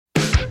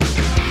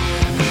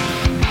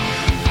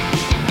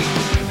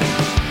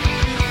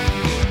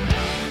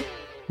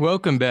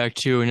Welcome back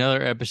to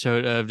another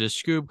episode of the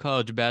Scoop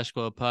College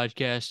Basketball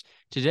Podcast.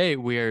 Today,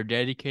 we are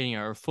dedicating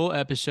our full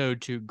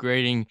episode to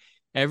grading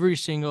every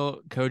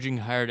single coaching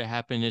hire to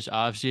happen this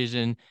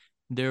offseason.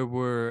 There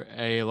were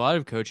a lot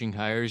of coaching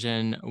hires,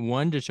 and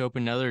one just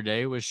opened another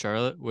day was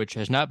Charlotte, which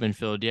has not been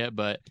filled yet,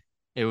 but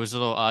it was a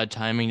little odd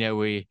timing that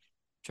we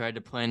tried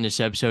to plan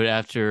this episode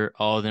after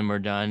all of them were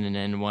done, and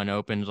then one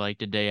opened like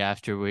the day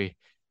after we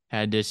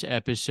had this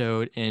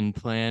episode in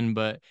plan.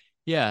 But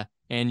yeah.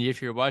 And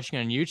if you're watching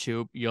on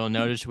YouTube, you'll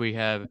notice we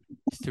have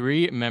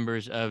three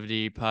members of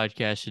the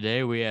podcast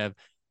today. We have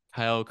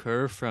Kyle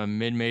Kerr from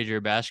Mid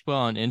Major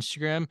Basketball on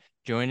Instagram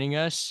joining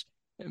us.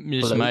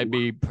 This Hello. might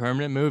be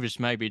permanent move. This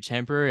might be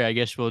temporary. I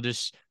guess we'll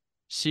just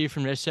see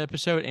from this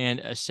episode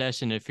and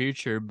assess in the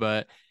future.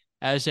 But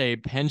as a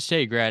Penn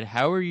State grad,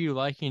 how are you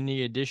liking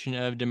the addition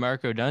of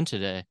DeMarco Dunn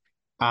today?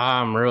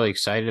 I'm really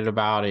excited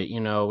about it.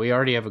 We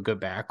already have a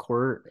good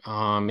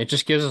backcourt. It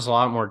just gives us a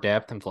lot more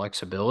depth and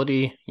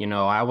flexibility.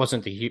 I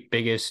wasn't the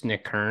biggest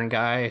Nick Kern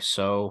guy,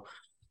 so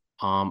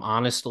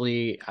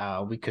honestly,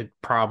 we could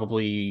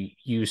probably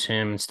use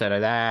him instead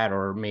of that,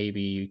 or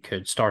maybe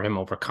could start him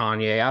over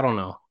Kanye. I don't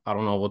know. I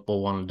don't know what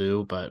we'll want to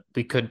do, but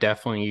we could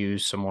definitely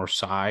use some more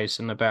size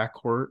in the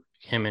backcourt.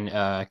 Him and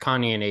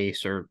Kanye and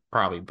Ace are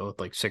probably both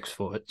like 6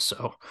 foot,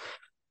 so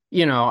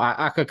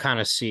I could kind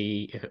of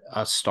see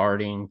us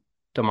starting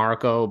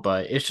DeMarco,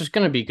 but it's just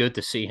going to be good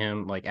to see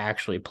him like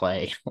actually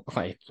play.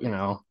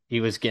 He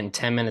was getting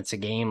 10 minutes a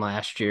game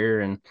last year,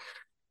 and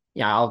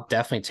yeah, I'll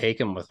definitely take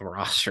him with a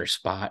roster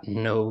spot,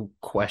 no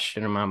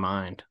question in my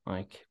mind.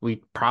 Like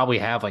we probably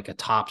have like a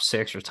top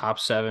 6 or top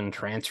 7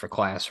 transfer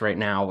class right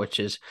now, which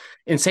is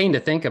insane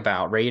to think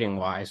about rating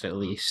wise, at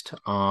least.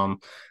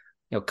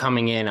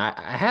 Coming in,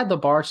 I had the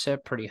bar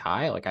set pretty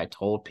high. Like I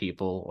told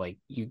people, like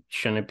you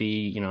shouldn't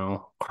be,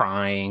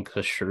 crying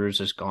because Schurz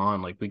is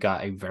gone. Like we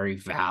got a very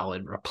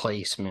valid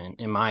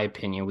replacement. In my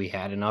opinion, we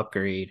had an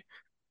upgrade.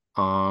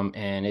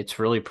 And it's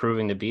really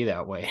proving to be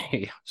that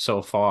way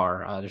so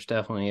far. There's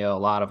definitely a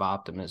lot of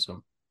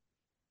optimism.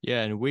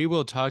 Yeah, and we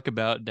will talk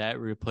about that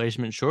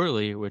replacement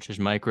shortly, which is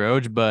Mike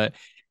Rhodes. But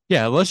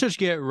yeah, let's just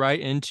get right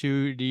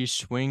into the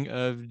swing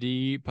of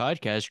the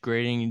podcast,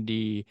 grading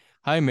the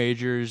high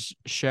majors.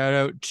 Shout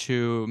out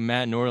to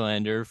Matt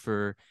Norlander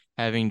for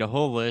having the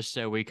whole list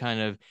that we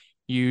kind of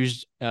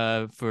used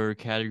for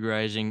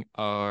categorizing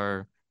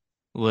our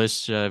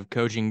list of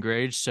coaching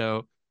grades.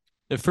 So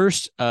the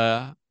first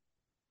hire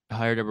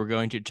that we're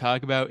going to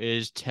talk about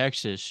is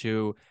Texas,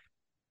 who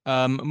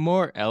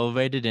more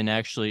elevated and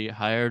actually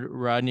hired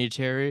Rodney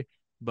Terry,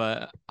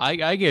 but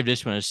I gave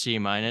this one a C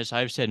minus.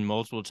 I've said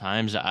multiple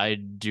times that I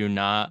do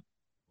not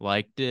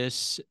like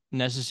this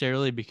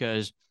necessarily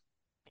because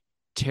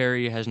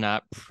Terry has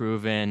not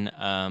proven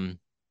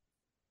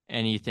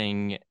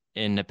anything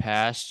in the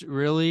past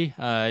really.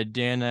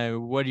 Dana,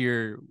 what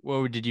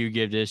did you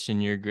give this in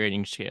your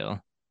grading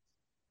scale?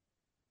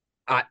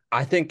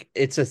 I think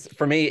it's just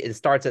for me. It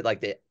starts at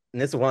like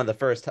and this is one of the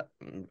first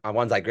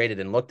ones I graded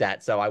and looked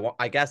at. So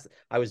I guess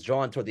I was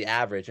drawn toward the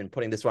average and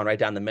putting this one right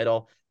down the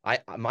middle.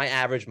 My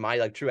average, my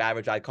like true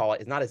average, I call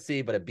it is not a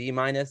C but a B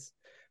minus.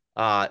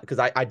 Because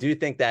I do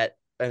think that,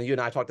 and you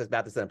and I talked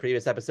about this in a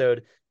previous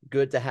episode.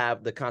 Good to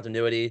have the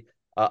continuity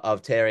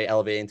of Terry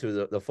elevating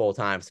to the full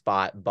time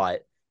spot,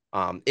 but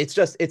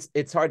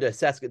it's hard to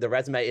assess. The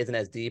resume isn't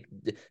as deep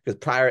because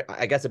prior,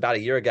 I guess about a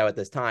year ago at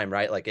this time,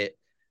 right?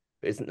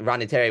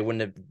 Rodney Terry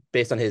wouldn't have,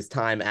 based on his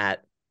time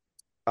at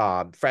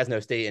Fresno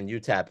State and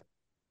UTEP,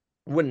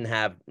 wouldn't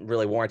have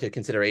really warranted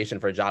consideration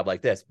for a job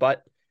like this.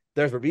 But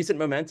there's a recent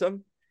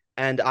momentum,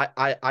 and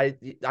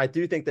I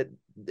do think that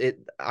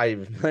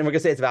I'm gonna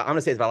say it's about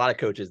a lot of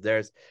coaches.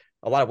 There's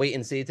a lot of wait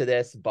and see to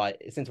this,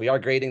 but since we are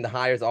grading the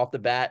hires off the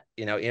bat,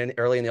 early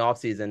in the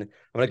offseason, I'm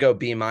gonna go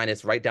B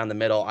minus right down the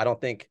middle. I don't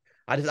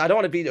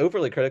want to be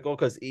overly critical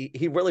because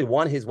he really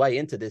won his way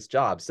into this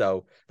job.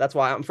 So that's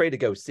why I'm afraid to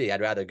go C. I'd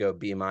rather go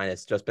B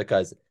minus just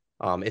because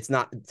it's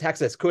not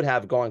Texas could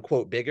have gone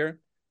quote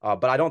bigger,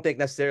 but I don't think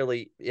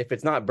necessarily if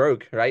it's not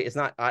broke, right? It's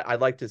not.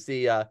 I'd like to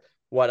see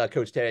what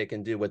Coach Terry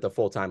can do with the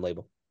full time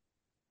label.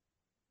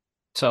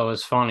 So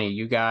it's funny,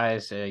 you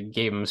guys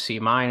gave him a C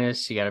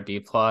minus, you got a B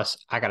plus,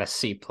 I got a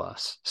C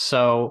plus.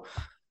 So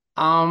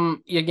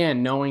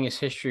again, knowing his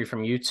history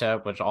from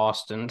UTEP, which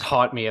Austin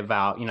taught me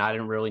about, I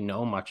didn't really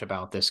know much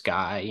about this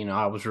guy.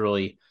 I was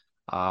really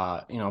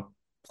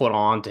put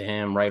on to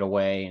him right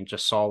away and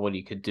just saw what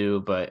he could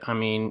do. But I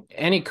mean,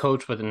 any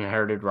coach with an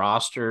inherited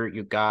roster,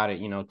 you got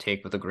to,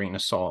 take with a grain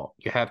of salt.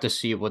 You have to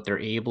see what they're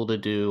able to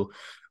do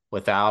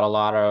without a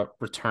lot of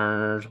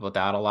returners,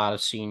 without a lot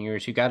of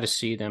seniors. You got to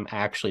see them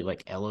actually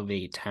like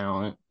elevate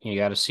talent. You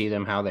got to see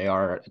them how they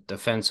are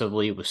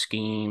defensively with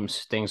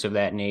schemes, things of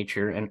that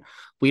nature. And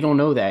we don't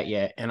know that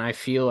yet. And I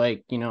feel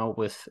like,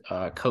 with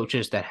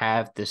coaches that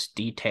have this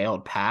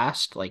detailed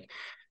past, like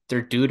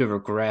they're due to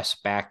regress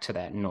back to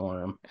that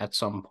norm at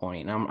some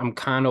point. And I'm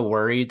kind of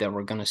worried that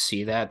we're going to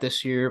see that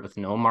this year with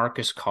no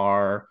Marcus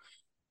Carr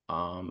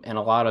and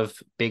a lot of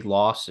big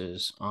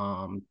losses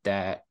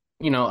that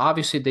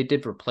obviously they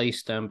did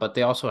replace them, but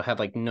they also had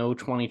like no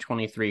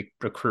 2023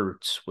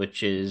 recruits,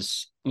 which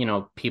is,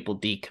 people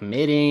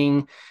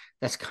decommitting.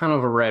 That's kind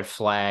of a red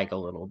flag a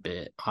little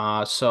bit.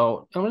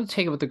 So I'm going to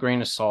take it with a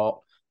grain of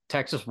salt.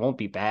 Texas won't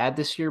be bad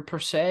this year per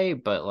se,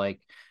 but like,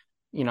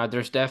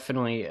 there's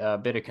definitely a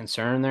bit of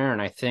concern there.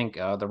 And I think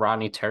the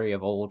Rodney Terry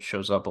of old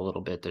shows up a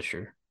little bit this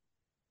year.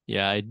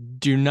 Yeah, I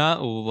do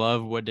not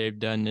love what they've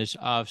done this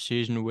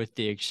offseason with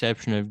the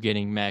exception of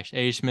getting Max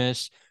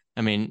Asmus.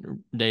 I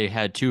mean, they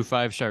had two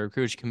five-star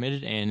recruits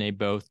committed and they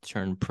both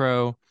turned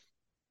pro.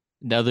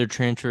 The other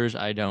transfers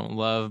I don't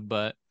love,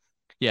 but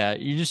yeah,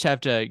 you just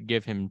have to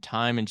give him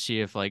time and see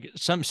if like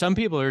some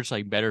people are just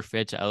like better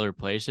fits at other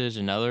places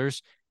and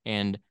others.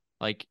 And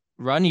like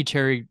Rodney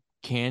Terry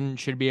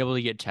should be able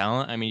to get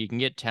talent. I mean, you can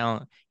get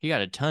talent. He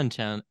got a ton of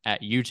talent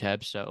at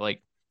UTEP, so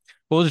like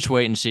we'll just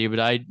wait and see. But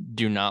I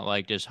do not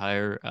like this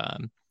hire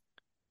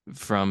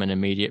from an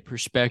immediate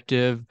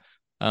perspective.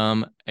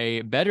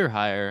 A better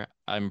hire,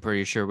 I'm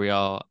pretty sure we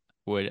all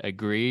would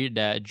agree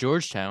that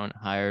Georgetown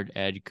hired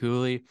Ed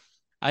Cooley.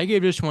 I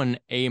gave this one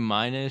A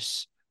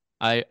minus.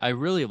 I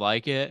really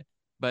like it,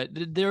 but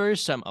there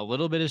is a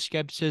little bit of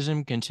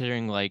skepticism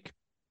considering like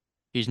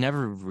he's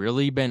never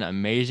really been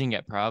amazing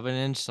at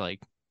Providence. Like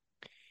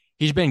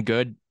he's been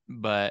good,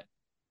 but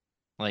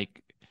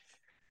like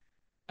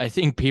I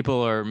think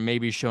people are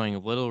maybe showing a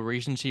little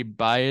recency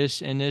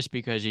bias in this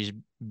because he's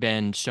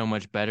been so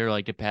much better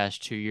like the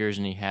past 2 years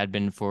than he had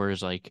been for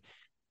his like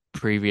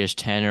previous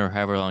 10 or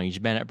however long he's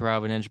been at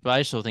Providence. But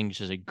I still think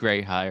this is a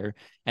great hire,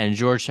 and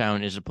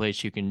Georgetown is a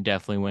place you can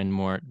definitely win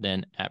more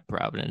than at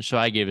Providence. So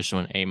I gave this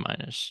one A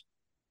minus.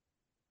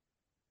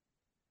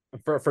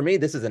 For me,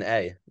 this is an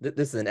A.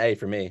 This is an A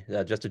for me.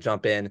 Just to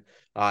jump in,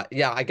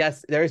 yeah, I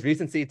guess there is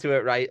recency to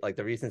it, right? Like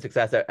the recent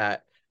success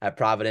at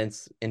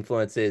Providence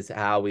influences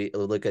how we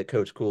look at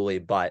Coach Cooley.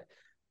 But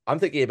I'm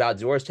thinking about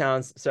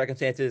Georgetown's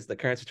circumstances, the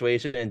current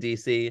situation in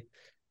DC.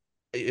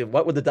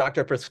 What would the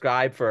doctor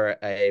prescribe for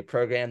a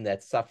program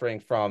that's suffering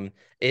from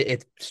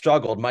it's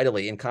struggled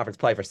mightily in conference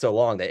play for so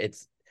long that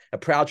it's a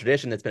proud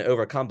tradition that's been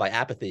overcome by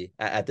apathy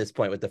at this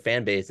point with the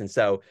fan base. And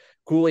so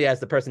Cooley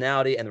has the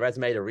personality and the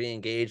resume to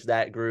re-engage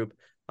that group.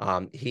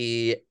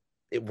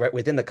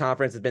 Within the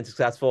conference has been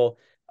successful.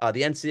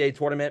 The NCAA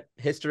tournament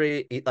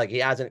history, he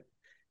hasn't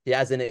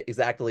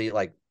exactly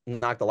like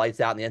knocked the lights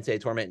out in the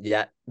NCAA tournament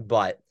yet,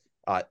 but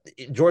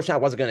Georgetown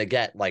wasn't going to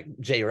get like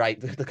Jay Wright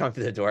to come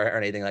through the door or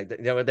anything like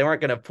that. They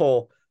weren't going to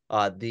pull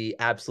the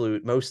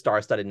absolute most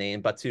star-studded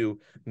name, but to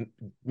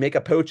make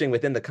a poaching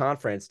within the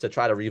conference to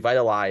try to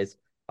revitalize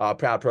a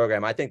proud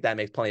program, I think that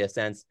makes plenty of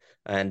sense.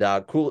 And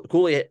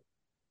Cooley,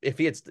 if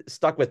he had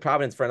stuck with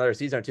Providence for another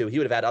season or two, he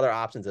would have had other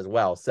options as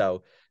well.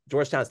 So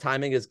Georgetown's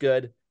timing is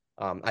good.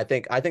 I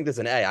think this is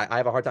an A. I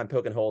have a hard time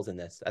poking holes in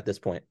this at this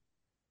point.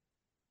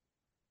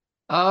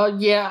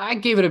 Yeah, I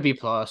gave it a B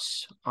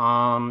plus.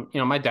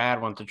 My dad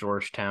went to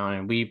Georgetown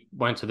and we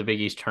went to the Big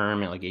East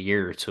tournament like a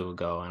year or two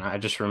ago. And I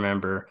just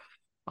remember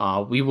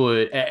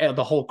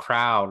the whole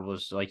crowd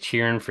was like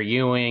cheering for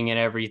Ewing and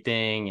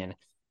everything. And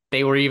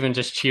they were even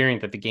just cheering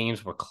that the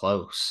games were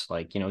close.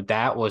 Like,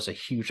 that was a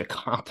huge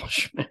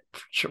accomplishment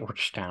for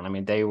Georgetown. I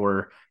mean, they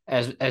were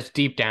as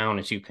deep down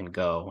as you can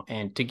go.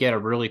 And to get a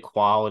really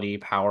quality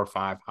Power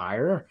Five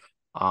hire,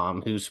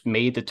 who's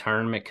made the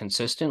tournament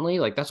consistently,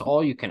 like that's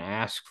all you can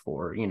ask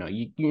for.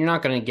 You're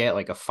not going to get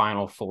like a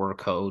Final Four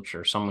coach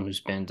or someone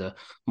who's been to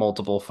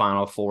multiple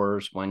Final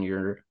Fours when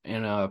you're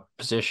in a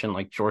position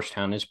like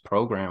Georgetown is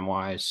program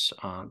wise.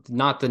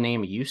 Not the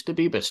name it used to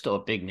be, but still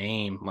a big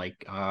name.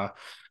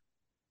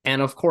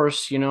 And of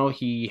course,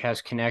 he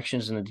has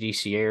connections in the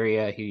DC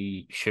area.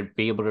 He should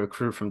be able to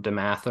recruit from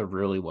DeMatha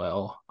really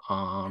well,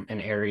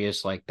 in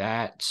areas like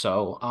that.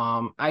 So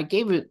I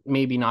gave it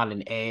maybe not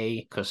an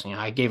A because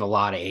I gave a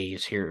lot of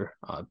A's here,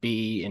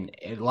 B, and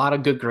a lot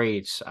of good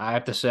grades. I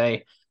have to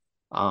say,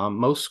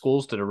 most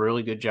schools did a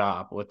really good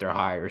job with their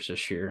hires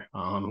this year.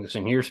 Because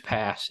in years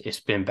past, it's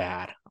been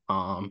bad.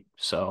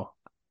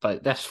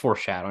 But that's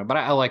foreshadowing. But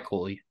I like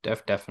Cooley,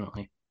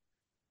 definitely.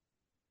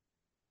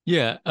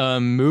 Yeah,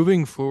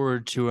 moving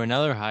forward to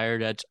another hire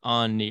that's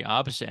on the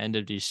opposite end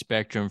of the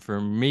spectrum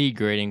for me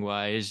grading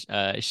wise,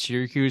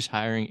 Syracuse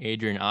hiring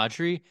Adrian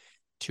Autry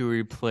to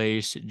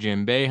replace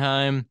Jim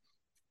Boeheim.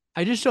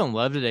 I just don't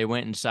love that they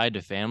went inside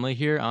the family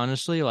here,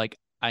 honestly. Like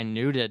I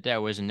knew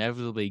that was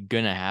inevitably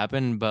gonna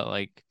happen, but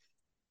like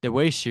the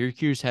way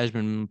Syracuse has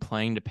been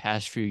playing the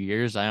past few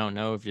years, I don't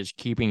know if just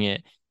keeping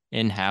it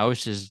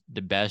in-house is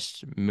the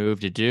best move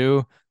to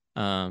do.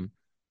 Um,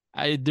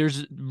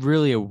 there's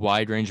really a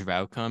wide range of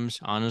outcomes,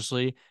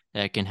 honestly,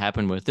 that can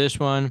happen with this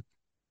one.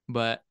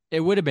 But it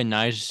would have been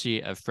nice to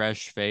see a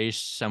fresh face,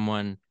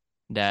 someone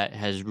that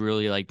has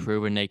really like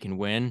proven they can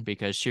win,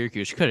 because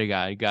Syracuse could have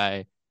got a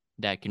guy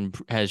that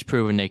has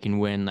proven they can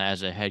win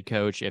as a head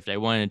coach if they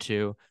wanted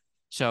to.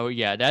 So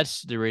yeah,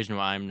 that's the reason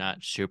why I'm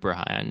not super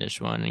high on this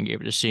one and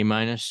gave it a C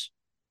minus.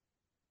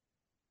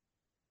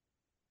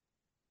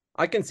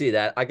 I can see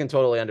that. I can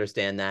totally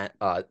understand that.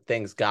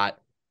 Things got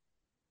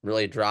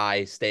really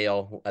dry,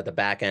 stale at the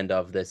back end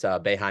of this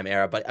Boeheim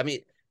era. But I mean,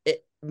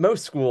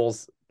 most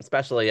schools,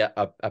 especially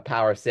a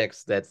Power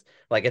Six, that's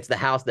like it's the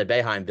house that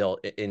Boeheim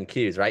built in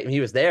Hughes, right? And he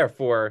was there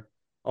for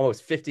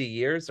almost 50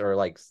 years, or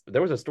like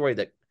there was a story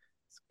that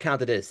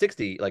counted it as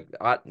 60, like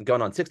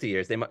going on 60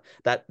 years.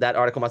 That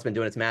article must have been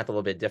doing its math a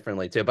little bit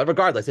differently too. But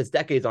regardless, it's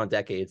decades on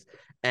decades.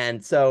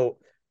 And so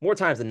more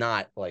times than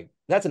not, like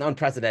that's an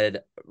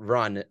unprecedented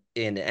run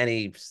in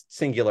any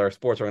singular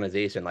sports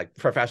organization, like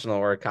professional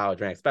or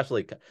college rank,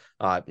 especially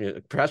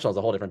professional is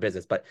a whole different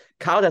business. But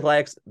college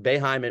athletics,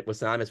 Boeheim, it was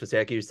synonymous with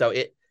Syracuse. So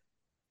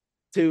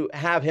to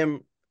have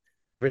him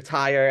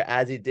retire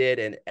as he did,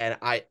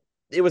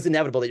 it was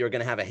inevitable that you were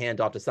going to have a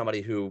handoff to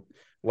somebody who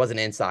was an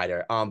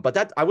insider. But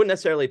that I wouldn't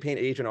necessarily paint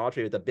Adrian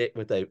Autry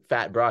with a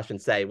fat brush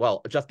and say,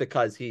 well, just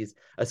because he's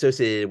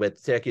associated with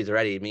Syracuse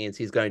already means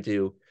he's going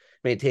to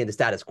maintain the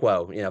status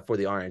quo, for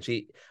the Orange.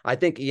 I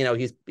think,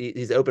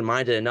 he's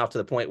open-minded enough to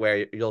the point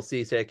where you'll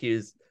see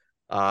Syracuse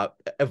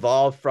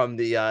evolve from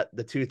the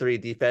 2-3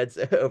 defense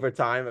over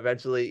time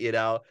eventually,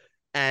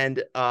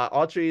 and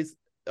Autry's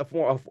a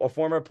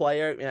former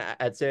player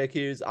at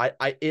Syracuse.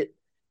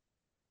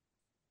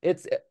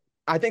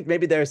 I think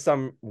maybe there's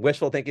some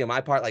wishful thinking on my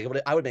part. Like I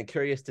would have been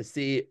curious to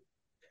see,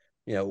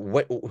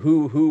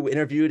 who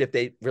interviewed, if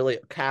they really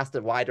cast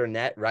a wider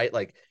net, right?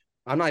 Like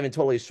I'm not even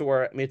totally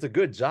sure. I mean, it's a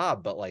good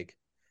job, but like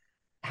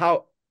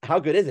how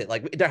good is it?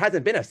 Like there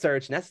hasn't been a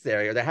search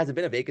necessary, or there hasn't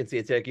been a vacancy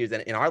at Syracuse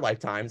in our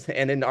lifetimes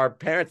and in our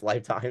parents'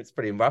 lifetimes,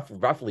 pretty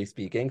roughly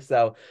speaking.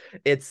 So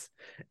it's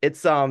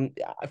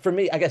for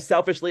me, I guess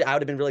selfishly, I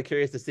would have been really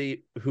curious to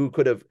see who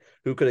could have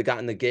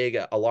gotten the gig,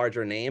 a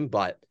larger name,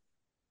 but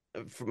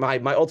my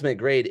ultimate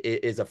grade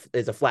is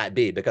a flat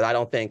B, because I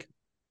don't think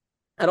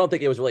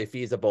it was really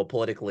feasible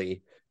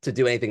politically to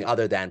do anything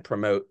other than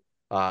promote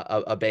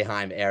a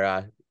Boeheim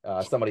era,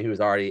 somebody who's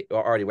already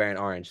wearing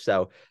orange.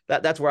 So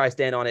that's where I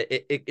stand on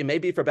it. It may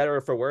be for better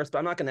or for worse, but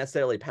I'm not going to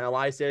necessarily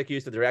penalize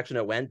Syracuse the direction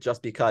it went,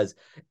 just because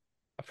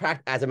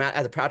as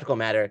a practical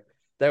matter,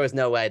 there was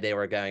no way they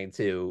were going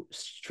to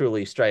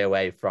truly stray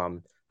away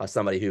from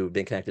somebody who'd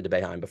been connected to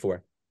Boeheim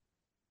before.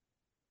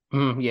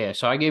 Yeah,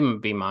 so I gave him a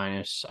B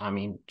minus. I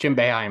mean, Jim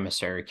Boeheim is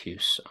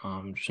Syracuse.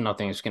 There's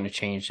nothing that's going to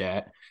change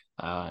that.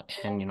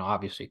 And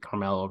obviously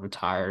Carmelo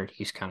retired.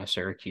 He's kind of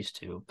Syracuse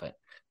too. But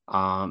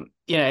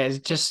it's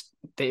just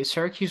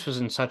Syracuse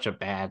was in such a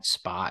bad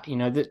spot.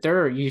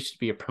 There used to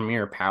be a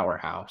premier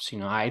powerhouse.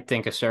 I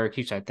think of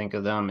Syracuse, I think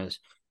of them as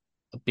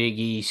a Big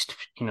East,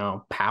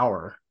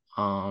 power.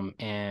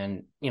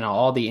 And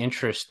all the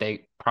interest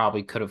they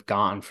probably could have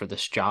gotten for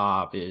this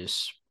job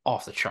is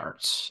off the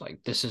charts.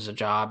 Like this is a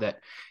job that,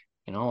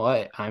 you know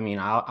what? I mean,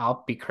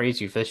 I'll be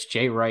crazy if this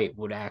Jay Wright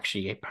would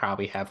actually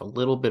probably have a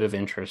little bit of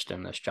interest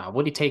in this job.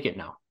 Would he take it?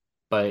 No,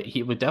 but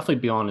he would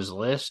definitely be on his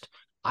list.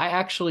 I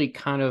actually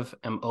kind of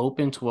am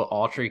open to what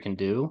Autry can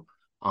do.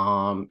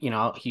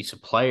 He's a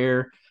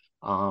player.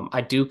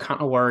 I do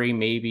kind of worry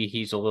maybe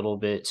he's a little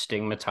bit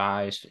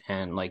stigmatized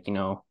and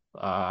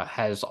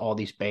has all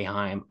these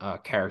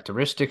Boeheim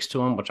characteristics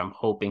to him, which I'm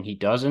hoping he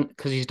doesn't,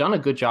 because he's done a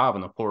good job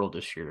in the portal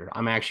this year.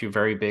 I'm actually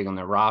very big on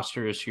their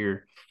roster this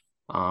year.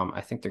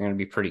 I think they're going to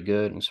be pretty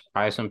good and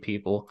surprise some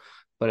people,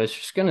 but it's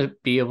just going to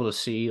be able to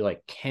see,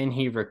 like, can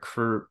he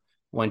recruit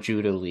when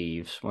Judah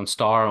leaves, when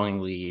Starling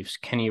leaves?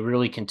 Can he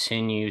really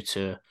continue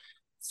to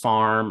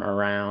farm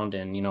around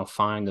and,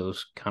 find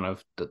those kind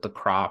of the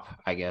crop,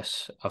 I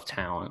guess, of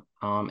talent?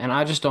 And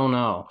I just don't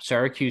know.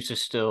 Syracuse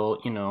is still,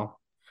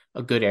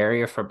 a good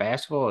area for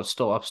basketball. It's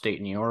still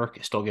upstate New York.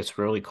 It still gets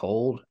really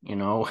cold.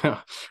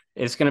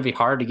 It's going to be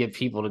hard to get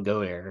people to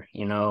go there,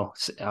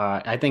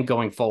 I think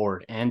going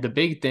forward. And the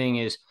big thing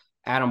is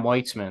Adam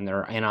Weitzman,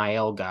 their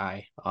NIL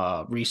guy,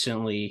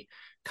 recently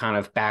kind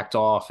of backed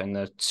off, and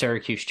the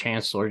Syracuse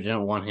chancellor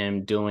didn't want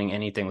him doing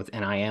anything with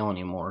NIL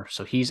anymore.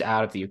 So he's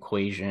out of the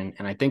equation.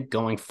 And I think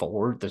going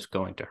forward, that's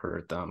going to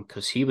hurt them,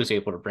 because he was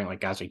able to bring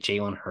guys like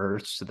Jalen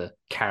Hurts to the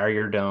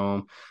Carrier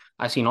Dome.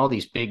 I've seen all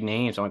these big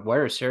names. I'm like,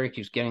 where is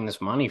Syracuse getting this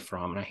money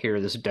from? And I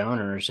hear this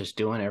donor is just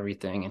doing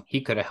everything, and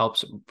he could have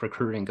helped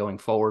recruiting going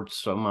forward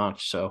so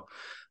much. So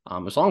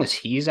as long as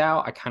he's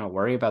out, I kind of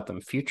worry about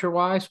them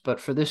future-wise. But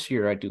for this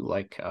year, I do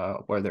like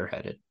where they're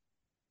headed.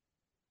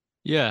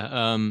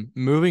 Yeah,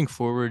 moving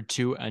forward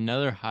to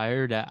another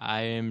hire that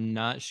I am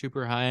not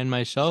super high on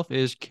myself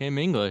is Kim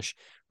English,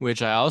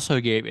 which I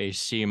also gave a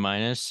C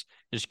minus,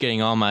 just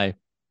getting all my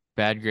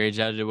bad grades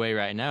out of the way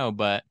right now.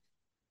 But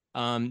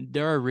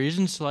there are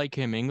reasons to like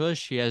Kim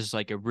English. He has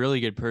a really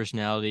good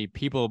personality.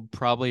 People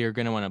probably are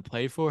going to want to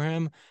play for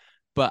him,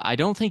 but I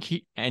don't think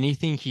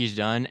anything he's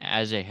done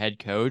as a head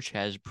coach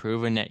has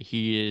proven that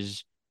he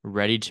is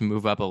ready to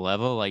move up a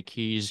level. Like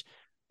he's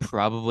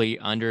probably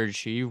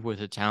underachieved with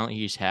the talent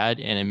he's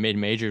had in a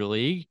mid-major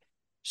league.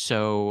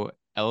 So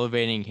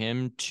elevating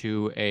him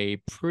to a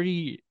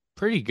pretty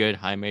good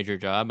high major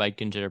job, I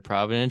consider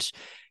Providence,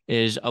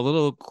 is a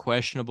little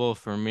questionable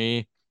for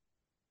me.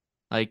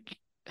 Like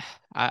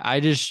I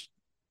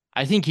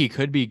think he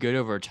could be good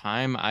over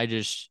time. I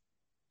just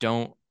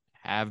don't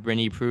have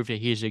any proof that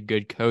he's a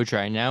good coach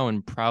right now,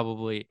 and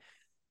probably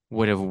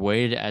would have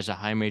weighed as a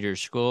high major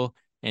school.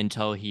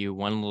 until he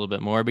won a little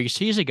bit more, because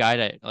he's a guy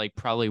that like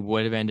probably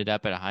would have ended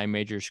up at a high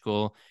major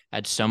school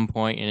at some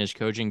point in his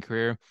coaching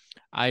career.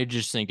 I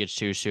just think it's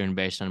too soon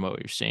based on what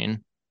we've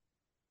seen.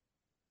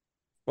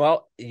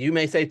 Well, you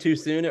may say too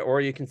soon, or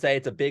you can say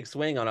it's a big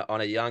swing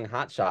on a young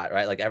hot shot,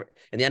 right? Like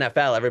in the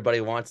NFL, everybody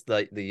wants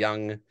the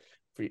young,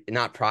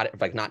 not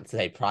like not to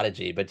say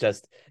prodigy, but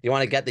just you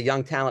want to get the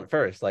young talent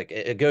first. Like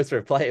it goes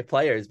for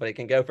players, but it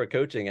can go for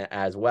coaching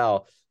as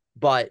well.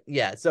 But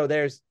yeah, so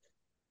there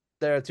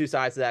are two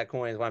sides to that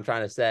coin. Is what I'm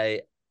trying to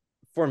say.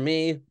 For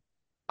me,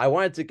 I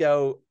wanted to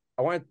go.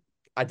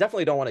 I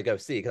definitely don't want to go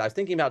C, because I was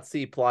thinking about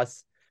C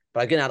plus,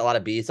 but I get out a lot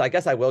of B. So I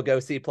guess I will go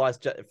C plus,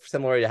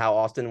 similar to how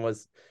Austin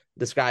was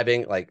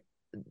describing. Like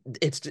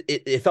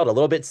it felt a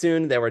little bit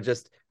soon. There were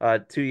just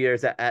 2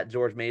 years at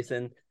George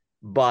Mason,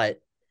 but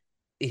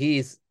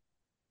he's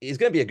going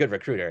to be a good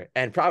recruiter,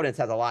 and Providence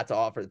has a lot to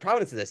offer.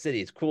 Providence is a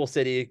city. It's a cool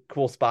city,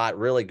 cool spot,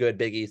 really good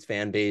Big East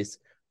fan base.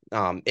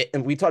 And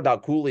we talked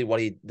about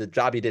Cooley, the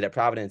job he did at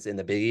Providence in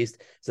the Big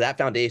East. So that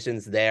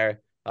foundation's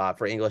there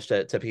for English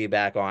to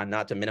piggyback on,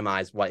 not to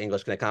minimize what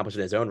English can accomplish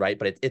in his own right,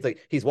 but it's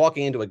like he's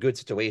walking into a good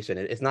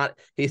situation.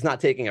 He's not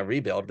taking a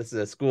rebuild. This is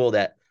a school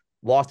that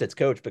lost its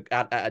coach, but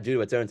due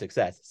to its own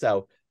success.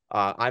 So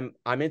I'm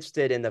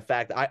interested in the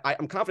fact that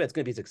I'm confident it's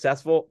going to be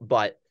successful,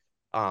 but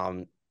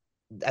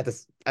at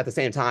the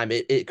same time,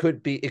 it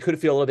could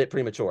feel a little bit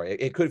premature.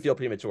 It could feel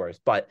premature,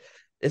 but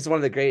it's one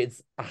of the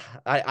grades.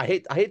 I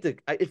hate to.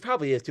 It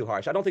probably is too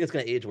harsh. I don't think it's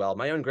going to age well.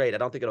 My own grade, I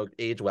don't think it'll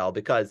age well,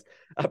 because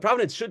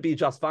Providence should be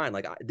just fine.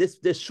 Like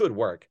this should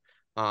work.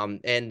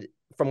 And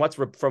from what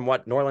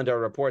Norlander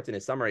reports in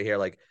his summary here,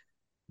 like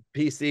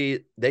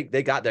PC, they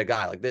got their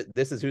guy. Like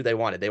this is who they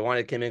wanted. They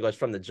wanted Kim English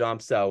from the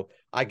jump. So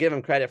I give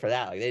them credit for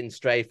that. Like they didn't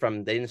stray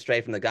from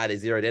the guy they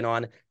zeroed in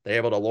on. They're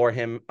able to lure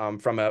him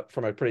from a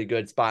pretty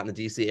good spot in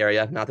the DC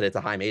area. Not that it's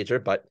a high major,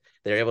 but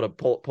they're able to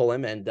pull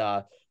him. And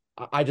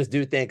I just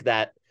do think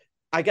that,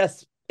 I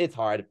guess it's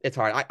hard. It's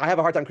hard. I have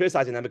a hard time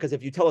criticizing them, because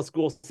if you tell a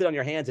school sit on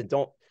your hands and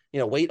don't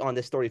wait on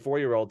this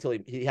 34-year-old till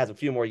he has a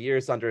few more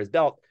years under his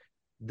belt,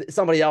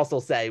 somebody else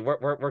will say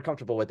we're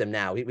comfortable with him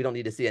now. We don't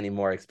need to see any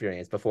more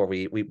experience before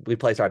we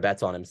place our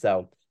bets on him.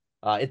 So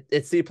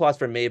it's C plus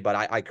for me, but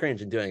I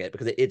cringe in doing it,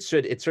 because it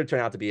should turn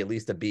out to be at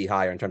least a B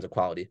higher in terms of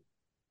quality.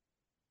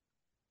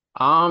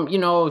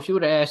 If you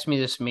would have asked me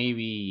this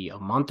maybe a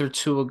month or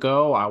two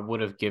ago, I would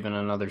have given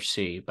another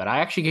C, but I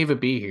actually gave a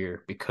B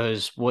here,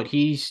 because what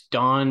he's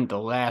done the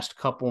last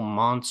couple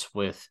months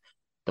with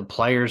the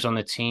players on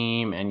the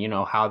team, and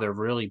how they're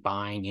really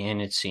buying in,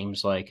 it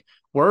seems like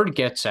word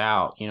gets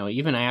out,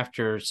 even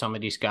after some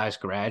of these guys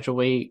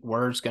graduate,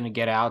 word's going to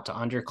get out to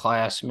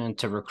underclassmen,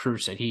 to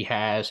recruits that he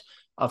has,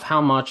 of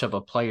how much of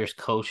a player's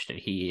coach that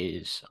he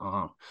is.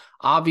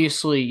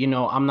 Obviously,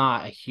 I'm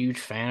not a huge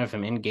fan of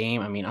him in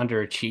game. I mean,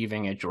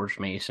 underachieving at George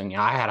Mason.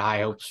 I had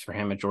high hopes for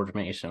him at George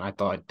Mason. I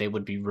thought they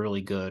would be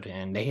really good,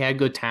 and they had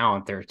good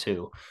talent there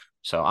too.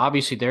 So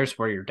obviously there's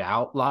where your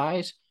doubt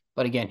lies.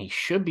 But again, he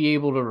should be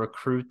able to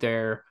recruit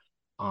there.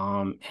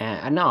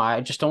 And no, I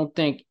just don't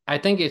think. I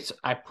think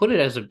I put it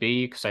as a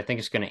B, because I think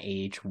it's going to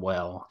age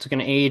well. It's going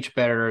to age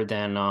better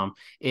than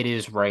it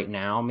is right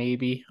now.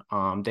 Maybe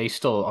they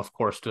still, of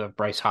course, do have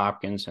Bryce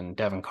Hopkins and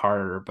Devin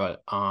Carter,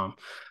 but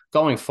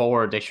going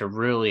forward, they should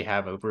really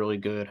have a really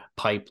good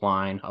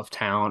pipeline of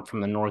talent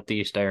from the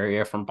Northeast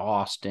area, from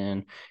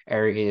Boston,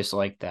 areas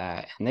like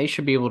that, and they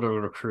should be able to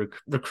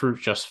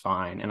recruit just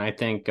fine. And I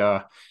think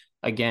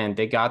again,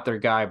 they got their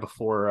guy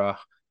before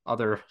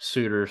other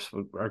suitors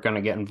are going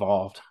to get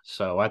involved.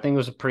 So I think it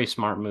was a pretty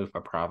smart move by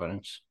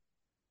Providence.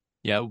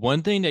 Yeah,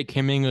 one thing that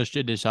Kim English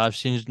did this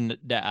offseason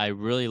that I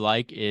really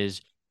like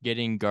is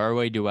getting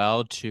Garway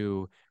Duell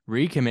to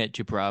recommit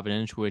to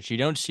Providence, which you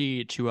don't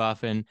see too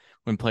often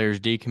when players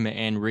decommit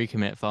and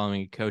recommit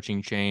following a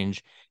coaching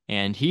change.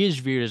 And he is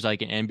viewed as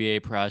like an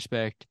NBA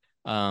prospect,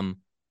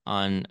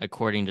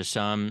 according to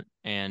some.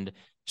 And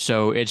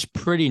so it's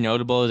pretty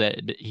notable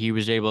that he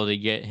was able to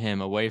get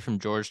him away from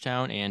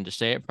Georgetown and to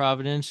stay at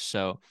Providence.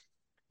 So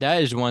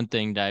that is one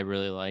thing that I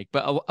really like.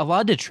 But a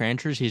lot of the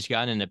transfers he's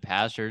gotten in the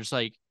past are just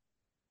like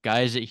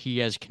guys that he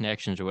has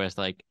connections with.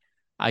 Like,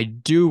 I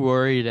do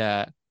worry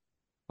that,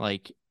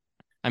 like,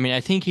 I mean,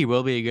 I think he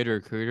will be a good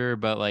recruiter,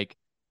 but like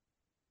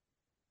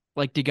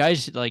the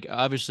guys, like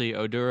obviously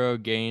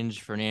Oduro, Gaines,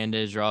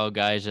 Fernandez are all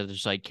guys that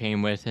just like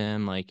came with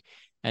him. Like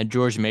at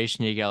George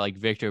Mason, you got like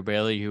Victor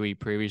Bailey, who he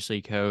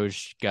previously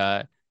coached,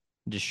 got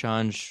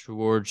Deshaun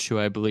Schwartz, who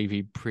I believe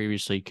he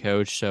previously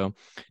coached. So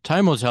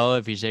time will tell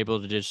if he's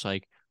able to just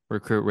like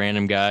recruit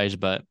random guys,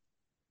 but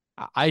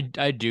I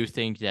do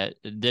think that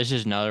this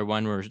is another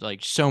one where like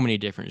so many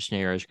different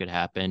scenarios could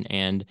happen,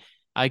 and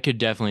I could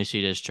definitely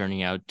see this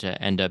turning out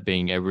to end up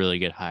being a really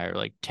good hire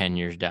like 10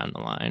 years down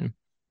the line.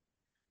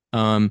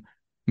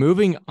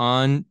 Moving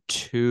on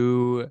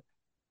to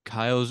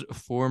Kyle's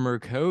former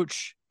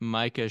coach,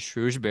 Micah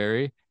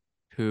Shrewsbury,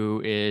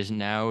 who is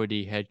now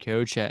the head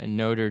coach at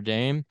Notre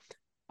Dame.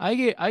 I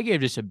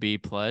gave this a B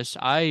plus.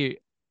 I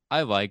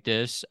like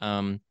this.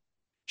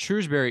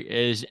 Shrewsbury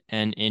is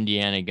an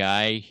Indiana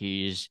guy.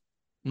 He's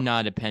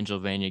not a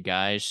Pennsylvania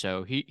guy,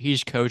 so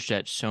he's coached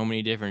at so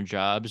many different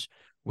jobs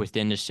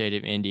within the state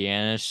of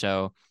Indiana,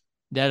 so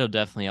that'll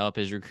definitely help.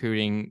 His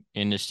recruiting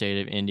in the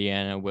state of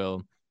Indiana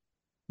will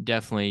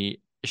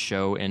definitely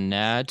show in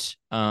that.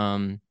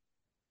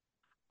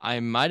 I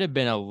might have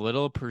been a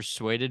little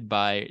persuaded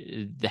by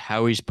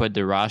how he's put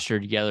the roster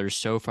together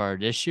so far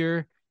this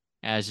year,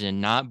 as in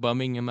not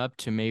bumping him up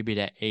to maybe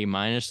that A-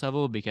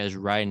 level, because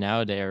right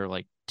now they are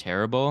like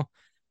terrible.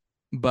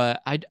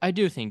 But I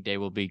do think they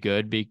will be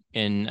good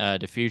in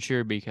the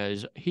future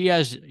because he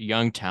has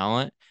young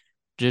talent.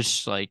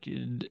 Just like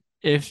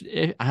if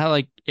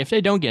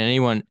they don't get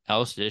anyone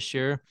else this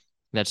year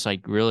that's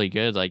like really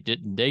good, like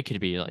they could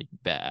be like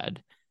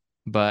bad,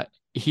 but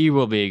he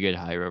will be a good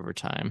hire over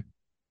time.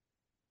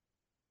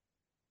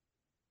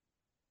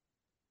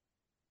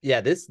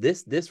 Yeah,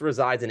 this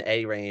resides in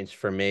A range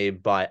for me,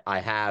 but I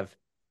have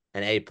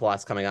an A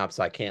plus coming up,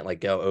 so I can't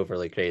like go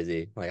overly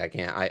crazy. Like I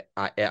can't.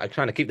 I'm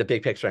trying to keep the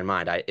big picture in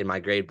mind. I in my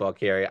grade book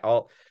here,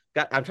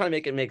 I'm trying to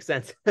make it make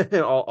sense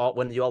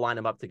when you all line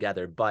them up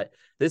together. But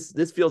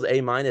this feels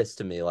A minus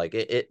to me. Like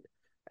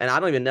and I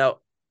don't even know.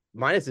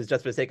 Minus is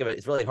just for the sake of it.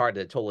 It's really hard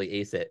to totally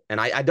ace it.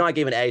 And I know I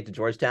gave an A to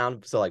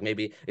Georgetown, so like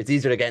maybe it's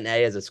easier to get an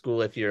A as a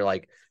school if you're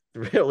like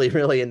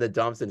really in the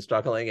dumps and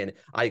struggling. And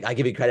I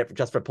give you credit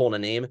just for pulling a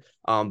name.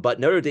 But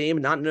Notre Dame,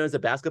 not known as a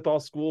basketball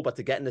school, but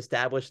to get an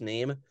established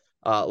name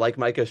like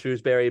Micah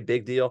Shrewsbury,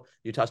 big deal.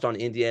 You touched on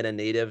Indiana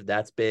native,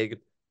 that's big.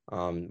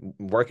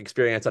 Work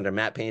experience under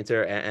Matt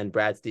Painter and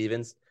Brad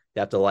Stevens, you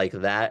have to like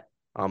that.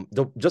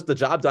 Just the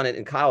job done it.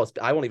 And Kyle,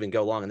 I won't even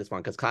go long on this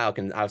one because Kyle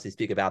can obviously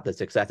speak about the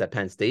success at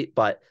Penn State,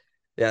 but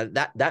yeah,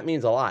 that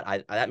means a lot.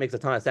 That makes a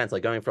ton of sense.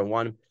 Like going from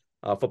one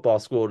football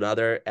school to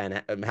another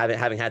and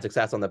having had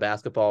success on the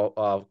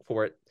basketball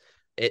court,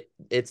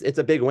 it's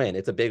a big win.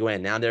 It's a big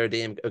win. Now Notre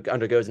Dame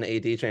undergoes an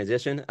AD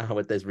transition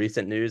with this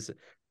recent news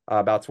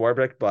about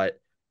Swarbrick, but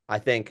I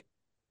think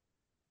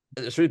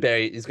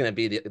Shrewsbury is going to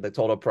be the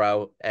total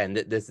pro, and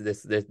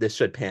this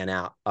should pan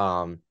out.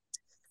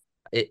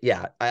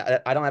 Yeah,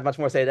 I don't have much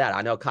more to say to that.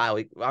 I know Kyle.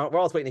 We're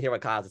always waiting to hear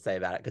what Kyle has to say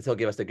about it because he'll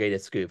give us the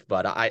greatest scoop.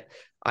 But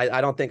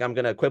I don't think I'm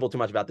going to quibble too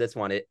much about this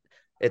one.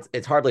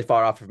 It's hardly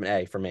far off from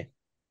A for me.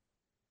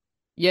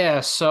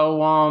 Yeah,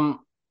 so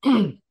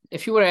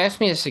if you would have asked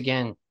me this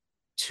again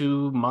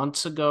 2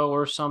 months ago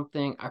or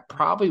something, I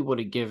probably would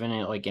have given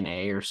it like an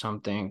A or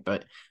something.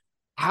 But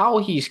how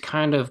he's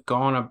kind of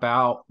gone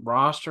about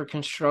roster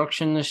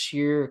construction this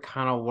year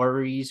kind of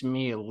worries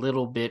me a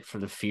little bit for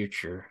the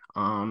future.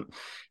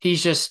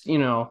 He's just,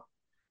 and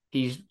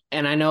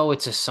I know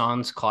it's a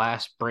son's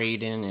class.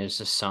 Braden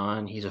is a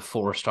son. He's a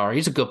 4-star.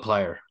 He's a good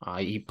player.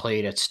 He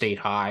played at State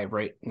High,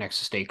 right next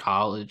to State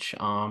College.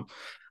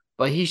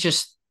 But he's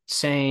just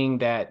saying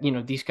that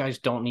these guys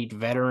don't need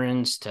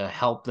veterans to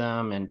help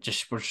them, and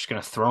we're just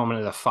going to throw them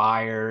into the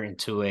fire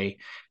into a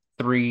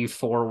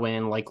 3-4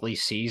 win likely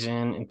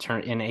season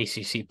in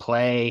ACC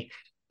play.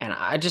 And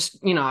I just,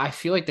 I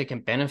feel like they can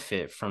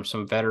benefit from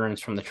some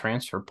veterans from the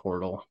transfer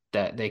portal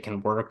that they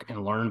can work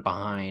and learn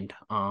behind.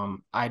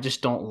 I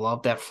just don't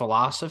love that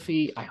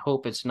philosophy. I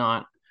hope it's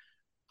not.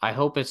 I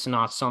hope it's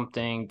not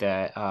something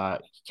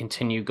that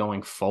continue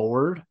going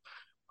forward.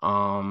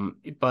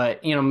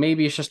 But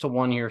maybe it's just a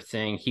 1-year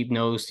thing. He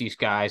knows these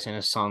guys in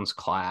his son's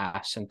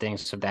class and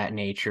things of that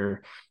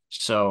nature.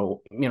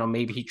 So,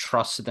 maybe he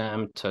trusts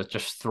them to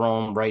just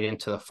throw him right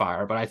into the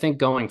fire. But I think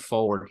going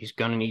forward, he's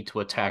going to need to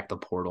attack the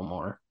portal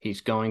more.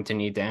 He's going to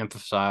need to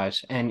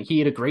emphasize, and he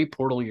had a great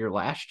portal year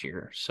last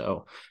year.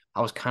 So I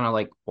was kind of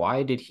like,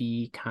 why did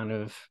he kind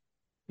of,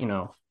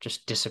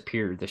 just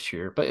disappear this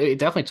year? But it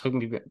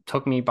definitely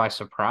took me by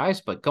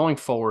surprise. But going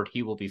forward,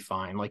 he will be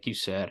fine. Like you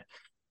said,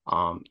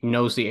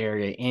 knows the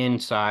area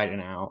inside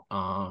and out,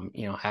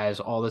 has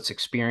all this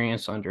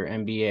experience under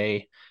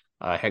NBA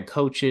head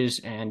coaches.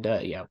 And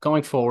yeah,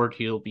 going forward,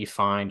 he'll be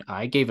fine.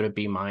 I gave it a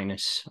B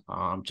minus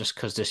just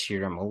because this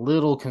year I'm a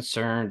little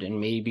concerned,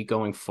 and maybe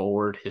going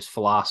forward, his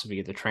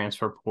philosophy of the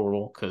transfer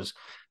portal, because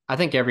I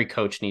think every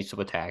coach needs to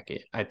attack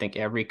it. I think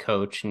every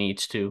coach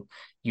needs to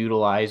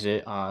utilize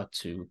it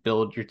to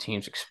build your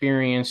team's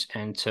experience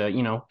and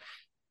to,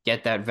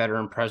 get that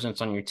veteran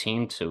presence on your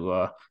team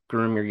to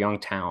groom your young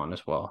talent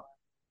as well.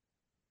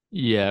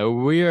 Yeah,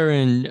 we are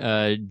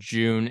in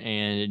June,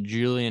 and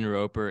Julian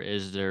Roper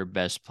is their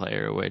best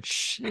player,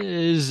 which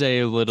is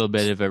a little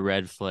bit of a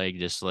red flag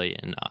this late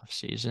in the off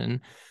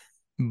season.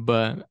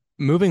 But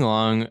moving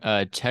along,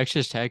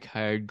 Texas Tech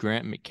hired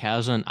Grant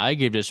McCasland. I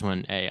give this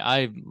one A.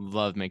 I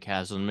love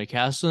McCasland.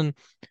 McCasland,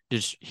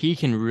 he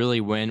can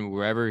really win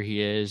wherever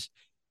he is.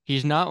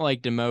 He's not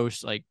like the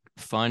most like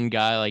fun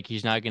guy. Like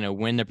he's not gonna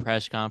win the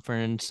press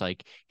conference.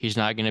 Like he's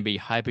not gonna be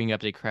hyping up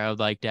the crowd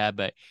like that.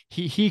 But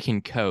he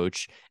can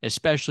coach,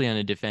 especially on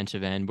the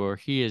defensive end, where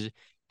he has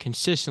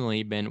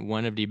consistently been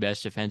one of the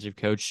best defensive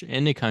coach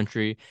in the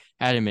country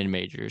at a mid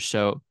major.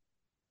 So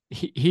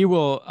he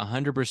will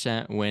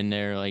 100% win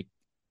there. Like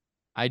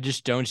I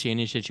just don't see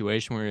any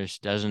situation where this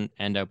doesn't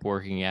end up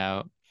working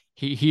out.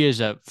 He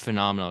is a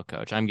phenomenal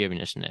coach. I'm giving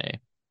this an A.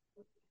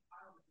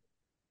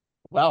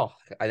 Well,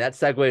 that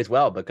segues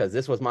well because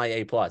this was my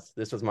A plus.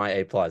 This was my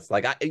A plus.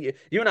 Like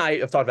you and I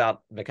have talked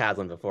about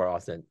McCaslin before,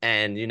 Austin,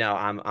 and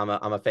I'm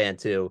a fan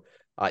too.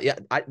 Yeah,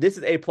 this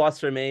is A plus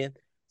for me.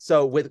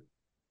 So with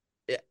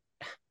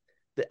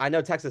I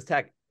know Texas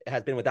Tech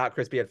has been without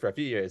Chris Beard for a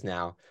few years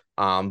now.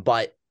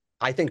 But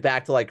I think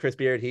back to like Chris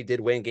Beard, he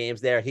did win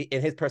games there.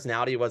 His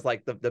personality was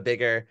like the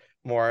bigger,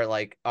 more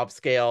like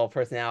upscale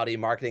personality,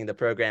 marketing the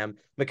program.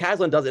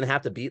 McCaslin doesn't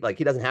have to beat, like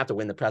he doesn't have to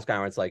win the press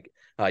conference like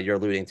you're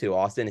alluding to,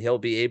 Austin. He'll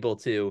be able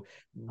to,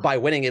 by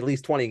winning at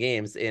least 20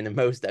 games in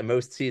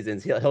most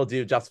seasons, he'll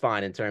do just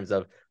fine in terms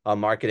of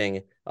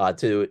marketing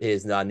to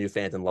his new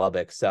fans in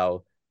Lubbock.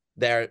 So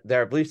there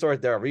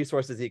are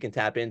resources he can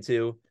tap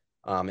into.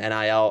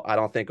 NIL, I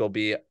don't think will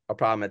be a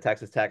problem at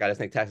Texas Tech. I just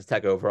think Texas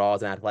Tech overall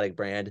as an athletic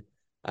brand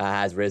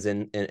has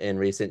risen in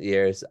recent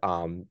years.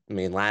 I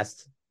mean,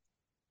 last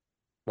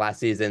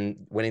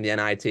season, winning the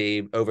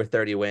NIT, over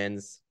 30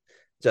 wins,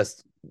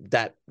 just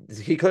that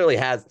he clearly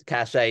has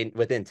cachet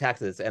within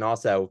Texas, and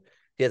also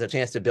he has a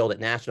chance to build it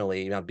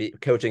nationally.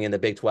 Coaching in the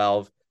Big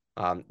 12.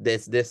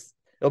 This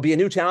it'll be a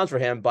new challenge for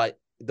him, but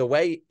the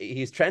way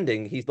he's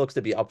trending, he looks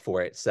to be up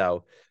for it.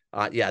 So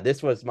yeah,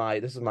 this was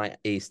my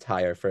ace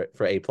hire for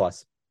A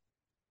plus.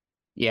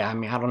 Yeah, I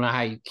mean, I don't know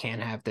how you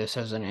can't have this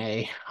as an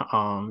A.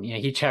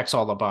 He checks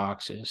all the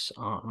boxes.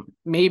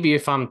 Maybe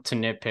if I'm to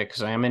nitpick,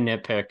 because I am a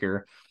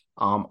nitpicker,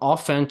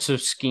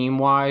 offensive scheme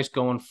wise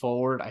going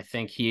forward, I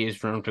think he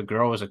has room to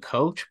grow as a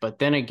coach. But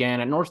then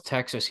again, at North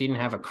Texas, he didn't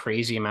have a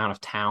crazy amount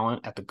of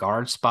talent at the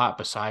guard spot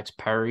besides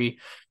Perry,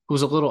 who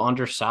was a little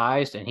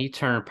undersized, and he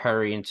turned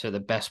Perry into the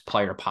best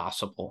player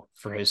possible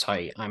for his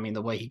height. I mean,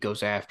 the way he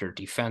goes after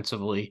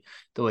defensively,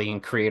 the way he can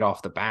create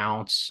off the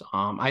bounce.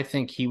 I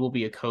think he will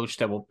be a coach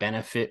that will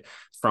benefit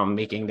from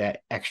making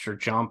that extra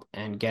jump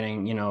and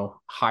getting,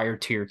 higher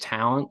tier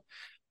talent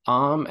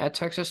at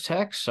Texas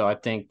Tech. So I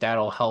think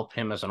that'll help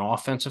him as an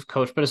offensive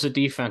coach, but as a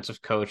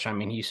defensive coach, I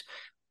mean, he's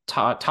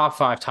top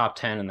 5, top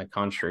 10 in the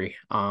country.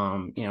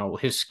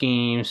 His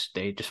schemes,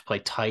 they just play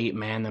tight,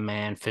 man to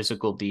man,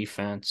 physical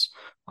defense.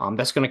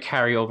 That's going to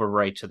carry over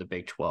right to the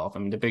Big 12. I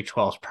mean, the Big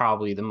 12 is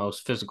probably the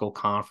most physical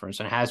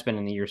conference and has been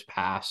in the years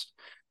past.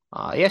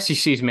 The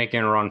SEC is making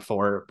a run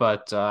for it,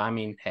 but I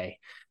mean, hey,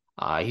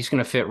 he's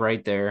going to fit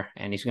right there,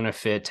 and he's going to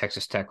fit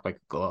Texas Tech like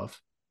a glove.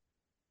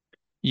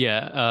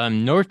 Yeah,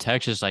 North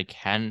Texas like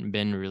hadn't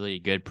been really a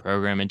good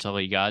program until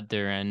he got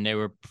there, and they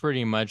were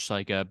pretty much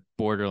like a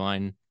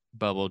borderline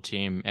bubble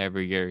team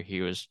every year he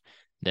was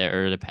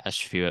there, or the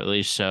past few at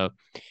least. So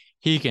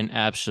he can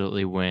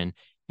absolutely win.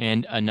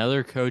 And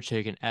another coach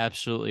who can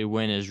absolutely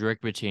win is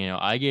Rick Pitino.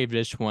 I gave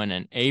this one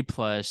an A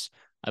plus.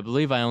 I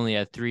believe I only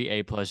had 3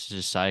 A pluses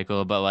this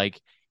cycle, but like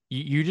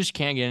you just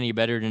can't get any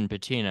better than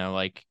Pitino.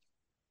 Like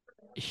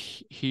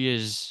he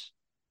is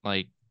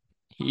like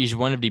he's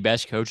one of the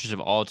best coaches of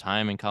all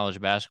time in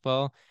college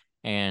basketball.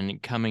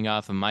 And coming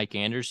off of Mike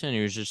Anderson,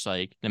 who's just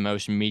like the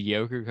most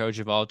mediocre coach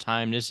of all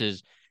time, this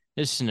is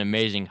an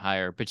amazing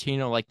hire.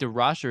 Pitino, like the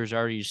roster is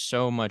already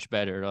so much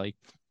better. Like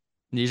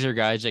these are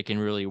guys that can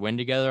really win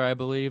together, I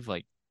believe.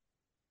 Like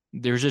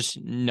there's just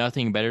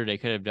nothing better they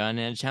could have done.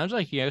 And it sounds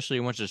like he actually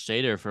wants to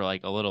stay there for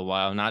like a little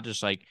while, not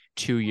just like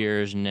 2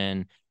 years and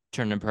then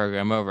turn the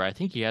program over. I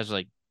think he has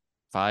like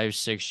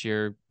 5-6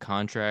 year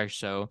contract,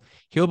 so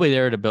he'll be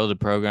there to build a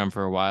program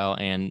for a while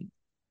and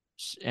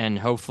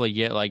hopefully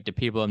get like the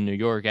people of New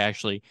York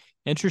actually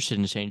interested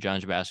in St.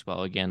 John's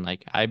basketball again.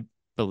 Like I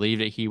believe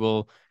that he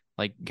will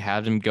like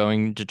have them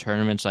going to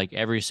tournaments like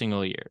every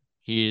single year.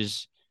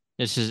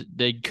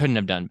 They couldn't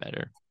have done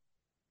better.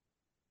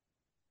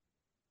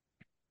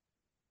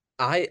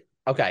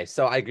 Okay,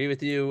 so I agree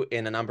with you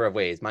in a number of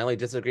ways. My only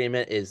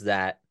disagreement is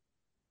that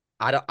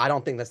I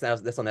don't think this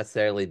will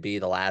necessarily be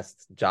the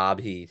last job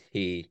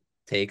he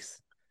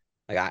takes.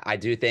 Like I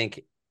do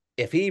think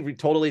if he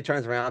totally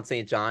turns around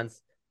St.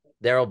 John's,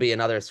 there will be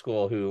another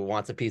school who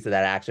wants a piece of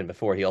that action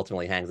before he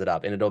ultimately hangs it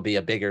up, and it'll be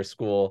a bigger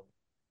school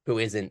who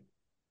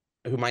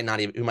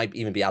might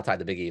even be outside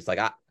the Big East. Like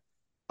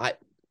I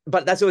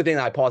but that's the only thing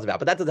that I pause about.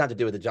 But that doesn't have to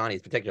do with the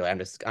Johnnies particularly.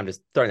 I'm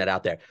just throwing that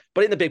out there.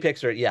 But in the big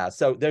picture, yeah.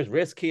 So there's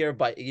risk here,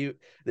 but in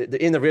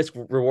the risk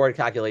reward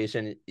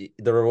calculation,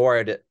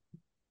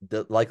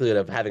 the likelihood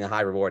of having a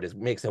high reward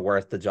makes it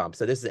worth the jump.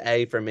 So this is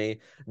A for me.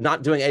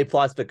 Not doing A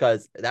plus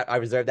because I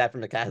reserved that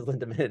from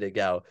McCaslin a minute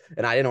ago,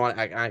 and I didn't want.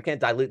 I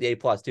can't dilute the A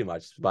plus too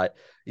much. But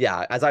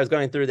yeah, as I was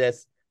going through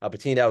this,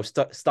 Pitino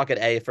stuck at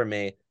A for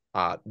me.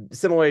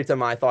 Similar to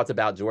my thoughts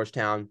about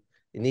Georgetown,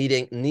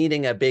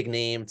 needing a big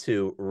name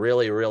to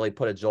really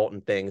put a jolt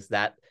in things.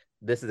 That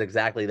this is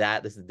exactly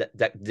that. This is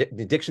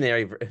the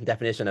dictionary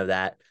definition of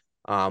that.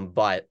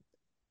 But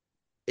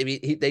I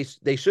mean,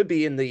 they should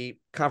be in the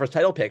conference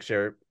title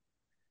picture.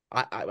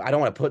 I don't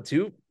want to put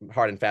too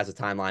hard and fast a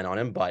timeline on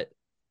him, but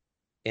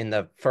in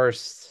the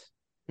first,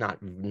 not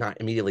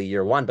immediately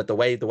year one, but the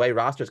way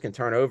rosters can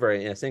turn over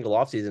in a single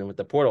offseason with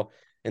the portal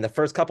in the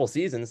first couple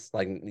seasons,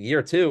 like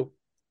year 2,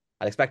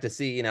 I'd expect to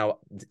see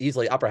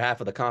easily upper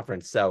half of the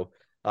conference. So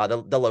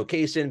the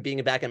location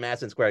being back in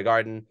Madison Square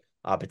Garden,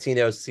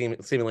 Patino's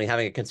seemingly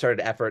having a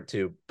concerted effort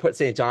to put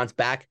St. John's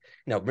back,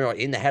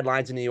 in the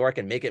headlines in New York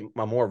and make it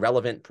a more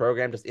relevant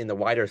program just in the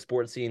wider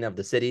sports scene of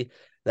the city.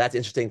 That's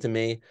interesting to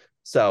me.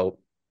 So,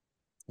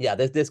 yeah,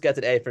 this gets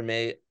an A for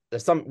me.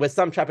 There's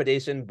some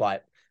trepidation,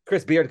 but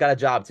Chris Beard got a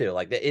job too.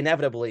 Like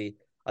inevitably,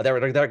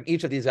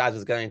 each of these guys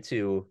was going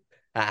to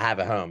have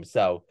a home.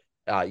 So,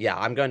 yeah,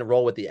 I'm going to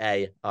roll with the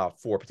A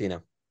for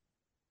Patino.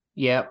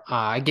 Yeah,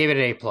 I gave it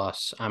an A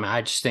plus. I mean,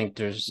 I just think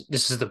this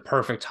is the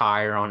perfect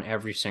hire on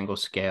every single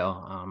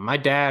scale. My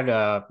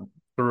dad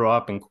grew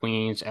up in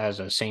Queens as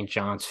a St.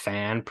 John's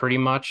fan, pretty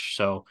much.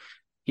 So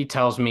he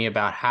tells me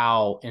about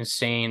how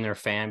insane their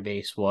fan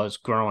base was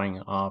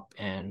growing up,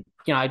 and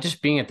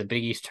just being at the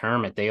Big East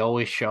tournament, they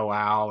always show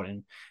out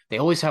and they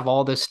always have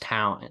all this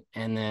talent,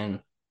 and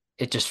then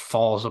it just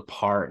falls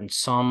apart in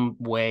some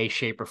way,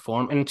 shape, or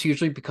form. And it's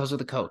usually because of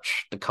the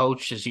coach. The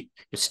coach is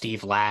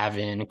Steve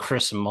Lavin,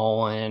 Chris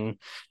Mullen.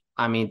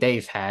 I mean,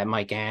 they've had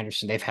Mike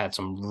Anderson. They've had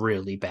some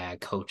really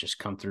bad coaches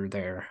come through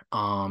there.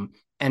 And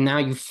now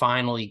you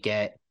finally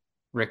get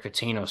Rick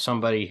Pitino,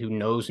 somebody who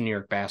knows New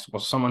York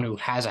basketball, someone who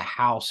has a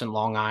house in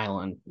Long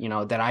Island,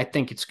 that I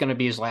think it's going to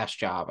be his last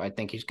job. I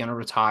think he's going to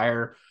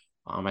retire.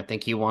 I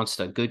think he wants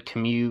a good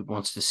commute,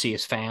 wants to see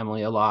his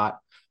family a lot.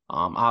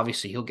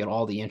 Obviously, he'll get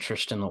all the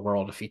interest in the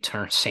world if he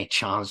turns St.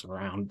 John's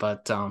around.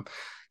 But,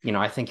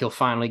 I think he'll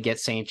finally get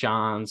St.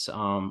 John's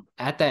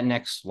at that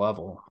next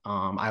level.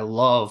 I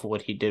love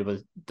what he did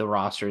with the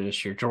roster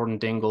this year. Jordan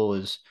Dingle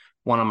is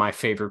one of my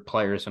favorite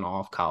players in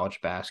all of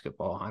college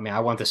basketball. I mean, I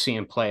went to see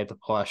him play at the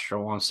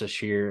Palestra once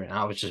this year, and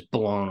I was just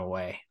blown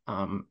away.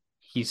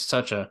 He's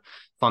such a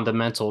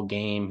fundamental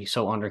game. He's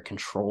so under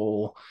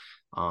control.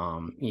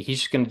 He's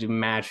just going to do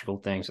magical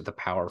things at the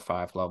Power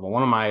 5 level.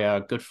 One of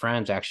my good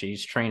friends actually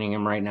is training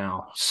him right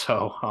now.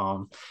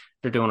 So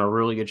they're doing a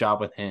really good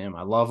job with him.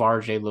 I love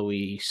RJ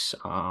Luis.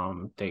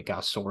 They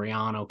got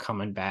Soriano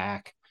coming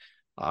back.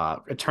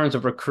 In terms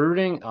of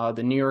recruiting,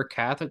 the New York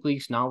Catholic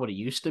League's not what it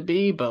used to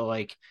be, but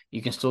like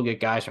you can still get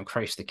guys from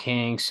Christ the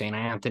King, St.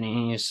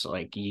 Anthony's.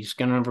 Like he's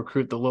going to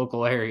recruit the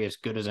local area as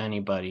good as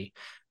anybody.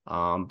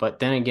 But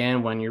then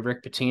again, when you're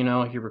Rick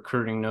Pitino, your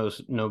recruiting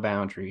knows no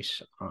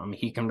boundaries.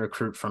 He can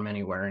recruit from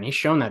anywhere, and he's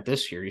shown that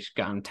this year. He's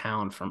gotten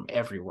talent from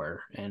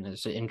everywhere and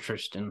is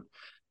interest in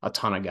a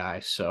ton of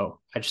guys. So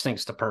I just think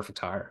it's the perfect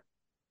hire.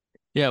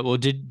 Yeah, well,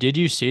 did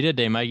you see that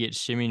they might get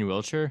Simeon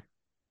Wilcher?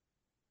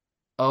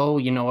 Oh,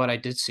 you know what? I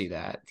did see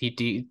that.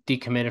 He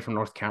decommitted from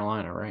North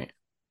Carolina, right?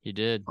 He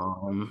did.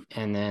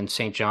 And then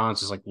St.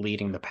 John's is like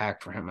leading the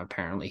pack for him,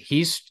 apparently.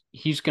 He's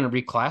going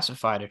to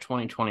reclassify to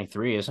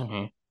 2023, isn't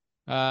he?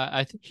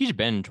 I think he's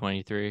been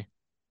 23.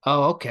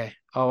 Oh, okay.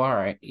 Oh, all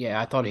right. Yeah,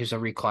 I thought he was a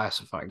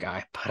reclassified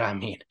guy, but I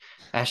mean,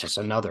 that's just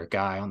another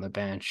guy on the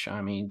bench.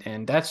 I mean,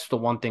 and that's the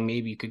one thing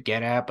maybe you could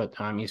get at, but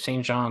I mean,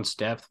 St. John's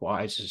depth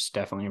wise is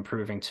definitely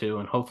improving too,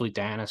 and hopefully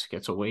Danis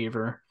gets a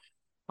waiver,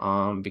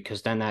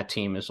 because then that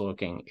team is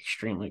looking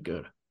extremely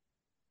good.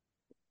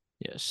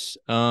 Yes.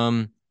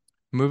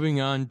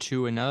 Moving on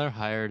to another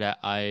hire that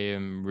I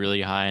am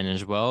really high on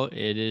as well.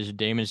 It is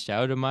Damon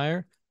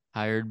Stoudemire,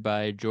 hired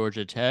by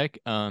Georgia Tech.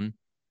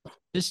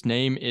 This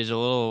name is a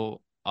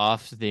little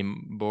off the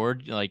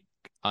board, like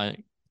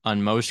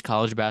on most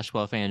college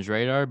basketball fans'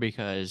 radar,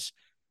 because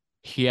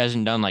he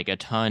hasn't done like a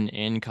ton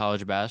in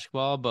college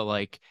basketball, but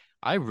like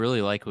I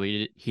really like what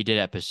he did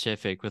at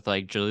Pacific with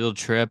like Jaleel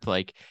Tripp,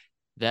 like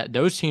that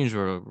those teams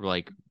were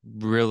like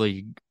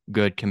really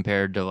good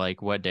compared to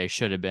like what they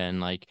should have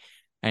been. Like,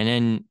 and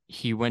then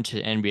he went to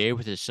the NBA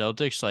with the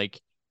Celtics. Like,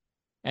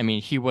 I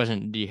mean, he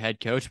wasn't the head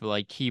coach, but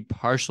like he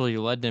partially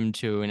led them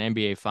to an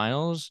NBA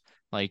Finals.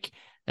 Like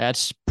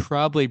that's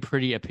probably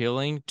pretty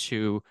appealing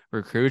to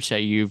recruits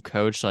that you've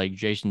coached, like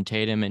Jason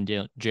Tatum and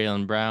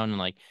Jaylen Brown, and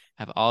like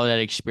have all that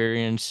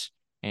experience.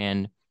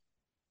 And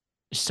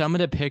some of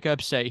the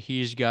pickups that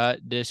he's got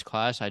this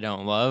class I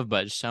don't love,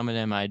 but some of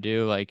them I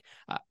do. Like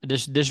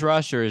this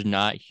roster is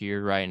not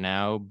here right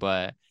now,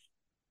 but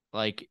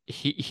like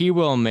he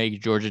will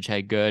make Georgia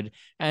Tech good.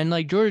 And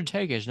like Georgia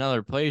Tech is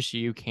another place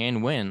you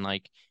can win.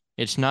 Like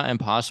it's not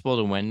impossible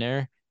to win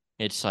there.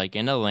 It's like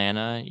in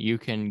Atlanta, you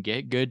can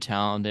get good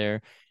talent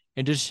there.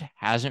 It just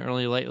hasn't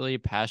really lately.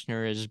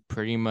 Pastner is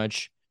pretty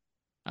much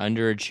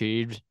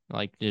underachieved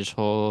like this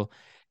whole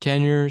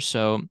tenure.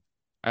 So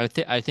I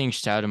think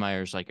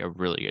Stoudemire is like a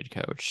really good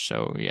coach.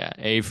 So yeah,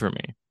 A for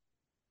me.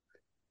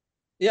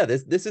 Yeah,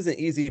 this is an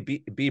easy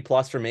B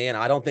plus for me, and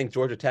I don't think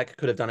Georgia Tech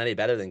could have done any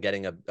better than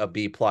getting a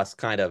B plus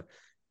kind of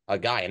a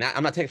guy. And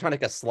I'm not trying to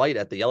take a slight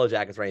at the Yellow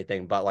Jackets or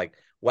anything, but like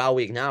while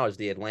we acknowledge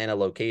the Atlanta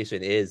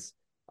location is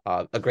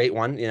a great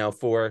one,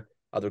 for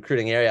the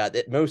recruiting area,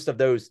 most of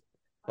those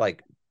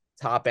like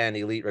top end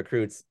elite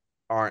recruits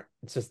aren't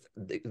just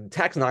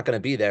Tech's not going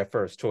to be their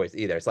first choice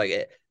either. It's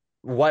like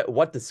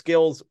what the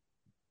skills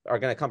are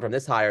going to come from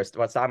this hire.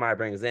 What Stoudemire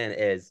brings in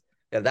is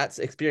that's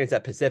experience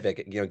at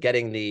Pacific.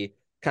 Getting the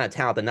kind of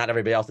talent that not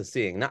everybody else is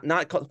seeing.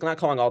 Not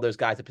calling all those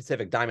guys the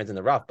Pacific diamonds in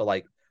the rough, but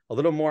like a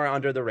little more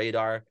under the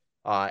radar.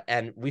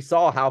 And we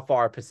saw how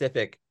far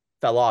Pacific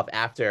fell off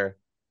after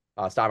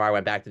Stoudemire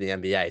went back to the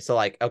NBA. So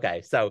like,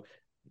 okay, so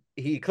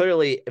he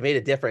clearly made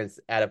a difference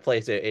at a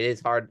place. It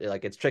is hard,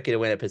 like it's tricky to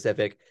win at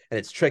Pacific, and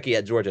it's tricky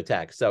at Georgia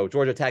Tech. So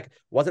Georgia Tech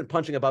wasn't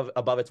punching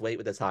above its weight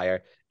with this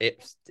hire.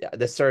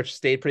 The search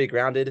stayed pretty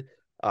grounded.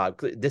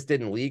 This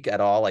didn't leak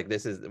at all. Like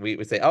this is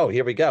we say, oh,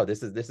 here we go.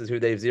 This is who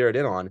they've zeroed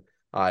in on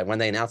when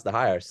they announced the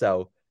hire.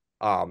 So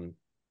I'm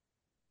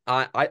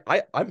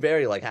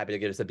very like happy to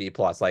give this a B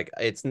plus. Like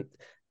it's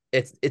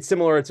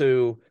similar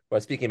to what I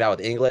was speaking about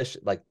with English,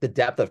 like the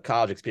depth of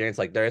college experience.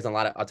 Like there isn't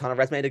a ton of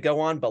resume to go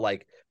on, but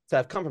like to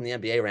have come from the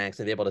NBA ranks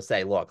and be able to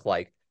say, look,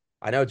 like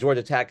I know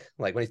Georgia Tech,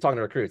 like when he's talking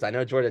to recruits, I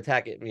know Georgia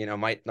Tech,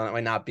 might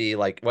not be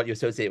like what you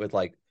associate with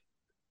like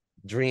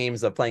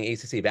dreams of playing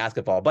ACC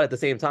basketball, but at the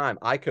same time,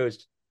 I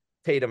coached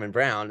Tatum and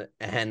Brown,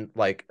 and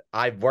like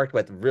I've worked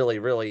with really,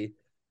 really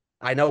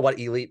I know what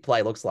elite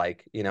play looks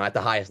like, at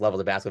the highest level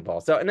of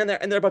basketball. So, and there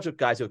are a bunch of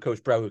guys who have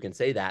coached pro who can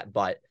say that.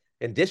 But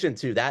in addition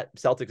to that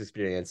Celtics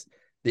experience,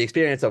 the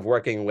experience of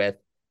working with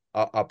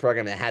a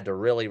program that had to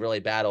really, really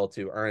battle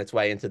to earn its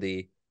way into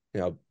the,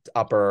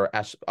 upper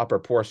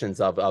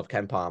portions of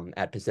KenPom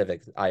at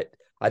Pacific, I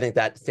think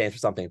that stands for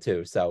something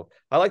too. So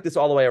I like this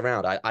all the way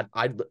around.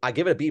 I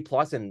give it a B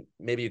plus, and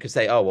maybe you could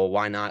say, oh well,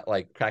 why not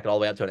like crack it all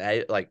the way up to an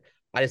A? Like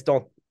I just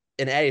don't.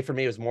 An A for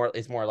me is more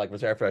like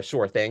reserved for a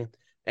sure thing.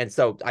 And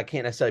so I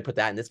can't necessarily put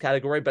that in this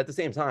category, but at the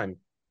same time,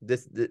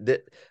 this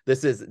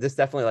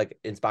definitely like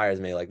inspires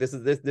me. Like this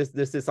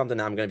is something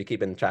I'm going to be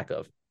keeping track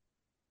of.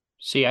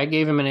 See, I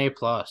gave him an A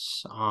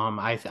plus.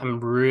 I'm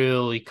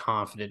really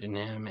confident in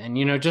him, and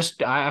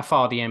I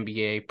follow the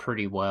NBA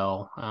pretty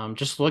well.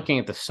 Just looking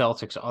at the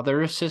Celtics'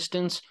 other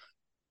assistants,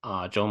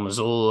 Joe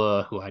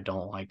Mazzulla, who I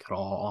don't like at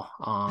all,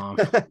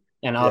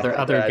 and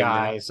other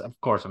guys. Of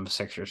course, I'm a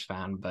Sixers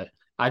fan, but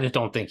I just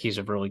don't think he's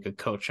a really good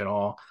coach at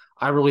all.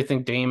 I really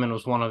think Damon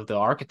was one of the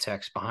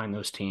architects behind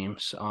those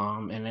teams.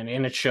 And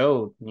it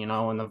showed,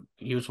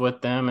 he was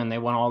with them and they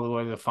went all the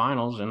way to the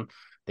finals, and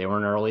they were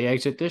an early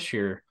exit this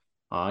year.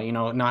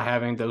 Not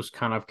having those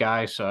kind of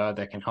guys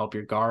that can help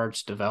your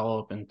guards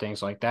develop and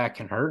things like that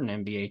can hurt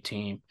an NBA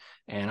team.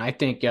 And I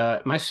think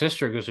my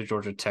sister goes to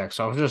Georgia Tech,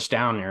 so I was just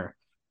down there.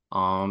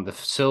 The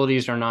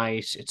facilities are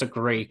nice. It's a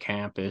great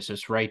campus.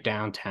 It's right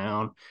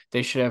downtown.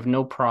 They should have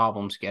no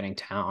problems getting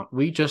talent.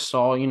 We just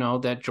saw,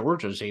 that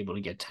Georgia's able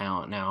to get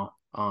talent now.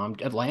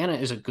 Atlanta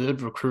is a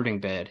good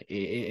recruiting bed.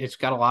 It's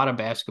got a lot of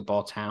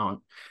basketball talent.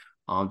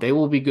 They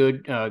will be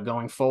good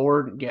going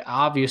forward. Yeah,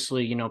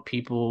 obviously,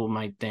 people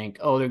might think,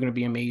 oh, they're going to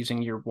be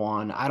amazing year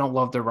one. I don't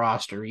love the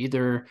roster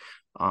either.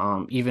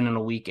 Even in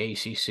a weak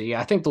ACC,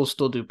 I think they'll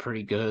still do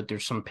pretty good.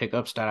 There's some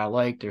pickups that I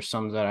like. There's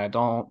some that I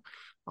don't.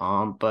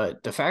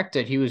 But the fact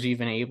that he was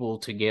even able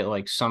to get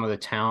like some of the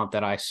talent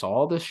that I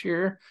saw this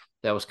year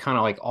that was kind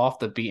of like off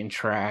the beaten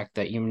track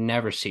that you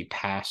never see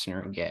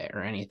Pastner get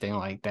or anything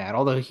like that.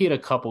 Although he had a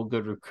couple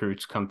good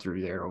recruits come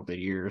through there over the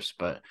years,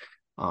 but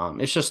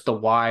it's just the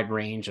wide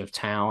range of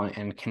talent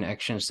and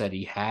connections that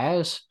he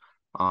has.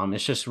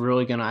 It's just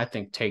really going to, I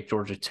think, take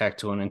Georgia Tech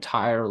to an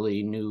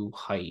entirely new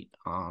height,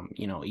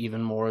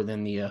 even more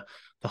than the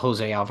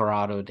Jose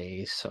Alvarado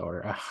days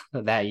or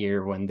that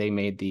year when they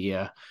made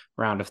the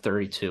round of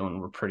 32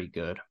 and were pretty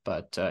good.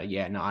 But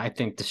I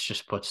think this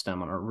just puts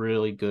them on a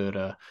really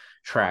good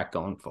track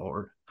going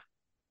forward.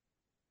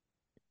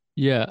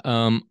 Yeah,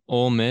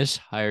 Ole Miss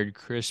hired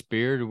Chris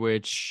Beard,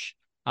 which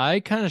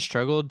I kind of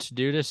struggled to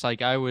do this.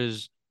 Like I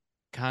was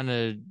kind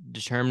of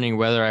determining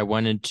whether I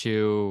wanted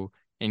to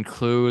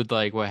include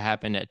like what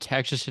happened at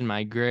Texas in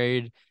my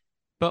grade.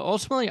 But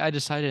ultimately, I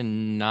decided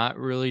not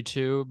really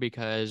to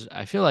because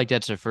I feel like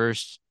that's the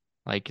first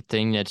like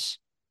thing that's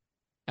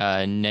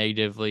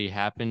negatively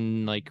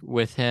happened like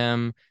with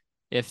him.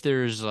 If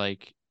there's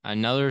like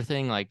another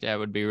thing like that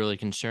would be really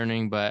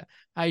concerning, but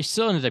I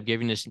still ended up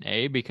giving this an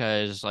A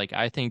because like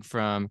I think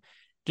from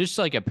just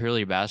like a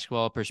purely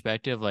basketball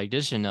perspective, like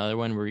this is another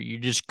one where you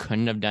just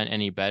couldn't have done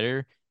any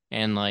better.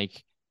 And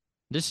like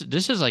this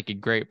is like a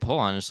great pull,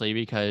 honestly,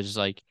 because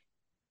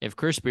if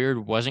Chris Beard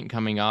wasn't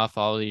coming off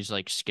all these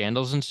like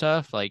scandals and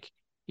stuff, like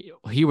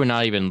he would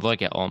not even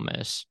look at Ole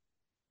Miss.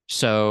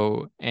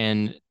 So,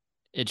 and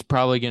it's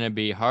probably going to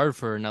be hard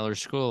for another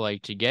school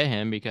like to get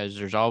him because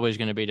there's always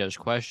going to be those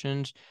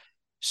questions.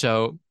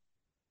 So,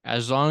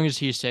 as long as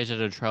he stays out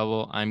of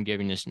trouble, I'm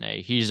giving this an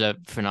A. He's a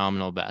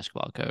phenomenal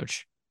basketball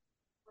coach.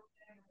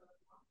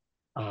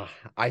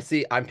 I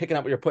see. I'm picking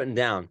up what you're putting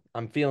down.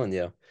 I'm feeling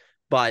you,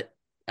 but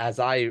as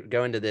I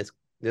go into this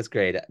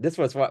grade, this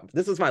was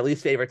my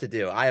least favorite to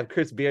do. I have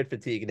Chris Beard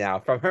fatigue now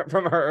from her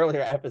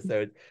earlier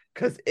episode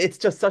because it's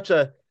just such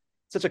a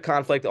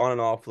conflict on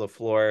and off the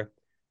floor.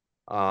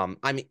 I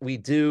mean, we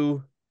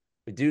do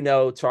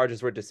know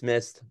charges were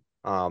dismissed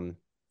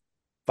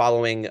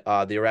following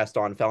the arrest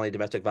on felony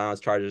domestic violence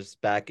charges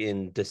back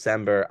in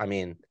December. I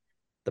mean,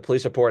 the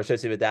police report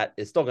associated with that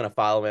is still going to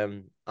follow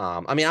him.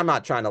 I mean, I'm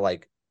not trying to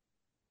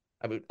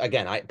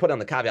again, I put on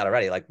the caveat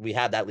already, like we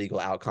had that legal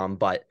outcome,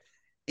 but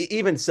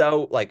even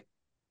so, like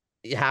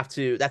you have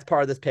to, that's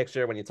part of this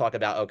picture when you talk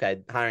about,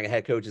 okay, hiring a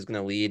head coach is going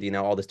to lead,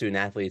 all the student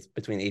athletes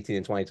between 18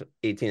 and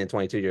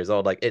 22 years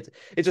old. Like it's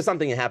just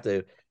something you have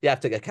to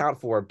account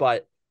for.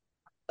 But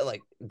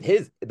like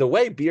the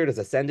way Beard has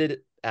ascended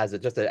as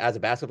as a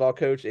basketball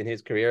coach in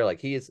his career,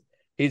 like he's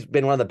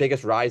been one of the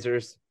biggest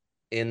risers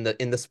in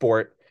the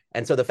sport.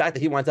 And so the fact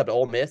that he winds up at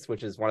Ole Miss,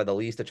 which is one of the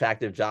least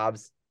attractive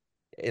jobs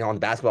on the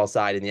basketball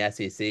side in the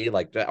SEC,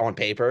 like on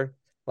paper,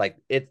 like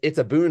it's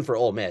a boon for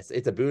Ole Miss.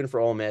 It's a boon for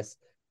Ole Miss.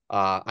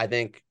 I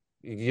think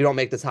you don't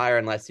make this hire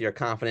unless you're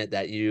confident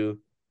that you're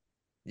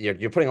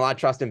putting a lot of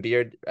trust in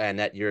Beard and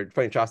that you're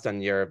putting trust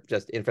on your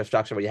just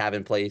infrastructure what you have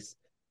in place.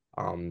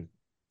 Um,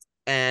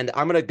 and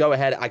I'm gonna go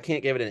ahead. I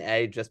can't give it an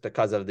A just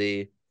because of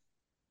the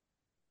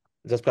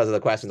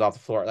questions off the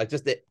floor. Like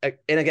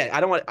and again, I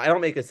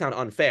don't make it sound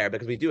unfair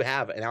because we do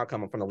have an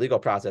outcome from the legal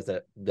process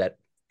that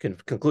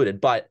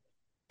concluded, but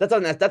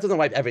that doesn't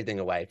wipe everything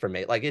away for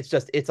me. Like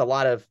it's a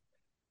lot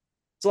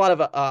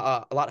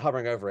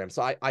hovering over him.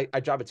 So I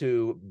drop it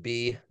to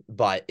B,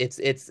 but it's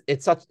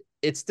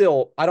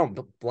still I don't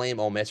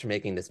blame Ole Miss for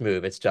making this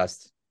move. It's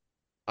just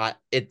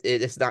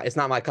it's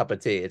not my cup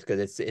of tea. It's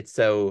because it's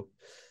so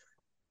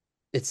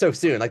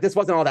soon. Like this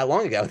wasn't all that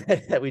long ago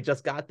that we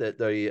just got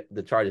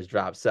the charges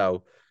dropped.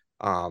 So,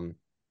 um,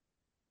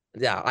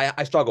 yeah,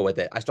 I struggle with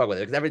it. I struggle with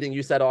it because everything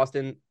you said,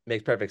 Austin,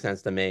 makes perfect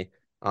sense to me.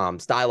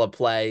 Style of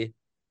play.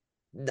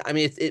 I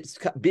mean, it's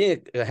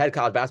being a head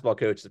college basketball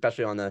coach,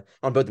 especially on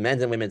both the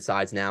men's and women's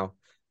sides now,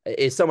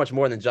 is so much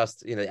more than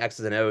just the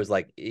X's and O's.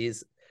 Like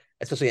he's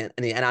especially in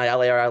the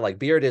NIL era. Like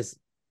Beard is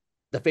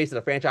the face of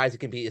the franchise. He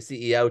can be a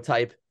CEO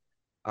type.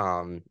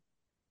 Um,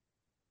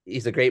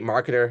 he's a great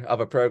marketer of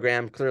a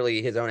program.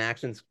 Clearly, his own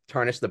actions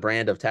tarnished the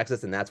brand of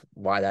Texas, and that's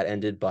why that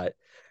ended. But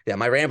yeah,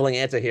 my rambling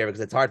answer here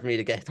because it's hard for me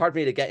to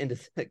get into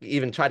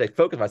even try to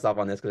focus myself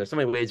on this because there's so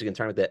many ways you can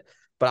turn with it.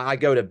 But I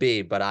go to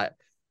B, but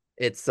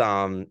it's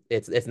not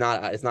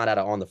out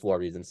of on the floor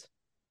reasons.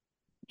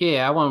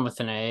 Yeah, I went with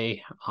an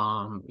A.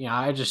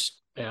 I just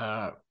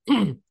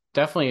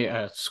definitely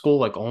a school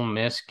like Ole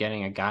Miss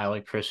getting a guy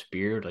like Chris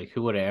Beard, like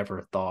who would have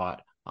ever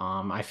thought?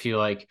 I feel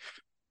like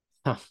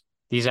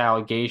these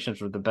allegations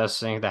were the best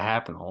thing to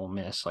happen to Ole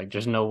Miss. Like,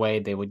 there's no way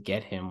they would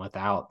get him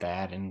without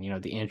that. And,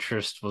 the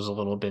interest was a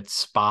little bit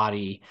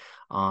spotty.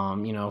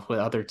 With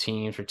other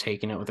teams were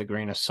taking it with a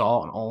grain of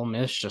salt, and Ole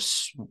Miss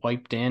just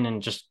swiped in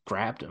and just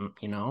grabbed him.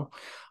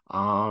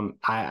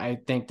 I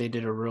think they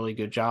did a really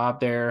good job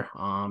there.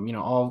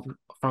 All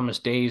from his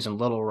days in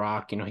Little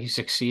Rock, he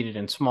succeeded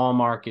in small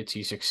markets,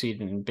 he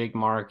succeeded in big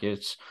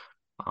markets.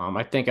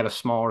 I think at a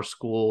smaller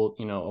school,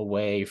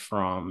 away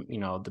from,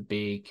 the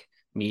big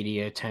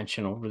media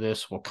attention over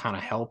this will kind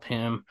of help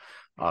him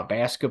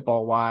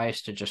basketball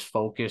wise to just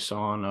focus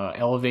on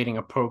elevating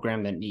a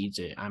program that needs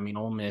it. I mean,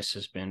 Ole Miss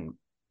has been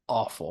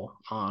awful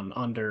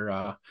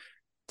under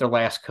their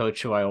last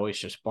coach, who I always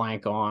just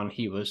blank on.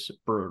 He was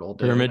brutal,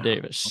 dude. Kermit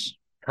Davis.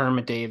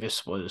 Kermit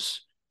Davis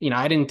was,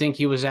 I didn't think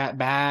he was that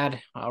bad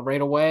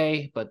right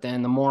away, but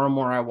then the more and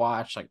more I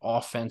watched, like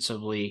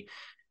offensively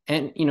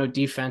and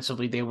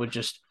defensively,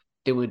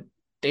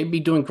 they'd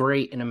be doing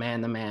great in a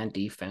man-to-man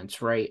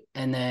defense, right?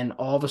 And then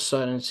all of a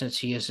sudden, since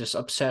he has this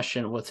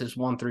obsession with his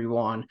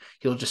 1-3-1,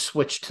 he'll just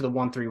switch to the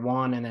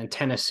 1-3-1. And then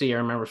Tennessee, I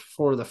remember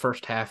before the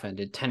first half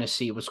ended,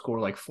 Tennessee would score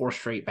like 4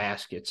 straight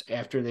baskets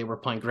after they were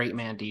playing great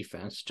man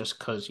defense, just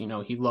because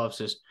he loves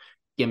his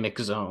gimmick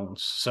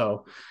zones.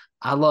 So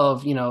I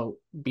love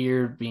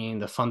Beard being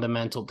the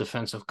fundamental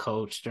defensive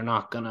coach. They're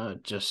not gonna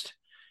just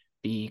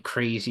be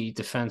crazy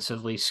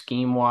defensively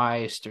scheme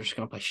wise. They're just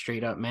going to play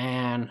straight up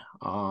man.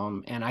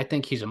 And I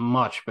think he's a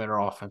much better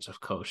offensive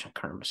coach than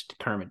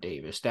Kermit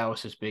Davis. That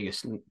was his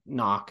biggest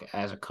knock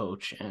as a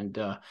coach. And,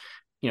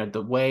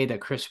 the way that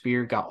Chris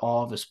Beard got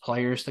all of his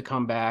players to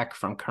come back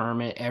from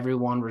Kermit,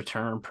 everyone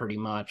returned pretty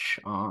much.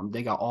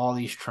 They got all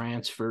these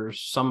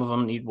transfers. Some of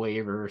them need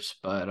waivers,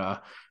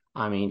 but,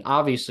 I mean,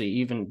 obviously,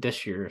 even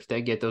this year, if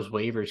they get those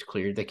waivers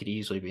cleared, they could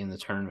easily be in the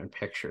tournament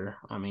picture.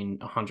 I mean,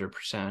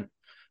 100%.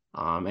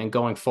 And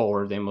going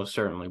forward, they most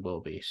certainly will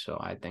be. So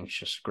I think it's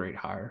just a great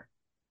hire.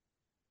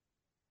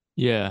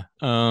 Yeah.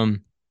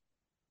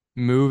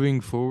 Moving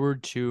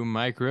forward to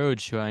Mike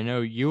Rhoades, who I know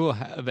you will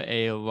have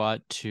a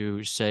lot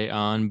to say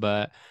on,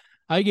 but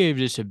I gave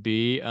this a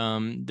B.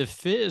 The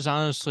fit is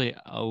honestly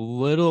a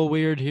little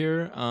weird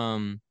here.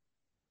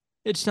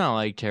 It's not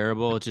like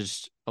terrible, it's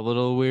just a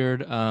little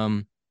weird.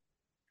 But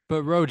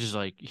Rhoades is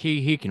like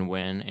he can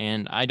win,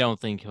 and I don't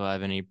think he'll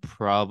have any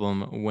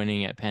problem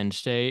winning at Penn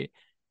State.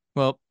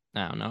 Well,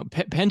 I don't know.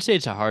 Penn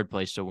State's a hard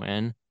place to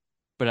win,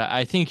 but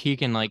I think he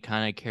can like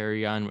kind of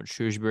carry on what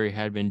Shrewsbury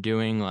had been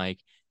doing, like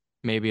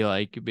maybe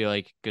like be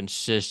like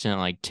consistent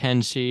like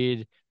 10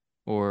 seed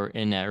or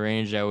in that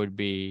range. That would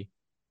be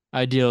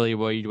ideally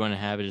what you'd want to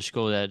have at a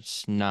school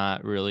that's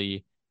not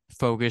really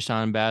focused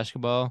on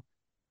basketball.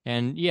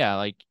 And yeah,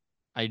 like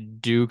I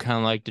do kind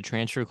of like the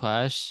transfer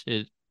class.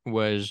 It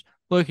was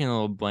looking a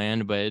little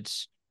bland, but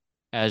it's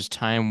as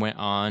time went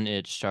on,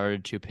 it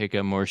started to pick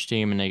up more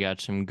steam and they got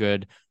some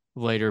good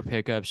later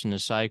pickups in the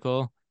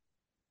cycle.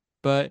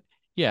 But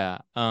yeah,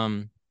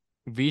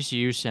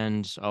 VCU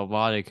sends a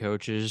lot of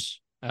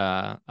coaches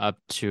up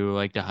to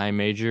like the high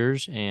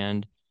majors,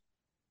 and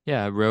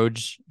Yeah,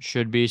 Rhodes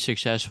should be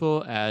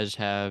successful, as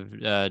have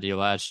the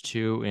last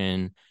two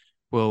in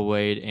Will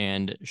Wade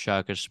and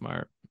Shaka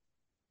Smart.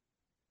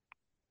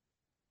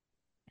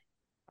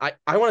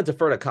 I want to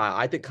defer to Kyle.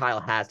 I think Kyle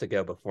has to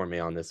go before me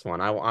on this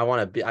one. I want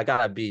to be. I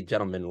gotta be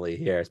gentlemanly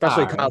here,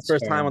 especially All right, Kyle's that's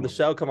first fair time on the enough.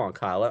 show. Come on,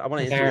 Kyle. I want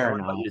to interview. I Fair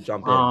want you to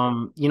enough.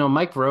 jump in.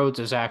 Mike Rhodes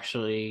is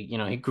actually,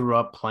 he grew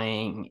up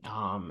playing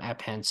at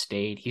Penn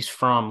State. He's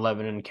from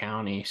Lebanon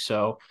County,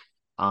 so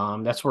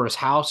that's where his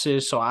house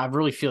is. So I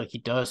really feel like he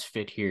does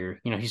fit here.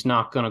 He's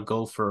not gonna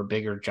go for a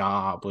bigger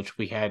job, which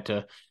we had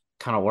to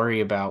kind of worry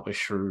about with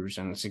Shrews,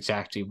 and it's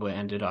exactly what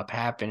ended up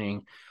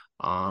happening.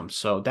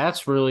 So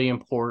that's really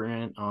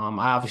important.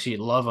 I obviously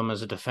love him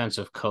as a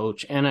defensive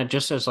coach and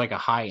just as like a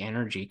high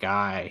energy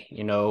guy.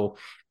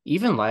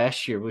 Even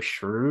last year with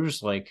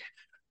Shrews, like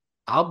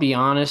I'll be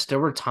honest,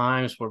 there were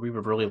times where we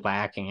were really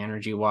lacking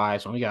energy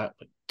wise when we got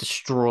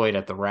destroyed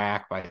at the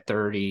rack by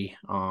 30.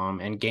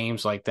 And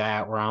games like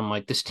that where I'm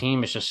like, this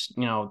team is just,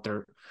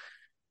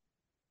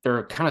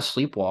 they're kind of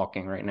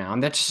sleepwalking right now.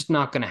 And that's just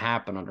not going to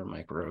happen under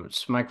Mike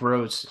Rhodes. Mike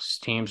Rhodes'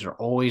 teams are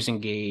always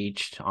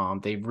engaged.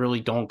 They really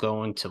don't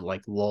go into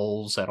like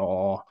lulls at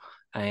all.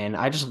 And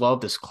I just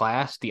love this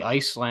class. The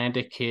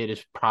Icelandic kid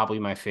is probably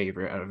my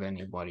favorite out of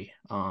anybody.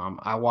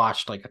 I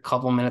watched like a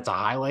couple minutes of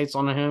highlights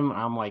on him.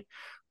 I'm like,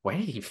 where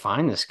did he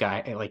find this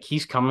guy? Like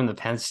he's coming to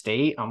Penn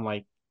State. I'm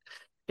like,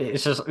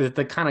 it's just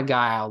the kind of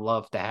guy I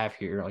love to have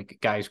here. Like a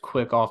guy's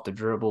quick off the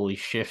dribble, he's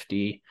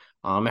shifty.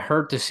 It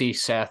hurt to see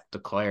Seth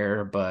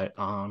declare, but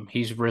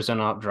he's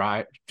risen up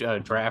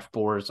draft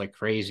boards like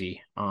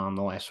crazy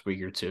the last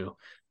week or two.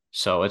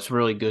 So it's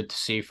really good to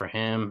see for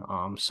him.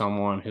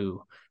 Someone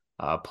who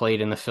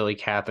played in the Philly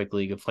Catholic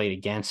League and played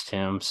against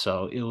him.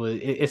 So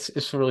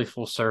it's really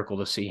full circle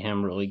to see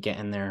him really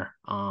getting there.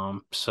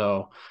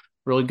 So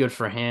really good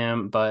for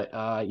him. But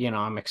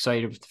I'm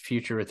excited with the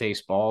future with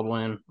Ace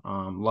Baldwin.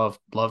 Loved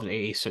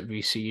Ace at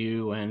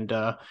VCU,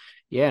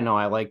 and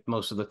I like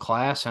most of the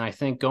class, and I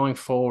think going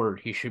forward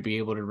he should be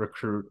able to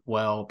recruit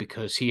well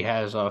because he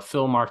has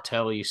Phil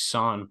Martelli's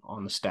son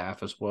on the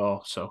staff as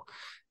well. So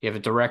you have a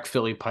direct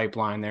Philly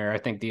pipeline there. I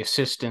think the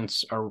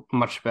assistants are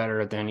much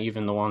better than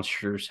even the ones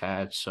Shrews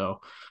had. So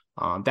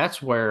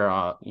that's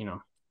where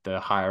the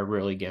hire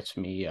really gets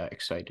me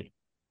excited.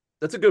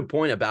 That's a good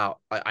point about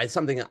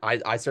something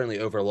I certainly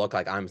overlook.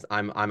 Like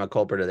I'm a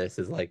culprit of this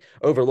is like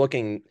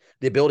overlooking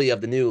the ability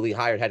of the newly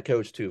hired head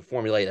coach to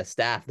formulate a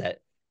staff that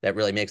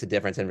really makes a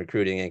difference in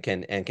recruiting and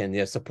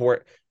can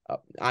support.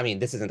 I mean,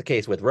 this isn't the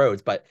case with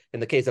Rhodes, but in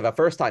the case of a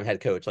first time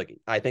head coach, like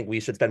I think we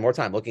should spend more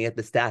time looking at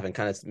the staff and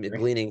kind of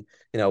gleaning,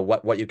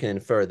 what you can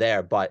infer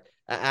there. But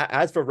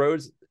as for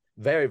Rhodes,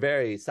 very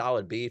very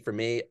solid B for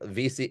me.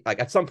 VC like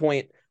at some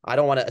point I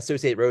don't want to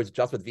associate Rhodes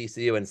just with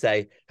VCU and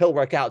say he'll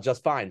work out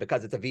just fine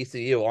because it's a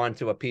VCU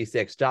onto a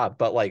P6 job.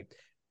 But like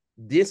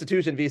the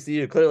institution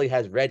VCU clearly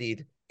has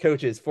readied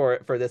coaches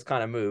for this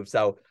kind of move.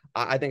 So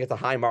I think it's a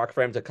high mark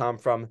for him to come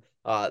from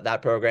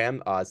that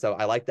program. So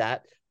I like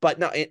that. But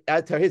no,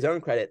 to his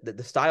own credit,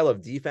 the style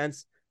of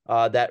defense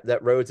that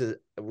Rhodes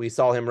we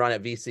saw him run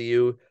at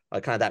VCU,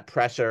 kind of that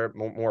pressure,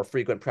 more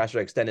frequent pressure,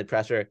 extended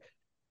pressure.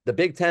 The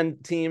Big Ten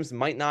teams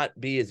might not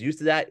be as used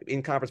to that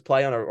in conference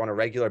play on a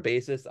regular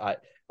basis.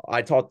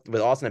 I talked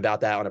with Austin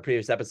about that on a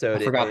previous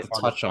episode. I forgot to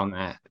touch on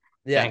that.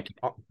 Yeah, Thank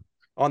you.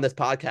 on this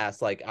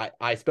podcast. Like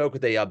I spoke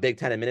with a Big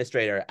Ten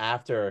administrator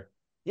after,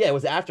 yeah, it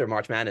was after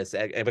March Madness,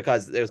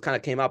 because it was kind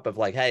of came up of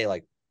like, hey,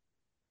 like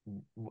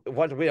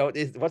what's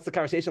the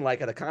conversation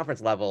like at the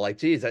conference level? Like,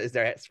 geez, is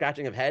there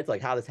scratching of heads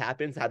like how this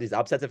happens, how these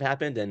upsets have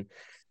happened? And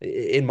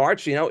in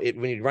March,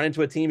 when you run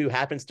into a team who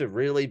happens to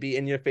really be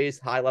in your face,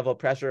 high level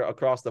pressure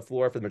across the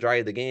floor for the majority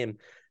of the game,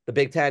 the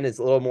Big Ten is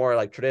a little more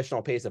like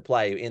traditional pace of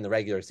play in the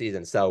regular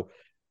season. So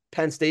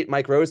Penn State,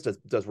 Mike Rhodes,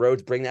 does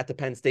Rhodes bring that to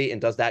Penn State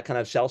and does that kind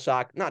of shell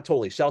shock? Not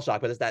totally shell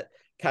shock, but does that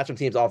catch some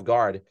teams off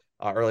guard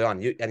early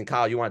on? And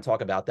Kyle, you want to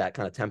talk about that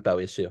kind of tempo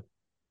issue?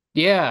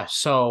 Yeah,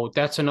 so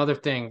that's another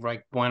thing.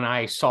 Like when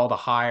I saw the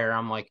hire,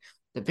 I'm like,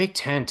 the Big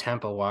Ten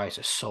tempo wise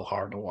is so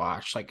hard to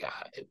watch. Like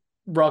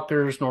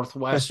Rutgers,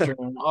 Northwestern.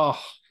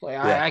 Oh, like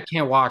Yeah. I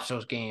can't watch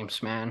those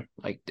games, man.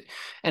 Like,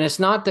 and it's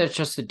not that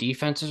just the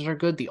defenses are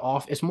good.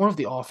 It's more of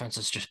the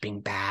offenses just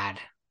being bad.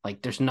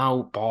 Like there's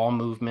no ball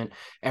movement.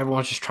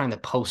 Everyone's just trying to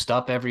post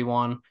up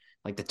everyone.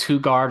 Like the two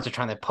guards are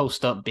trying to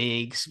post up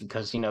bigs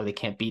because they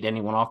can't beat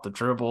anyone off the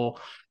dribble.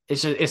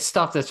 It's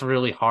stuff that's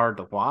really hard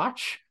to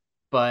watch.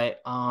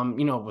 But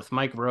with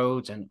Mike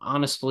Rhodes and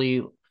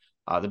honestly,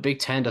 the Big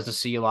Ten doesn't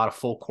see a lot of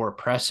full court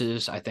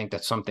presses. I think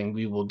that's something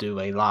we will do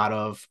a lot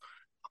of.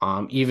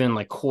 Even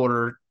like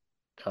quarter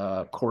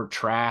court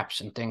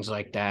traps and things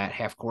like that,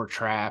 half court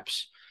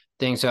traps,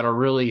 things that'll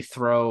really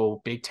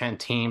throw Big Ten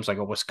teams like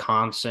a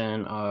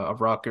Wisconsin, a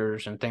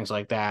Rutgers, and things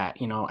like that,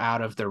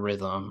 out of their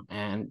rhythm.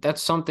 And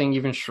that's something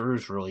even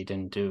Shrews really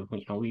didn't do.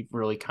 We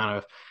really kind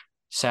of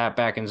sat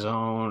back in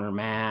zone or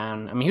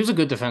man. I mean, he was a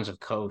good defensive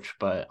coach,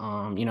 but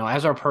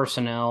as our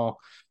personnel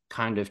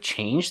kind of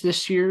changed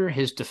this year.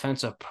 His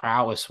defensive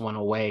prowess went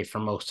away for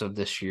most of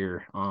this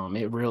year.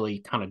 It really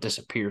kind of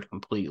disappeared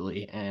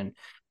completely. And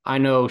I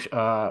know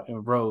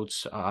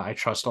Rhodes, I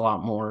trust a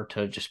lot more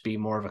to just be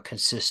more of a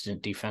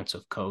consistent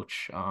defensive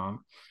coach.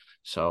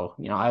 So,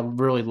 I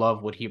really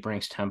love what he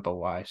brings tempo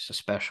wise,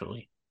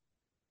 especially.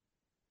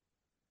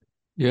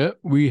 Yeah,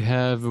 we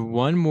have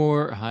one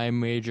more high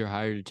major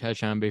hire to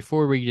touch on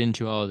before we get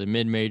into all of the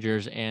mid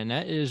majors, and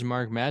that is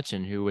Mark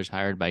Matson, who was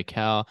hired by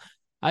Cal.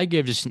 I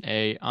give this an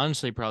A.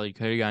 Honestly, probably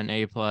could have gotten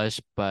A plus,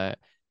 but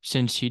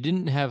since he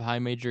didn't have high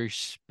major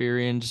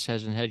experience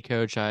as a head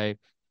coach, I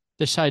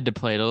decided to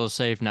play it a little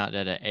safe. Not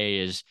that an A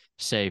is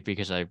safe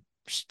because I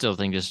still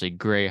think this is a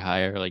great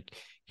hire. Like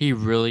he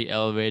really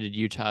elevated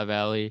Utah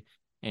Valley,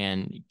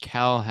 and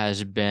Cal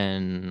has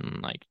been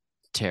like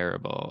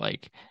terrible.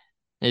 Like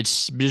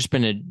it's just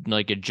been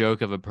a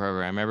joke of a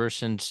program ever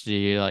since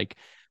the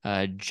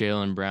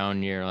Jaylen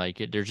Brown year.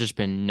 There's just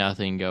been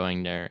nothing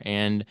going there,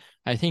 and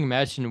I think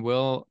Madison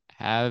will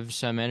have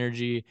some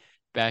energy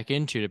back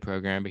into the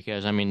program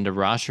because I mean the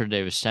roster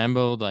they've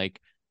assembled, like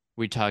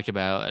we talked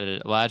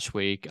about last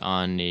week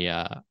on the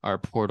our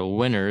portal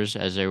winners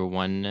as they were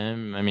one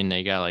them. I mean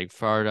they got like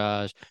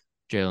Fardaws,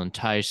 Jalen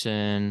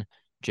Tyson,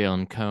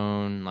 Jalen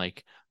Cone,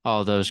 like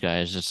all those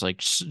guys. It's like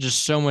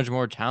just so much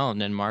more talent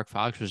than Mark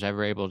Fox was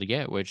ever able to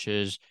get, which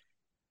is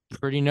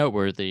pretty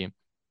noteworthy.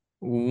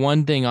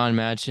 One thing on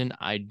Madsen,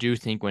 I do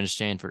think when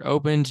Stanford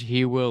opens,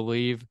 he will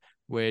leave,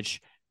 which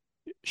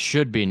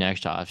should be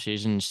next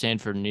offseason.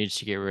 Stanford needs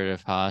to get rid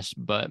of Haas,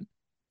 but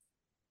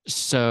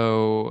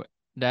so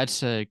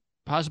that's a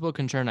possible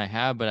concern I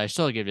have, but I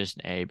still give this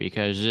an A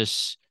because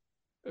this,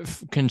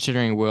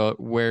 considering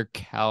where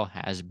Cal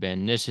has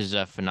been, this is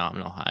a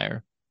phenomenal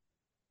hire.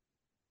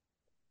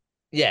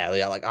 Yeah,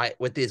 like I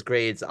with these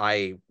grades,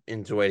 I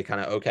enjoyed kind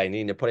of okay,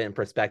 needing to put it in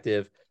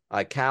perspective.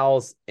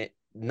 Cal's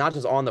not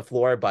just on the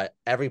floor, but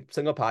every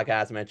single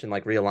podcast mentioned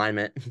like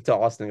realignment to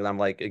Austin, and I'm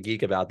like a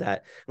geek about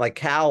that. Like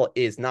Cal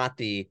is not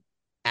the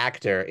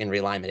actor in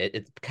realignment.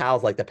 It's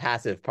Cal's like the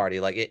passive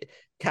party.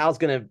 Cal's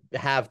gonna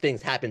have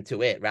things happen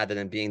to it rather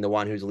than being the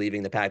one who's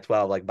leaving the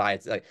Pac-12 like by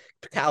its like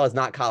Cal is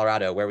not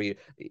Colorado where we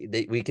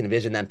can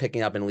envision them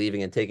picking up and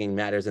leaving and taking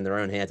matters in their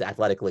own hands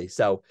athletically.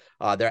 So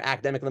there are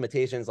academic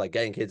limitations like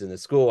getting kids into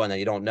school and then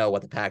you don't know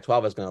what the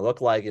Pac-12 is going to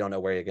look like. You don't know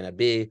where you're going to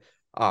be.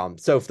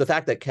 So the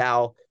fact that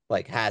Cal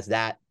like has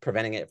that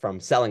preventing it from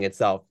selling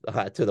itself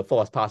to the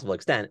fullest possible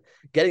extent,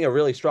 getting a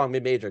really strong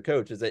mid-major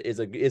coach is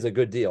a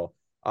good deal.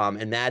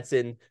 And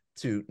Madsen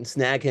to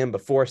snag him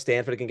before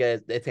Stanford can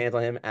get its hands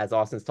on him, as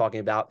Austin's talking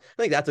about.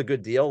 I think that's a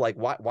good deal. Like,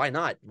 why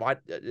not?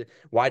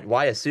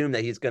 Why assume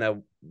that he's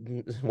gonna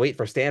wait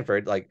for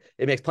Stanford? Like,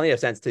 it makes plenty of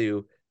sense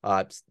to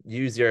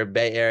use your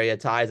Bay Area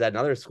ties at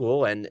another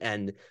school and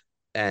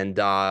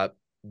have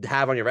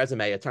on your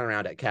resume a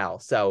turnaround at Cal.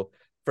 So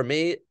for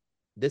me,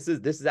 this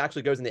is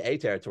actually goes in the A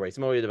territory,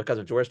 similarly because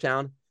of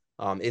Georgetown.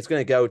 It's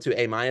going to go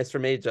to A minus for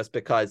me just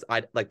because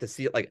I'd like to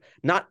see like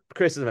not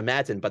criticism of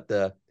Madsen,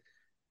 but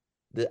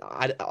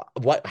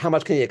how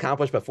much can he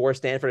accomplish before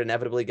Stanford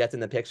inevitably gets in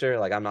the picture?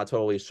 Like I'm not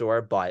totally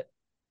sure, but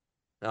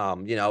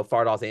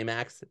Fardal's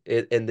Amax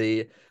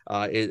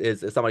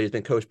is somebody who's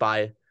been coached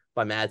by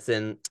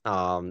Madsen.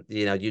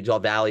 Utah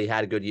Valley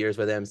had good years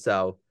with him,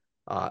 so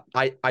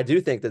I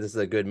do think that this is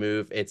a good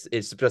move. It's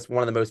just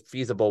one of the most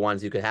feasible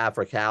ones you could have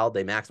for Cal.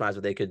 They maximize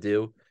what they could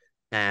do,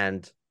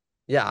 and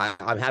yeah,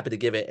 I'm happy to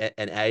give it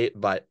an A.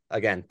 But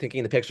again,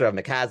 thinking the picture of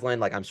McCaslin,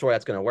 like I'm sure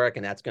that's going to work,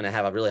 and that's going to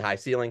have a really high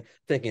ceiling.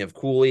 Thinking of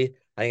Cooley,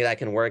 I think that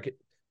can work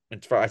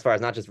as far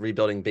as not just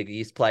rebuilding Big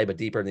East play, but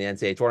deeper in the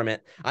NCAA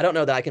tournament. I don't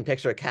know that I can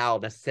picture Cal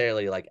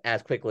necessarily like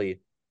as quickly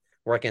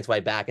working its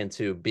way back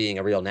into being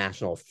a real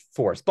national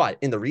force, but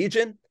in the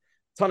region,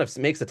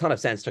 makes a ton of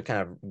sense to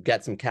kind of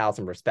get some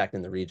respect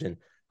in the region,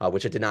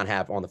 which it did not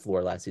have on the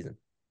floor last season.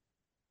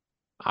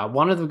 I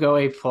wanted to go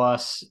A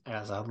plus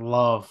as I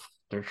love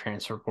their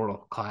transfer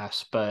portal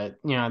class, but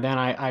then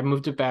I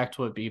moved it back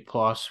to a B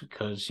plus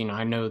because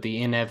I know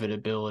the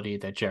inevitability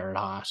that Jared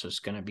Haas is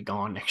going to be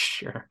gone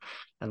next year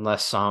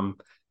unless some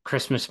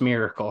Christmas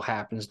miracle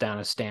happens down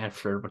at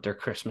Stanford with their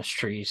Christmas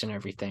trees and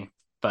everything.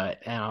 But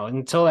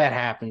until that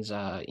happens,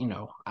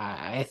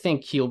 I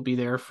think he'll be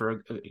there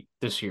for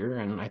this year,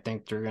 and I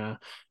think they're gonna.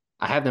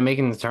 I have them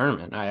making the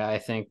tournament. I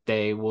think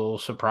they will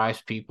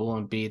surprise people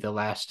and be the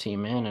last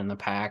team in the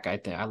pack.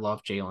 I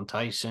love Jalen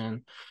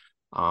Tyson.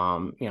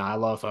 I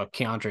love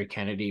Keandre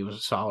Kennedy was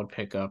a solid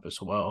pickup as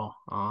well.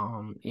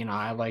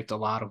 I liked a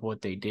lot of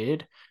what they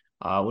did.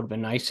 Would have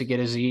been nice to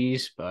get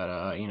Aziz,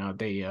 but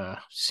they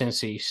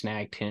Cincy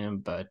snagged him.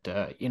 But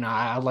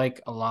I like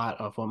a lot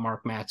of what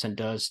Mark Matson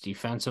does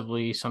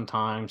defensively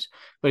sometimes,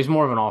 but he's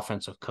more of an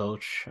offensive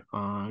coach.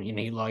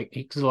 He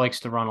likes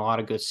to run a lot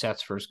of good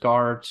sets for his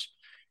guards.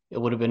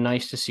 It would have been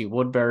nice to see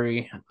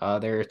Woodbury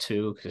there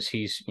too, because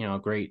he's a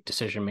great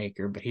decision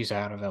maker, but he's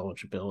out of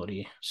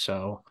eligibility,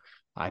 so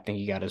I think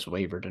he got his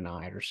waiver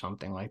denied or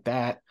something like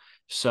that.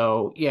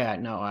 So yeah,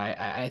 no,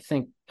 I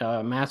think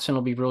Matson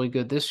will be really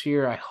good this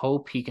year. I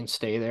hope he can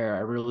stay there. I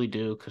really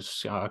do,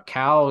 because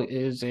Cal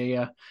is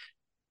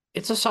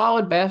it's a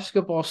solid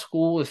basketball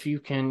school if you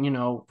can,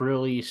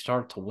 really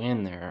start to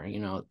win there.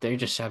 They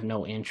just have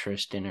no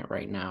interest in it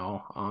right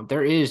now.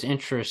 There is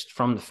interest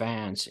from the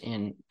fans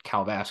in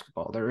Cal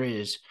basketball. There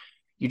is.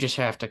 You just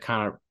have to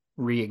kind of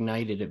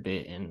reignite it a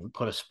bit and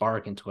put a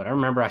spark into it. I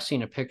remember I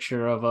seen a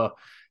picture of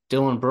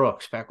Dylan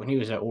Brooks back when he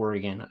was at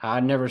Oregon.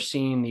 I'd never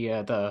seen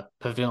the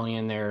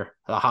pavilion there,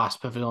 the Haas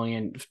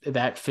Pavilion,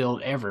 that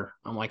filled ever.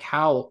 I'm like,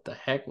 how the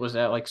heck was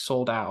that like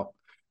sold out?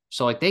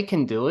 So like they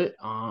can do it.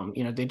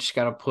 They just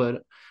got to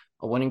put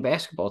a winning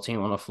basketball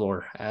team on the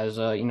floor, as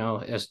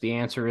as the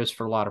answer is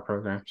for a lot of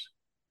programs.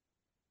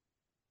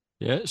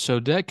 Yeah, so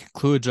that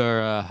concludes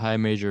our high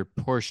major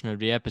portion of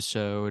the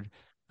episode.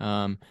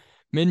 Um,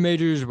 Mid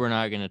majors, we're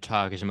not going to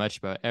talk as much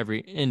about every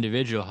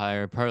individual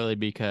hire, partly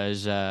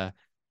because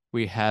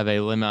we have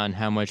a limit on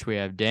how much we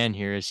have Dan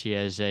here, as he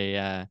has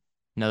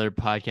another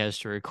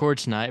podcast to record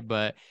tonight.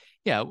 But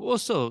yeah, we'll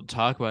still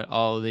talk about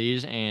all of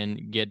these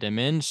and get them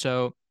in.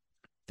 So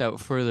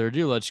without further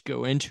ado, let's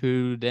go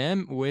into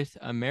them with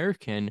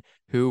American,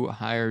 who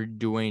hired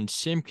Dwayne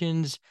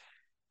Simpkins.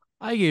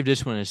 I gave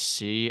this one a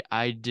C.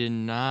 I did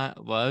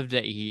not love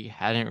that he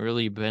hadn't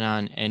really been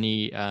on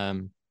any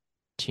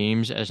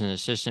teams as an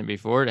assistant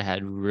before that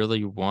had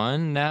really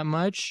won that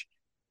much.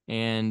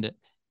 And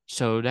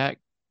so that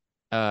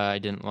I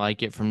didn't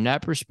like it from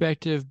that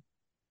perspective.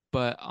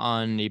 But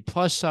on the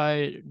plus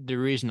side, the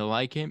reason to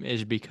like him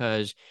is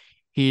because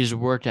he's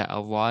worked at a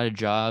lot of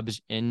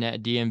jobs in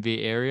that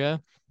DMV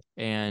area.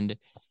 And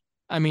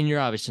I mean, you're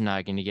obviously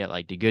not going to get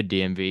like the good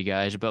DMV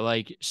guys, but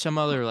like some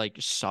other like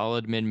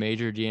solid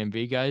mid-major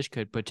DMV guys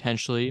could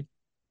potentially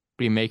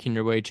be making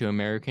their way to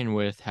American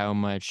with how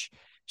much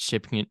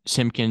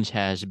Simpkins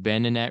has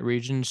been in that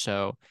region.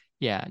 So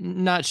yeah,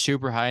 not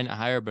super high in the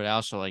higher, but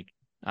also like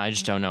I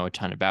just don't know a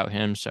ton about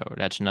him. So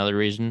that's another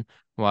reason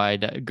why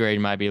that grade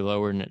might be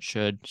lower than it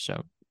should.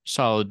 So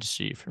solid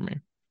C for me.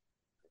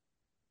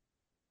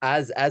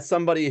 As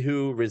somebody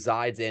who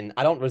resides in,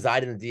 I don't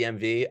reside in the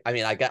DMV. I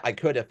mean, I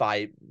could if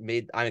I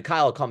made. I mean,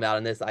 Kyle will come out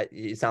on this.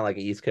 You sound like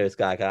an East Coast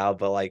guy, Kyle,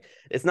 but like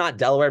it's not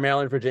Delaware,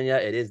 Maryland, Virginia.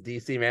 It is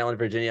DC, Maryland,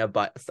 Virginia.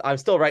 But I'm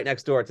still right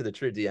next door to the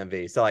true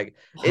DMV. So like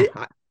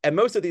and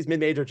most of these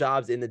mid-major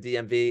jobs in the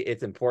DMV,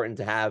 it's important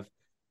to have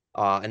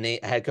a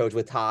head coach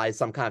with ties,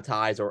 some kind of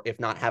ties, or if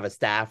not, have a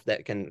staff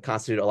that can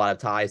constitute a lot of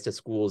ties to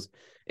schools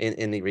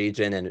in the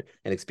region and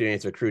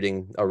experience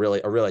recruiting a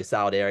really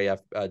solid area.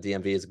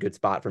 DMV is a good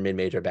spot for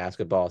mid-major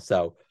basketball.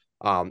 So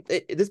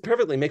this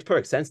perfectly makes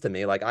perfect sense to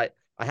me. Like I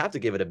have to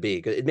give it a B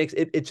because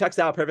it checks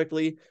out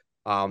perfectly.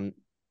 And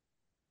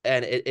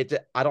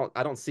I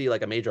don't see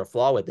like a major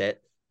flaw with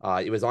it.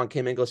 It was on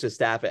Kim English's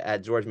staff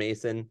at George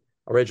Mason,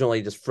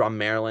 originally just from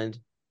Maryland.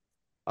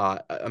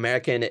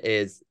 American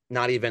is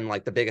not even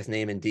like the biggest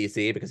name in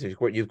DC because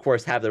you of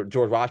course have the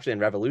George Washington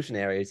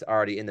Revolutionaries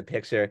already in the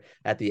picture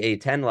at the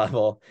A10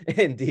 level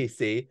in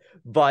DC.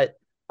 But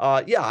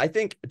yeah, I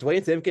think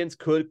Dwayne Simpkins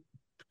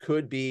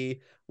could be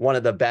one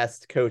of the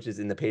best coaches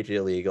in the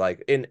Patriot League,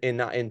 like in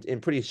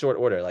pretty short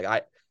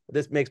order.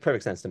 This makes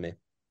perfect sense to me.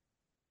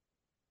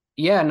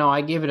 Yeah, no,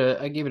 I give it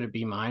a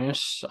B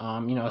minus.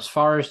 As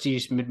far as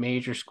these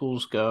mid-major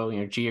schools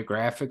go,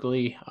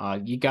 geographically,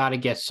 you got to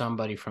get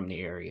somebody from the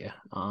area.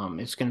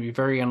 It's going to be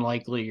very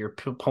unlikely you're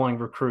pulling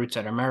recruits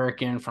at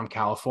American from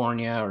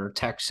California or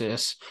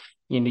Texas.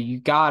 You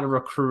got to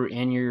recruit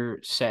in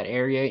your set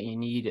area. You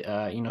need,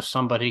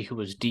 somebody who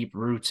has deep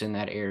roots in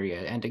that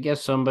area, and to get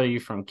somebody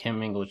from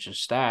Kim English's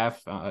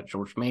staff,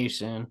 George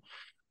Mason,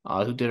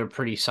 who did a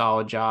pretty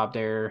solid job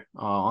there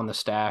on the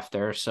staff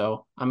there.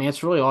 So, I mean,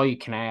 it's really all you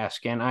can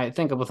ask. And I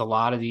think with a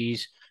lot of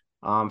these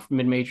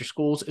mid-major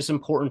schools, it's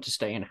important to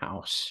stay in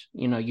house.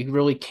 You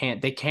really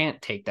they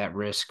can't take that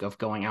risk of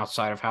going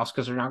outside of house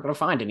because they're not going to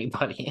find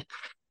anybody.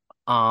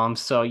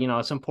 So,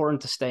 it's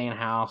important to stay in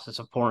house. It's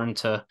important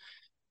to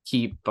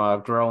keep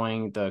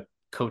growing the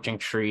coaching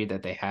tree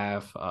that they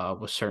have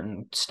with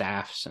certain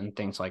staffs and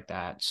things like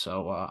that.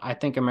 So I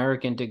think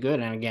American did good.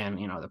 And again,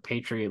 the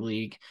Patriot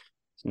League,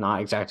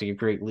 not exactly a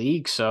great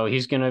league, so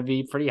he's going to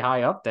be pretty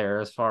high up there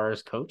as far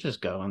as coaches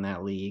go in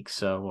that league.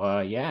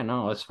 So yeah,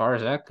 no, as far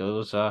as that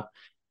goes,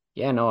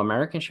 yeah, no,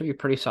 American should be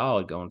pretty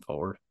solid going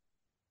forward.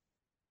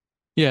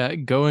 Yeah,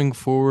 going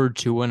forward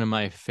to one of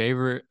my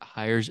favorite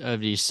hires of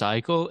the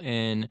cycle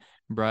in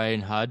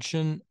Brian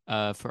Hodgson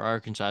for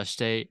Arkansas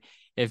State.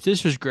 If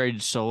this was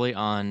graded solely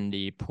on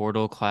the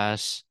portal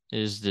class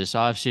is this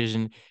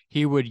offseason,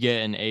 he would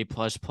get an A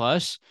plus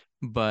plus,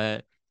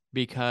 but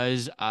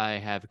because I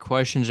have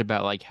questions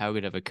about like how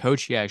good of a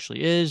coach he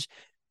actually is,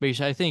 because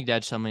I think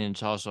that's something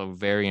that's also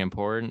very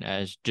important,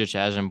 as just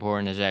as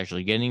important as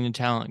actually getting the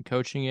talent and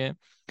coaching it.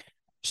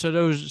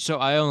 So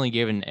I only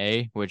gave it an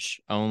A,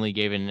 which only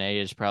gave it an A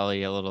is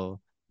probably a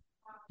little,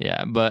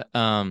 yeah, but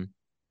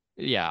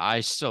yeah, I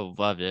still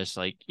love this.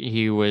 Like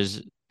he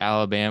was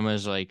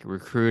Alabama's like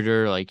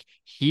recruiter, like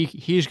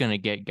he's gonna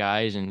get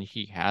guys and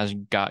he has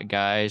got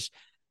guys.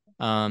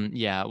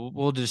 Yeah,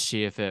 we'll just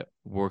see if it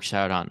works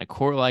out on the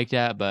court like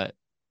that, but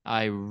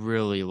I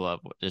really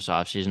love this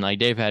offseason. Like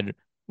they've had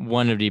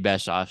one of the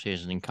best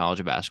offseasons in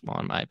college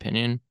basketball, in my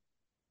opinion.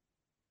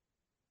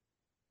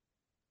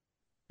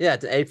 Yeah,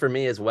 it's an A for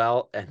me as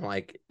well. And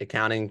like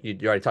accounting, you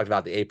already talked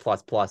about the A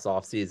plus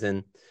off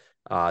season.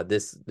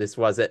 This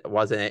was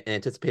an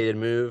anticipated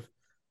move.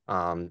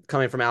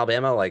 Coming from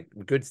Alabama, like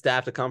good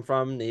staff to come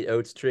from. Nate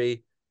Oates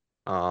tree.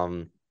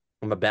 Um,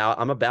 I'm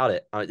about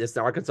it. It's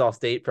an Arkansas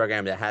State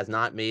program that has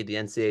not made the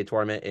NCAA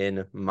tournament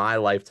in my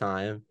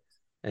lifetime.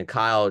 And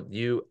Kyle,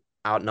 you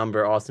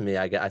outnumber also me,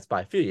 I guess,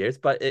 by a few years,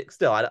 but it's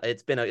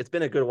been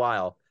a good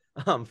while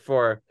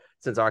for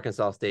since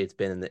Arkansas State's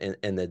been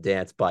in the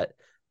dance. But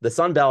the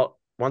Sun Belt,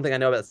 one thing I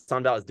know about the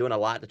Sun Belt is doing a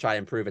lot to try to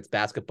improve its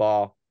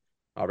basketball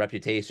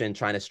reputation,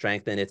 trying to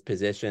strengthen its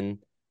position in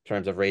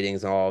terms of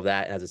ratings and all of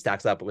that as it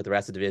stacks up with the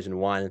rest of Division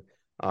One.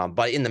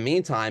 But in the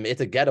meantime, it's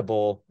a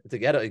gettable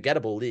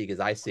league as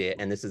I see it,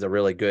 and this is a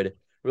really good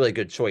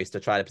choice to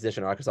try to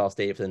position Arkansas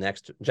State for the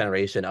next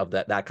generation of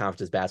that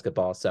conference's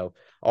basketball. So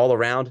all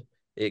around,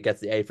 it gets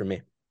the A for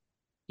me.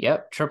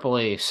 Yep, triple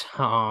A's.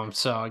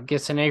 So it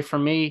gets an A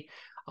from me.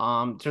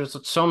 There's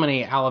so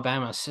many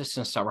Alabama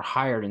assistants that were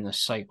hired in this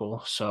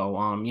cycle. So,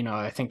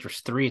 I think there's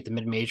 3 at the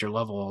mid-major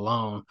level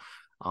alone.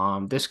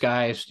 This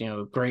guy's,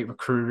 great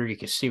recruiter. You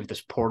can see with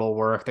this portal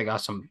work, they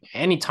got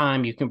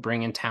anytime you can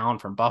bring in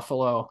talent from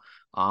Buffalo.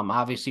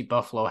 Obviously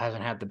Buffalo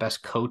hasn't had the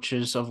best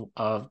coaches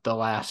of the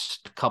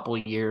last couple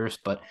of years,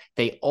 but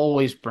they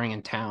always bring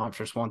in talent.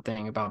 There's one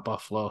thing about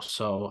Buffalo.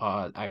 So,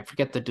 I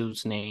forget the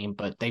dude's name,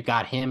 but they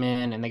got him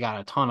in and they got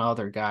a ton of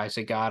other guys.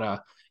 They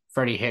got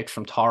Freddie Hicks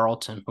from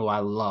Tarleton, who I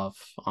love.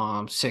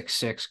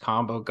 6'6"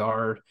 combo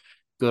guard,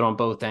 good on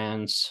both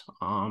ends.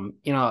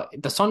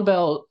 The Sun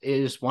Belt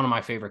is one of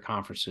my favorite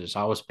conferences.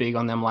 I was big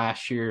on them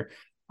last year.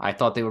 I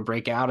thought they would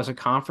break out as a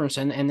conference,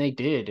 and they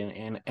did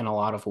in a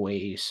lot of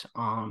ways.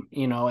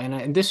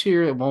 And this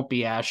year it won't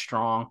be as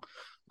strong.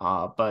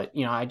 But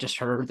I just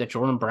heard that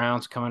Jordan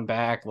Brown's coming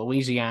back.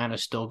 Louisiana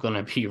is still going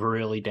to be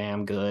really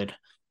damn good.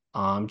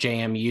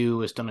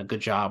 JMU has done a good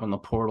job in the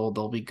portal.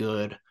 They'll be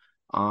good.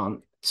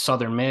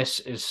 Southern Miss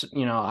is,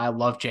 I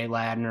love Jay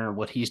Ladner,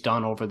 what he's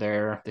done over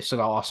there. They still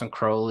got Austin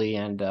Crowley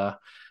and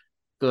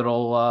good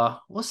old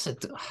what's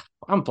it?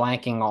 I'm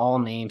blanking all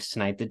names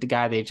tonight. The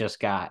guy they just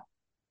got.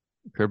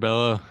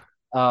 Curbelo.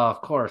 Oh,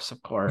 of course.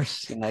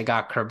 They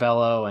got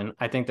Curbelo, and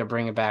I think they're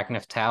bringing back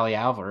Neftali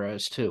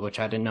Alvarez too, which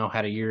I didn't know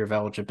had a year of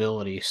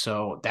eligibility.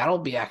 So that'll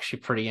be actually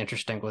pretty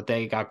interesting what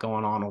they got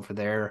going on over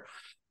there.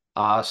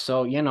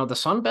 So the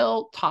Sun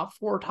Belt top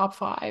 4, top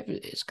 5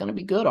 is going to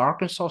be good.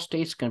 Arkansas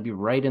State's going to be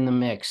right in the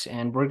mix,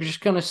 and we're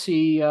just going to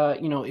see,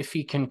 if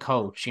he can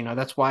coach.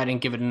 That's why I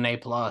didn't give it an A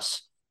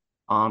plus,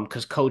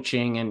 because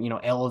coaching and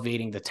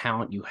elevating the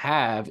talent you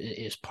have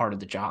is part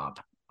of the job,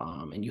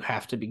 and you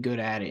have to be good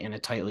at it in a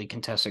tightly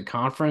contested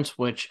conference,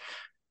 which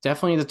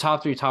definitely the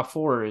top 3, top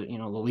 4.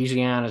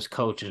 Louisiana's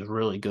coach is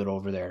really good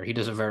over there. He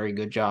does a very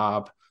good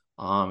job.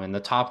 And the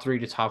top 3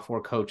 to top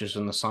 4 coaches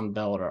in the Sun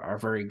Belt are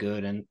very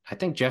good. And I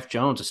think Jeff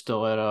Jones is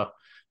still at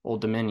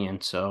Old Dominion.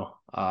 So,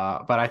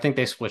 but I think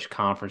they switched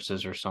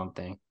conferences or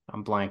something.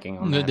 I'm blanking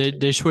on that.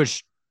 They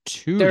switched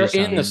to They're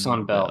in the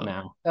Sun Belt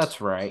now.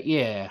 That's right.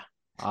 Yeah.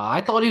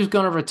 I thought he was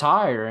going to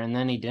retire and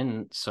then he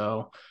didn't.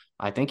 So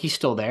I think he's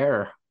still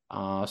there,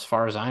 as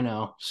far as I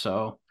know.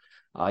 So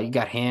you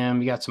got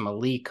him. You got some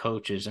elite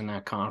coaches in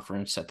that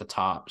conference at the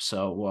top.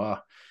 So,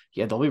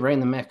 they'll be right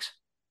in the mix.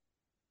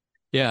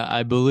 Yeah,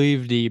 I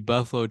believe the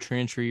Buffalo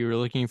transfer you were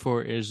looking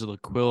for is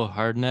LaQuill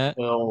Hardnett.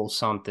 Will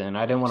something.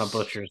 I didn't want to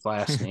butcher his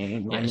last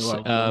name. Yes. I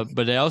knew I would.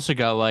 But they also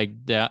got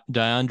like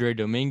DeAndre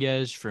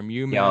Dominguez from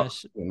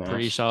UMass,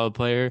 pretty solid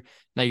player.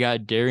 They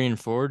got Darian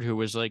Ford, who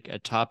was like a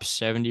top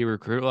 70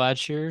 recruit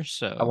last year.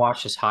 So I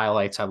watched his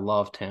highlights. I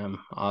loved him.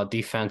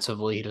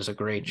 Defensively, he does a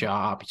great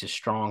job. He's a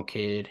strong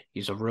kid.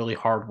 He's a really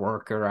hard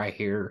worker, I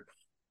hear.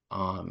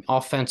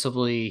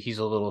 Offensively, he's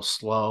a little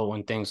slow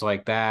and things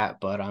like that,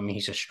 but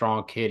he's a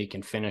strong kid. He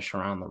can finish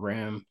around the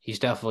rim. He's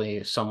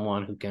definitely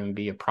someone who can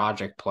be a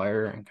project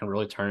player and can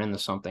really turn into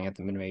something at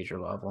the mid-major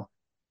level.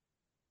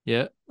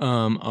 Yeah.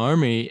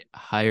 Army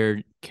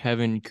hired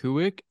Kevin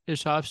Kuwick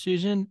this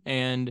offseason,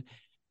 and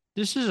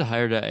this is a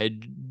hire that I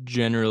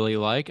generally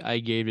like. I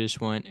gave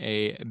this one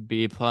a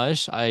B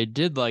plus. I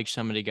did like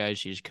some of the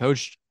guys he's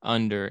coached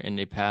under in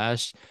the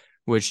past,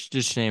 which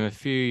just to name a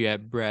few, you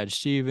have Brad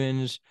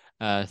Stevens,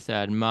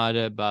 Thad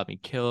Matta, Bobby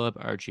Killip,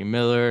 Archie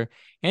Miller,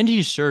 and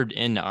he served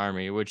in the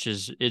Army, which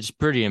it's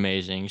pretty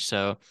amazing.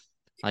 So,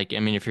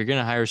 if you're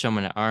gonna hire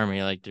someone in the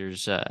Army,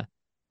 there's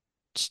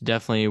it's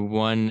definitely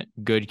one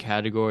good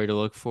category to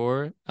look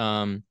for.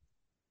 I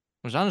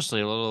was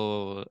honestly a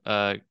little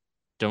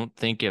don't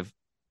think if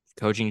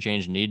coaching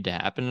change need to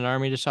happen in the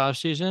Army this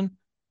offseason,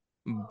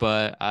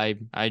 but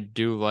I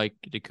do like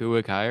the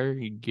Kuwick hire.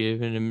 You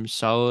giving him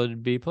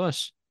solid B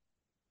plus.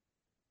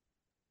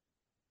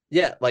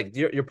 Yeah, like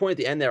your point at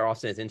the end there,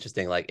 Austin, is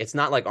interesting. Like, it's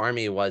not like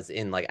Army was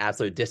in like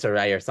absolute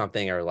disarray or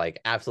something, or like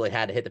absolutely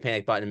had to hit the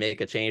panic button and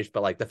make a change.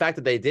 But like the fact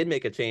that they did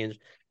make a change,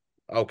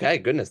 okay,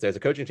 goodness, there's a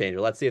coaching change.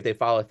 Let's see if they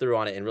follow through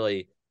on it and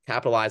really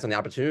capitalize on the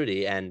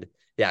opportunity. And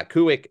yeah,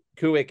 Kuwick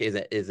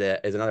is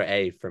another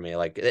A for me.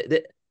 Like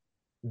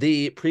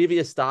the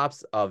previous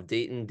stops of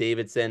Dayton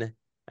Davidson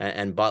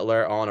and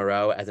Butler all in a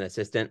row as an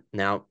assistant.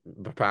 Now,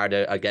 prior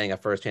to getting a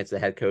first chance at the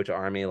head coach of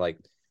Army, like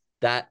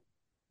that,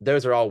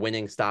 those are all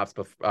winning stops.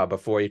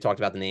 Before you talked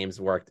about the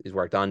names he's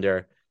worked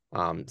under.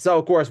 So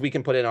of course we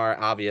can put in our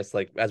obvious,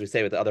 like as we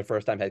say with the other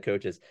first time head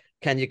coaches,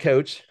 can you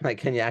coach? Like,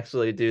 can you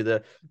actually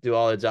do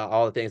all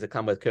the things that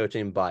come with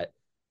coaching, but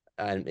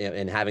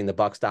and having the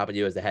buck stop at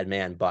you as the head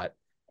man? But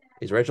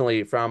he's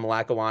originally from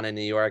Lackawanna,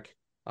 New York.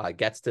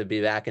 Gets to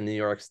be back in New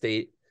York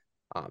State.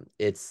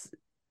 It's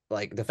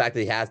like the fact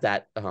that he has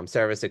that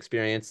service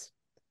experience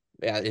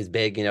is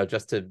big.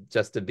 Just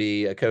to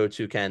be a coach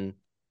who can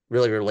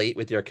really relate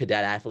with your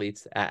cadet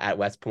athletes at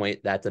West Point,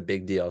 that's a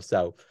big deal.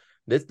 So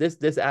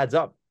this adds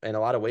up in a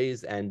lot of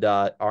ways. And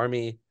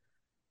Army,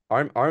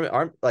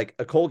 like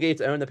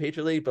Colgate's own the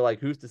Patriot League, but like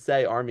who's to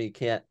say Army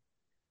can't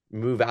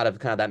move out of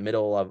kind of that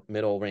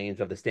middle range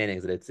of the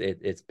standings that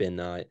it's been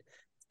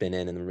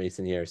in the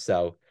recent years.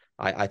 So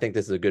I think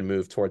this is a good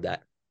move toward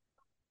that.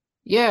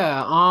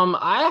 Yeah,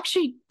 I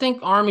actually think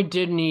Army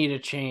did need a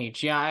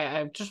change. Yeah,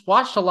 I've just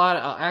watched a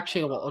lot,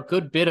 actually a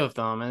good bit of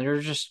them, and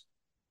they're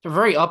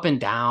very up and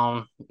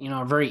down,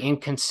 very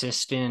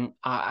inconsistent.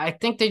 I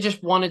think they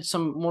just wanted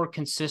some more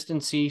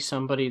consistency,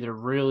 somebody they're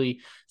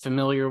really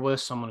familiar with,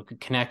 someone who could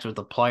connect with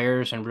the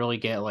players and really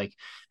get like,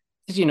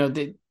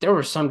 there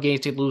were some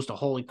games they'd lose to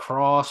Holy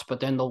Cross, but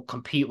then they'll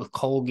compete with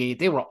Colgate.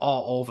 They were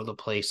all over the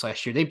place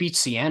last year. They beat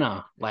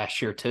Siena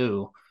last year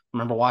too.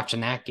 Remember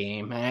watching that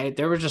game, and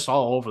they were just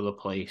all over the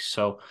place.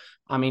 So,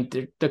 I mean,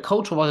 the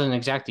coach wasn't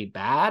exactly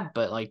bad,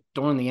 but like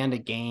during the end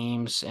of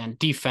games and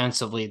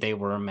defensively, they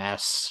were a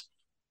mess.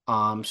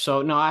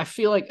 So no, I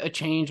feel like a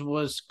change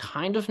was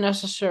kind of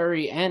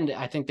necessary, and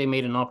I think they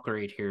made an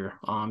upgrade here.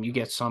 You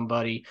get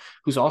somebody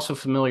who's also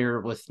familiar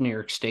with New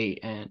York State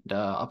and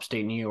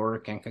upstate New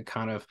York, and can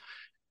kind of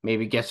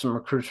maybe get some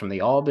recruits from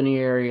the Albany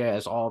area,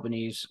 as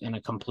Albany's in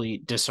a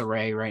complete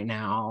disarray right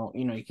now.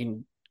 You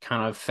can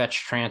kind of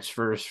fetch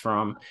transfers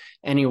from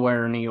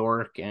anywhere in New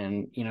York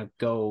and,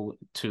 go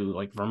to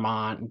like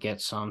Vermont and get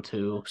some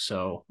too.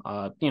 So,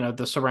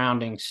 the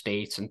surrounding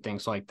states and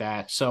things like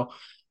that. So,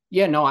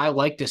 yeah, no, I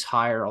like this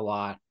hire a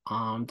lot.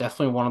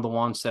 Definitely one of the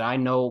ones that I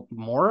know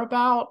more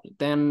about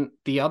than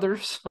the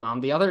others.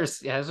 The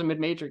others, as a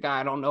mid-major guy,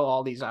 I don't know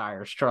all these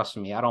hires. Trust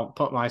me, I don't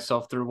put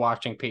myself through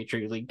watching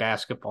Patriot League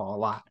basketball a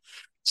lot.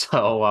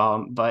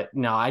 So, but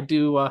no, I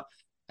do.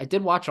 I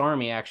did watch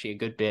Army actually a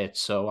good bit,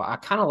 so I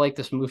kind of like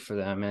this move for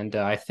them, and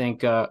I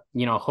think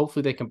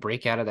hopefully they can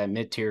break out of that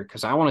mid tier,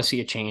 because I want to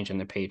see a change in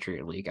the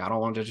Patriot League. I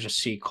don't want to just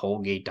see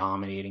Colgate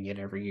dominating it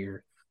every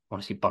year. I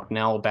want to see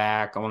Bucknell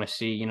back. I want to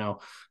see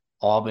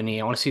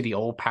Albany. I want to see the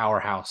old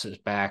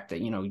powerhouses back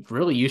that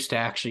really used to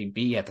actually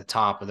be at the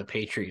top of the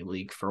Patriot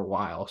League for a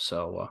while.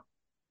 So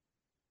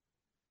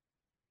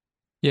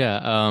yeah,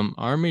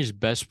 Army's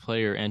best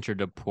player entered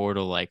a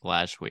portal like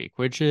last week,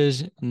 which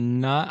is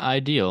not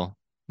ideal.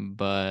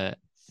 But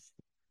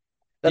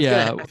That's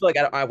yeah, gonna. I feel like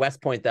at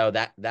West Point though,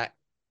 that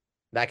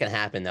can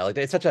happen though. Like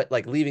it's such a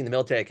like leaving the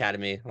military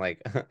academy.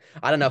 Like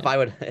I don't know if I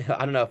would.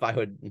 I don't know if I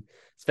would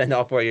spend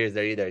all 4 years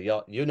there either.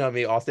 You know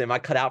me, Austin. Am I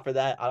cut out for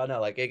that? I don't know.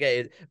 Like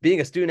again,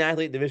 being a student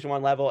athlete, Division I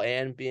level,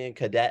 and being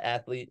cadet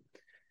athlete.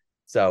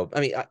 So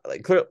I mean,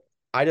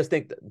 I just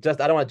think I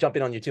don't want to jump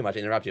in on you too much,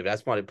 interrupt you, but I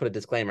just want to put a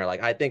disclaimer.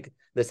 Like I think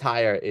this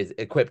hire is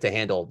equipped to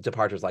handle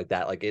departures like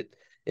that. Like it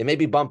may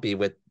be bumpy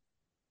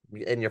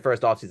in your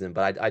first offseason,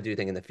 but I do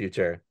think in the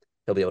future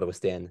he'll be able to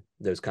withstand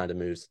those kind of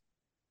moves.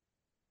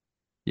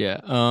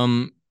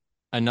 yeah.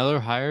 Another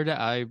hire that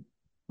I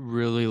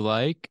really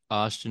like,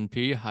 Austin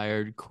Peay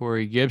hired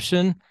Corey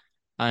Gibson.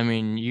 I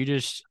mean, you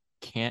just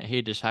can't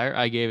hate this hire.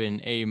 I gave it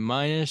an A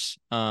minus.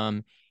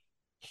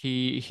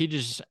 He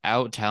just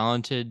out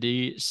talented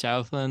the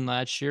Southland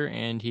last year,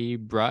 and he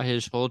brought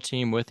his whole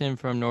team with him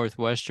from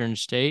Northwestern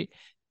State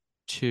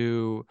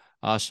to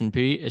Austin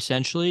Peay.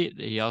 Essentially,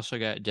 he also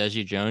got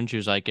Desi Jones,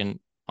 who's like an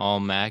all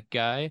MAC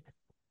guy. did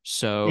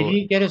So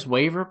he get his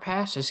waiver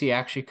pass? Is he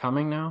actually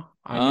coming now?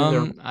 I knew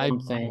there was I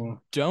something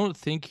don't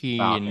think he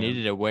about him.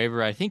 needed a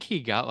waiver. I think he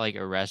got like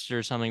arrested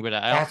or something, but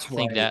I don't That's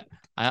think right. that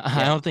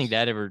I don't think Yes.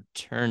 that ever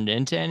turned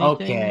into anything.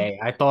 Okay,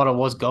 I thought it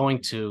was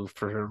going to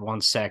for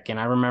 1 second.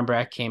 I remember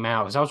that came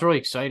out because I was really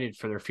excited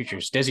for their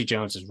futures. Desi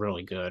Jones is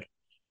really good.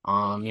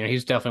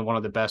 He's definitely one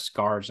of the best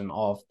guards in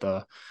all of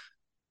the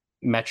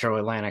Metro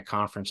Atlantic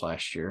Conference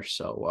last year.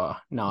 So,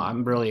 no,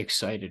 I'm really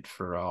excited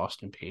for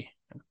Austin Peay.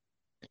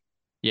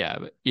 Yeah.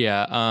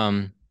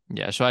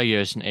 So I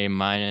give us an A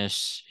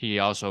minus. He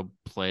also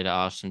played at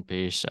Austin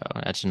Peay, so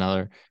that's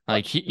another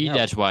like No,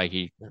 that's why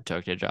he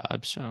took the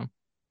job. So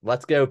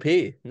let's go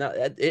P. No,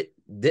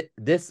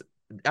 this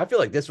I feel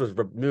like this was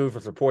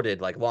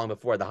reported like long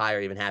before the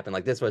hire even happened.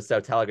 Like this was so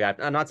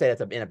telegraphed. I'm not saying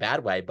it's in a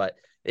bad way, but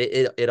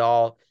it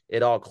all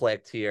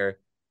clicked here.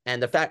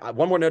 And the fact,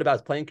 one more note about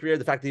his playing career,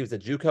 the fact that he was a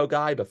JUCO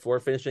guy before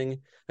finishing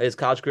his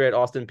college career at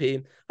Austin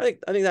Peay. I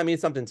think that means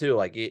something too.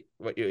 Like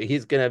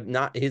he's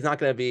not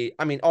gonna be.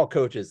 I mean, all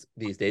coaches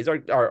these days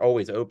are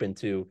always open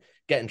to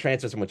getting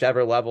transfers from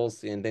whichever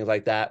levels and things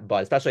like that.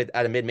 But especially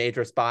at a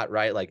mid-major spot,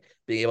 right? Like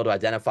being able to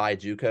identify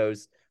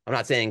JUCOs. I'm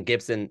not saying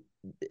Gibson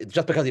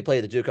just because he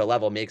played at the JUCO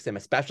level makes him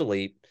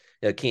especially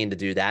keen to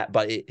do that.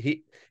 But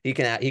he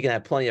can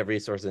have plenty of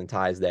resources and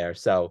ties there.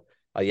 So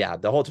yeah,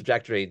 the whole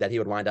trajectory that he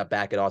would wind up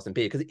back at Austin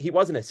Peay, because he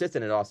was an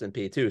assistant at Austin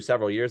Peay too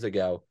several years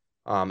ago,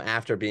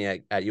 after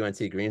being at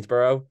UNC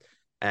Greensboro,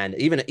 and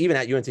even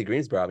at UNC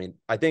Greensboro. I mean,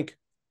 I think.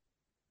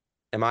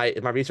 Am I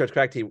is my research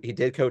correct? He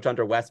did coach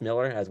under Wes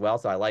Miller as well.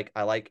 So I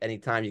like any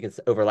time you can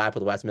overlap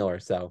with Wes Miller.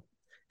 So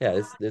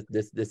yeah,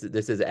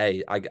 this is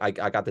I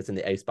got this in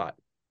the A spot.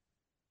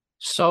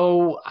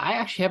 So I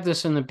actually have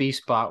this in the B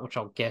spot, which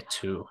I'll get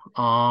to.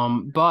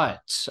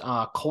 But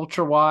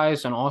culture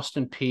wise, and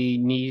Austin Peay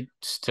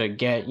needs to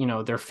get,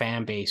 their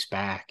fan base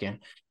back. And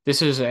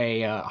this is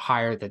a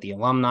hire that the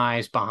alumni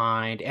is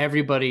behind.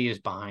 Everybody is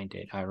behind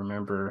it. I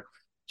remember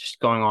just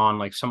going on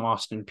like some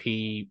Austin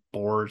Peay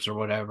boards or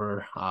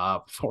whatever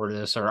for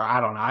this, or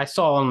I don't know. I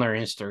saw on their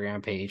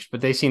Instagram page,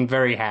 but they seemed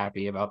very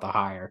happy about the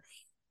hire.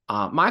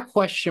 My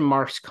question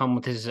marks come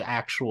with his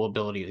actual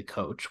ability to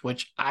coach,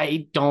 which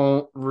I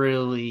don't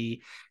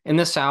really. In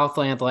the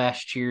Southland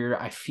last year,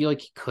 I feel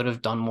like he could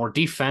have done more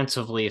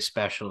defensively,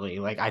 especially.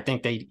 Like I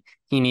think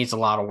he needs a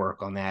lot of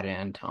work on that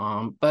end.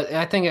 But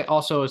I think it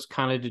also is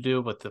kind of to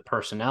do with the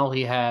personnel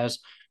he has.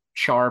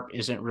 Sharp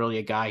isn't really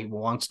a guy who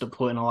wants to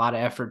put in a lot of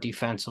effort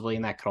defensively,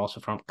 and that could also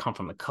come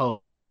from the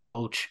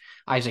coach.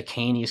 Isaac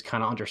Haney is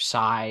kind of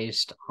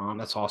undersized.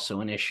 That's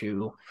also an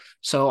issue.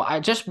 So I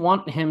just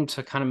want him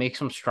to kind of make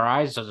some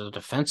strides as a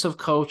defensive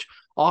coach.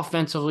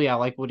 Offensively, I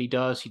like what he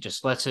does. He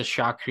just lets his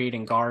shot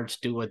creating guards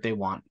do what they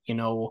want.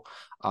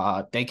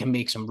 They can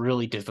make some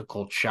really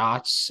difficult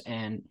shots,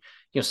 and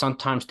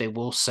sometimes they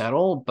will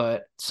settle,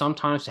 but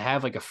sometimes to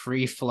have like a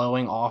free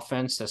flowing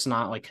offense that's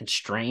not like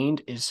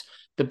constrained is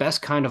the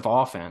best kind of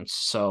offense.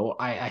 So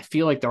I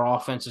feel like their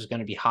offense is going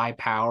to be high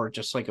power,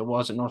 just like it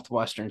was at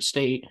Northwestern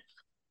State.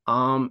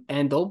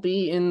 And they'll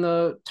be in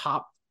the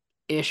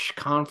top-ish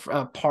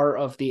part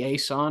of the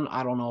ASUN.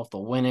 I don't know if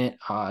they'll win it.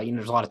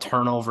 There's a lot of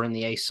turnover in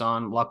the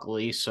ASUN,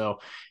 luckily, so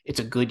it's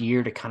a good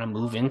year to kind of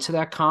move into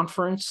that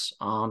conference.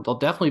 They'll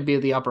definitely be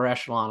the upper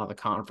echelon of the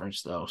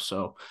conference, though.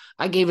 So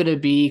I gave it a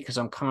B because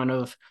I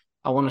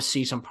want to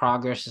see some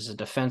progress as a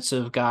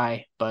defensive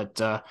guy, but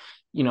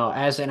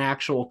as an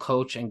actual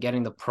coach and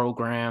getting the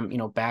program,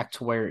 back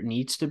to where it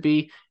needs to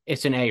be,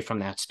 it's an A from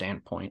that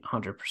standpoint,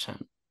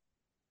 100%.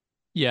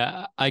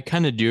 Yeah, I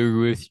kind of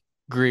do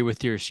agree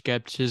with your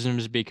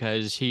skepticisms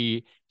because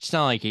it's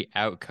not like he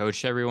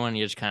outcoached everyone.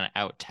 He just kind of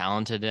out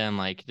talented them.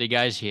 Like the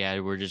guys he had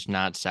were just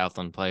not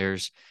Southland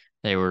players.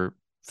 They were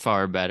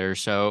far better.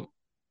 So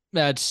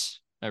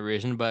that's a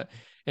reason. But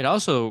it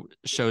also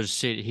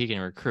shows he can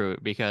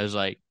recruit because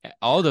like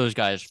all those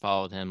guys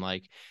followed him.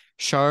 Like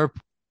Sharp,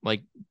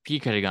 like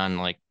he could have gone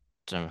like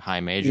some high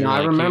major. I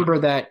like remember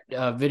that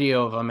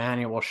video of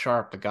Emmanuel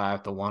Sharp, the guy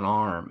with the one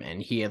arm,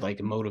 and he had like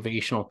a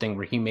motivational thing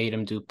where he made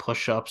him do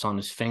push-ups on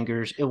his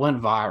fingers. It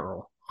went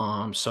viral.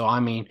 So I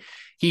mean,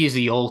 he is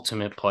the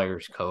ultimate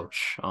players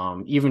coach.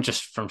 Even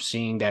just from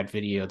seeing that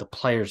video, the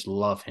players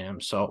love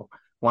him. So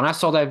when I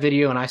saw that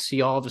video and I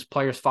see all of his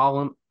players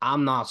follow him,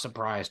 I'm not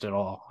surprised at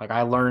all. Like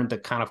I learned the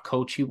kind of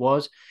coach he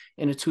was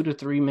in a 2 to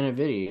 3 minute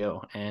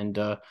video, and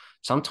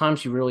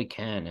sometimes you really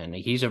can. And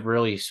he's a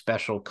really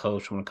special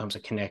coach when it comes to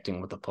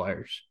connecting with the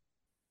players.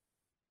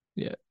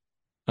 Yeah.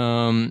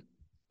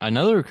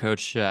 Another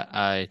coach that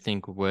I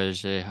think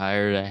was a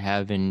hire to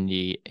have in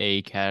the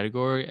A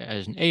category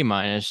as an A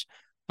minus.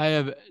 I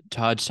have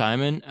Todd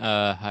Simon,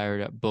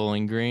 hired at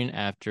Bowling Green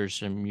after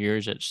some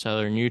years at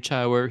Southern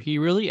Utah, where he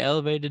really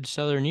elevated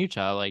Southern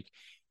Utah. Like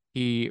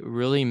he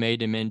really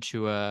made him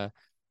into a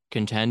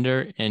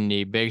contender in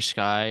the Big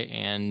Sky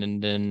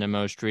and then the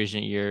most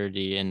recent year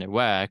in the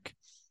WAC.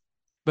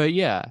 But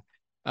yeah,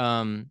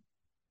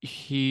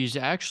 he's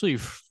actually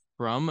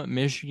from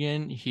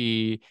Michigan.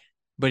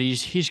 But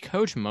he's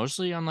coached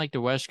mostly on like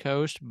the West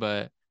Coast,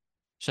 but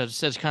so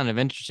that's kind of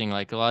interesting.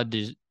 Like a lot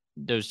of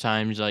those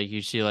times, like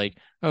you see, like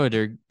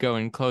they're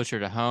going closer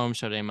to home,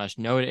 so they must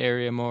know the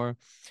area more.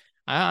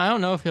 I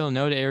don't know if he'll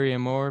know the area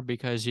more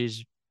because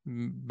he's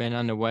been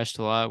on the West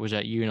a lot. Was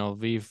at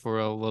UNLV for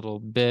a little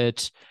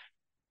bit,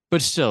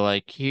 but still,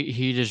 like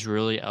he just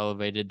really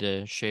elevated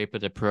the shape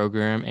of the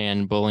program.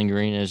 And Bowling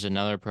Green is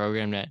another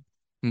program that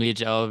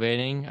needs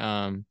elevating.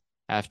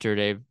 After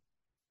they've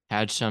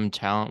had some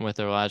talent with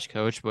their last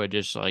coach, but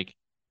just like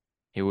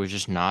he was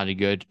just not a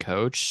good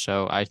coach.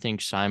 So I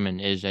think Simon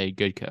is a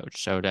good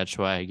coach. So that's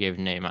why I gave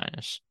an A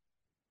minus.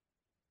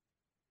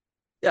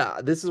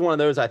 Yeah, this is one of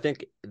those. I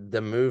think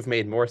the move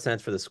made more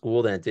sense for the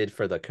school than it did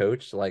for the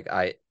coach. It's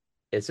going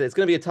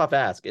to be a tough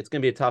ask. It's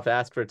going to be a tough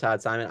ask for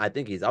Todd Simon. I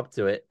think he's up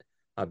to it.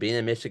 Being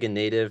a Michigan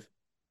native,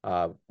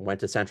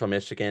 went to Central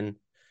Michigan,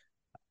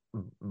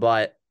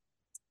 but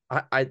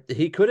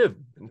he could have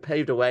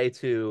paved a way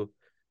to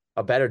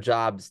a better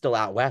job still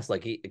out west.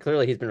 Like he's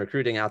been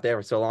recruiting out there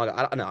for so long.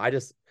 I don't know.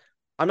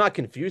 I'm not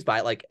confused by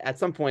it. Like at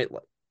some point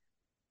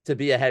to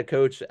be a head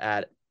coach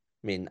at,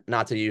 I mean,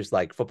 not to use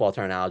like football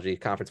terminology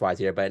conference wise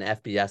here, but an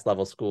FBS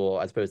level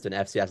school as opposed to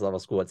an FCS level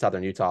school at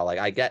Southern Utah. Like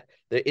I get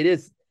there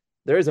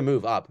is a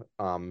move up.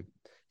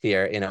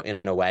 here,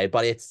 in a way.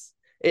 But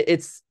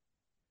it's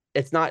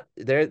not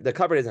there. The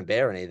cupboard isn't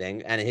bare or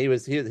anything. And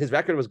his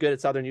record was good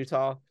at Southern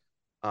Utah.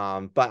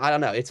 But I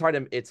don't know. It's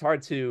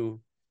hard to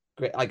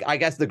like, I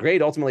guess the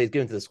grade ultimately is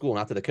given to the school,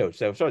 not to the coach.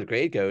 So as far as the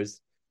grade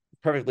goes,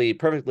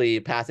 perfectly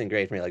passing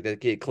grade for me. Like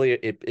it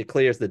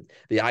clears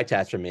the eye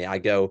test for me. I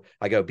go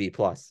B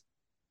plus.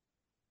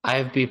 I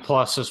have B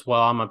plus as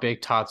well. I'm a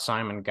big Todd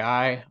Simon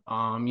guy.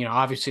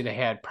 Obviously they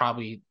had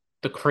probably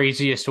the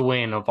craziest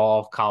win of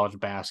all of college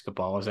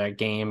basketball was that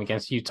game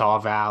against Utah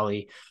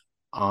Valley.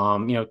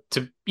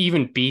 To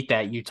even beat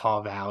that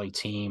Utah Valley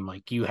team,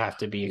 like you have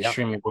to be Yep.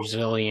 extremely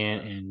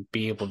resilient and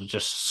be able to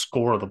just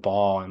score the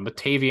ball. And with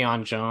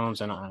Tavion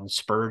Jones and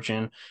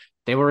Spurgeon,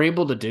 they were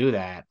able to do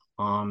that.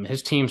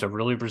 His teams are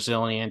really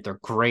resilient. They're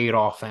great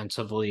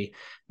offensively.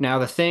 Now,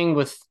 the thing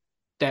with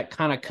that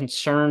kind of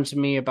concerns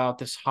me about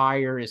this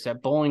hire is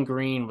that Bowling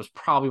Green was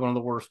probably one of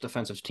the worst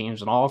defensive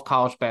teams in all of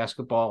college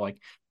basketball. Like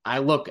I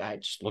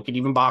just look at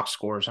even box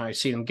scores and I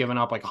see them giving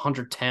up like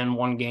 110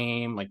 one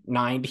game, like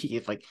 90.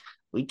 It's like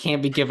we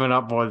can't be giving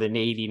up more than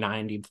 80,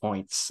 90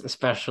 points,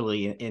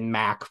 especially in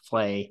MAC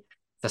play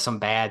to some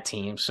bad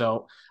teams.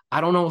 So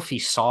I don't know if he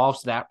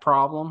solves that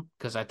problem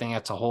because I think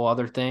that's a whole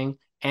other thing.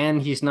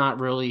 And he's not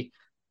really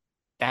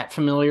that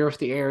familiar with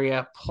the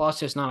area.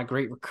 Plus, it's not a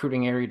great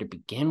recruiting area to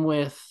begin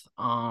with.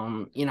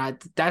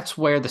 That's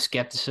where the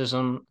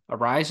skepticism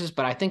arises,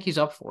 but I think he's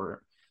up for it.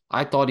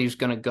 I thought he was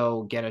going to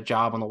go get a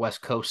job on the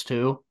West Coast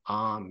too.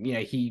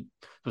 He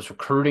was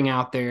recruiting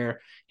out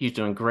there. He's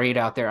doing great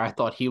out there. I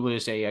thought he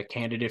was a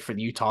candidate for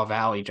the Utah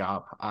Valley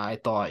job. I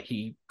thought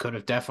he could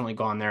have definitely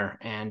gone there,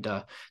 and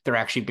they're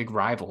actually big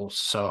rivals.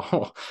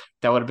 So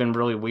that would have been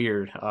really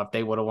weird if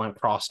they would have went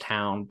cross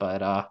town.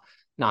 But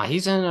nah,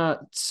 he's in a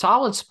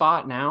solid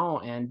spot now,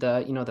 and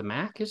the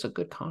MAC is a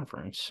good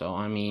conference. So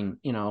I mean,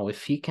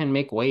 if he can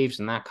make waves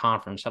in that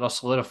conference, that'll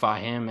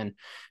solidify him and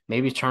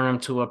maybe turn him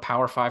to a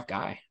Power 5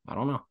 guy. I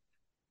don't know.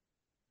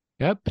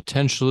 Yeah,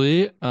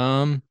 potentially.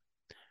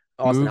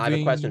 Austin, I have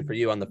a question for Moving.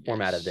 you on the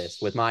format of this.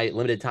 With my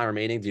limited time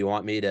remaining, do you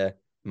want me to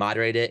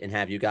moderate it and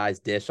have you guys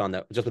dish on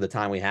just with the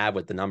time we have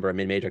with the number of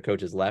mid-major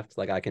coaches left?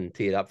 Like I can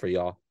tee it up for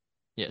y'all.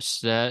 Yes,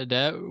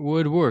 that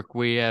would work.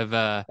 We have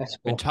That's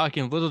been cool.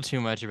 talking a little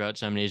too much about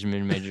some of these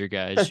mid-major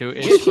guys, so You,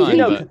 it's you fun,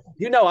 know,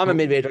 but I'm a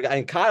mid-major guy,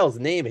 and Kyle's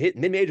name,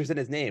 mid-major's in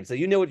his name, so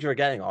you know what you're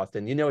getting,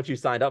 Austin. You know what you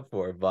signed up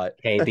for. But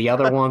Okay, the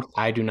other ones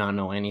I do not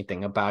know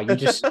anything about. You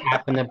just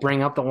happen to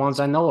bring up the ones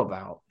I know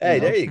about, hey,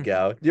 there you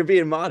go. You're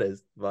being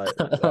modest,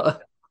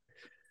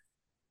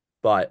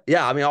 but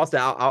yeah, I mean, Austin,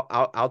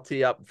 I'll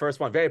tee up first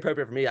one. Very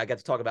appropriate for me. I get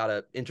to talk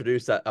about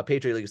introduce a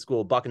Patriot League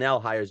school. Bucknell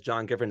hires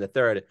John Gifford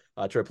III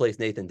to replace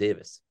Nathan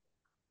Davis.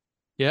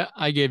 yeah,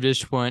 I gave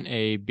this one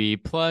a B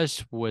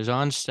plus. Was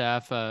on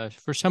staff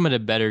for some of the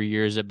better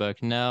years at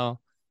Bucknell.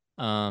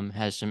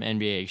 Has some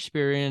NBA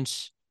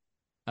experience.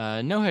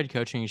 No head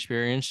coaching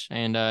experience,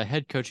 and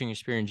head coaching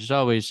experience is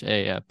always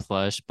a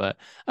plus, but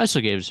I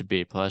still gave this a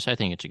B plus. I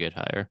think it's a good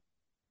hire.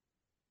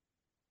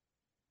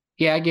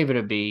 Yeah, I gave it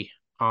a B.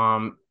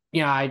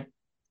 I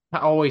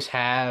always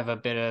have a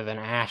bit of an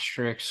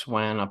asterisk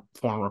when a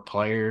former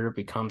player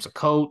becomes a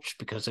coach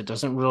because it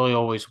doesn't really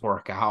always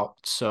work out.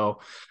 So,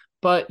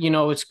 but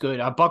it's good.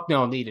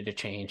 Bucknell needed a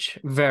change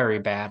very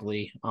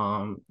badly.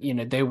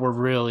 They were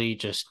really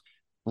just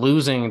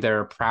losing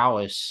their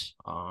prowess,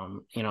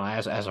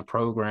 as a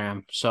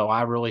program. So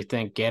I really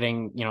think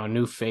getting, a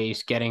new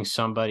face, getting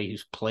somebody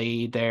who's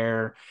played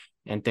there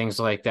and things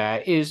like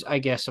that is, I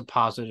guess, a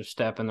positive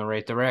step in the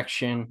right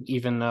direction,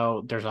 even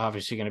though there's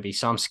obviously going to be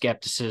some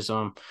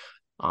skepticism.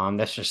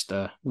 That's just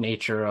the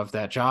nature of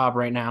that job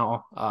right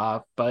now.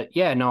 But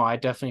yeah, no, I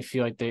definitely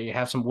feel like they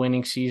have some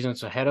winning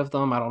seasons ahead of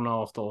them. I don't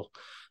know if they'll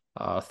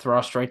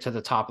thrust right to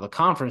the top of the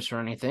conference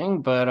or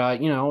anything, but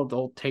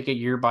they'll take it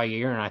year by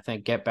year and I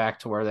think get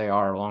back to where they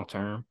are long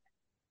term.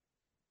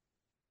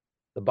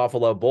 The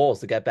Buffalo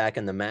Bulls to get back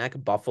in the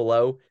MAC.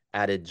 Buffalo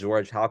added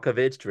George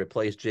Halkovich to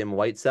replace Jim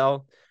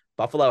Whitesell.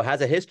 Buffalo has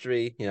a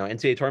history,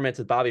 NCAA tournaments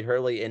with Bobby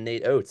Hurley and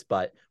Nate Oates.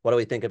 But what do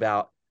we think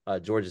about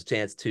George's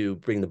chance to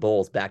bring the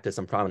Bulls back to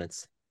some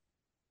prominence?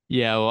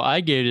 Yeah, well,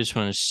 I gave this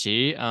one a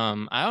C.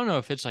 I don't know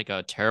if it's like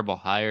a terrible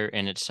hire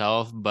in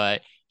itself,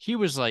 but he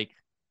was like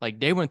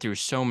they went through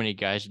so many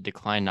guys that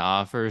declined the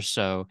offer,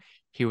 so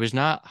he was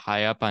not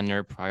high up on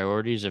their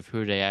priorities of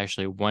who they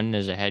actually wanted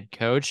as a head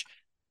coach.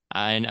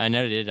 I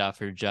know they did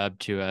offer a job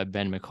to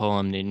Ben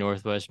McCollum, the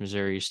Northwest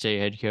Missouri State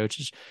head coach.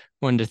 Just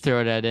wanted to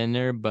throw that in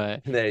there,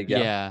 but There you go.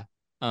 yeah.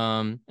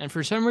 And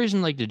for some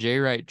reason, like the Jay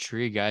Wright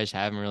Tree guys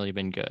haven't really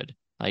been good,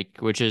 like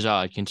which is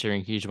odd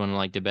considering he's one of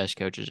like the best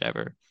coaches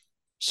ever.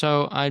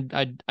 So I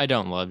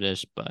don't love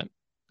this, but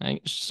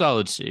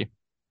solid C.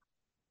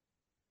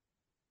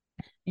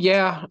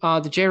 Yeah,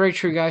 the J Ray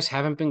True guys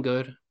haven't been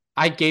good.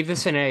 I gave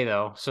this an A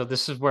though, so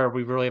this is where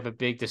we really have a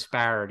big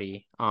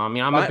disparity.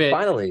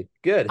 Finally,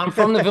 good. I'm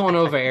from the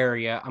Villanova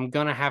area. I'm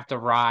gonna have to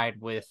ride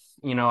with,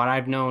 and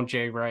I've known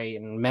Jay Ray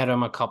and met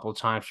him a couple of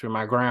times through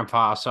my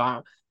grandpa. So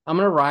I'm I'm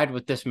going to ride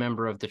with this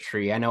member of the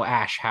tree. I know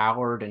Ash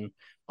Howard and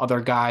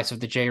other guys of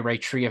the J. Ray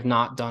tree have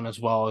not done as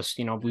well as,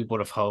 we would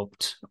have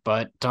hoped.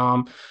 But,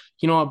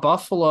 at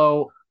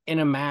Buffalo in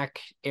a MAC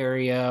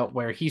area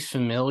where he's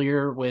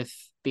familiar with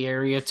the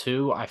area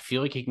too, I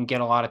feel like he can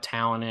get a lot of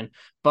talent in.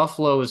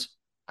 Buffalo is,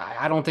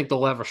 I don't think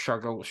they'll ever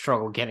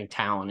struggle getting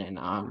talent in.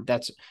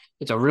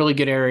 It's a really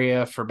good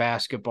area for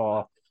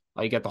basketball.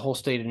 You got the whole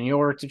state of New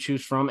York to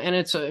choose from, and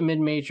it's a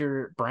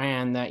mid-major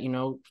brand that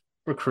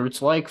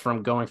recruits like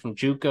from going from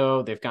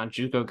JUCO. They've gotten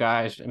JUCO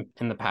guys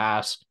in the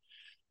past.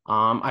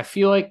 I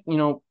feel like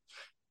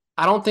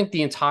I don't think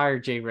the entire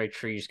J. Ray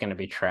tree is going to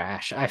be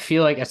trash. I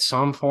feel like at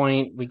some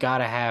point we got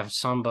to have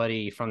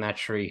somebody from that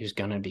tree who's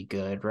going to be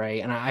good,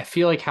 right? And I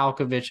feel like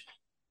Halkovich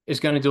is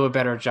going to do a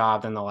better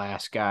job than the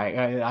last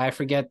guy. I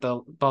forget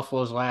the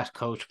Buffalo's last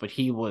coach, but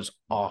he was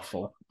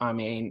awful. I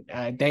mean,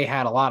 they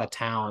had a lot of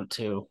talent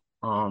too.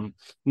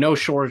 No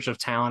shortage of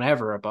talent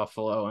ever at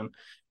Buffalo, and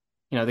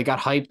they got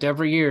hyped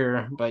every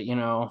year, but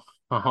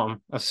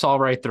I saw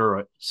right through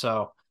it.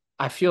 So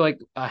I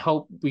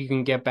hope we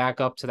can get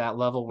back up to that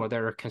level where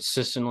they're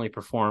consistently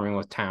performing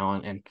with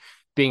talent and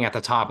being at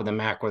the top of the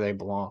MAC where they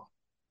belong.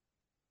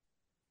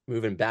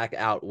 Moving back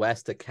out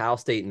west to Cal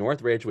State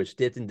Northridge, which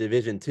dipped in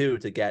Division II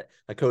to get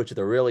a coach with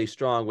a really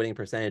strong winning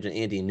percentage in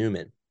Andy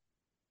Newman.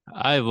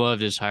 I love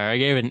this hire. I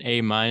gave it an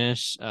A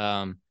minus.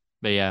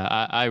 But yeah,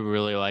 I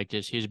really like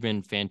this. He's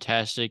been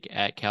fantastic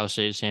at Cal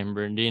State San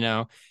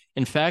Bernardino.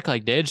 In fact,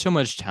 like they had so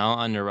much talent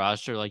on their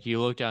roster. Like you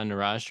look down the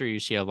roster, you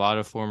see a lot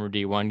of former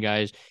D1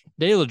 guys.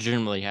 They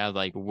legitimately have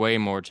like way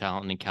more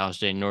talent than Cal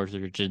State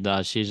Northridge did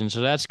last season.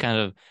 So that's kind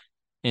of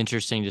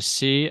interesting to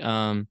see.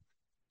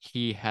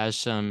 He has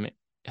some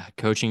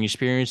coaching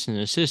experience as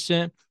an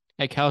assistant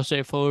at Cal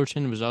State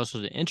Fullerton. Was also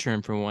the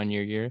interim for 1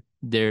 year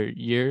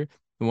there.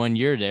 1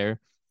 year there.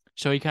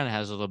 So he kind of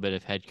has a little bit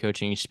of head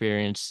coaching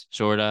experience,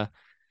 sorta.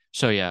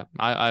 So yeah,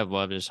 I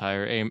love this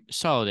hire. A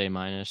solid A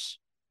minus.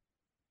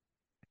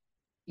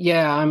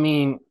 Yeah, I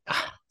mean,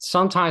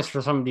 sometimes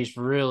for some of these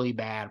really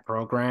bad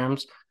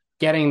programs,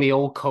 getting the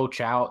old coach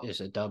out is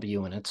a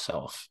W in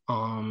itself.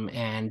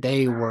 And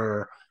they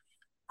were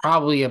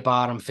probably a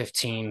bottom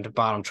 15 to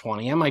bottom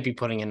 20. I might be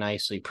putting it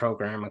nicely,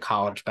 program in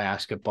college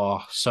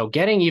basketball. So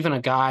getting even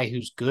a guy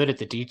who's good at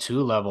the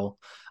D2 level,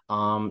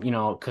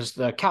 because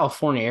the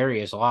California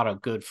area is a lot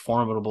of good,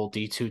 formidable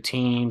D2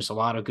 teams, a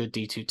lot of good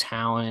D2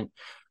 talent.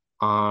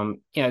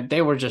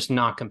 They were just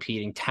not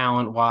competing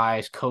talent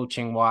wise,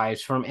 coaching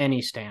wise, from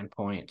any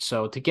standpoint.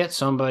 So to get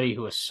somebody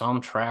who has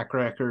some track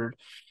record,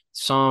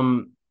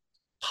 some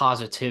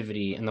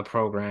positivity in the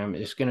program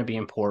is going to be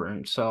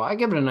important. So I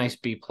give it a nice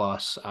B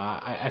plus.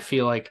 I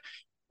feel like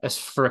as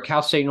for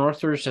Cal State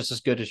Northridge, that's as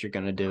good as you're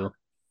going to do.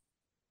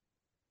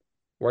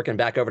 Working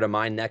back over to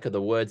my neck of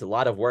the woods, a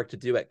lot of work to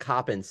do at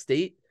Coppin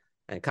State,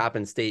 and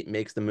Coppin State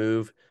makes the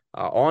move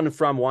on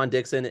from Juan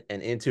Dixon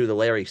and into the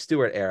Larry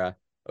Stewart era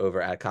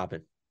over at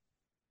Coppin.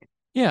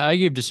 Yeah, I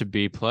give this a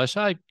B plus.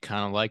 I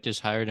kind of like this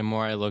hire the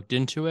more I looked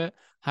into it.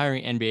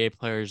 Hiring NBA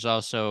players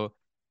also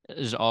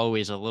is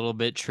always a little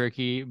bit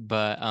tricky,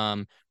 but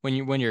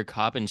when you're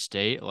Coppin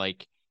State,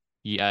 like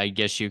yeah, I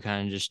guess you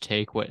kind of just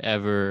take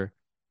whatever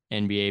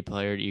NBA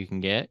player you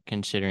can get,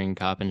 considering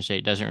Coppin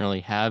State doesn't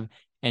really have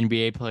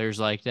NBA players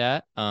like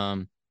that.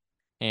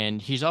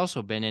 And he's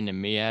also been in the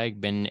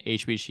MEAG, been in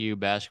HBCU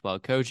basketball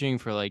coaching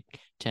for like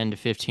 10 to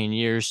 15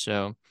 years,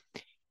 so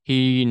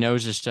he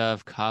knows his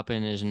stuff.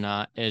 Coppin is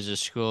a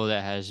school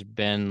that has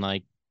been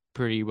like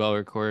pretty well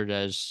recorded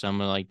as some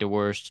of like the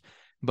worst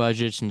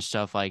budgets and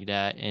stuff like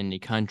that in the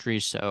country.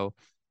 So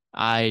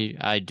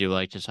I do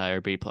like this hire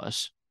B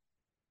plus.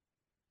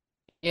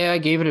 Yeah, I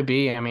gave it a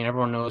B. I mean,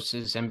 everyone knows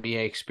his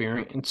NBA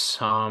experience.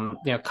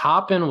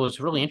 Coppin was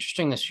really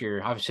interesting this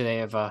year. Obviously, they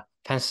have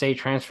Penn State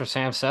transfer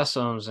Sam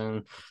Sessoms,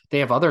 and they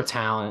have other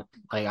talent.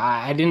 Like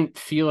I didn't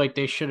feel like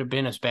they should have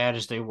been as bad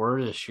as they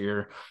were this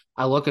year.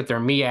 I look at their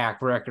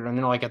MEAC record, and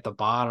they're like at the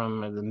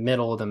bottom or the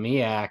middle of the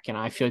MEAC, and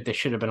I feel like they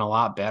should have been a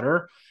lot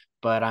better.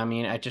 But I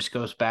mean, it just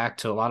goes back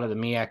to a lot of the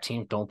MEAC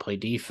teams don't play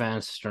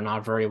defense. They're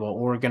not very well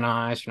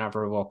organized. They're not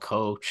very well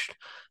coached.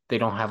 They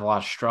don't have a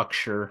lot of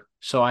structure.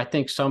 So I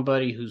think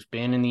somebody who's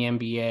been in the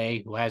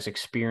NBA, who has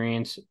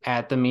experience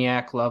at the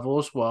MEAC level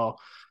as well,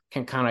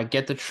 can kind of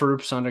get the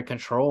troops under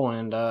control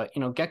and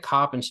get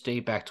Coppin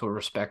State back to a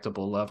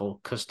respectable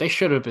level, because they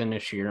should have been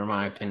this year, in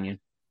my opinion.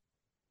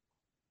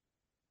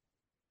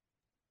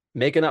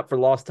 Making up for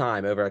lost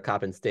time over at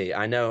Coppin State.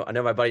 I know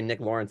my buddy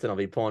Nick Lawrenson will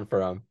be pulling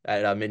for him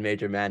at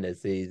Mid-Major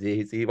Madness.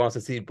 He wants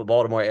to see the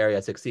Baltimore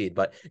area succeed.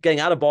 But getting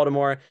out of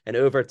Baltimore and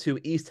over to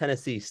East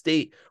Tennessee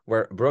State,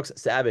 where Brooks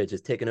Savage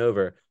is taking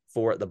over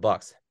for the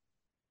Bucks.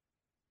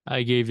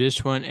 I gave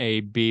this one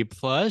a B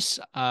plus.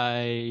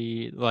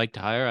 I liked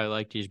hire. I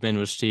liked he's been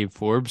with Steve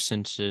Forbes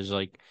since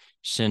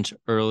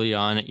early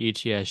on at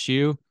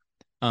ETSU.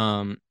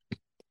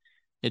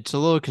 It's a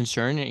little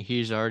concerning that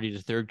he's already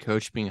the third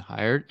coach being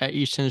hired at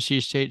East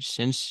Tennessee State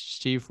since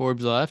Steve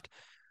Forbes left,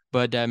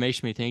 but that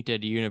makes me think that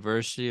the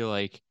university,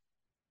 like,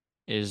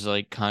 is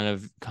like kind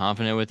of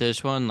confident with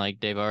this one. Like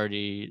they've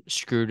already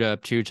screwed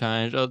up 2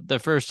 times. Oh, the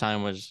first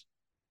time was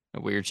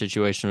a weird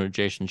situation with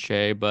Jason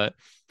Shea, but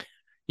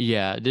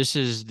yeah, this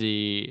is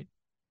the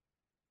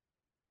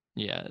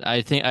yeah.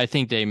 I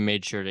think they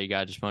made sure they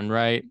got this one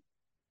right.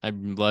 I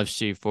love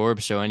Steve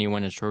Forbes, so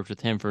anyone that's worked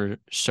with him for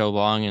so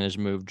long and has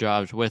moved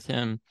jobs with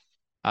him,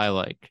 I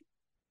like.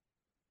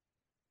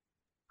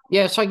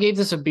 Yeah, so I gave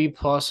this a B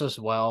plus as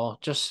well.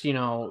 Just,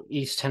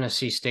 East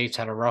Tennessee State's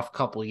had a rough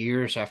couple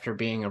years after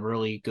being a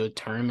really good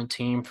tournament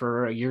team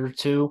for a year or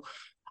two.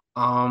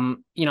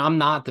 I'm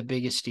not the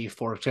biggest Steve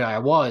Forbes guy. I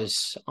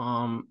was.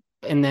 And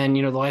then,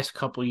 the last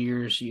couple of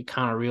years, you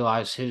kind of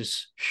realize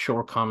his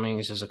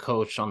shortcomings as a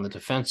coach on the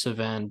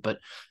defensive end. But,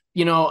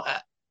 you know,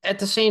 at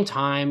the same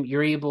time,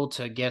 you're able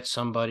to get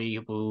somebody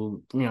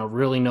who,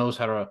 really knows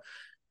how to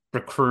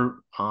recruit.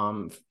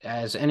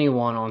 As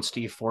anyone on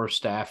Steve Forbes'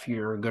 staff,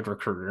 you're a good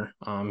recruiter.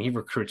 He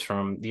recruits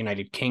from the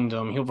United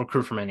Kingdom. He'll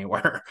recruit from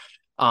anywhere.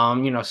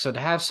 So to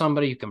have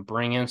somebody who can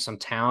bring in some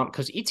talent,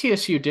 because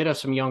ETSU did have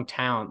some young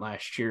talent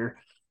last year,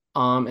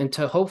 and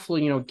to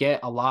hopefully,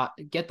 get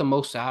the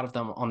most out of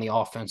them on the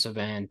offensive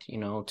end,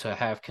 to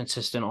have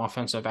consistent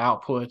offensive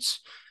outputs,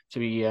 to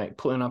be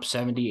putting up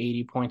 70,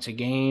 80 points a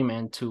game,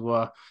 and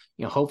to,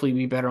 hopefully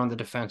be better on the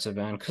defensive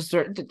end, because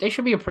they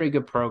should be a pretty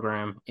good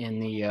program in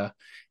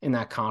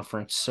that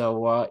conference.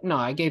 So, no,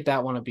 I gave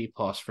that one a B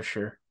plus for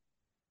sure.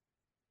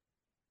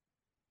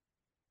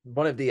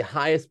 One of the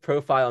highest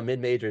profile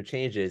mid-major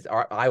changes,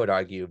 I would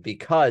argue,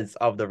 because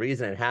of the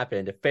reason it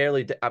happened.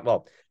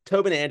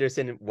 Tobin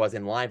Anderson was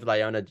in line for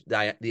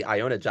the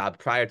Iona job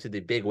prior to the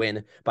big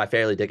win by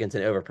Fairleigh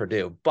Dickinson over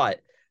Purdue,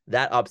 but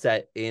that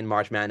upset in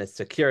March Madness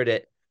secured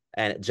it,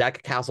 and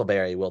Jack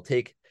Castleberry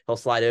he'll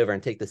slide over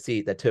and take the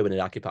seat that Tobin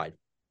had occupied.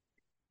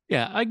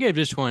 Yeah, I gave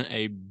this one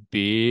a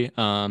B.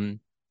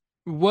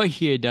 What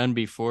he had done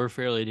before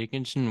Fairleigh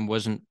Dickinson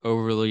wasn't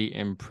overly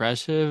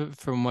impressive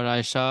from what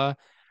I saw,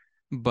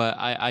 but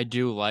I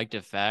do like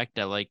the fact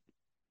that like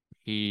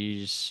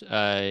he's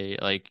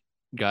like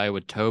guy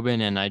with Tobin,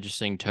 and I just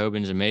think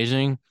Tobin's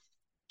amazing.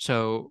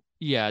 So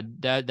yeah,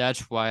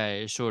 that's why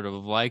I sort of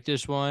like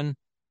this one.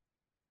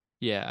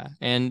 Yeah,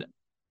 and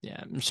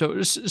yeah, so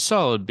it's a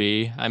solid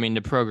B. I mean,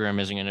 the program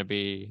isn't going to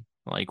be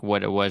like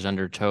what it was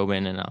under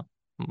Tobin in a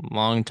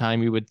long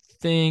time, you would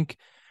think,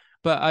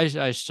 but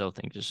I still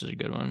think this is a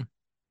good one.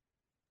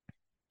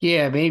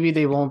 Yeah, maybe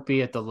they won't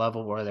be at the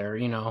level where they're,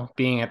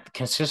 being at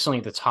consistently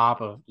the top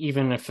of,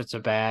 even if it's a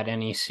bad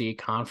NEC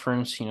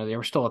conference, they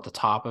were still at the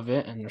top of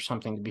it, and there's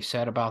something to be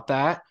said about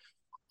that.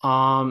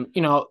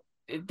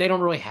 They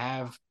don't really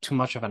have too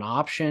much of an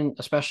option,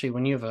 especially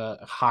when you have a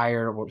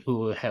hire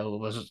who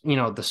was,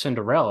 the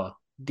Cinderella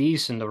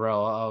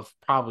of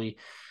probably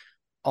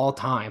all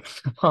time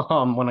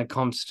when it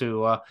comes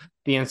to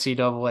the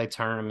NCAA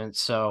tournament.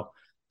 So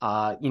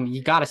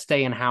you got to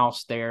stay in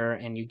house there,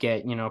 and you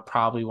get,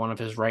 probably one of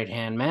his right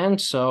hand men.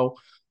 So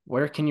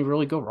where can you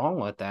really go wrong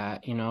with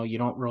that? You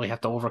don't really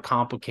have to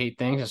overcomplicate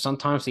things. And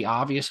sometimes the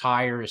obvious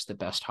hire is the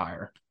best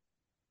hire.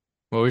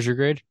 What was your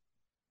grade?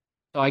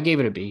 So I gave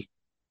it a B.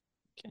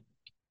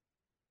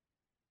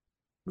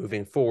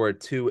 Moving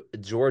forward to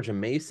Georgia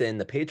Mason,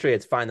 the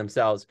Patriots found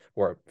themselves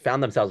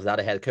without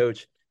a head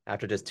coach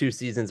after just 2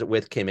 seasons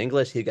with Kim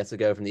English. He gets to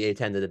go from the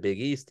A-10 to the Big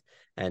East.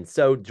 And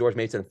so George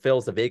Mason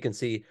fills the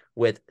vacancy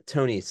with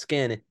Tony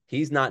Skinn.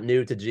 He's not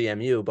new to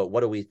GMU, but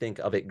what do we think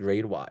of it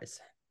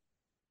grade-wise?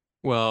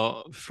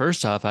 Well,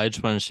 first off, I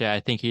just want to say I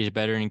think he's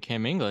better than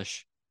Kim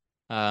English.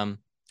 Um,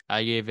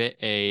 I gave it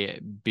a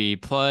B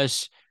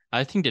plus.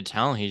 I think the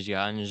talent he's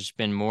gotten has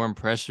been more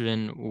impressive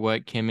than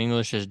what Kim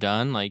English has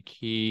done. Like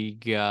he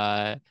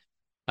got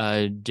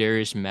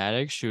Darius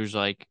Maddox, who's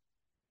like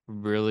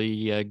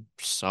really a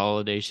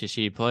solid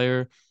ACC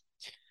player.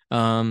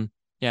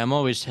 Yeah, I'm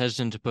always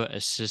hesitant to put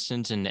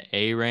assistants in the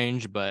A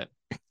range, but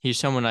he's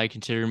someone I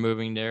consider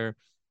moving there.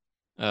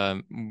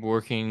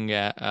 Working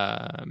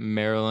at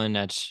Maryland,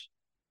 that's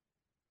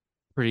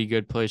a pretty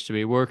good place to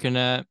be working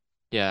at.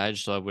 Yeah, I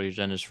just love what he's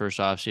done his first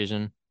off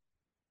season.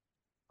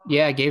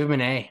 Yeah, I gave him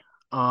an A.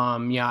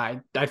 Yeah,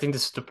 I think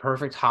this is the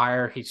perfect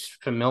hire. He's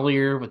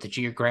familiar with the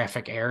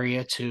geographic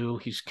area too.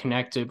 He's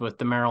connected with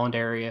the Maryland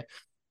area.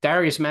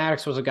 Darius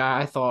Maddox was a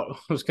guy I thought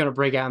was going to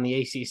break out in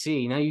the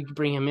ACC. Now you can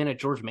bring him in at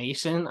George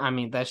Mason. I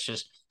mean, that's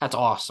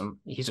awesome.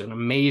 He's an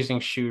amazing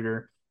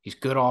shooter. He's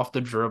good off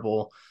the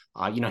dribble.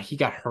 He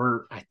got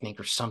hurt, I think,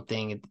 or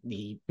something at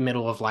the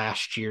middle of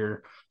last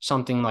year,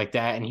 something like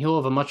that. And he'll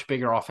have a much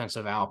bigger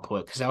offensive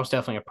output, because that was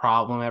definitely a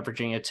problem at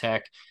Virginia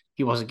Tech.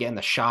 He wasn't getting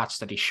the shots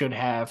that he should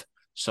have.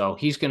 So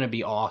he's going to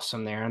be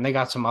awesome there. And they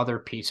got some other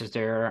pieces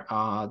there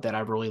that I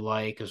really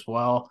like as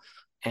well.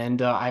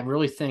 And I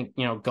really think,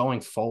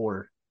 going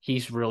forward,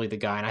 he's really the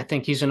guy. And I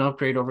think he's an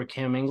upgrade over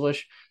Kim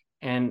English.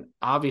 And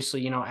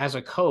obviously, as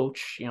a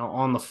coach,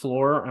 on the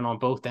floor and on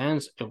both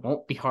ends, it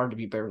won't be hard to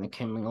be better than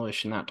Kim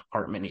English in that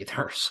department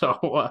either. So,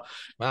 Wow.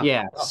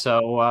 yeah. Wow.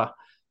 So,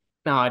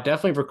 no,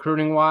 definitely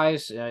recruiting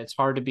wise, it's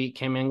hard to beat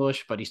Kim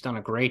English, but he's done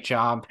a great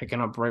job picking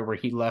up right where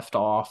he left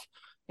off.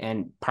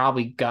 and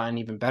probably gotten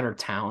even better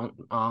talent.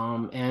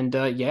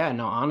 Honestly,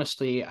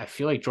 I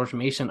feel like George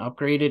Mason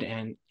upgraded,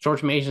 and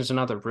George Mason's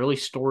another really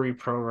storied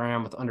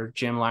program with under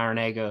Jim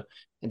Larinaga,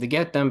 and to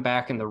get them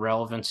back in the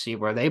relevancy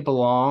where they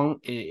belong,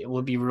 it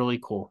would be really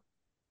cool.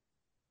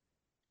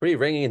 Pretty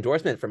ringing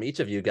endorsement from each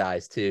of you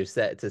guys to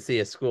see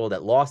a school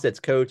that lost its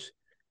coach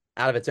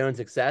out of its own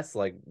success.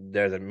 Like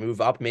there's a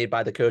move up made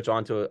by the coach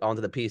onto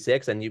the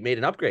P6, and you made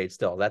an upgrade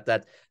still.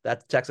 That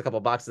checks a couple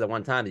boxes at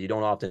one time that you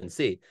don't often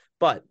see.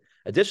 But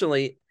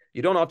additionally,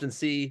 you don't often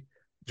see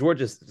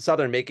Georgia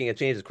Southern making a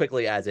change as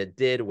quickly as it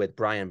did with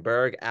Brian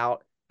Berg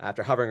out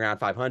after hovering around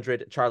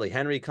 500. Charlie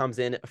Henry comes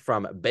in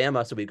from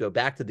Bama, so we go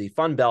back to the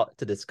Fun Belt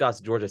to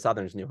discuss Georgia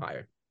Southern's new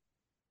hire.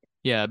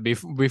 Yeah,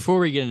 before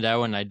we get into that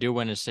one, I do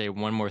want to say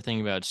one more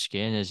thing about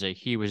Skin is that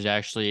he was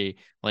actually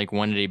like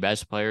one of the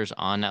best players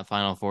on that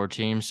Final Four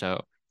team,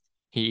 so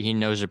he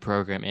knows the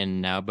program in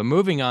and out. But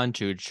moving on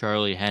to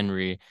Charlie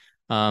Henry,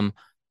 I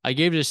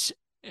gave this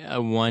a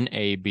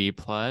 1A B+.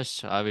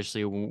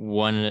 Obviously,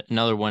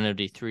 another one of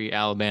the three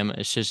Alabama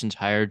assistants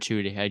hired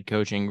to the head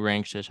coaching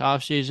ranks this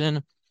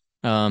offseason.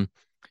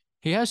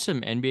 He has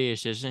some NBA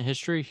assistant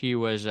history. He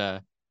was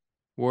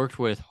worked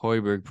with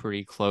Hoiberg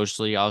pretty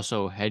closely,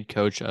 also head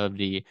coach of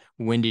the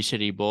Windy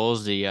City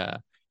Bulls, the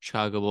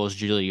Chicago Bulls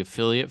G League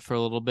affiliate for a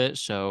little bit.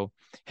 So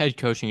head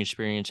coaching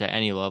experience at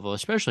any level,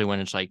 especially when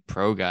it's like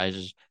pro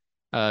guys,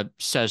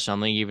 says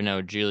something, even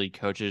though G League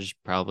coaches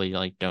probably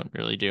like don't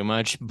really do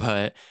much.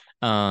 But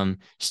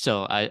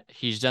still,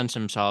 he's done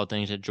some solid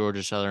things at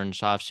Georgia Southern this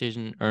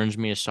offseason, earns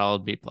me a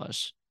solid B+.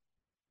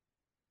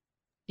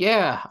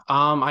 Yeah,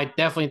 I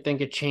definitely think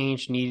a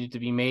change needed to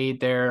be made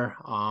there.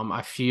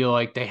 I feel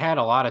like they had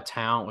a lot of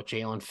talent with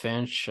Jalen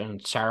Finch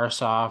and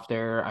Sarasov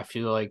there. I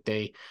feel like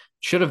they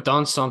should have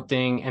done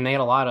something, and they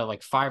had a lot of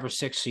like 5 or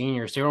 6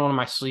 seniors. They were one of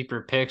my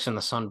sleeper picks in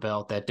the Sun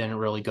Belt that didn't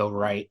really go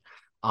right.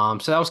 So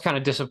that was kind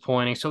of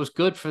disappointing. So it was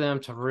good for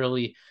them to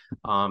really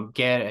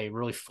get a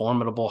really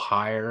formidable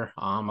hire.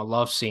 I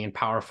love seeing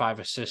Power Five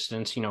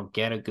assistants,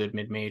 get a good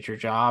mid-major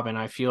job, and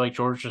I feel like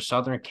Georgia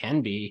Southern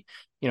can be.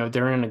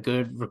 They're in a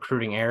good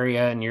recruiting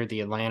area near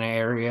the Atlanta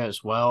area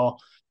as well.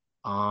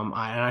 And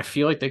I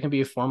feel like they can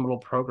be a formidable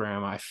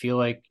program. I feel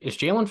like, is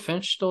Jalen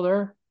Finch still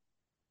there?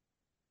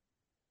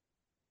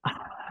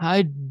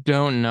 I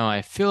don't know.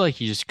 I feel like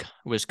he just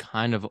was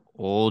kind of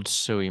old,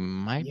 so he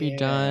might be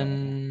Yeah.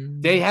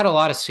 They done. had a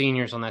lot of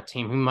seniors on that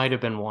team. He might have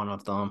been one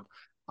of them.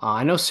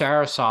 I know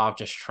Sarasov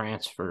just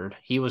transferred.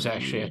 He was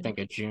actually, I Yeah, think,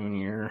 a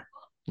junior.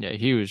 yeah,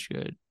 he was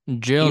good. He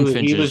Jalen was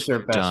Finch he was is their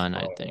best done,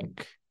 I player.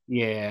 think.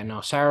 Yeah, no,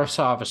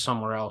 Sarasov is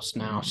somewhere else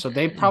now. So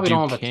they probably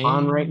don't have a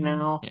ton right Duquesne,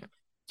 now. yeah,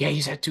 Yeah,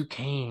 he's at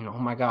Duquesne. Oh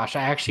my gosh,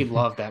 I actually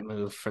love that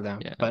move for them.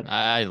 yeah, But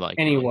I like it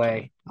too.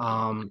 anyway,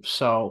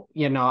 so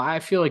I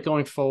feel like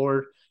going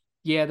forward,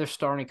 yeah, they're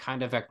starting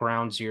kind of at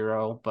ground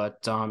zero,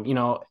 but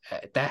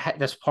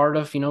that's part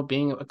of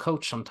being a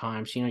coach.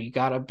 Sometimes you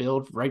got to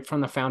build right from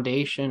the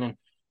foundation and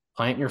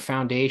plant your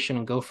foundation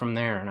and go from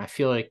there. And I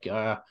feel like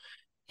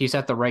he's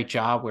at the right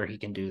job where he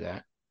can do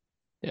that.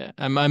 Yeah,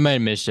 I might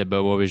have missed it,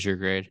 but what was your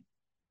grade?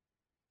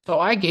 So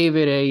I gave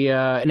it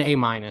an A-.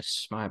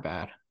 My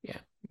bad. Yeah.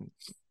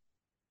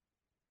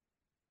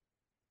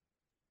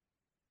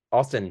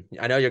 Austin,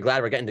 I know you're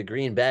glad we're getting to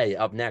Green Bay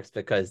up next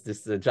because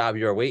this is a job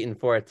you were waiting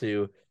for it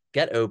to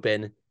get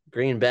open.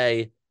 Green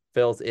Bay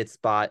fills its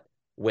spot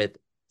with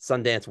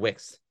Sundance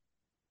Wicks.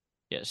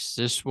 Yes,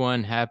 this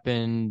one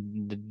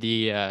happened.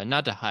 The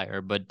not the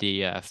hire, but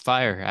the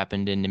fire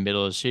happened in the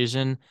middle of the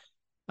season.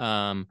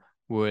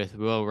 With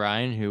Will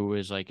Ryan, who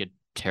was like a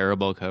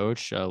terrible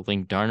coach.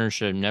 Link Darner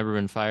should have never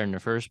been fired in the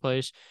first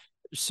place.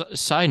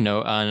 Side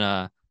note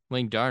on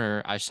Link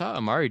Darner, I saw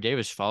Amari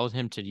Davis followed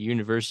him to the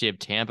University of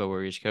Tampa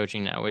where he's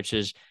coaching now, which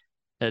is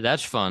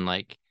that's fun.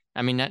 Like,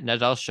 I mean,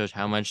 that also shows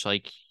how much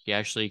like he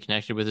actually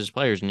connected with his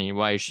players and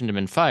why he shouldn't have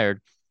been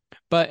fired.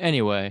 But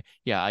anyway,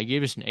 yeah, I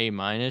gave this an A-.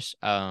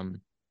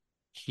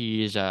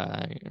 He's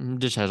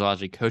just has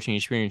lots of coaching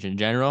experience in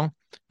general.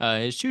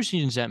 His 2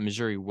 seasons at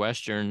Missouri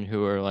Western,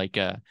 who are like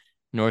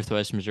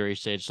Northwest Missouri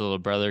State's little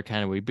brother,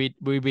 kind of we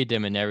beat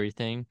them in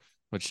everything,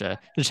 which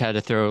just had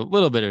to throw a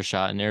little bit of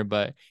shot in there.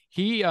 But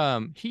he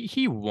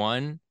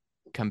won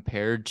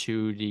compared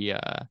to the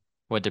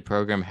what the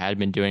program had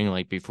been doing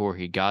like before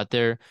he got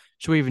there.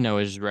 So even though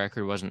his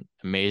record wasn't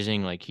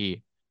amazing, like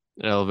he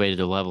elevated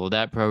the level of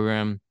that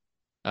program.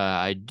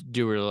 I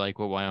do really like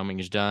what Wyoming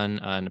has done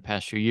in the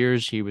past few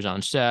years. He was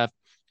on staff.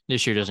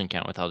 This year doesn't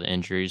count with all the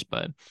injuries,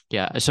 but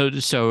yeah. So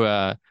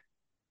to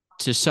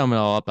sum it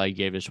all up, I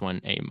gave this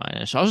one A-.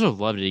 I also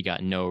love that he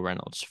got Noah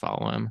Reynolds to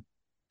follow him.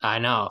 I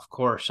know, of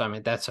course. I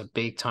mean, that's a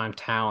big time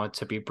talent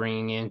to be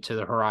bringing into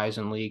the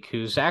Horizon League,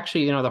 who's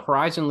actually, the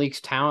Horizon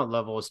League's talent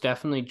level has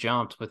definitely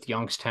jumped with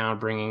Youngstown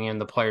bringing in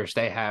the players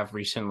they have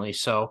recently.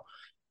 So,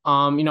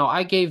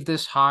 I gave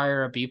this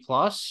hire a B+.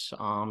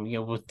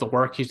 With the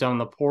work he's done in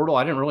the portal,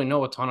 I didn't really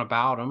know a ton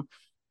about him.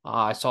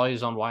 I saw he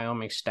was on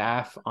Wyoming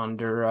staff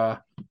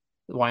under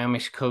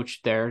Wyoming's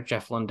coach there,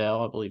 Jeff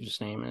Lindell, I believe his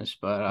name is.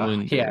 But yeah,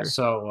 Linder.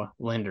 so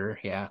Linder,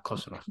 yeah,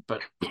 close enough.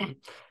 But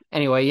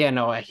Anyway, yeah,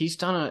 no, he's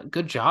done a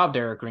good job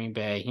there at Green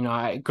Bay.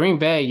 Green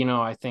Bay,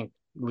 I think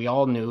we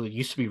all knew it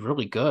used to be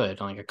really good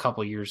like a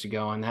couple years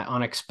ago, and that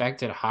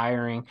unexpected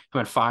firing,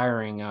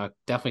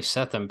 definitely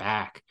set them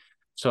back.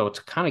 So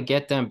to kind of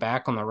get them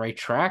back on the right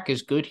track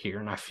is good here,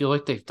 and I feel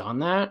like they've done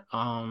that.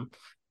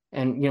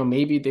 And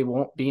maybe they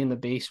won't be in the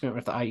basement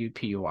with the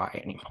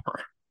IUPUI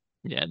anymore.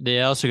 Yeah,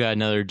 they also got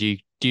another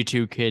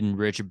D2 kid in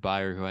Rich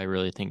Beyer, who I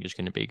really think is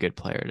going to be a good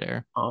player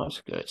there. Oh,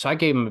 that's good. So I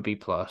gave him a B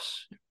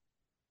plus.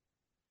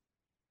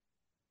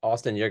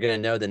 Austin, you're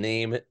going to know the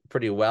name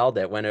pretty well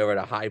that went over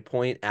to High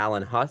Point.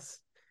 Alan Huss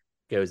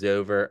goes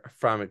over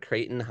from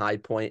Creighton. High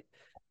Point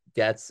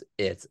gets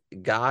its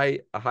guy.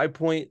 A High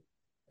Point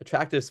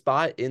attractive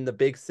spot in the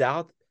Big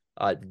South.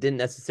 Didn't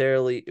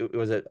necessarily, it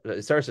was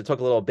a search that took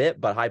a little bit,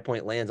 but High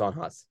Point lands on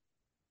Huss.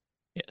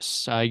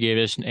 Yes, I gave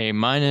this an A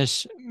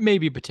minus,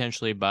 maybe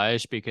potentially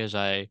biased because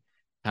I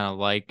kind of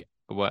like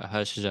what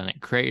Huss has done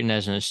at Creighton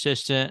as an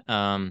assistant.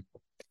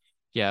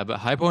 Yeah, but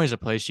High Point is a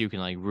place you can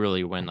like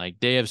really win. Like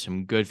they have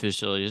some good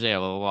facilities. They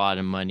have a lot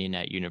of money in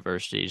that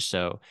university.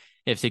 So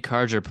if the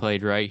cards are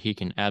played right, he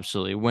can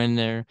absolutely win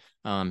there.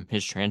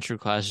 His transfer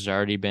class has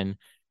already been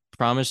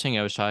promising.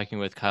 I was talking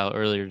with Kyle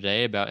earlier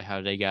today about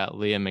how they got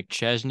Liam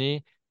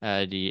McChesney,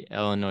 the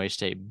Illinois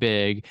State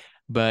big.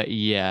 But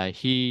yeah,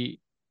 he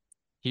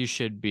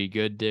should be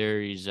good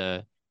there. He's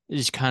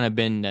kind of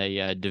been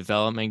a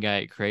development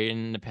guy at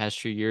Creighton the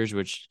past few years,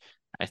 which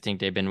I think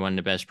they've been one of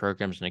the best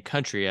programs in the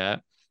country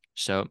at.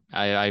 So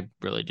I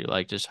really do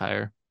like this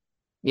hire.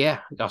 Yeah,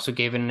 also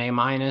gave it an A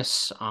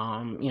minus.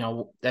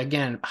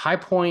 Again, High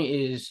Point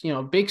is,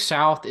 Big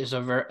South is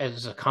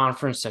a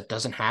conference that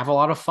doesn't have a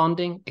lot of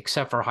funding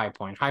except for High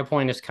Point. High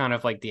Point is kind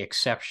of like the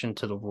exception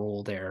to the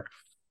rule there.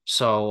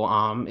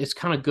 So it's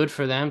kind of good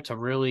for them to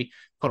really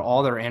put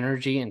all their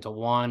energy into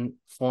one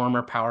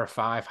former Power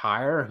Five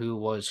hire who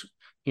was,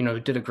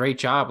 did a great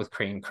job with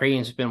Creighton.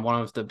 Creighton's been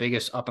one of the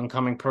biggest up and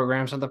coming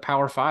programs at the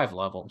Power Five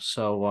level.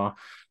 So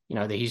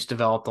that he's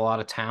developed a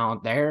lot of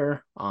talent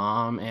there.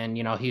 And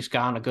he's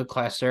gotten a good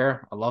class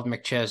there. I love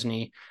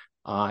McChesney.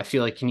 I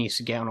feel like he needs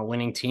to get on a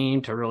winning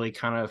team to really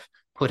kind of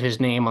put his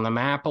name on the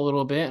map a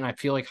little bit. And I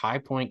feel like High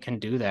Point can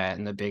do that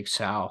in the Big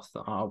South,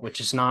 which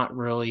is not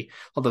really,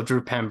 although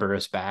Drew Pember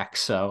is back.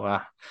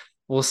 So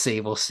we'll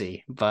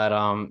see. But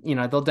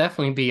they'll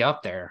definitely be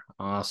up there,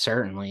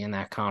 certainly in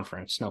that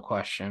conference, no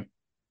question.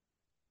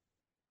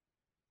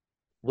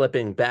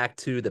 Flipping back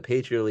to the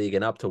Patriot League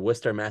and up to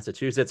Worcester,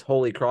 Massachusetts,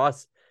 Holy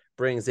Cross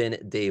brings in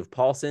Dave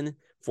Paulson,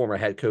 former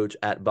head coach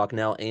at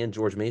Bucknell, and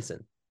George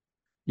Mason.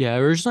 Yeah,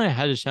 originally I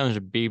had this down as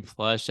a B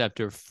plus.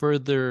 After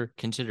further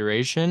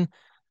consideration,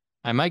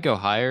 I might go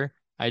higher.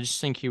 I just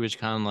think he was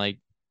kind of like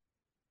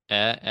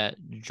at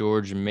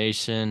George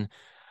Mason.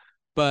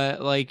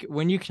 But like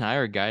when you can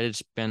hire a guy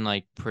that's been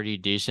like pretty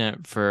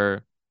decent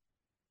for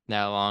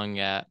that long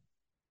at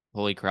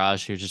Holy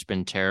Cross, who's just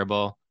been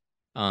terrible.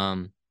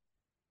 Um,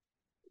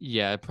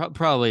 yeah,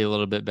 probably a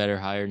little bit better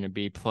hire than a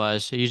B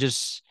plus. He's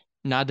just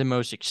not the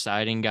most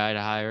exciting guy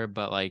to hire,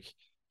 but like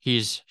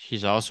he's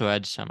also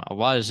had a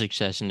lot of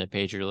success in the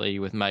Patriot League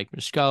with Mike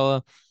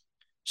Muscala.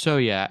 So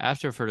yeah,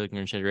 after further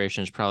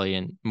consideration, it's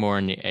probably more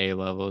in the A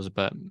levels,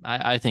 but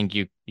I think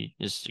this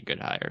is a good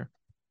hire.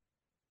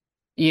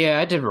 Yeah,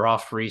 I did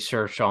rough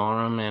research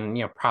on him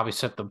and probably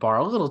set the bar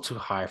a little too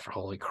high for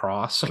Holy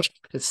Cross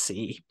to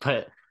see.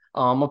 But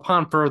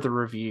upon further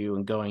review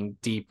and going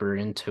deeper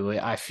into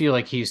it, I feel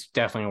like he's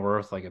definitely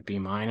worth like a B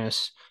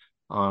minus.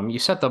 You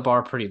set the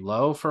bar pretty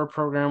low for a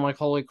program like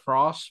Holy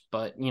Cross,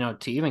 but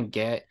to even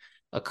get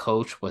a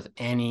coach with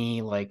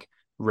any like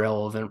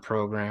relevant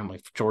program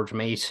like George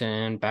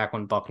Mason back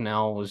when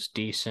Bucknell was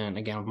decent,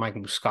 again with Mike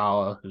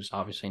Muscala, who's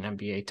obviously an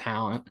NBA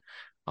talent.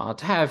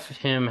 To have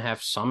him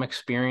have some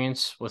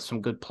experience with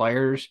some good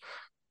players,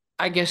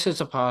 I guess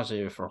it's a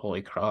positive for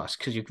Holy Cross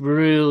because you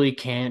really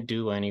can't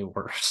do any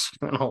worse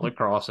than Holy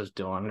Cross is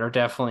doing. They're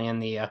definitely in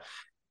the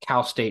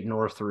Cal State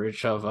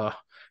Northridge of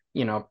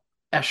you know,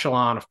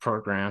 echelon of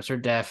programs. They're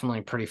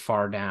definitely pretty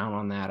far down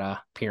on that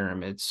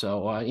pyramid.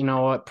 So you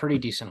know what, pretty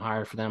decent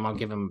hire for them. I'll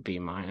give them a B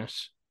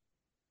minus.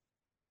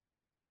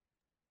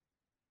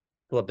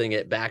 Flipping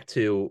it back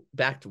to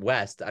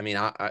West. I mean,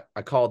 I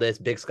call this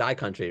Big Sky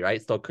Country,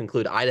 right? Still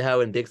conclude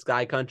Idaho and Big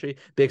Sky Country,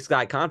 Big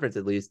Sky Conference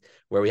at least,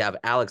 where we have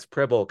Alex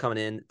Pribble coming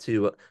in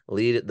to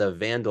lead the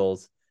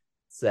Vandals,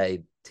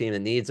 say team that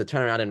needs a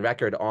turnaround in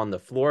record on the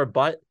floor,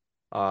 but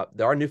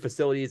there are new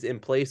facilities in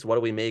place. What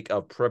do we make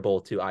of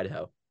Pribble to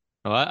Idaho?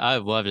 Well, I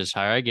love this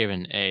hire. I gave it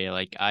an A.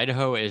 Like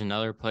Idaho is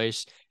another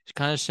place. It's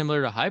kind of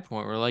similar to High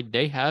Point, where like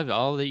they have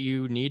all that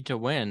you need to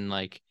win.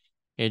 Like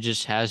it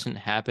just hasn't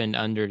happened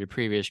under the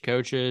previous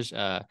coaches.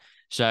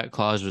 Zach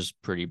Claus was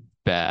pretty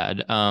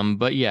bad.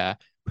 But yeah,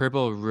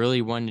 Purple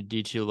really won the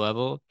D2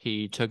 level.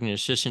 He took an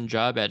assistant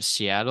job at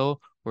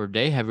Seattle, where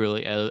they have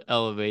really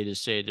elevated,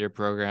 say, their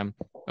program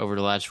over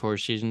the last 4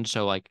 seasons.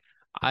 So like,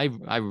 I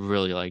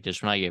really like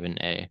this one. I gave it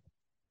an A.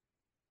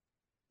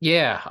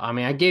 Yeah, I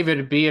mean, I gave it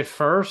a B at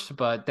first,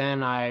 but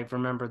then I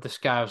remember this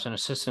guy was an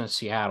assistant at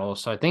Seattle,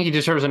 so I think he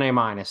deserves an A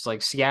minus.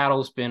 Like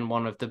Seattle's been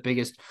one of the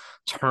biggest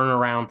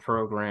turnaround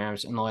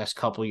programs in the last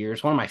couple of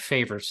years. One of my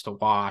favorites to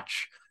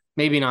watch.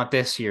 Maybe not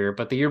this year,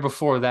 but the year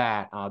before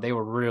that, they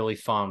were really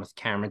fun with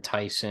Cameron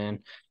Tyson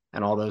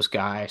and all those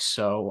guys.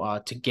 So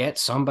to get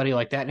somebody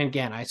like that, and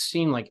again, I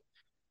seen like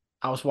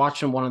I was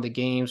watching one of the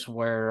games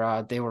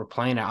where they were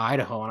playing at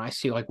Idaho, and I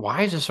see like,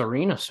 why is this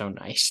arena so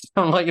nice?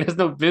 I'm like, there's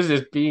no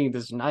business being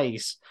this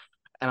nice,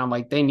 and I'm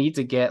like, they need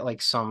to get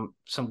like some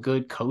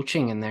good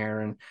coaching in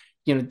there, and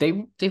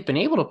they've been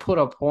able to put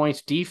up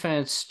points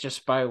defense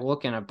just by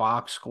looking at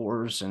box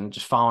scores and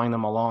just following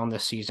them along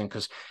this season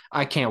because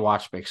I can't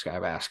watch Big Sky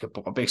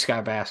basketball. Big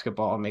Sky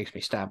basketball makes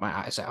me stab my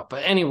eyes out.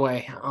 But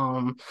anyway,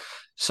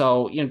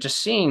 so just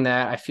seeing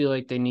that, I feel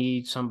like they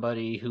need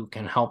somebody who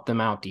can help them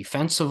out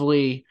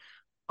defensively.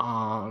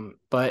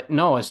 But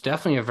no, it's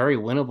definitely a very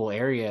winnable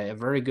area, a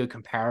very good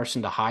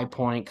comparison to High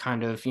Point,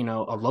 kind of,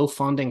 a low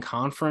funding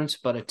conference,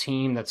 but a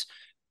team that's,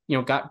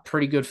 got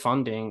pretty good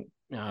funding,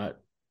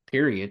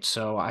 period.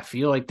 So I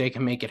feel like they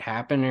can make it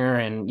happen there.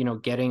 And,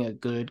 getting a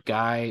good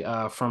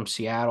guy from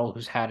Seattle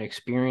who's had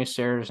experience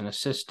there as an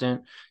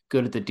assistant,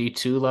 good at the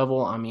D2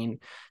 level. I mean,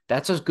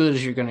 that's as good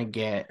as you're going to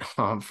get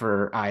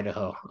for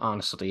Idaho,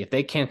 honestly. If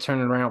they can't turn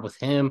it around with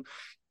him,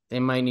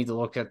 they might need to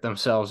look at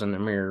themselves in the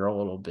mirror a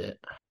little bit.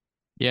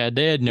 Yeah,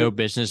 they had no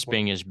business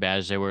being as bad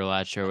as they were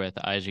last year with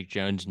Isaac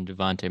Jones and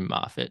Devontae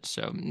Moffitt.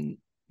 So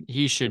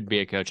he should be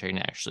a coach who can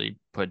actually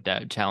put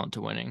that talent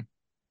to winning.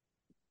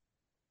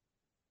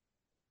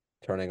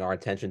 Turning our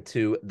attention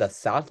to the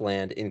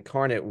Southland,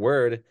 Incarnate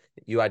Word,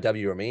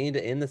 UIW remained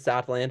in the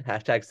Southland,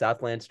 hashtag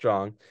Southland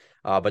strong,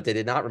 but they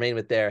did not remain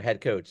with their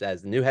head coach,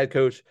 as the new head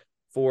coach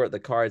for the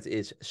Cards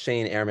is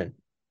Shane Ehrman.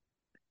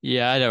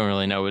 Yeah, I don't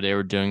really know what they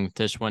were doing with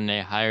this one.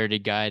 They hired a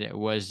guy that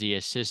was the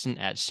assistant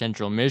at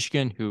Central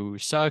Michigan who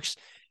sucks.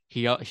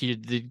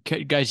 The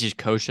guys he's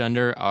coached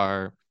under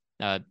are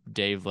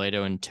Dave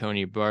Lato and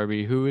Tony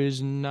Barbie, who is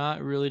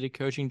not really the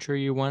coaching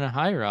tree you want to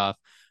hire off.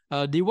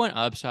 The one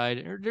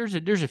upside, there's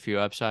a few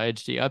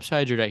upsides. The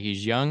upsides are that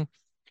he's young,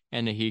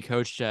 and that he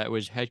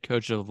was head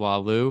coach of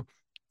Walu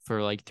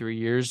for like 3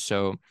 years.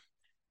 So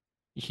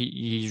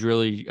he's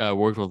really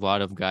worked with a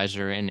lot of guys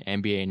that are in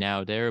NBA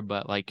now there,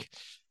 but like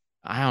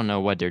I don't know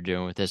what they're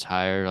doing with this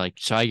hire. Like,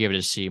 so I give it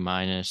a C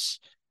minus.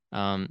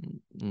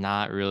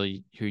 Not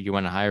really who you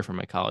want to hire from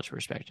a college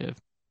perspective.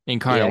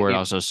 Incarnate Word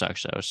also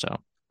sucks though. So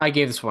I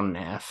gave this one an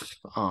F.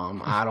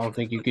 I don't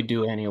think you could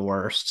do any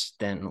worse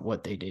than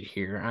what they did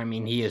here. I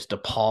mean, he has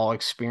DePaul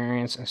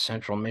experience and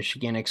Central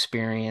Michigan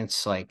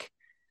experience. Like,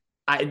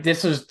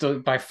 this is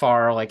by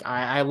far like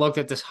I looked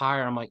at this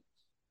hire. I'm like,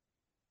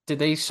 did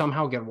they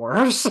somehow get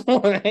worse?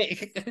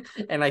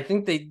 And I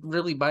think they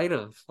really might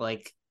have.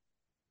 Like,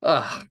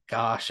 oh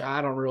gosh,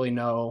 I don't really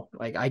know.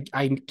 Like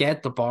I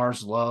get the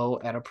bar's low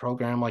at a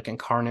program like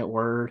Incarnate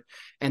Word.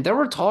 And there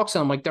were talks,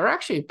 and I'm like, they're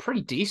actually a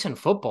pretty decent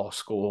football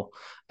school.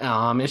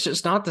 It's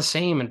just not the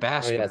same in Oh,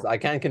 yes, basketball. I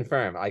can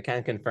confirm. I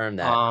can confirm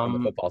that on the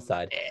football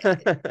side.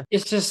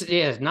 It's just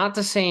not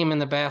the same in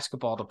the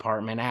basketball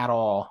department at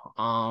all.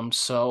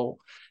 So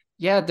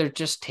yeah, they're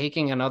just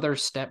taking another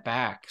step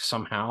back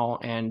somehow.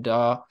 And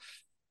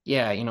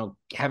yeah,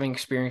 having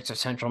experience at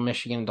Central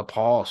Michigan and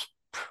DePaul is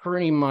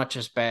pretty much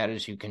as bad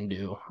as you can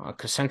do.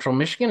 Because Central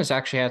Michigan has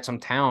actually had some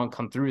talent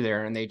come through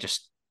there, and they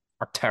just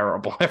are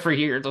terrible every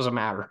year. It doesn't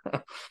matter.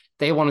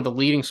 They wanted the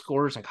leading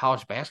scorers in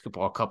college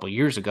basketball a couple of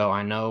years ago,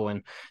 I know,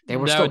 and they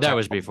were still that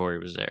was terrible. before he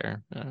was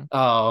there.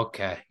 Oh,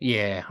 okay.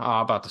 Yeah.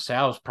 About to say,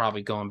 I was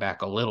probably going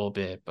back a little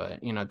bit, but,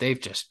 they've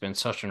just been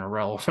such an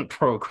irrelevant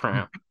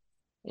program.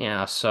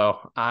 Yeah.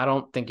 So I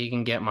don't think you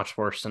can get much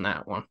worse than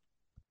that one.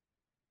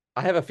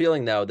 I have a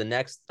feeling though the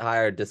next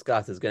hire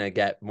discussed is going to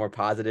get more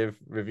positive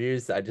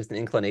reviews. Just an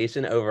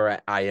inclination over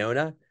at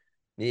Iona,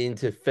 needing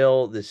to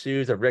fill the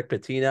shoes of Rick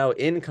Pitino.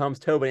 In comes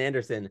Tobin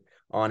Anderson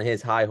on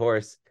his high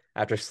horse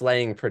after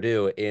slaying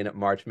Purdue in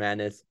March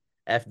Madness.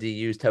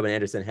 FDU's Tobin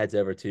Anderson heads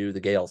over to the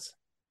Gales.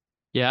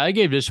 Yeah, I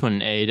gave this one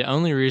an A. The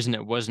only reason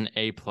it wasn't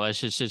A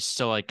plus is it's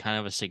still like kind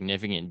of a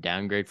significant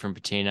downgrade from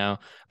Patino.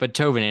 But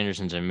Tobin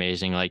Anderson's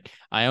amazing. Like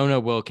Iona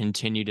will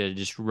continue to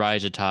just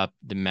rise atop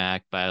the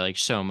MAC by like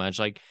so much.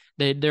 Like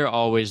they're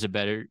always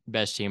the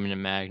best team in the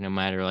MAC, no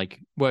matter like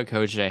what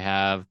coach they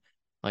have.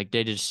 Like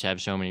they just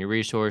have so many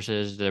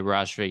resources. The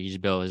roster he's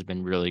built has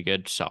been really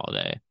good, solid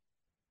A.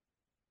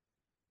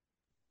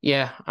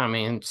 Yeah. I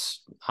mean,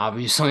 it's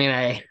obviously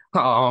an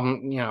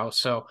A.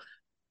 So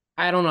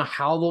I don't know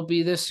how they'll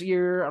be this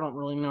year. I don't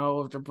really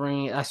know if they're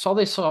bringing. I saw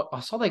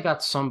they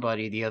got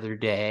somebody the other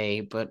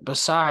day, but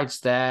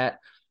besides that,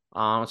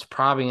 it's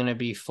probably going to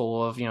be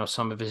full of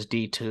some of his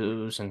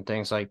D2s and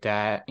things like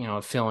that.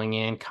 Filling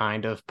in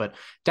kind of. But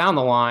down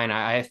the line,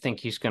 I think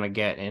he's going to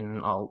get in.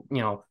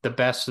 The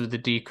best of the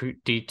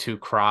D2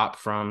 crop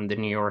from the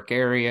New York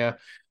area,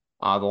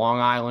 the Long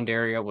Island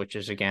area, which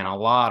is again a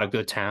lot of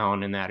good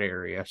talent in that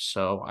area.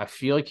 So I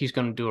feel like he's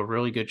going to do a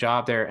really good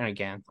job there. And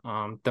again,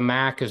 the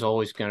MAC is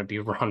always going to be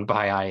run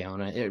by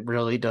Iona. It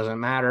really doesn't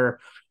matter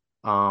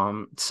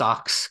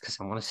Sucks because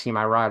I want to see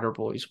my Rider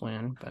boys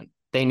win, but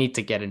they need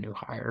to get a new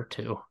hire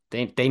too.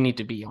 They need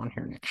to be on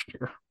here next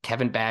year.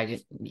 Kevin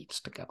Baggett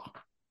needs to go.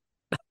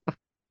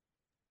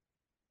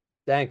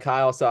 Dang,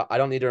 Kyle. So I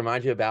don't need to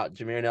remind you about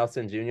Jameer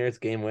Nelson Jr.'s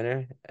game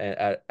winner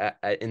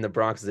in the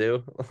Bronx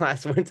Zoo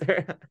last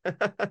winter.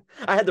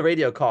 I had the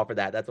radio call for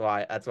that. That's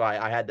why.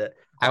 I had to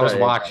I was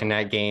start it. watching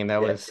that game.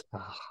 That Yeah. was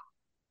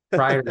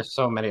prior to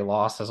so many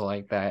losses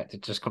like that to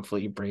just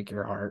completely break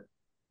your heart.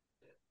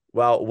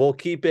 Well, we'll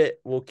keep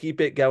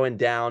it going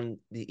down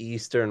the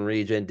eastern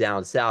region,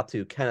 down south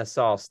to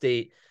Kennesaw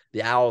State.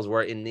 The Owls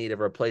were in need of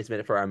a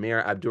replacement for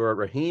Amir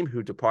Abdur-Rahim,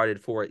 who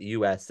departed for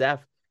USF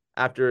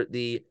after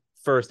the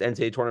first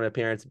NCAA tournament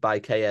appearance by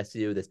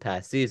KSU this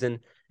past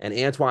season. And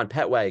Antoine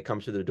Petway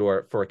comes to the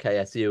door for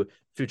KSU,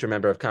 future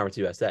member of Conference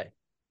USA.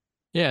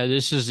 Yeah,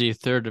 this is the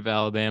third of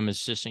Alabama's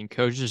assistant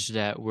coaches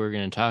that we're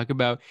going to talk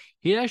about.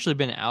 He had actually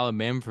been at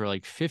Alabama for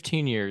like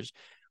 15 years,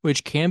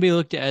 which can be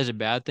looked at as a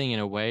bad thing in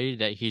a way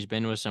that he's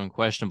been with some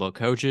questionable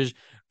coaches.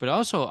 But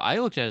also, I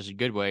looked at it as a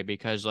good way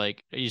because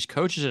like these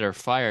coaches that are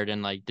fired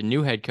and like the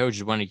new head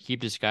coaches want to keep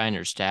this guy on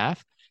their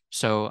staff.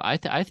 So I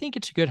think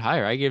it's a good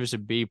hire. I give it a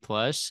B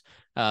plus.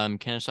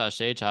 Kennesaw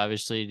State's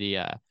obviously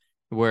the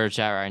where it's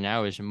at right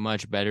now is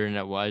much better than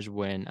it was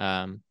when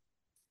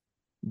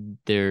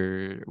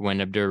Abdur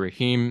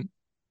Rahim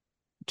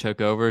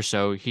took over.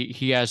 So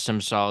he has some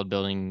solid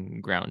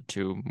building ground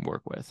to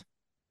work with.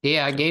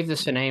 Yeah, I So gave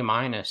this an A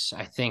minus.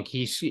 I think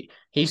he's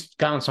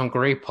gotten some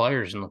great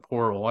players in the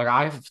portal. Like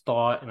I've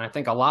thought, and I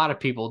think a lot of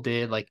people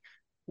did, like,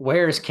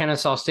 where is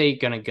Kennesaw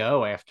State gonna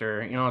go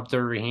after,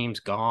 Abdur Rahim's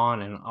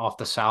gone and off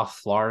to South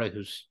Florida,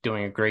 who's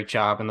doing a great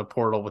job in the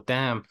portal with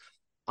them.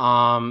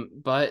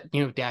 But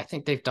I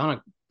think they've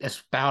done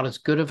about as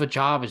good of a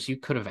job as you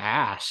could have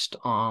asked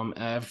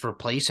of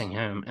replacing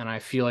him. And I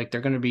feel like they're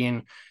gonna be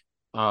in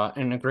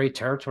a great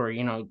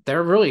territory.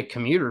 They're really a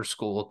commuter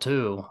school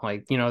too.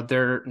 Like,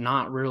 they're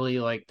not really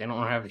like they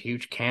don't have a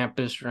huge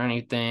campus or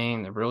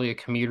anything. They're really a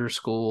commuter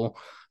school.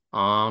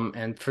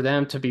 And for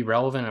them to be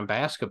relevant in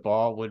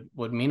basketball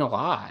would mean a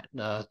lot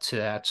to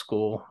that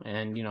school.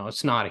 And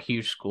it's not a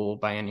huge school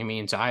by any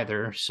means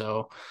either.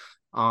 So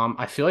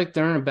I feel like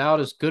they're in about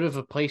as good of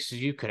a place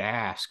as you could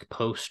ask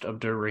post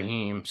Abdur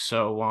Rahim.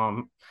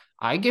 So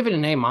I give it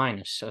an A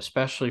minus,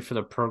 especially for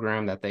the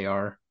program that they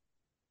are.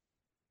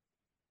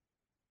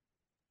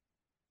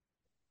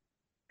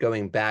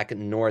 Going back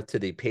north to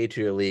the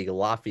Patriot League,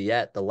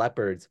 Lafayette, the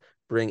Leopards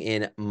bring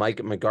in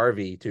Mike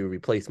McGarvey to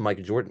replace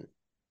Mike Jordan.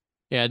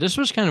 yeah, this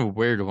was kind of a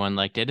weird one.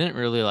 Like they didn't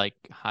really like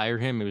hire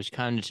him. It was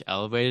kind of just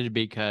elevated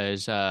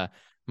because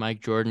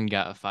Mike Jordan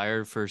got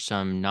fired for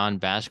some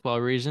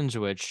non-basketball reasons,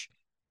 which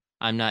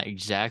I'm not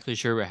exactly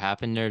sure what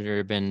happened there. There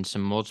have been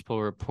some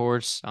multiple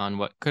reports on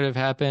what could have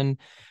happened.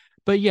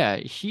 But yeah,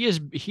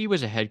 he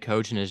was a head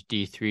coach in his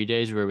D3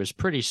 days where it was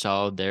pretty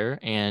solid there.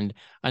 And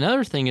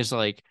another thing is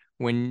like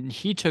when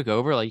he took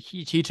over, like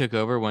he took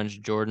over once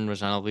Jordan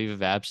was on a leave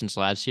of absence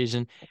last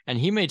season, and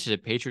he made it to the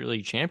Patriot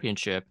League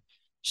championship.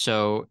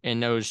 So in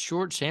those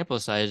short sample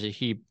sizes that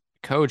he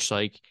coached,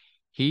 like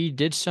he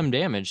did some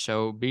damage.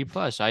 So B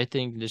plus, I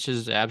think this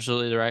is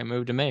absolutely the right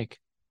move to make.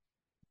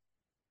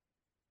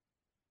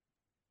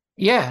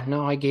 Yeah,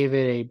 no, I gave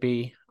it a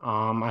B.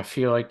 I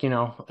feel like,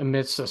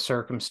 amidst the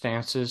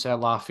circumstances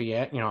at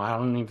Lafayette, I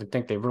don't even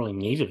think they really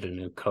needed a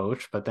new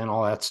coach, but then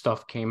all that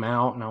stuff came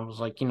out and I was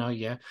like,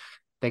 yeah,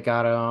 they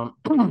gotta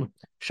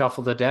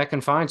shuffle the deck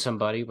and find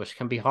somebody, which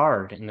can be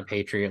hard in the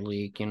Patriot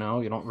League. You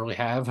don't really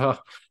have a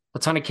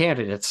ton of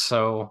candidates.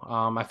 So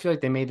I feel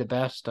like they made the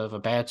best of a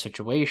bad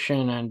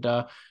situation.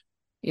 And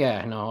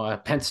yeah, no,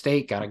 Penn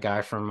State got a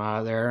guy from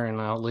there,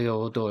 and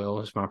Leo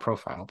Doyle is my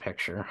profile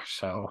picture.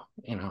 So,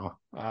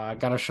 I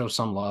got to show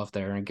some love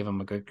there and give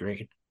him a good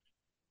grade.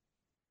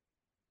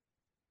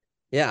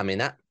 Yeah, I mean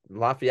that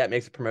Lafayette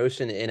makes a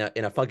promotion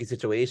in a funky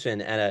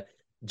situation, and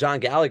John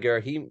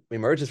Gallagher he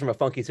emerges from a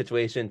funky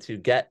situation to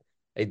get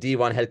a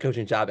D1 head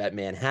coaching job at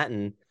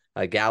Manhattan.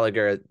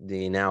 Gallagher,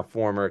 the now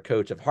former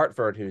coach of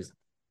Hartford, who's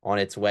on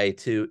its way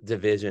to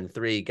Division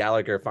III,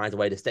 Gallagher finds a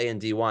way to stay in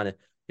D1.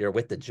 You're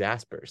with the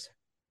Jaspers.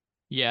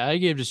 Yeah, I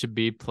gave this a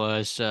B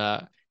plus.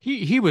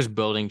 He was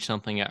building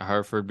something at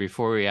Hartford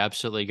before he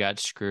absolutely got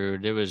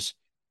screwed. It was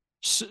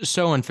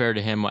so unfair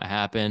to him what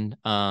happened.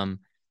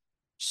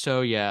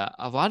 So yeah,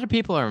 a lot of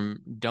people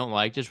don't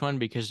like this one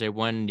because they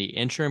wanted the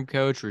interim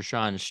coach,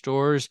 Rashawn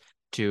Stores,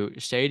 to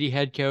stay the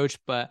head coach,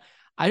 but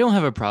I don't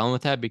have a problem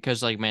with that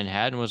because like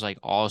Manhattan was like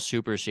all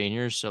super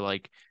seniors, so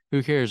like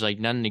who cares? Like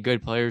none of the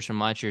good players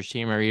from last year's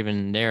team are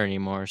even there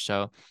anymore.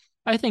 So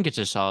I think it's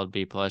a solid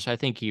B plus. I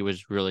think he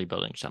was really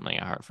building something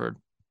at Hartford.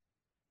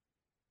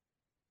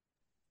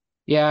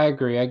 Yeah, I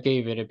agree. I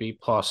gave it a B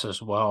plus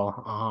as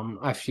well.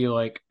 I feel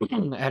like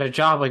at a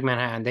job like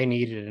Manhattan, they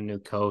needed a new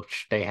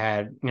coach. They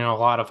had, a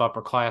lot of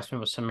upperclassmen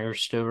with Samir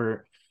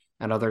Stewart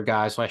and other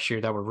guys last year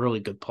that were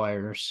really good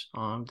players.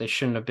 They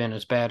shouldn't have been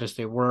as bad as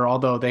they were,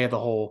 although they had the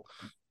whole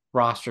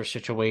roster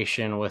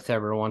situation with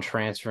everyone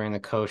transferring. The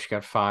coach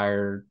got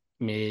fired.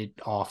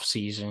 mid-off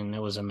season.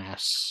 It was a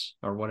mess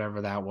or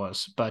whatever that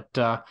was. But,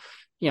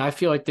 I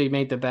feel like they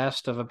made the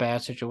best of a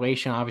bad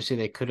situation. Obviously,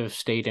 they could have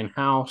stayed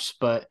in-house,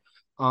 but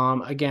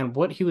again,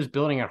 what he was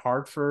building at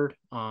Hartford,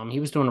 he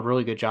was doing a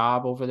really good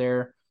job over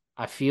there.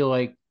 I feel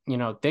like,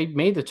 they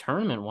made the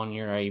tournament one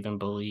year, I even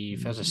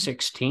believe, as a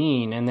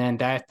 16. And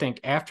then I think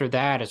after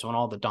that is when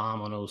all the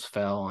dominoes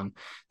fell and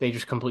they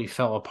just completely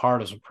fell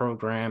apart as a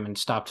program and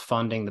stopped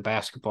funding the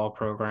basketball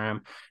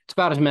program. It's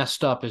about as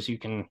messed up as you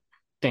can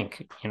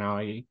think.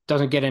 It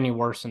doesn't get any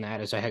worse than that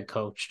as a head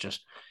coach,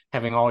 just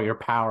having all your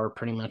power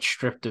pretty much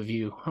stripped of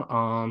you.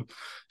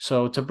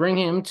 So to bring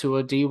him to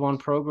a D1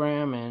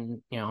 program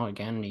and,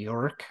 again, New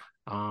York,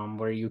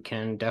 where you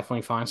can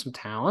definitely find some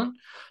talent,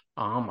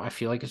 I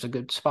feel like it's a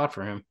good spot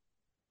for him.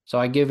 So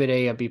I give it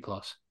a B+.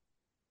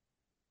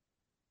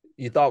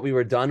 You thought we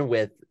were done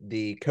with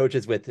the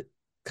coaches with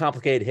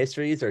complicated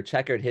histories or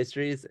checkered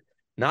histories?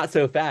 Not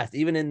so fast.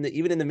 Even in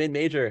the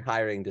mid-major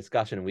hiring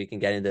discussion, we can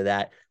get into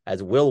that,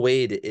 as Will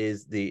Wade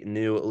is the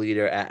new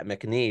leader at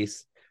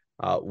McNeese.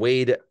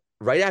 Wade,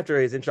 right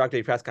after his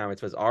introductory press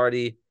conference, was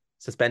already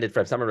suspended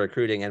from summer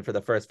recruiting and for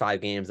the first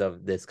 5 games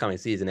of this coming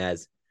season,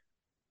 as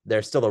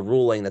there's still a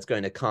ruling that's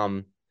going to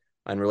come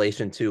in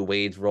relation to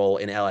Wade's role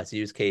in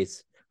LSU's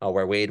case,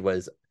 where Wade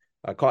was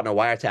caught in a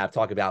wiretap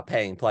talking about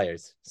paying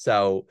players.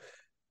 So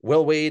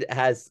Will Wade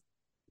has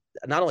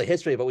not only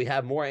history, but we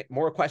have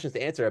more questions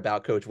to answer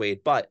about Coach Wade.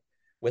 But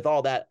with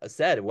all that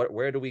said,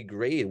 where do we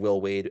grade Will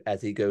Wade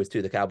as he goes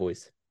to the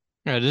Cowboys?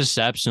 Yeah, this is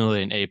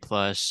absolutely an A+.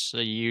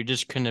 You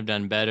just couldn't have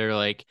done better.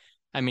 Like,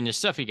 I mean, the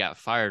stuff he got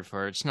fired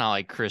for, it's not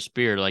like Chris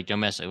Beard, like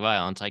domestic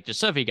violence. Like, the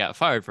stuff he got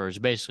fired for is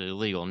basically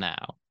illegal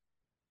now.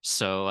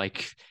 So,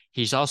 like,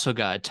 he's also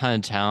got a ton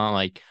of talent.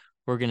 Like,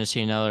 we're going to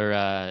see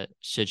another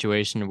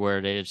situation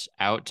where they just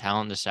out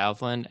talent the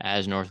Southland,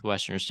 as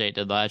Northwestern State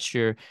did last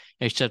year.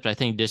 Except I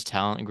think this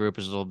talent group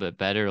is a little bit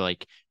better.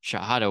 Like,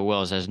 Shahada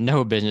Wells has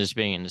no business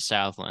being in the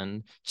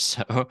Southland.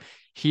 So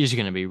he's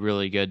going to be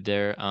really good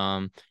there.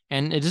 And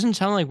it doesn't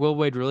sound like Will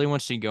Wade really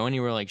wants to go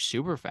anywhere like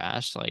super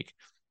fast. Like,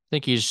 I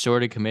think he's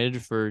sort of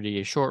committed for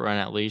the short run,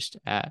 at least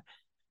at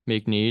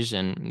McNeese.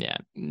 And yeah,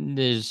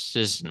 this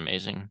is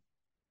amazing.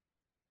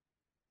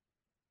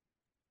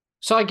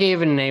 So I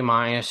gave it an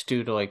A-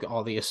 due to like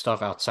all the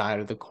stuff outside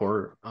of the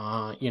court,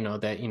 that,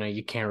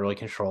 you can't really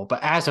control. But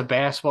as a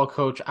basketball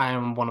coach, I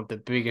am one of the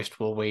biggest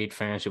Will Wade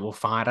fans you will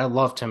find. I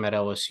loved him at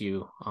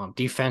LSU.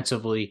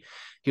 Defensively,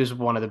 he was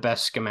one of the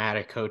best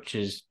schematic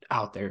coaches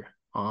out there.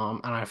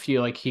 And I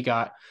feel like he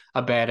got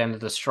a bad end of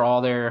the straw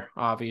there.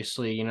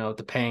 Obviously,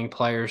 the paying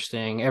players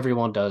thing,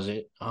 everyone does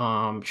it.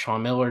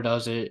 Sean Miller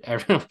does it.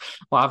 Well,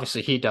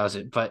 obviously he does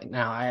it, but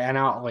now I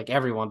know like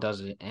everyone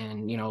does it.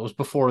 And, it was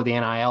before the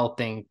NIL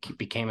thing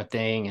became a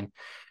thing.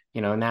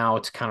 And, now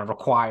it's kind of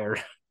required,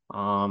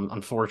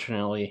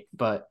 unfortunately.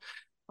 But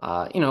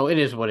it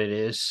is what it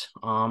is.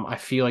 I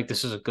feel like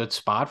this is a good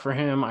spot for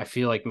him. I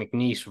feel like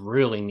McNeese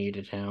really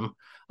needed him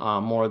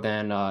more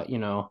than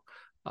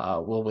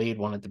Will Wade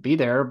wanted to be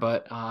there,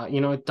 but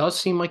it does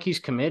seem like he's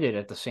committed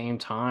at the same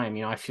time.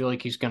 I feel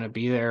like he's going to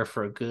be there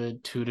for a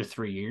good 2 to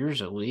 3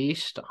 years at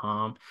least.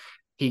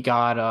 He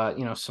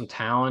got some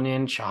talent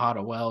in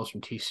Shahada Wells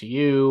from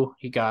TCU.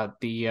 He got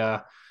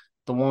the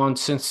one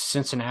since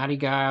Cincinnati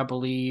guy, I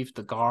believe,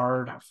 the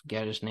guard. I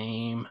forget his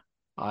name.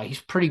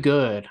 He's pretty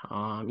good,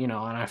 and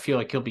I feel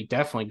like he'll be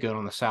definitely good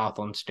on the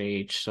Southland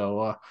stage.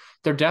 So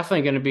they're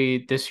definitely going to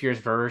be this year's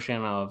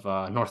version of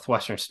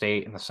Northwestern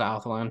State in the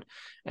Southland.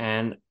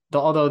 And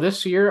although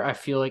this year I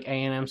feel like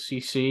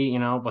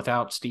A&MCC,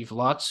 without Steve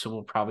Lutz, who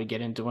we'll probably get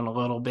into in a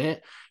little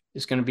bit,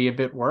 is going to be a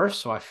bit worse.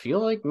 So I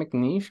feel like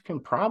McNeese can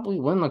probably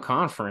win the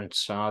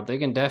conference. They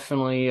can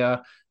definitely,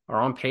 are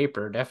on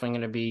paper, definitely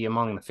going to be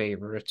among the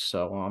favorites.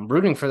 So I'm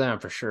rooting for them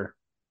for sure.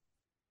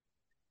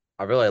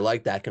 I really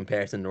like that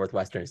comparison to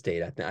Northwestern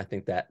State. I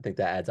think that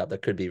adds up.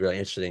 That could be really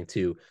interesting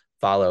to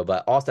follow.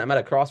 But Austin, I'm at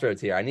a crossroads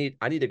here. I need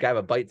to grab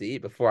a bite to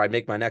eat before I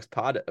make my next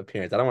pod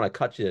appearance. I don't want to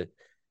cut you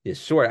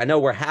short. I know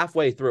we're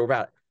halfway through,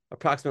 about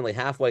approximately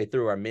halfway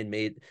through our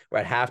mid-major. We're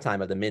at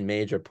halftime of the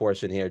mid-major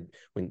portion here.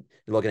 When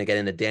you're looking to get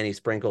into Danny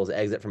Sprinkle's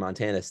exit from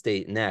Montana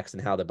State next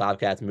and how the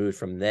Bobcats moved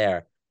from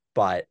there.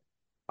 But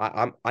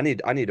I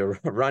need to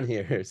run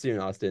here soon,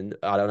 Austin.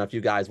 I don't know if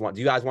you guys want.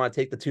 Do you guys want to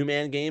take the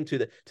 2-man game to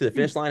the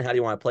finish line? How do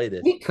you want to play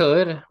this? We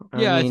could.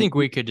 I think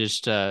we could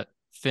just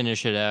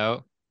finish it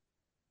out.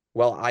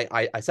 Well,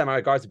 I send my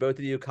regards to both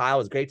of you. Kyle, it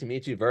was great to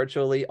meet you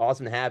virtually.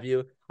 Awesome to have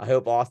you. I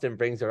hope Austin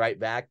brings it right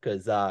back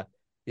because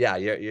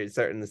you're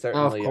certainly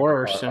of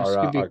course. This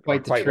could be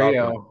quite the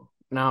trio. Welcome.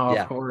 No,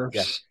 of course.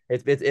 Yeah.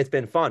 It's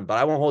been fun, but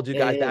I won't hold you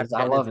guys back from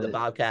getting into the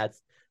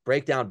Bobcats.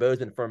 Break down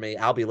Bozeman for me.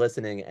 I'll be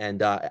listening.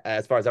 And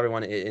as far as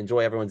everyone, enjoy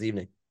everyone's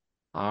evening.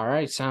 All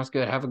right. Sounds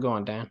good. Have a good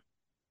one, Dan.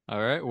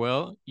 All right.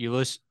 Well,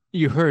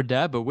 you heard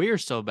that, but we are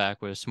still back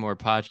with some more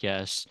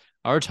podcasts.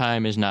 Our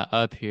time is not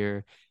up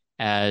here,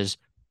 as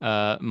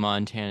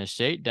Montana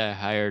State that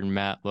hired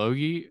Matt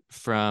Logie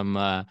from,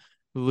 I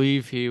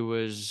believe he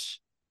was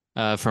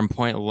from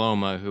Point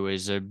Loma, who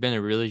has been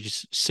a really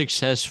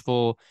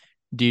successful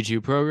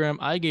D2 program.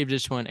 I gave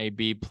this one a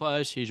B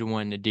plus. He's a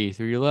 1 to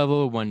D3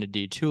 level, 1 to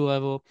D2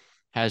 level.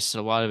 Has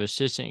a lot of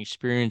assistant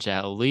experience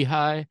at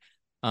Lehigh.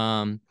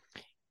 Um,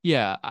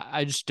 yeah,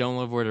 I just don't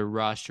love where the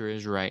roster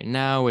is right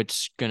now.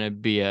 It's gonna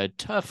be a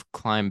tough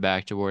climb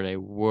back to where they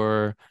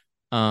were.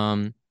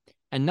 Um,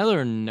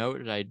 Another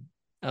note that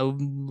a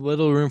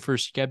little room for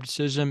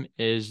skepticism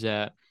is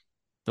that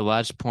the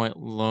last point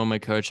Loma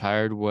coach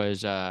hired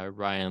was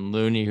Ryan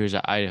Looney, who's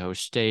at Idaho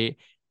State,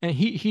 and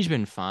he's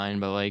been fine,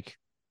 but like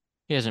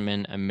he hasn't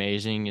been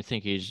amazing. I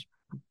think he's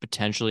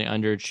potentially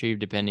underachieved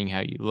depending how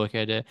you look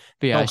at it.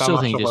 But yeah, I Don't got still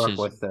much think to this work is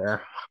with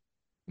there.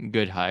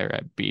 good hire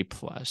at B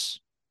plus.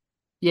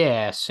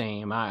 Yeah,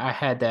 same. I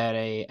had that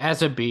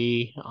as a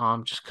B,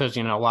 just because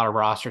a lot of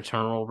roster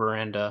turnover,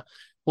 and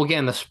we'll get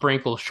in the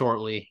sprinkle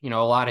shortly. A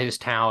lot of his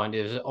talent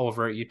is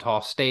over at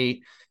Utah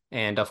State,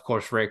 and of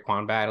course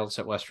Raekwon Battles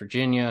at West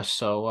Virginia.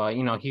 So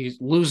he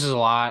loses a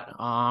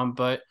lot.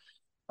 But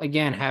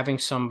again, having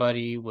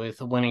somebody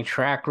with a winning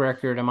track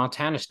record, and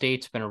Montana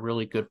State's been a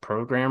really good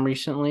program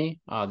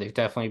recently. They've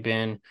definitely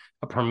been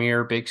a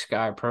premier Big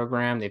Sky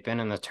program. They've been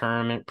in the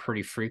tournament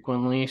pretty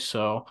frequently,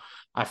 so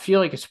I feel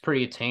like it's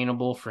pretty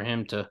attainable for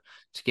him to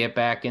get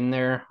back in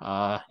there.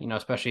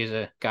 Especially as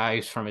a guy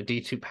who's from a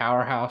D2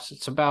 powerhouse,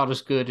 it's about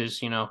as good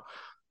as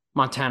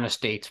Montana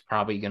State's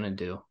probably going to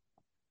do.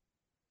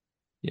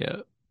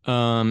 Yeah.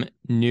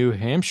 New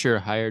Hampshire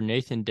hired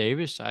Nathan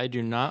Davis. I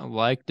do not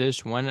like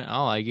this one at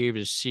all. I gave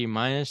it a C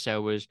minus. I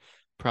was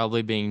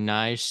probably being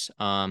nice.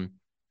 The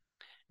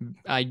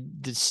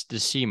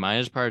C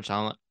minus part's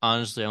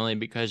honestly only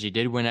because he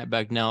did win at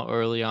Bucknell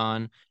early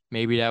on.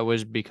 Maybe that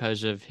was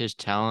because of his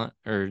talent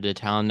or the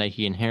talent that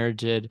he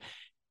inherited.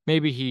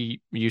 Maybe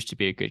he used to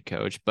be a good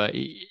coach,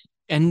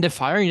 and the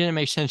firing didn't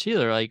make sense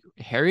either. Like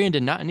Harrion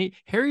did not need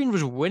Harrion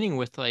was winning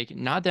with like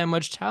not that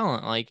much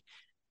talent. Like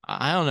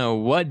I don't know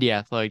what the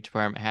athletic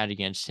department had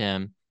against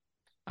him.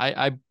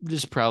 I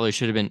this probably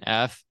should have been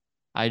F.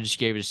 I just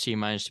gave it a C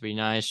minus to be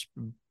nice.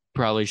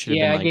 Probably should have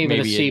been Yeah, I like gave it a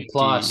maybe a C D.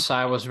 plus.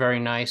 I was very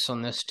nice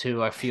on this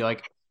too. I feel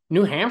like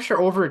New Hampshire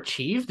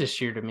overachieved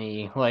this year to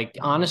me. Like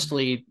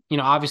honestly,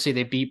 obviously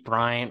they beat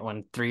Bryant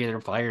when three of their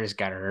players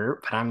got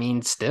hurt, but I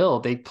mean, still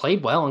they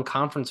played well in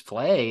conference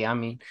play. I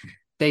mean,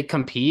 they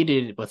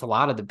competed with a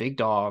lot of the big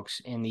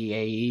dogs in the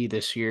AE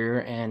this year,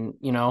 and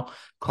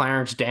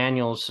Clarence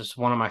Daniels is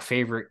one of my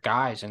favorite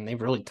guys, and they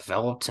really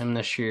developed him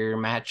this year.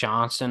 Matt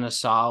Johnson is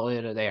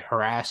solid. They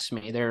harassed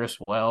me there as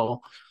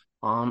well.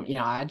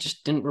 I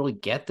just didn't really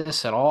get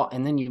this at all.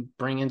 And then you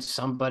bring in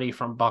somebody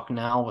from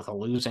Bucknell with a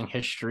losing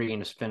history,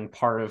 and it's been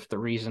part of the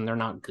reason they're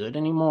not good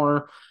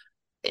anymore.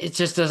 It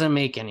just doesn't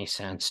make any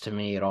sense to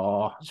me at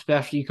all.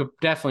 Especially, you could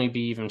definitely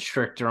be even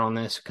stricter on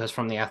this because,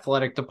 from the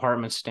athletic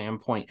department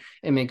standpoint,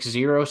 it makes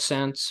zero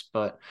sense.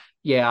 But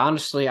yeah,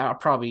 honestly, I'll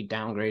probably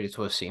downgrade it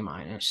to a C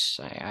minus.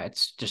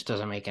 It just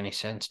doesn't make any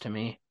sense to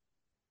me.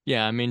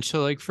 Yeah, I mean,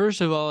 so like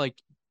first of all, like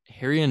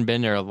Harrion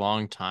been there a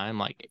long time.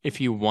 Like if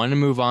you want to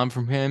move on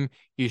from him,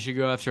 you should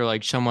go after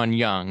like someone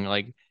young,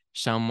 like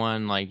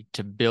someone like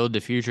to build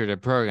the future of the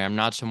program,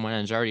 not someone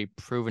that's already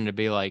proven to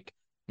be like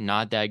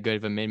not that good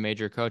of a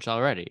mid-major coach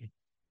already.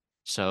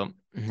 So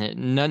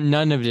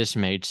none of this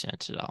made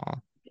sense at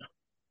all.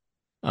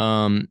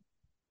 Um,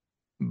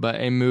 but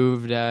a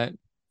move that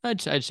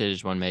I'd say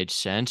this one made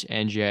sense.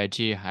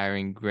 NJIT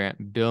hiring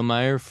Grant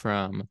Billmeyer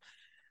from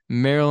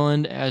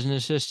Maryland as an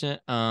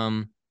assistant.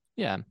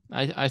 Yeah,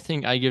 I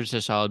think I give it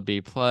a solid B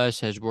plus.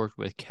 Has worked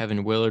with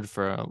Kevin Willard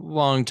for a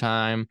long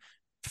time,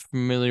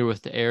 familiar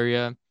with the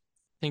area. I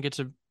think it's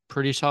a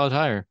pretty solid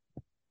hire.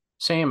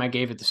 Same. I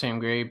gave it the same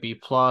grade, B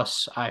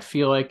plus. I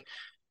feel like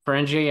for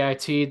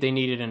NJIT, they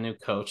needed a new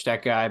coach.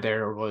 That guy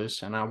there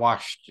was, and I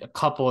watched a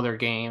couple of their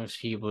games.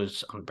 He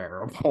was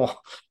unbearable,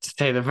 to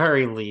say the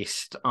very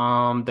least.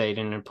 They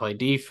didn't play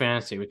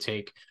defense. They would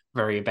take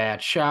very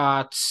bad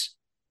shots.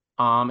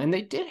 And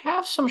they did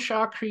have some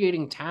shot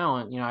creating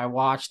talent. I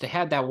watched. They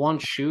had that one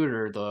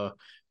shooter,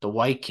 the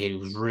white kid, who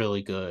was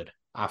really good.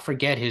 I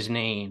forget his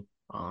name.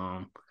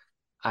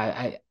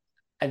 I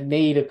I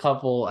made a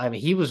couple. I mean,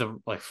 he was a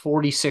like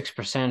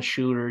 46%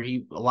 shooter.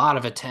 A lot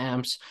of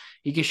attempts.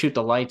 He could shoot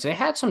the lights. They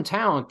had some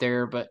talent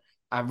there, but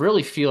I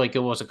really feel like it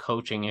was a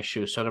coaching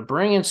issue. So to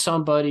bring in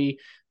somebody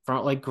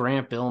from like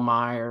Grant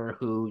Billmeyer,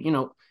 who,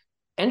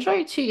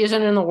 NJT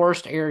isn't in the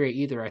worst area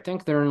either. I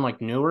think they're in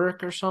like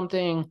Newark or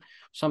something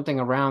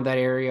around that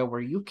area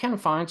where you can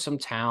find some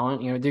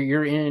talent. You're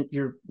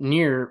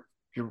near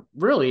you're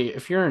really,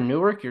 if you're in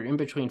Newark, you're in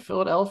between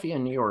Philadelphia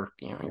and New York.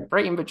 You're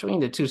right in between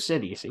the two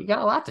cities, so you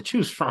got a lot to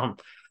choose from.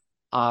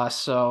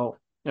 So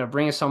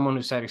bringing someone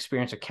who's had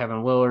experience at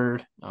Kevin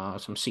Willard,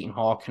 some Seton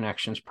Hall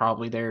connections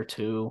probably there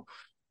too.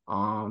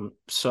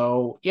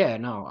 So yeah,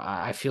 no,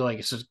 I feel like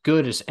it's as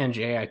good as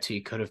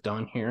NJIT could have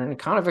done here, and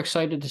kind of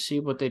excited to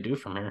see what they do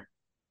from here.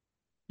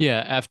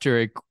 Yeah,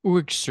 after a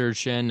quick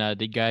search in,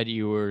 the guy that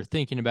you were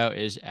thinking about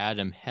is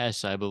Adam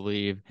Hess, I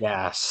believe.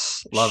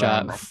 Yes, love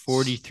Shot Adams.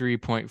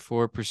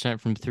 43.4%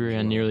 from three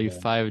on nearly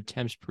 5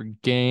 attempts per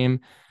game.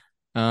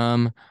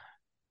 Um,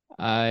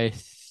 I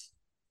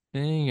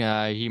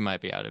think he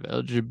might be out of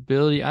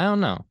eligibility. I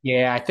don't know.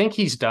 Yeah, I think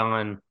he's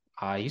done.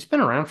 He's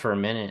been around for a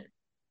minute.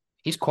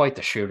 He's quite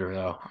the shooter,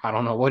 though. I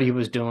don't know what he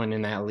was doing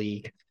in that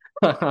league.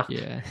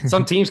 Yeah.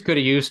 Some teams could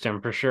have used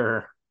him for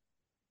sure.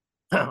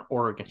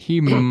 Oregon. He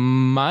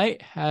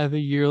might have a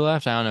year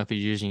left. I don't know if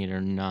he's using it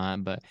or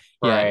not, but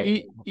yeah,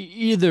 Right.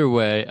 either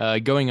way,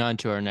 going on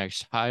to our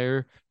next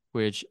hire,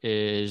 which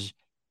is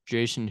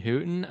Jason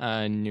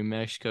Hooten, New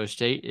Mexico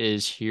State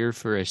is here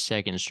for a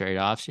second straight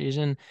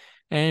offseason,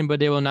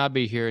 but they will not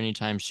be here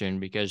anytime soon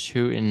because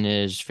Hooten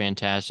is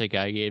fantastic.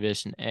 I gave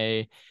this an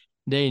A.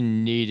 They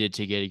needed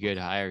to get a good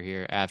hire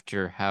here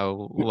after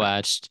how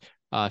last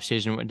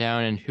offseason went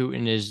down, and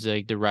Hooten is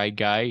like the right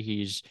guy.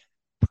 He's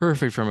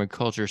perfect from a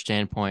culture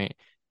standpoint.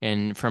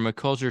 And from a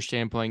culture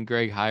standpoint,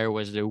 Greg Heyer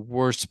was the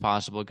worst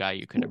possible guy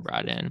you could have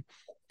brought in.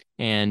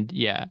 And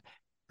yeah,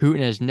 Putin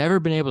has never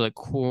been able to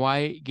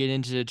quite get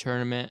into the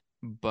tournament,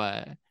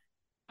 but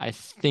I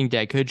think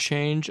that could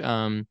change.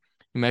 New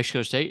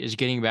Mexico State is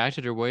getting back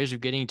to their ways of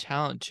getting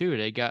talent too.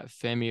 They got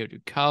Femi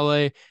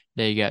Odukale,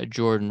 they got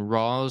Jordan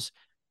Rawls.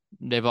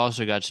 They've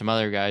also got some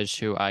other guys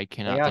who I They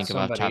cannot got think of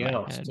off the top somebody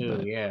of my else head, too.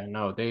 but Yeah,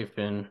 no, they've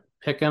been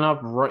picking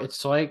up.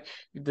 It's like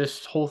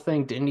this whole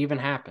thing didn't even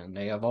happen.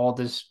 They have all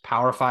this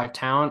Power Five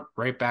talent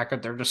right back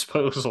at their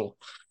disposal.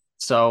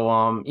 So,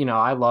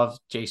 I love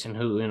Jason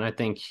Hooten. I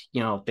think,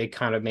 they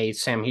kind of made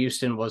Sam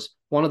Houston was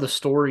one of the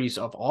stories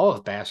of all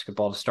of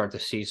basketball to start the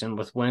season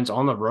with wins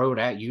on the road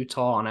at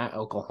Utah and at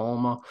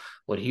Oklahoma.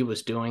 What he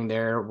was doing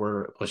there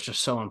was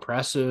just so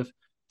impressive.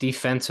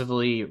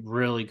 Defensively,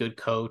 really good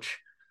coach.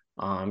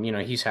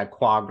 He's had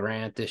Qua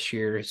Grant this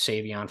year,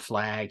 Savion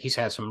Flagg. He's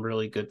had some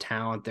really good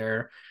talent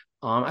there.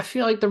 I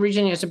feel like the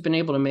region hasn't been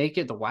able to make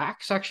it. The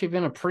WAC's actually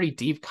been a pretty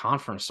deep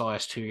conference the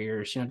last 2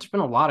 years. There's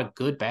been a lot of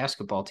good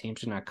basketball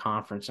teams in that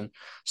conference, and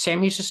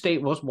Sam Houston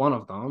State was one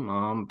of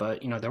them.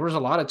 But there was a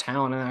lot of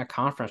talent in that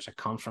conference that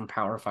comes from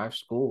Power Five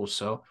schools.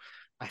 So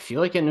I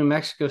feel like at New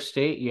Mexico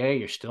State, yeah,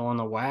 you're still in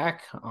the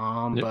WAC.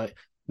 they're, But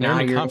they're now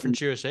in the you're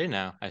Conference USA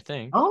now, I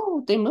think.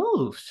 they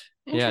moved.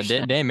 Yeah,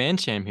 Interesting. they and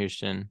Sam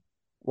Houston.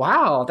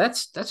 Wow,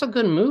 that's a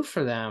good move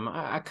for them.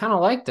 I kind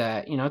of like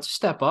that. It's a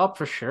step up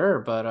for sure,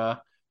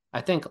 but I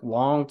think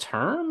long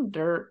term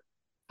they're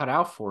cut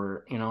out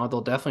for it. They'll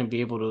definitely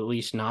be able to at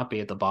least not be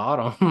at the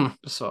bottom.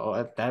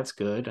 So that's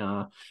good.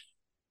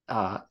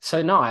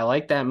 So no, I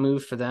like that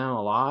move for them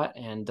a lot.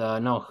 And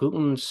no,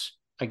 Hooten's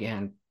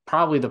again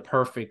probably the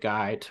perfect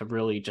guy to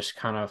really just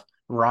kind of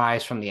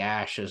rise from the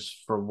ashes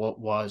for what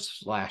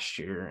was last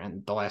year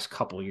and the last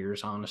couple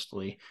years,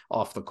 honestly,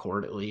 off the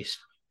court at least.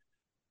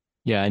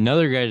 Yeah,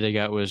 another guy they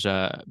got was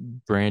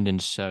Brandon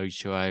Suggs,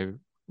 who I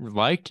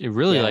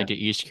really Yeah. liked at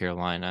East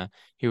Carolina.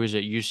 He was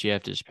at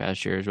UCF this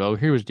past year as well.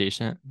 He was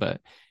decent, but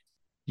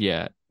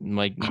yeah,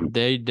 like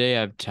they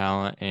have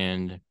talent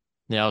and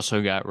they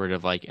also got rid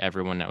of like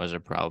everyone that was a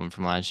problem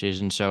from last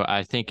season. So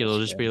I think That's it'll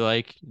just be good.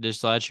 like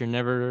this last year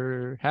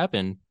never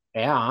happened.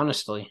 Yeah,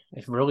 honestly,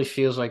 it really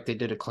feels like they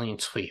did a clean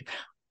sweep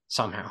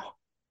somehow.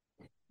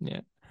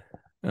 Yeah.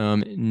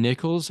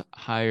 Nichols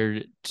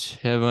hired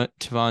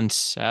Tavon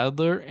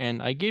Sadler,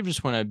 and I gave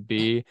this one a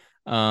B.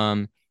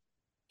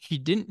 He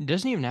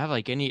doesn't even have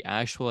like any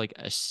actual like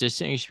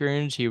assistant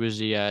experience. He was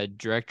the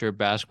director of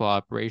basketball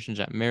operations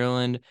at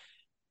Maryland,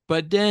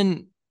 but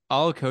then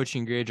all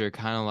coaching grades are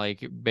kind of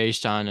like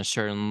based on a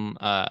certain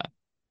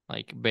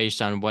like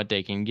based on what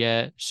they can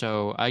get.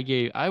 So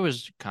I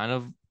was kind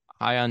of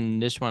high on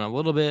this one a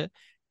little bit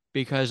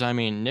because I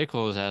mean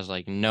Nichols has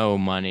like no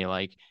money.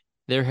 Like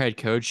their head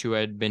coach who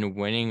had been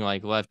winning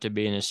like left to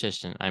be an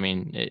assistant. I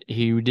mean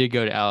he did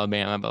go to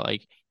Alabama, but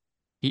like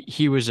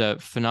he was a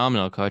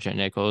phenomenal coach at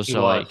Nichols. He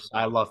So like was.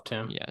 I loved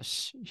him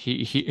yes,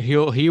 he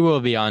will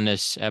be on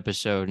this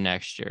episode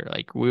next year.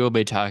 Like we will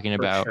be talking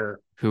for about sure.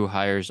 who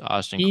hires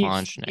Austin He's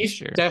Clonch next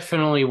he's year.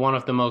 definitely one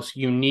of the most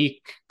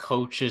unique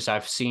coaches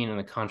I've seen in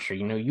the country.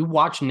 You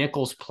watch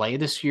Nichols play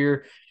this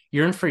year,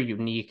 you're in for a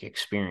unique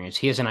experience.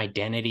 He has an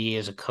identity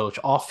as a coach.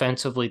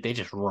 Offensively, they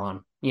just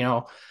run,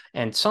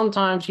 And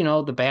sometimes,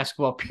 the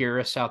basketball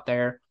purists out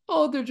there,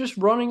 oh, they're just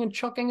running and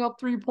chucking up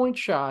 3-point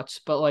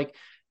shots. But like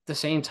the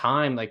same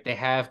time, like they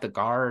have the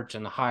guards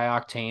and the high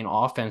octane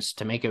offense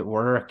to make it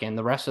work, and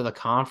the rest of the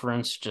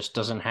conference just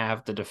doesn't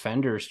have the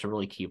defenders to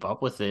really keep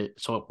up with it.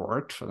 So it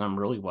worked for them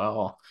really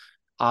well.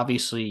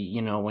 Obviously,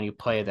 when you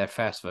play at that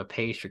fast of a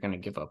pace, you're going to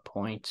give up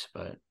points,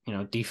 but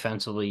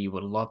defensively, you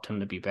would have loved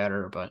him to be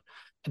better. But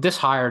this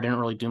hire didn't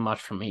really do much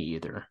for me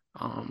either.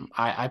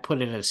 I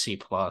put it at a C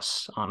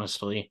plus,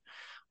 honestly.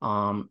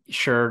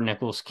 Sure,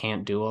 Nichols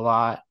can't do a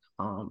lot,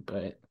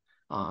 but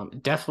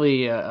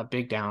definitely a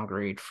big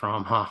downgrade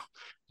from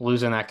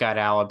losing that guy to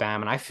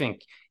Alabama. And I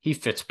think he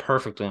fits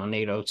perfectly on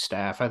Nate Oates'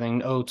 staff. I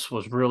think Oates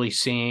was really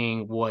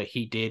seeing what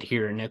he did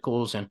here at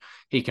Nichols, and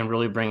he can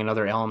really bring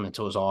another element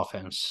to his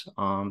offense.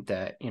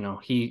 That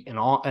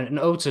and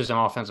Oates is an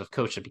offensive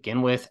coach to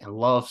begin with, and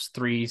loves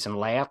threes and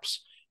layups.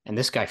 And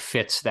this guy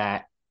fits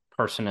that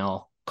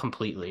personnel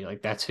completely.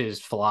 Like that's his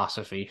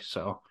philosophy.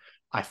 So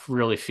I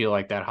really feel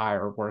like that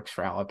hire works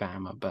for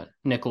Alabama. But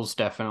Nichols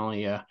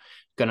definitely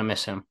gonna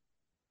miss him.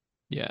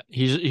 Yeah,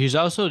 he's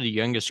also the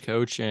youngest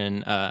coach in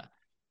That's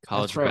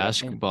college right. I think.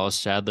 basketball.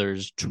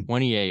 Sadler's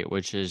 28,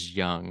 which is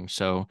young.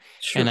 So,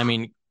 Sure. and I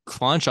mean,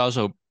 Clunch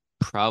also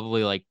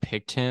probably like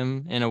picked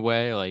him in a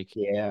way, like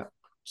Yeah.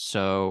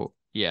 so.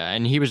 Yeah,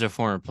 and he was a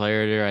former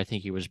player there. I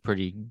think he was a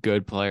pretty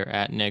good player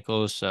at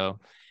Nichols. So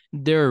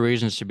there are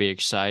reasons to be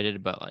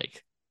excited, but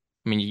like,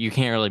 I mean, you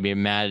can't really be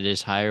mad at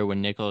his hire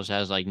when Nichols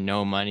has like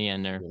no money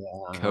and their Yeah.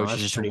 No, coach is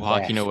that's just pretty bad.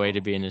 walking away to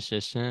be an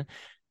assistant.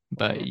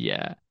 But Right.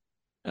 yeah.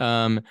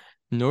 Um,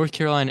 North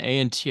Carolina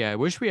A&T. I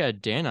wish we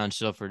had Dan on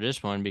still for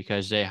this one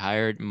because they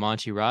hired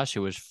Monty Ross,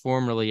 who was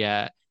formerly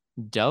at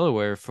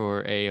Delaware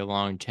for a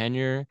long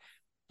tenure.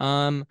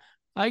 Um,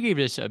 I gave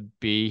this a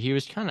B. He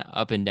was kind of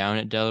up and down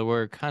at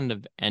Delaware, kind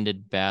of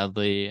ended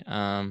badly.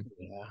 Yeah.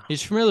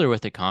 He's familiar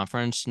with the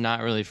conference,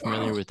 not really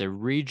familiar with the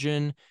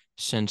region,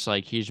 since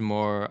like he's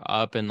more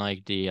up in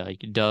like the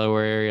like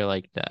Delaware area,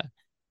 like the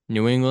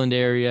New England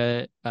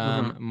area,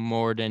 Hmm.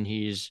 more than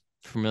he's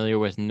familiar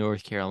with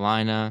North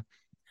Carolina.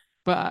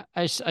 But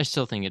I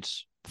still think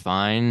it's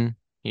fine.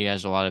 He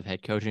has a lot of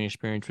head coaching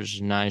experience, which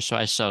is nice. So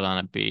I settled on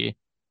a B.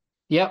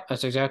 Yep,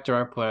 that's exactly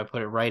where I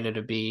put it right at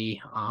a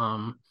B.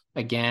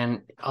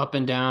 Again, up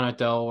and down at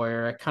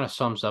Delaware. It kind of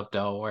sums up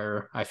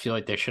Delaware. I feel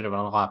like they should have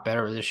done a lot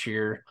better this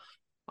year.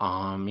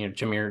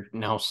 Jameer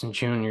Nelson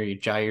Jr., you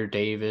Jair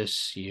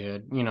Davis, you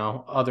had,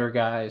 other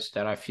guys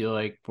that I feel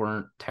like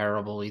weren't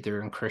terrible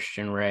either, and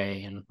Christian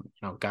Ray, and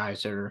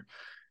guys that are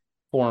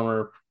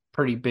former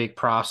pretty big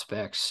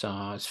prospects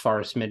as far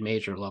as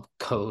mid-major level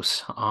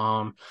goes.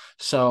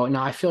 So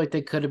no, I feel like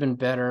they could have been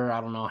better. I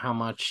don't know how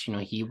much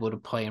he would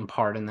have played a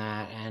part in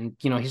that, and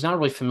he's not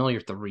really familiar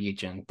with the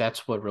region.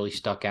 That's what really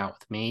stuck out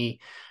with me.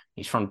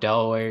 He's from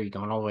Delaware. You're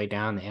going all the way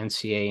down to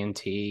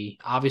NCAA.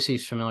 Obviously,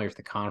 he's familiar with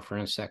the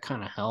conference. That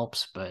kind of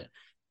helps, but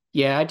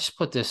yeah, I just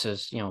put this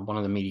as one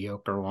of the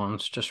mediocre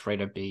ones, just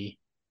right at B.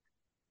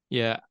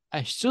 Yeah,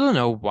 I still don't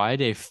know why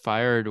they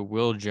fired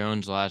Will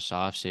Jones last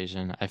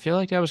offseason. I feel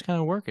like that was kind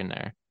of working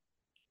there.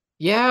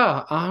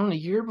 Yeah, the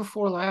year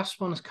before last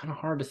one is kind of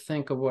hard to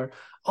think of where.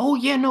 Oh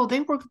yeah, no, they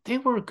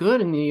were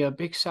good in the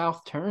Big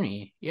South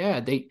tourney.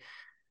 Yeah,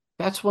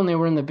 that's when they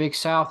were in the Big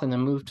South and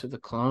then moved to the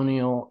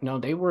Colonial. No,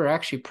 they were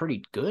actually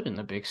pretty good in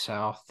the Big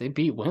South. They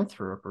beat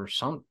Winthrop or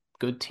some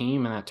good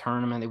team in that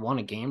tournament. They won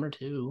a game or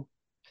two,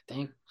 I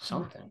think,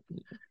 something.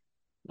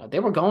 No, they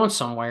were going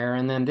somewhere,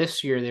 and then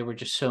this year they were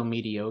just so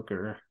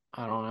mediocre.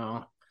 I don't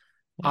know.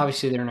 Yeah.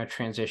 Obviously, they're in a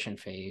transition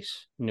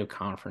phase, new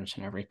conference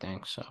and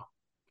everything. So.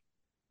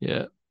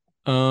 Yeah.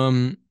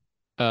 Um,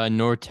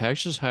 North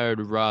Texas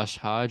hired Ross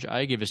Hodge.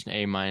 I give this an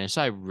A minus.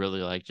 I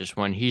really like this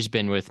one. He's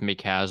been with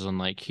McCaslin.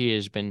 Like he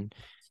has been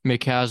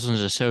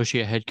McCaslin's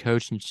associate head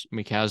coach since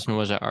McCaslin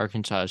was at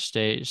Arkansas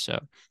State. So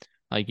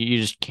like you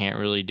just can't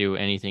really do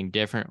anything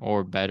different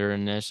or better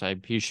in this.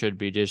 He should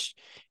be just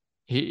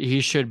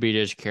he should be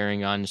just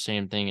carrying on the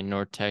same thing in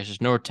North Texas.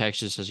 North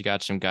Texas has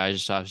got some guys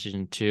this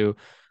offseason too.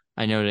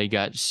 I know they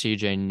got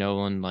CJ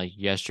Nolan like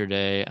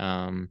yesterday.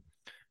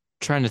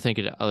 Trying to think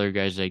of the other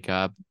guys they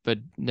got, but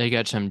they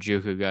got some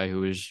JUCO guy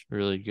who was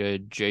really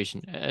good.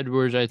 Jason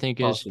Edwards, I think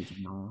is Also,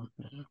 no.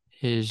 Yeah.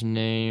 his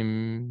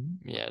name.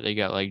 Yeah, they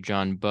got like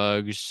John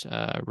Buggs,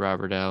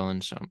 Robert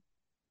Allen. So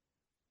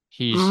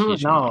he's from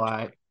No,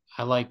 like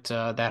I liked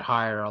that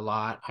hire a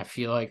lot. I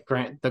feel like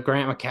the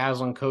Grant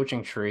McCaslin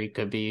coaching tree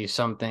could be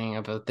something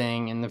of a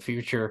thing in the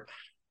future,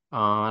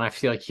 and I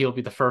feel like he'll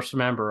be the first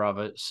member of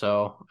it.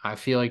 So I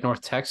feel like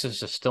North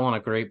Texas is still in a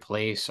great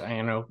place.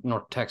 I know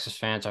North Texas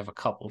fans, I have a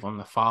couple of them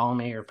that follow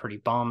me, are pretty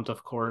bummed,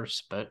 of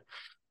course, but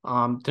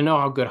to know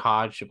how good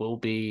Hodge will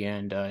be,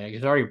 and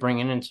he's already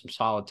bringing in some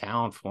solid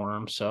talent for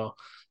him. So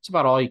it's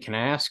about all you can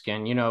ask.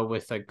 And,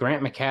 with a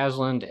Grant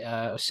McCaslin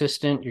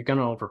assistant, you're going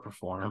to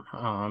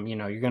overperform.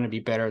 You're going to be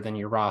better than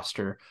your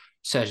roster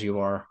says you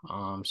are.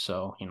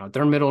 So,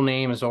 their middle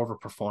name is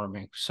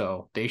overperforming.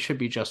 So they should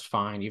be just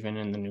fine, even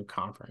in the new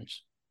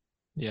conference.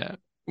 yeah.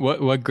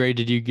 What grade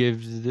did you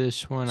give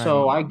this one?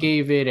 So I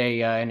gave it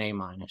an A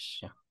minus.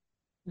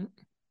 Yeah.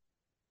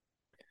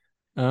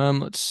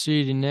 Let's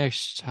see. The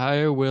next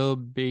hire will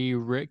be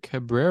Rick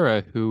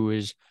Cabrera, who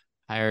is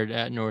hired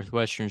at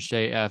Northwestern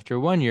State after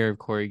 1 year of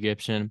Corey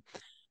Gibson.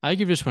 I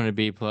give this one a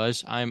B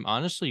plus. I'm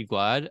honestly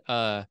glad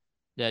that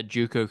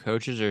JUCO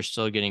coaches are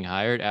still getting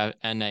hired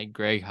and that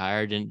Greg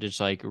Hire didn't just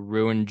like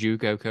ruin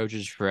JUCO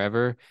coaches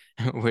forever,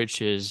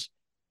 which is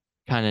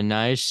kind of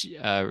nice.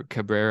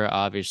 Cabrera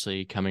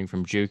obviously coming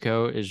from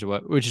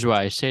JUCO which is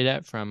why I say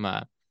that from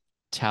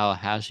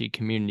Tallahassee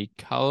Community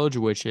College,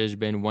 which has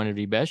been one of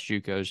the best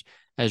JUCOs,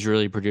 has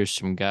really produced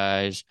some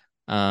guys.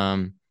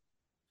 Um,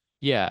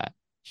 yeah,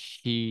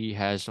 he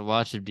has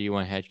lots of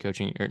D1 head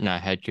coaching, or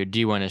not head coach,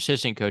 D1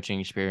 assistant coaching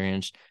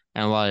experience,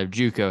 and a lot of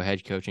JUCO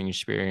head coaching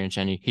experience,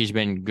 and he's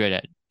been good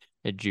at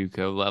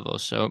JUCO level.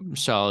 So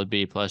solid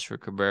B plus for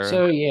Cabrera.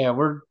 So yeah,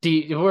 we're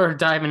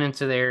diving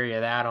into the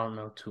area that I don't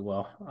know too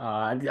well.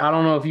 I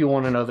don't know if you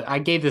want to know that I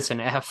gave this an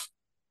F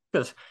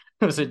because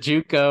it was a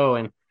JUCO,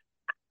 and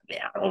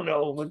yeah, I don't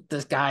know what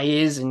this guy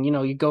is. And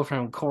you go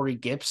from Corey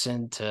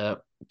Gibson to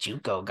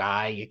JUCO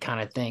guy, you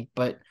kind of think,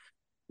 but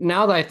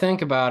now that I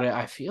think about it,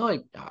 I feel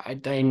like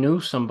I knew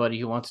somebody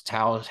who went to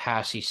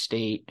Tallahassee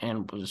State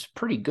and was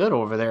pretty good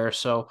over there.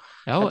 So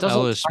that L. doesn't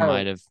Ellis entirely.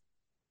 might have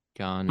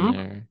gone Hmm?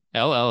 there.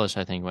 L. Ellis,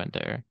 I think, went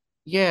there.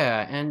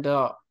 Yeah, and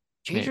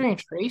Maybe. Jadrian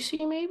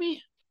Tracy,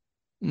 maybe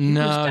he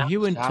was No, down he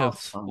went to south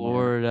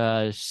somewhere.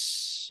 Florida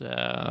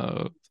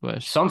Southwest.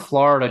 Some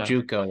Florida South.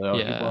 JUCO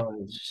though. He Yeah.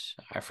 was,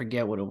 I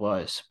forget what it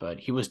was, but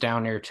he was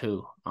down there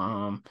too.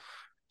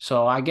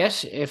 So I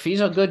guess if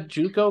he's a good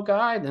JUCO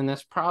guy, then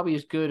that's probably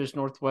as good as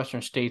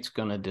Northwestern State's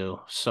gonna do.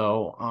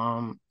 So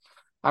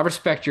I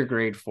respect your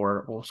grade for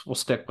it. We'll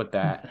stick with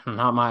that.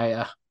 Not my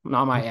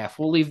F.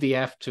 We'll leave the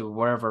F to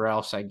wherever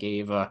else I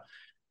gave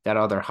that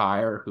other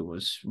hire who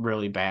was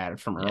really bad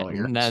from Yeah,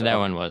 earlier. that So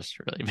one was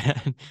really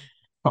bad.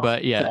 oh,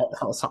 But yeah, that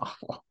was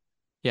awful.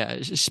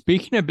 yeah.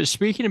 Speaking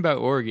about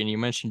Oregon, you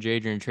mentioned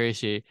Jadrian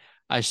Tracy.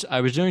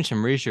 I was doing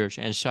some research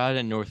and saw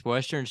that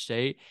Northwestern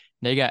State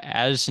they got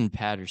Addison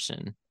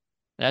Patterson.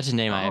 That's a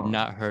name I have Oh,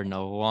 not heard in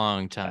a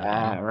long yeah,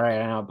 time.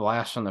 right. I know,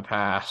 blast from the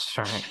past.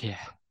 Right. Yeah,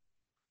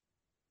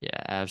 yeah,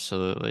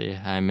 absolutely.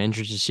 I'm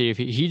interested to see if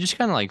he just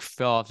kind of like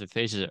fell off the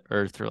face of the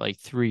earth for like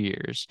 3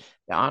 years.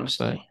 Yeah, But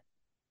honestly, yeah,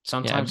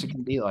 sometimes it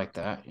can be like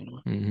that,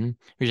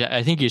 because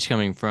I think he's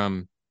coming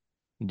from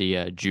the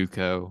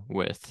JUCO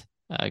with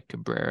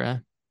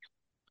Cabrera.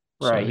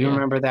 So Right. You yeah,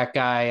 remember that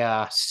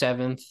guy,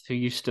 Seventh, who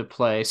used to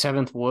play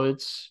Seventh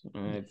Woods?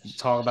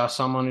 Talk about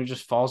someone who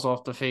just falls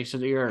off the face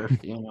of the earth,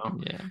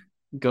 yeah,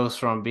 goes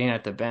from being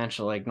at the bench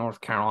of like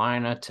North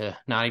Carolina to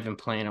not even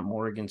playing at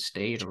Morgan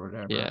State or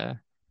whatever. yeah.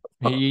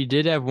 He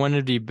did have one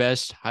of the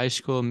best high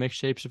school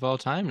mixtapes of all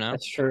time now.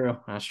 That's true.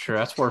 That's true.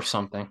 That's worth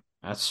something.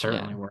 That's Yeah.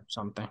 certainly worth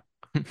something.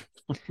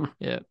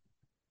 Yeah.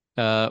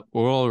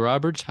 Oral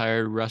Roberts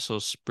hired Russell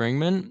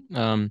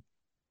Springman.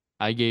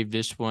 I gave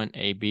this one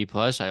a B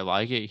plus. I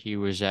like it. He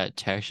was at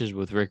Texas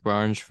with Rick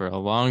Barnes for a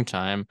long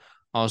time.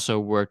 Also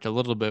worked a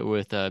little bit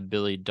with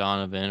Billy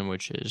Donovan,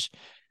 which is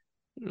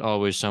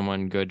always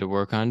someone good to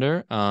work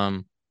under.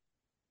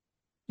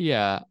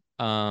 Yeah.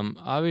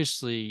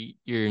 Obviously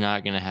you're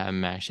not gonna have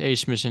Max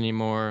Asmus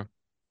anymore,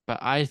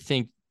 but I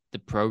think the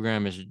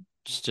program is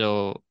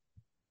still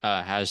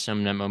has some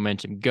of that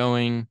momentum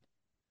going,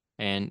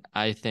 and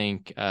I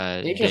think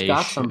They just they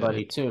got should.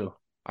 somebody too.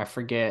 I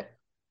forget.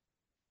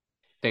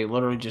 They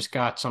literally just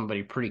got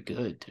somebody pretty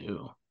good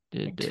too,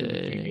 like Did two or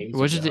three they? days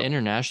Was it the ago.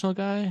 international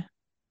guy?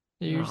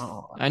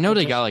 No, I know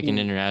they they got just like an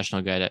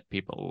international guy that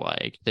people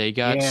like. They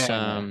got yeah,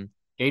 some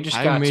they just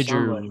high got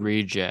major somebody.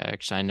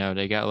 rejects. I know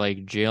they got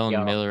like Jalen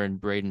Yeah, Miller and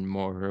Braden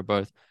Moore, who are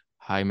both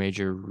high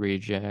major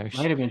rejects.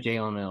 might have been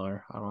Jalen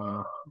Miller. I don't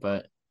know,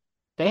 but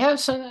they have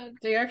some.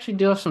 They actually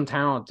do have some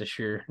talent this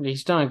year.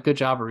 He's done a good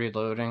job of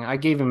reloading. I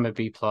gave him a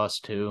B plus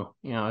too.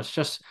 It's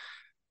just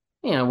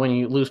when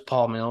you lose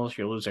Paul Mills,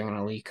 you're losing an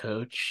elite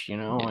coach.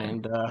 Yeah.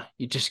 And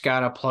you just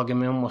gotta plug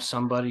him in with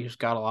somebody who's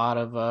got a lot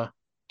of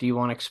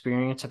D1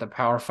 experience at the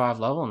Power Five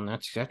level, and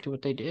that's exactly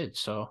what they did.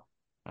 So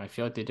I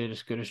feel like they did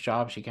as good as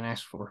job as you can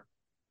ask for.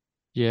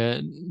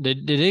 Yeah.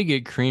 Did they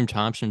get Kareem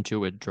Thompson to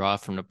withdraw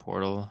from the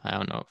portal? I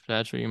don't know if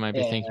that's what you might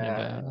be thinking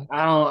Yeah, about.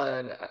 I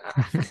don't.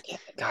 I forget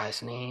the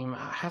guy's name.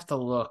 I have to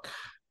look.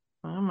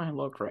 I might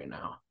look right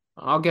now.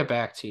 I'll get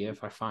back to you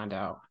if I find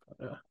out.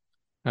 All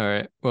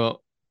right.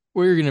 Well,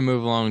 we're gonna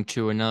move along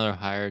to another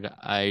hire that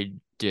I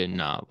did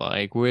not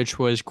like, which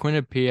was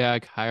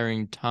Quinnipiac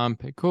hiring Tom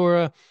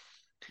Pecora.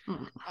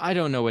 Hmm, I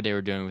don't know what they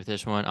were doing with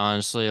this one,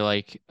 honestly.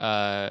 Like,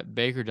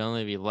 Baker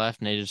Dunleavy left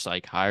and they just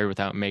like hired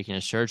without making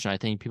a search, and I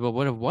think people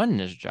would have won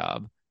this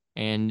job.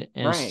 And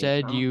right.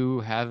 instead,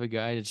 you have a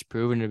guy that's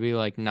proven to be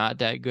like not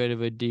that good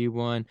of a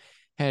D1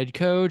 head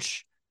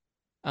coach.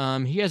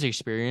 He has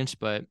experience,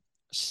 but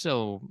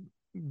still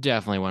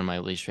definitely one of my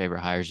least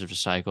favorite hires of the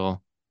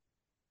cycle.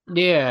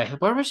 Yeah.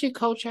 Where was he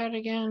coach at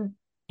again?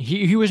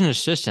 He was an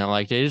assistant.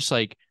 Like they just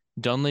like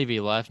Dunleavy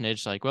left, and they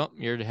just like, well,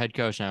 you're the head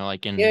coach now.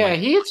 Like in Yeah, like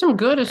he had some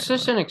good January.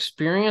 assistant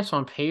experience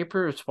on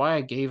paper. It's why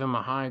I gave him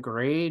a high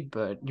grade,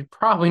 but you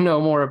probably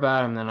know more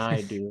about him than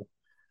I do.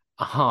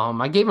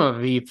 I gave him a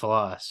B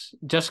plus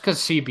just because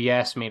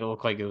CBS made it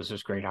look like it was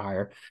this great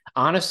hire.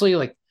 Honestly,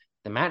 like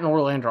the Matt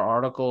Norlander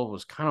article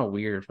was kind of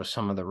weird with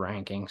some of the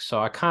rankings, so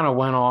I kind of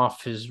went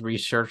off his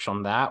research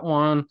on that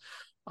one.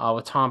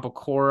 With Tom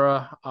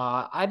Pecora,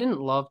 I didn't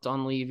love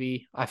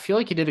Dunleavy. I feel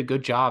like he did a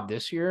good job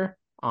this year.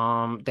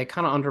 They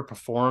kind of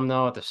underperformed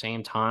though at the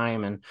same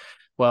time, and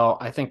well,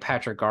 I think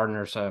Patrick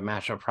Gardner's a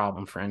matchup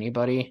problem for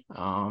anybody.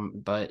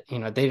 But they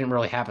didn't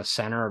really have a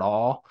center at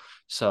all.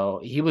 So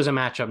he was a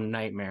matchup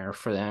nightmare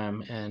for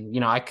them. And,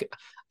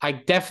 I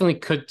definitely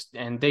could,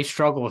 and they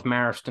struggle with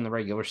Marist in the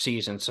regular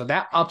season. So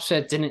that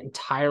upset didn't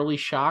entirely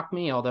shock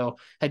me, although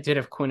I did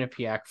have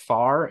Quinnipiac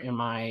far in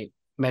my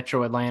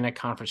Metro Atlantic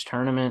Conference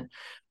tournament.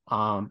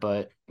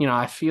 But,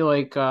 I feel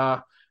like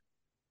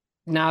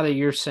now that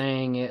you're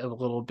saying it a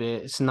little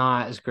bit, it's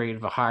not as great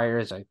of a hire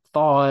as I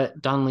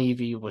thought.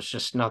 Dunleavy was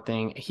just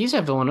nothing. He's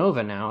at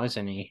Villanova now,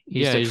 isn't he?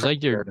 He's Yeah, the he's like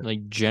their trainer.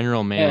 like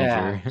general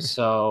Yeah. manager.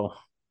 So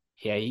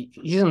yeah,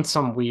 he's in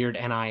some weird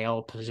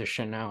NIL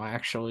position now,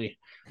 actually.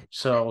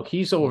 So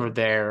he's over Yeah.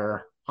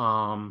 there.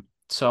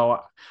 So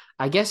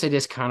I guess it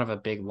is kind of a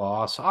big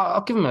loss.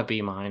 I'll give him a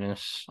B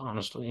minus,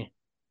 honestly.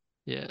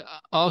 Yeah.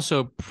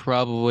 Also,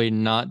 probably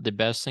not the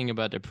best thing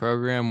about the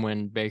program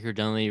when Baker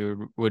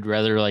Dunley would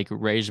rather like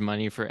raise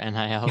money for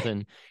NIL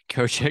than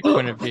coach at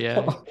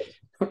Quinnipiac.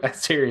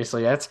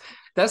 Seriously,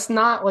 that's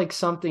not like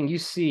something you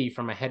see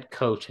from a head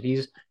coach. That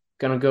he's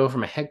gonna go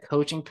from a head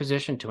coaching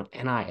position to an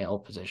NIL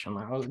position.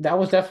 That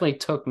was definitely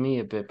took me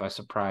a bit by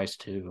surprise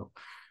too.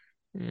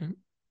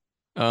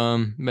 Yeah.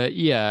 But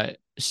yeah,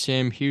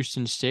 Sam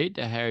Houston State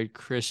that hired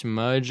Chris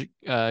Mudge,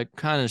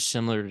 kind of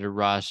similar to the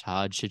Ross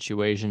Hodge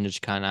situation,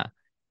 just kind of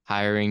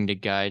hiring the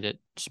guy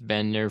that's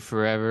been there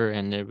forever,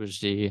 and it was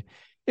the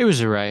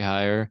right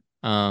hire.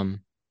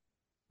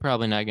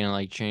 Probably not gonna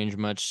like change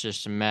much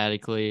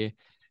systematically.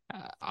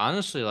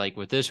 Honestly, like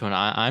with this one,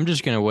 I'm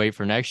just gonna wait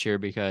for next year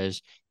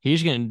because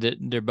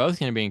they're both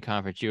gonna be in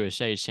Conference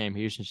USA, Sam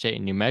Houston State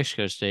and New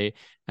Mexico State,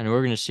 and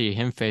we're gonna see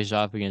him face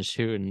off against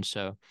Hooten,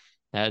 so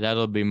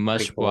that'll be Pretty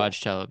must cool.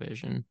 watch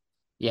television.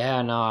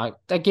 Yeah, no,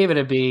 I gave it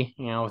a B.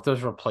 With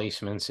those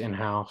replacements in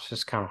house,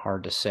 it's kind of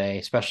hard to say,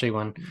 especially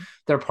when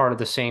they're part of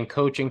the same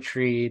coaching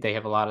tree. They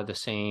have a lot of the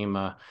same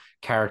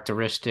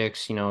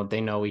characteristics.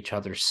 They know each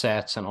other's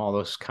sets and all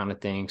those kind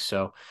of things.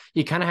 So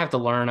you kind of have to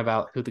learn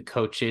about who the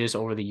coach is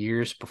over the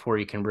years before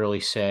you can really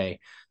say,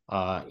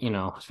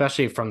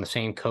 especially from the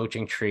same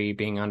coaching tree,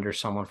 being under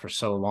someone for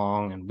so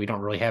long, and we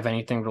don't really have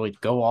anything really to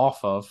go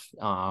off of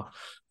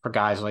for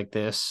guys like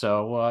this.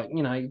 So,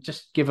 you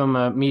just give them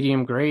a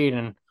medium grade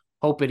and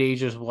hope it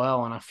ages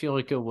well, and I feel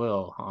like it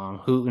will.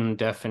 Hooten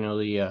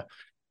definitely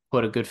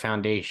put a good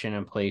foundation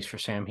in place for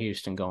Sam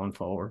Houston going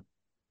forward.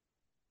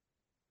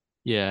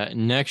 Yeah,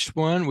 next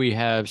one we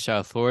have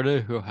South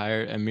Florida who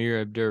hired Amir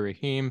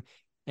Abdur-Rahim,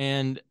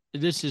 and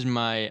this is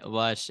my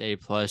last A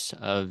plus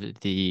of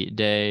the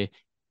day.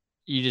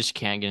 You just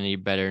can't get any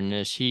better than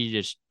this. He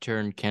just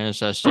turned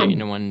Kennesaw State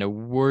into one of the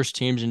worst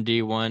teams in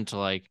D1 to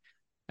like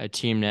a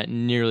team that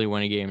nearly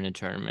won a game in the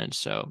tournament.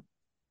 So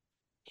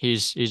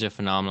he's a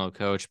phenomenal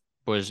coach.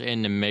 Was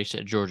in the mix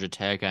at Georgia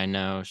Tech, I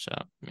know. So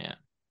yeah.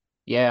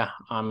 Yeah,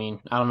 I mean,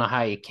 I don't know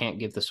how you can't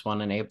give this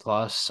one an A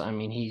plus. I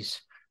mean,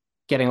 he's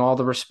getting all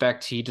the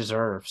respect he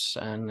deserves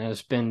and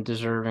has been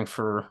deserving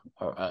for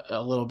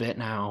a little bit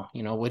now.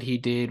 What he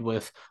did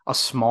with a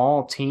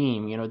small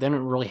team, they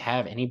didn't really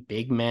have any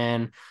big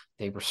men.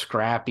 They were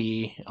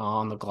scrappy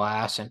on the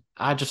glass, and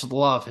I just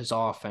love his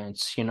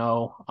offense.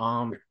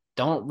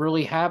 Don't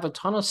really have a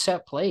ton of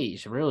set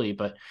plays, really,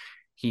 but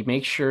he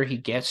makes sure he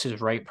gets his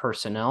right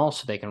personnel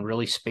so they can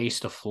really space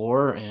the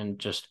floor and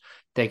just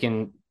they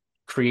can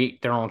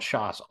create their own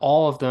shots.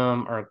 All of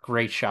them are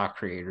great shot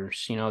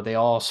creators. They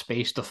all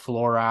space the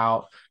floor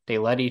out. They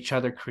let each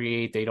other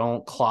create. They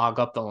don't clog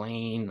up the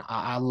lane.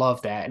 I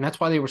love that. And that's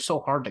why they were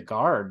so hard to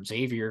guard.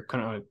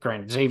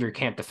 Granted, Xavier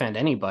can't defend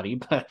anybody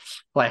but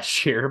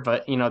last year,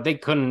 but they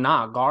could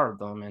not guard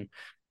them. And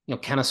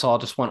Kennesaw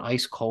just went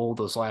ice cold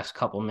those last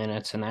couple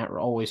minutes, and that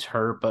always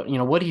hurt. But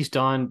what he's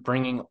done,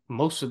 bringing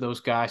most of those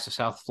guys to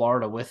South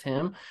Florida with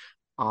him,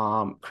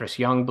 Chris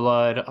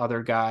Youngblood,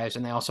 other guys,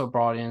 and they also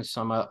brought in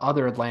some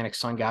other Atlantic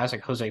Sun guys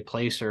like Jose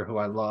Placer, who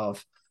I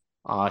love.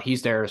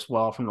 He's there as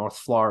well from North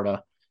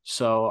Florida.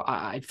 So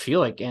I feel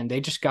like, and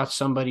they just got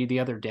somebody the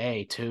other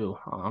day too.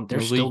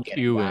 They're still Malik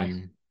getting guys.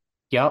 Ewan.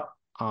 Yep.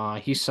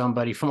 He's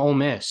somebody from Ole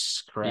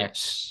Miss, correct?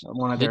 Yes.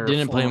 One of their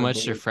Didn't play former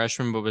much their big.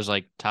 freshman, but was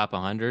like top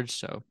 100.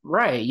 So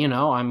Right,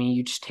 I mean,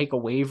 you just take a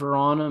waiver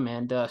on him,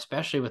 and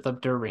especially with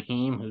Abdur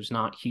Rahim, who's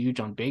not huge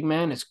on big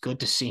men, it's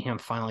good to see him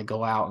finally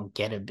go out and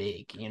get a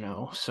big.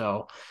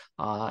 So,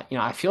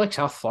 I feel like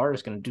South Florida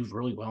is going to do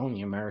really well in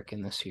the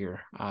American this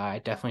year.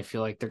 I definitely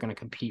feel like they're going to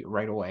compete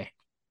right away.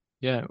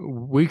 yeah,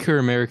 weaker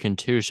American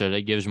too, so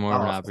that gives more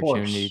of Oh, an of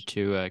opportunity course,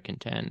 to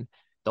contend.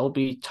 they'll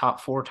be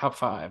top four, top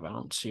five. I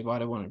don't see why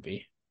they wouldn't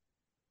be.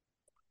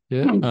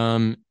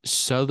 Yeah.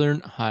 Southern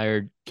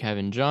hired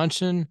Kevin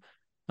Johnson.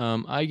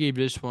 I gave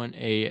this one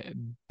a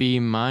B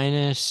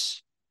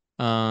minus.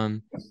 He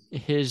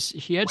had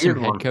some Weird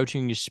head one.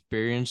 coaching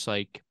experience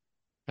like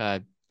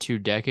 2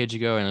 decades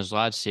ago, and his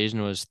last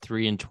season was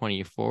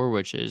 3-24,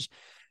 which is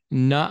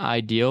not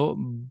ideal,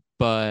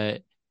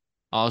 but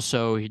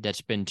also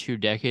that's been 2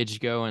 decades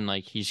ago, and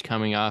like he's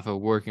coming off of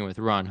working with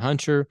Ron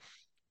Hunter,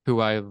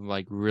 who I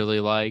like really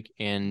like,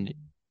 and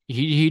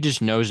he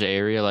just knows the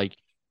area. Like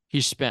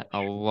he spent a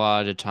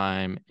lot of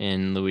time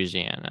in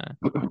Louisiana,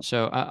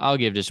 so I'll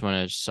give this one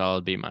a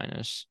solid B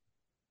minus.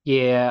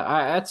 Yeah,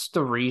 that's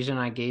the reason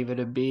I gave it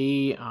a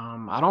B.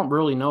 I don't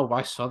really know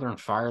why Southern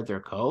fired their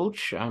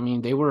coach. I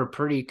mean, they were a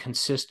pretty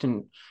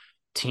consistent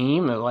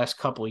team the last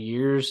couple of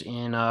years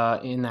in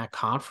that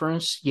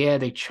conference. Yeah,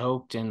 they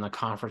choked in the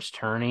conference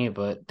tourney,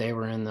 but they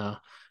were in the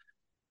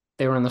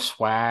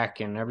SWAC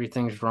and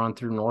everything's run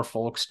through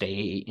Norfolk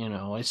State.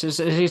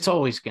 It's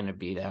always going to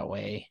be that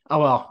way. Oh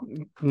well,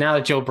 now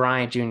that Joe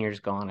Bryant Jr. is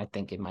gone, I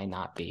think it might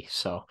not be.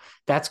 So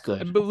that's I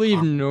good.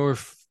 believe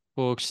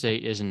Norfolk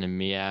State isn't a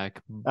MEAC,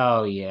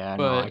 Oh yeah,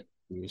 no, but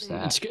use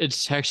that.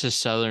 It's Texas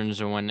Southern's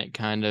the one that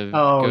kind of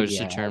Oh goes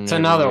to yeah, it's tournament every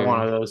another one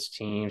year. of those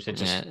teams that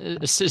Yeah, just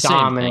it's the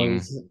same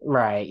thing. dominates,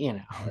 right?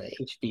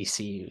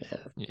 HBC.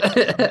 Yeah.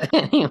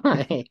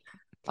 Anyway,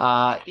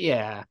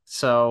 yeah.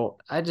 So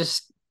I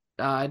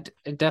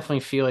definitely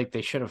feel like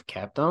they should have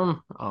kept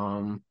him.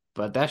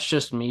 But that's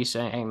just me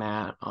saying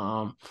that.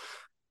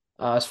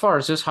 As far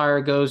as this hire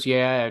goes,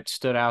 yeah, it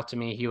stood out to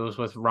me. He was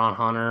with Ron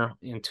Hunter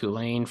in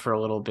Tulane for a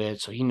little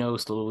bit, so he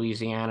knows the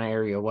Louisiana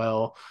area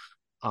well.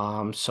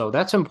 So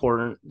that's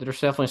important.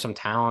 There's definitely some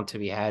talent to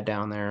be had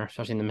down there,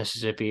 especially in the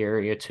Mississippi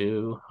area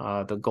too,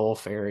 the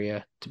Gulf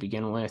area to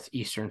begin with,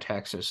 Eastern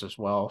Texas as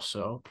well.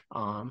 So,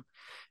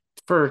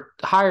 for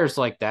hires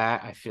like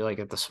that, I feel like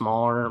at the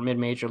smaller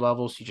mid-major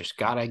levels, you just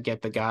gotta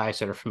get the guys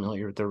that are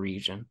familiar with the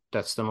region.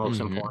 That's the most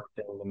Hmm. important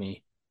thing to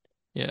me.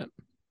 Yeah.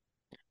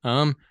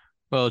 Um,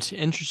 well, it's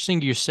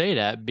interesting you say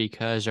that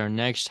because our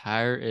next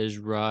hire is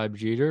Rob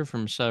Jeter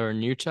from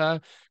Southern Utah,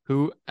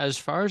 who, as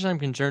far as I'm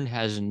concerned,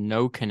 has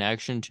no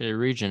connection to the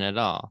region at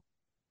all.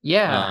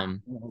 Yeah,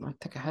 Um, I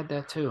think I had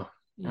that too.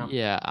 Yeah,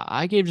 yeah,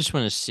 I gave this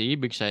one a C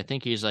because I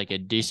think he's like a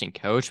decent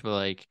coach, but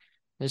like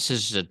this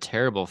is a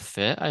terrible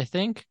fit, I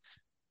think.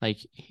 Like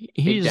big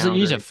he's a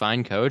downgrade.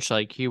 fine coach.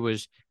 Like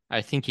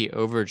I think he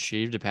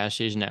overachieved the past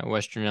season at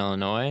Western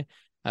Illinois,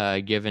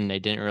 given they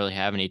didn't really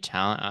have any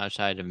talent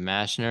outside of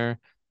Massner.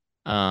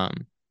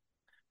 Um,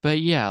 but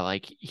yeah,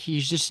 like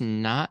he's just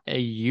not a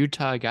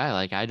Utah guy.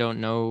 Like I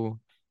don't know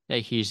that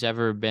he's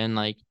ever been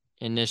like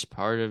in this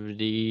part of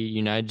the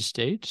United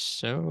States,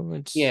 so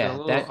it's a Yeah,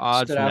 little that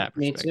odd stood from out that to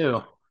me perspective.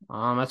 too.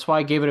 That's why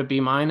I gave it a B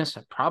minus.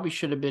 I probably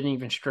should have been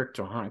even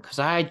stricter on it because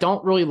I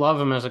don't really love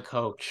him as a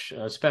coach,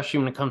 especially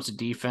when it comes to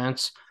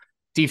defense.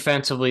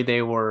 Defensively,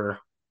 they were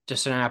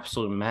just an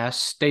absolute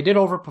mess. They did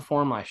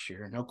overperform last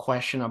year, no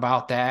question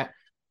about that.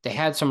 They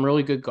had some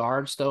really good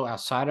guards though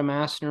outside of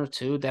Massner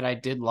too that I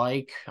did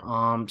like.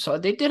 So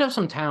they did have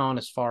some talent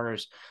as far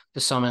as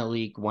the Summit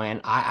League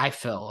went. I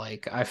feel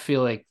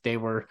like they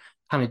were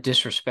kind of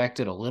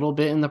disrespected a little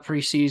bit in the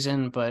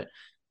preseason, but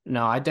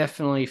no, I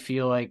definitely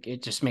feel like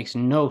it just makes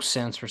no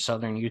sense for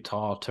Southern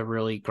Utah to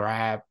really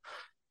grab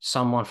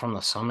someone from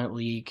the Summit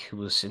League who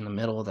was in the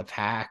middle of the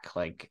pack.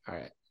 Like, all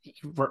right,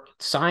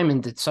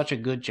 Simon did such a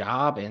good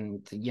job,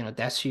 and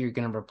that's who you're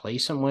going to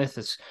replace him with.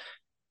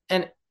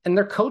 And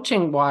they're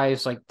coaching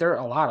wise, like they're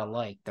a lot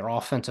alike. They're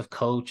offensive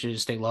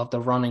coaches. They love the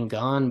run and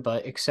gun,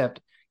 but except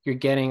you're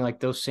getting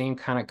like those same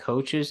kind of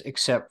coaches,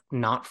 except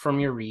not from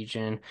your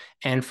region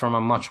and from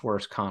a much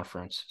worse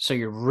conference. So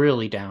you're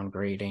really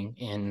downgrading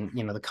in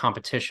the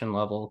competition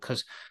level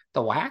because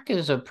the WAC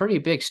is a pretty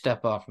big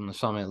step up from the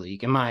Summit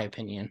League, in my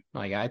opinion.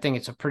 Like I think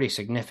it's a pretty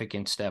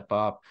significant step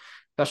up,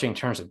 especially in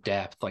terms of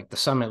depth. Like the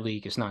Summit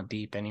League is not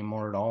deep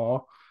anymore at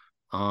all.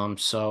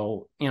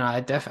 So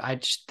I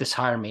just this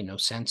hire made no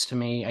sense to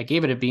me. I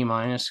gave it a B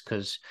minus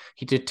because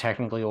he did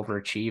technically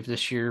overachieve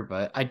this year,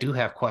 but I do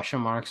have question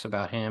marks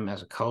about him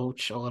as a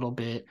coach a little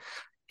bit.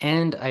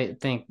 And I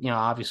think,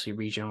 obviously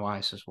region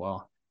wise as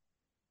well.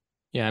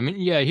 Yeah, I mean,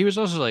 yeah, he was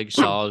also like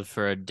solid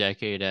for a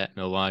decade at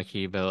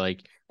Milwaukee, but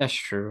like That's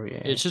true,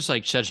 yeah. it's just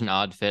like such an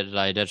odd fit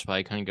that that's why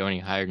I couldn't go any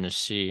higher than a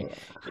C. Yeah.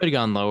 Could have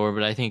gone lower,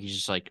 but I think he's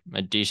just like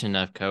a decent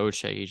enough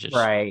coach that he's just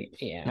Right.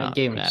 Yeah. I not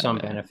gave him that some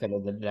bad. benefit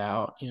of the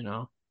doubt.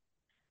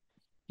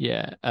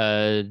 Yeah,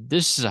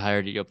 this is a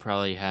hire that you'll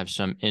probably have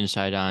some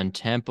insight on.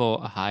 Temple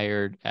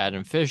hired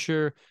Adam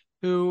Fisher,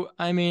 who,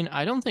 I mean,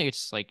 I don't think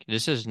it's like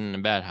this isn't a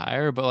bad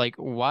hire, but like,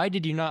 why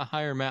did you not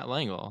hire Matt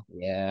Langle?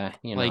 Yeah,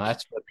 Like,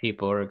 that's what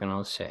people are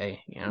gonna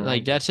say. I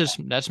like get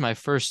that's my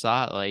first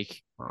thought.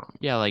 Like, that.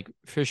 yeah, like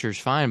Fisher's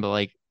fine, but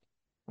like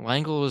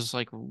Langle was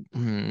like,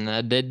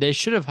 they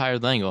should have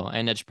hired Langle,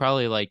 and it's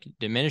probably like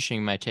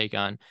diminishing my take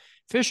on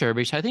Fisher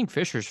because I think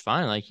Fisher's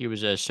fine. Like, he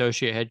was an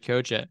associate head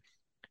coach at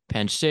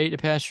Penn State the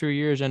past few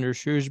years under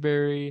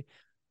Shrewsbury,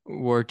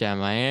 worked at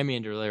Miami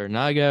under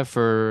Larranaga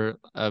for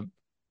a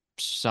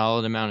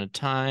solid amount of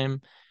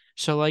time.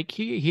 So like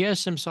he has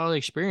some solid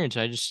experience.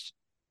 I just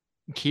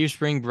keeps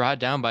being brought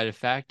down by the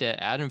fact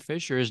that Adam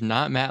Fisher is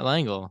not Matt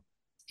Langle.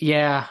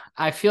 Yeah,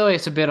 I feel like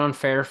it's a bit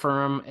unfair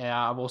for him.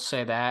 Yeah, I will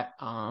say that.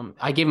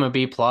 I gave him a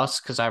B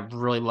plus because I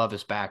really love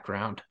his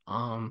background.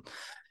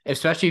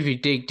 Especially if you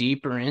dig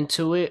deeper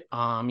into it.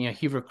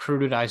 He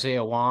recruited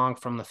Isaiah Wong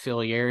from the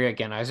Philly area.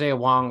 Again, Isaiah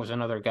Wong was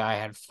another guy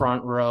had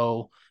front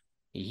row.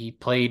 He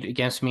played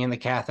against me in the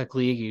Catholic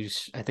League.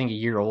 He's, I think, a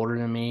year older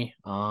than me.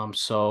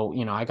 So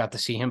I got to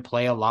see him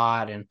play a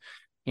lot, and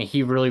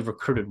he really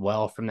recruited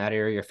well from that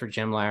area for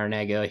Jim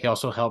Larranaga. He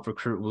also helped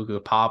recruit Luca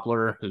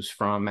Poplar, who's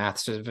from Math,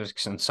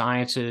 Civics, and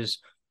Sciences,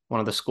 one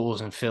of the schools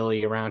in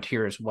Philly around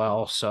here as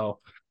well. So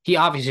he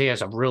obviously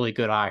has a really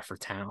good eye for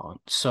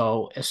talent.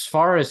 So as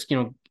far as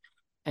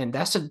and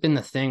that's been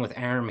the thing with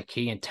Aaron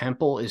McKie and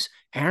Temple is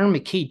Aaron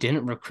McKie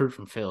didn't recruit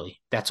from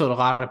Philly. That's what a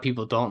lot of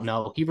people don't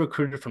know. He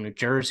recruited from New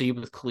Jersey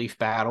with Khalif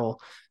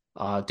Battle.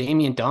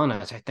 Damian Dunn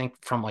is, I think,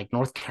 from like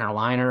North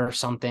Carolina or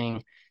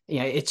something.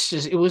 Yeah, it's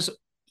just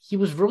he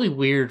was really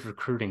weird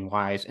recruiting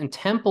wise. And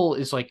Temple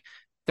is like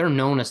they're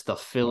known as the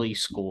Philly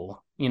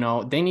school. You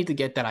know, they need to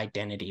get that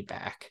identity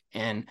back.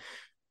 And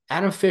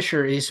Adam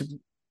Fisher is,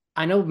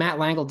 I know Matt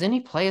Langle, didn't he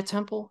play at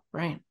Temple?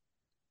 Right.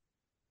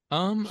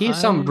 He has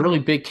some I really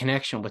big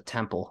connection with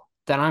Temple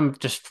that I'm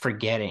just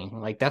forgetting.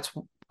 Like that's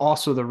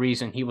also the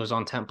reason he was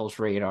on Temple's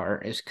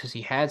radar is because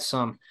he had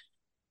some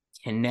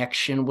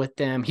connection with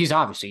them. He's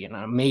obviously an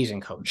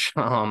amazing coach,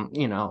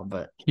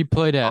 but he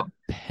played at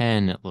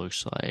Penn, it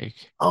looks like.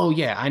 oh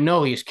yeah, I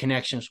know he has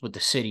connections with the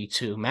city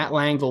too. Matt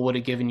Langville would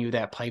have given you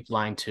that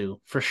pipeline too,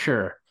 for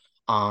sure.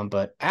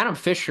 But Adam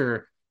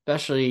Fisher,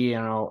 especially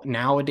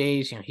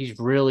nowadays, he's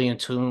really in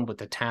tune with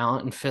the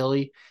talent in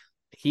Philly.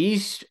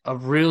 He's a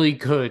really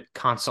good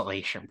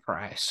consolation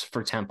prize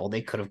for Temple.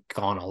 They could have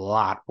gone a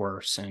lot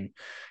worse, and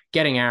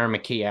getting Aaron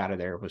McKee out of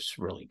there was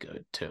really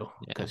good too,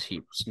 because he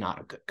was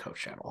not a good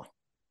coach at all.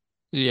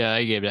 Yeah,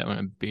 I gave that one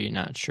a B.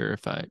 Not sure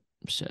if I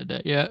said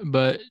that yet,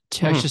 but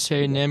Texas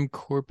A&M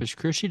Corpus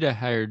Christi that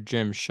hired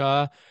Jim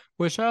Shaw,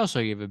 which I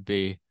also gave a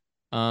B.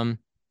 Um,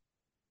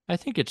 I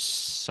think it's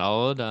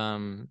solid.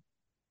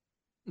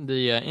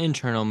 The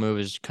internal move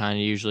is kind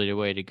of usually the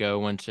way to go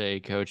once a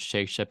coach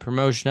takes a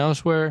promotion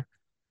elsewhere.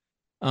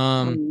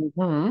 Um,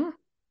 Mm-hmm.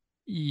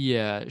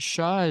 yeah,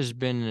 Shaw has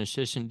been an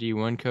assistant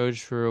D1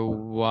 coach for a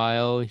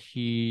while.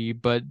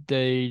 But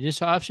this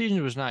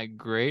offseason was not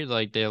great.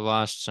 Like they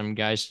lost some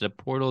guys to the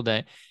portal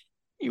that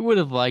you would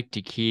have liked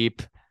to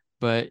keep,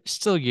 but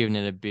still giving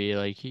it a B.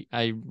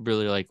 I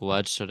really like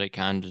Lutz, so that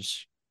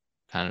that's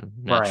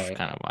Right.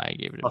 kind of why I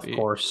gave it a Of B.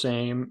 course,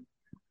 same.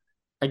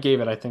 I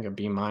gave it, I think, a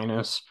B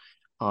minus.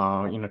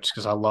 Just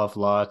because I love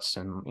Lutz,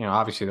 and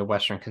obviously the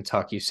Western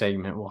Kentucky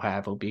segment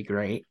will be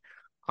great.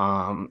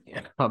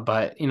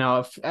 But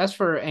as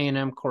for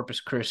A&M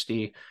Corpus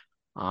Christi,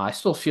 I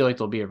still feel like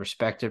they'll be a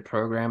respected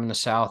program in the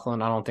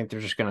Southland. I don't think they're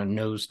just going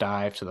to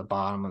nosedive to the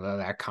bottom of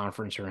that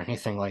conference or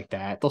anything like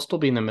that. They'll still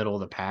be in the middle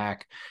of the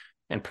pack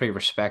and pretty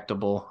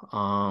respectable.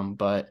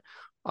 But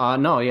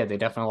no, yeah, they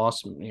definitely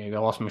lost. They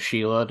lost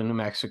Machila to New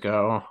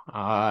Mexico.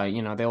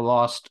 They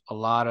lost a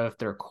lot of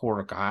their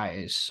core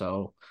guys,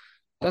 so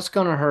that's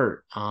gonna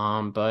hurt.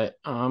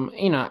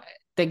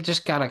 They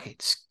just gotta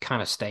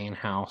kind of stay in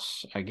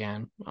house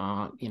again.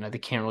 They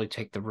can't really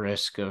take the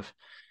risk of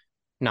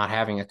not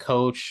having a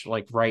coach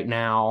like right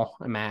now.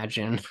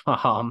 Imagine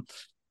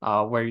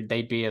where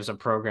they'd be as a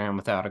program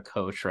without a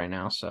coach right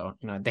now. So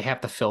they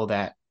have to fill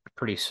that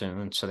pretty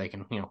soon so they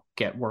can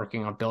get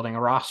working on building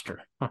a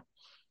roster.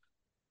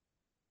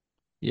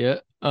 Yeah.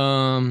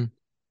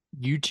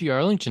 UT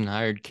Arlington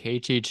hired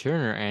KT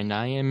Turner, and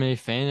I am a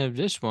fan of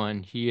this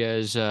one. He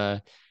has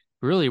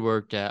really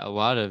worked at a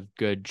lot of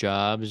good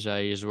jobs.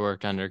 He's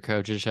worked under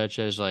coaches such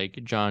as like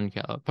John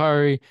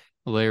Calipari,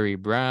 Larry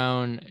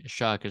Brown,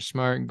 Shaka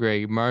Smart,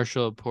 Greg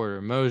Marshall,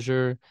 Porter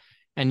Moser,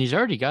 and he's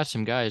already got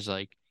some guys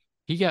like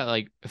he got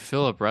like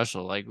Philip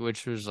Russell, like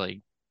which was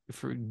like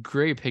for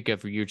great pickup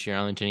for UT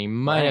Arlington. He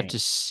might have Right. to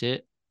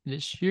sit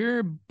this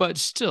year, but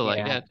still like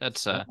Yeah.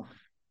 that's a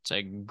it's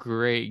a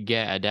great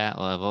get at that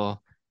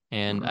level.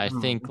 And I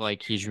think Mhm.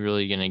 like he's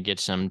really gonna get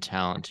some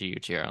talent to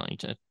UT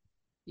Arlington.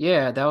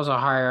 Yeah, that was a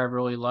hire I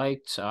really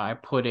liked. I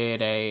put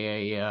it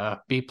a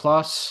B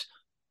plus.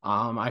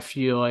 I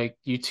feel like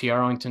UT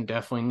Arlington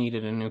definitely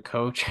needed a new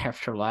coach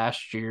after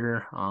last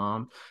year.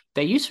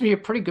 They used to be a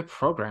pretty good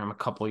program a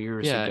couple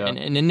years Yeah, ago.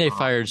 and then they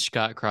fired Um,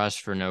 Scott Cross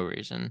for no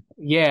reason.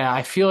 yeah,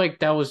 I feel like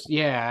that was,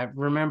 yeah, I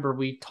remember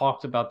we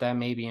talked about that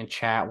maybe in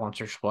chat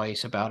once or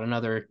twice about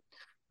another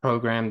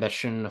program that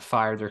shouldn't have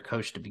fired their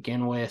coach to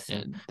begin with Yeah,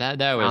 and that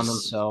found was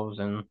themselves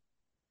in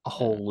a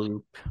whole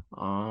loop.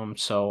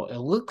 So it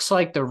looks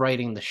like they're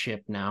righting the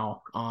ship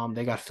now.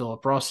 They got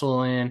Philip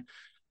Russell in.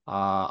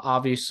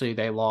 Obviously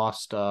they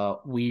lost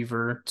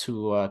Weaver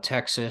to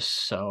Texas,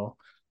 so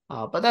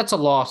but that's a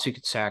loss you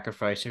could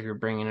sacrifice if you're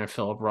bringing in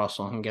Philip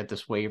Russell and get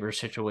this waiver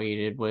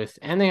situated with,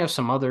 and they have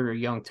some other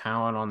young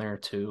talent on there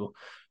too.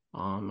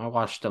 I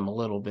watched them a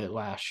little bit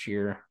last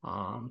year,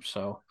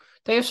 so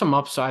they have some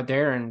upside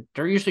there, and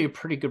they're usually a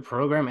pretty good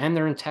program, and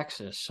they're in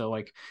Texas, so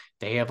like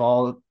they have a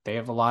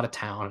lot of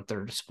talent at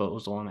their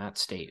disposal in that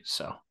state.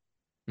 So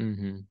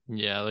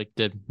yeah, like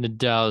the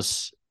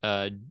Dallas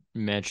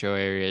metro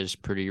area is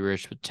pretty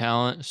rich with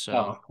talent, oh, so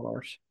of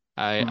course,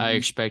 I Mhm.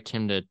 expect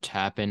him to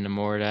tap into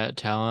more of that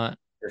talent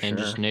For and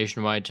just sure.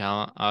 nationwide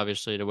talent.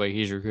 Obviously, the way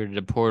he's recruited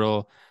a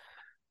portal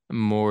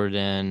more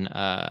than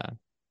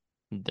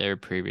their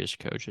previous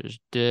coaches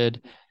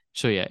did.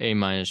 So yeah, A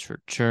minus for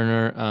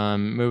Turner.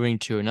 Moving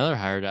to another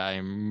hire that I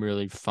am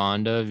really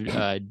fond of,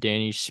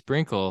 Danny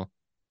Sprinkle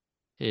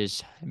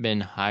has been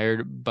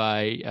hired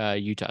by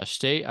Utah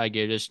State. I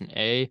gave this an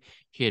A.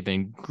 He had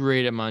been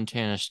great at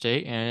Montana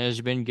State and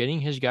has been getting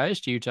his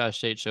guys to Utah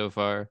State so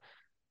far.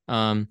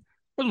 A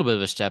little bit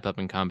of a step up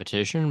in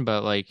competition,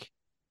 but like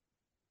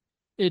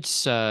it's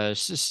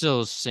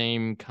still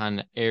same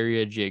kind of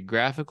area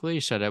geographically,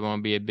 so that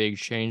won't be a big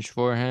change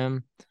for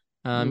him.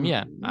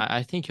 Yeah, Mhm.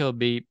 I think he'll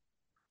be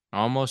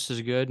almost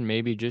as good,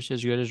 maybe just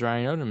as good as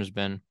Ryan Odom has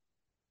been.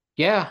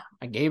 Yeah,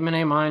 I gave him an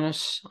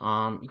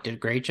A-. He did a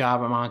great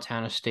job at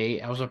Montana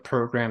State. That was a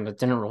program that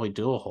didn't really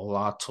do a whole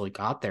lot till he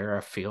got there.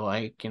 I feel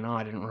like,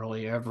 I didn't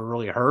really ever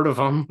really heard of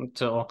him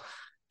until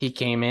he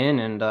came in,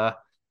 and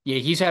yeah,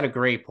 he's had a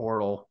great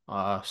portal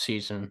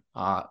season.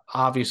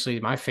 Obviously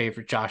my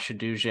favorite, Josh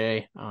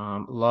Aduje.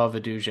 Love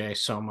Aduje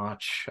so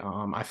much.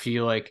 I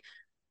feel like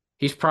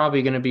he's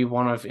probably going to be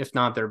one of, if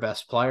not their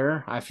best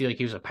player. I feel like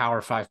he was a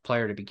Power Five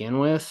player to begin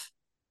with.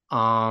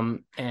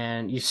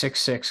 And he's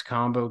 6'6"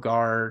 combo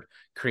guard,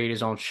 create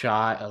his own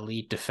shot,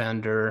 elite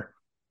defender.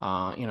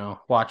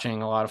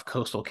 Watching a lot of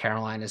Coastal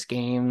Carolina's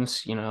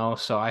games,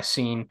 so I've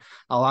seen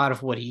a lot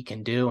of what he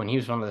can do, and he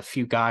was one of the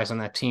few guys on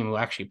that team who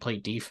actually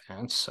played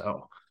defense.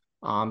 So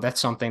that's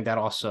something that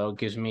also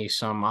gives me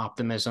some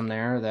optimism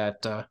there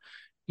that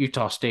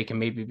Utah State can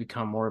maybe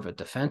become more of a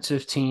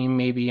defensive team,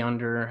 maybe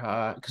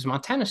under because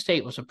Montana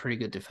State was a pretty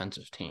good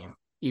defensive team,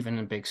 even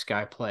in Big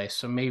Sky play.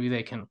 So maybe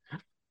they can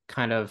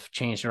kind of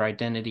change their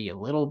identity a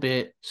little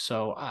bit.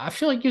 So I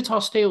feel like Utah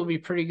State will be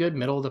pretty good,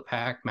 middle of the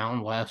pack,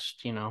 Mountain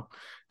West.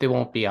 They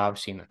won't be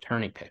obviously in the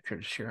tourney picture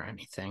this year or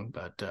anything,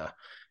 but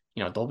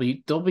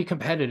they'll be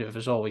competitive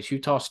as always.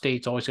 Utah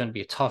State's always going to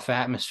be a tough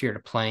atmosphere to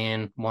play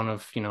in, one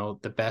of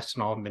the best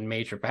in all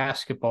mid-major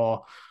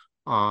basketball.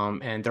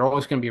 And they're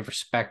always going to be a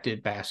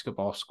respected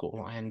basketball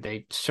school, and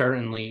they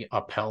certainly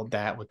upheld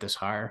that with this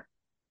hire.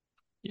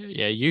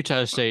 Yeah,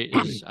 Utah State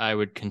is, I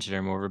would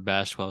consider, more of a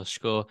basketball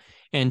school.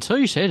 And until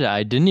you say that,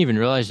 I didn't even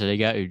realize that they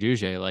got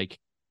Uduje. Like, I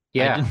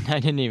Yeah, didn't, I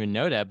didn't even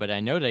know that, but I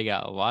know they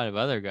got a lot of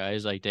other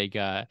guys. Like, they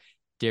got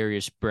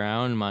Darius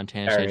Brown,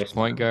 Montana State's Darius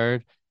point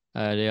Brown.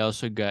 guard. They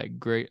also got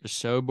Great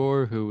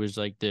Sobor, who was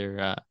like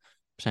their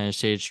Montana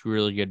State's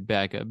really good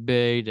backup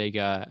big. They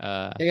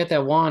got They got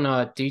that one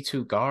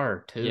D2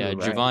 guard yeah, too,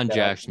 right?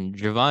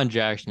 Javon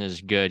Jackson is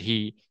good.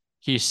 He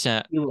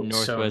sent He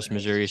looks so Northwest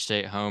Missouri nice.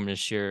 State home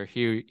this year.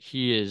 He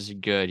is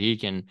good. He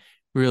can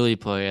really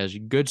play. Has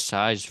good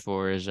size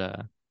for his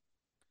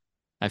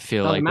I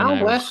feel Now the like when Mountain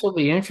I West was will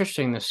be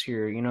interesting this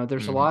year.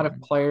 There's a lot of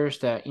mhm, players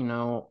that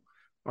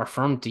are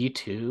from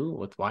D2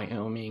 with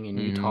Wyoming and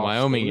Utah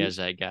Wyoming State. has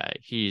that guy.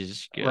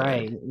 He's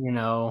Right.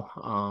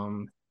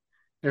 good.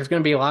 There's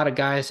going to be a lot of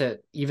guys that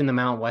even the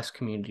Mountain West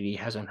community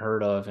hasn't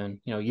heard of. And,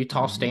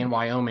 Utah State Hmm. and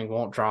Wyoming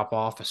won't drop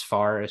off as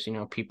far as,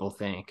 people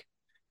think.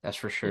 That's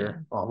for Yeah.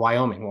 sure. Well,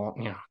 Wyoming won't,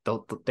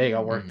 they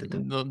got work to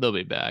do. They'll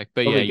be back.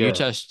 But They'll yeah, be good.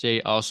 Utah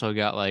State also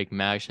got like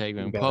Max We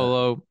Hagman got,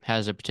 Polo,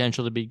 has the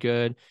potential to be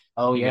good.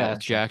 oh, You yeah, got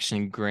that's right.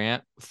 Jackson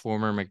Grant,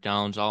 former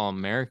McDonald's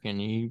All-American.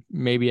 He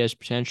maybe has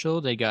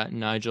potential. They got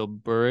Nigel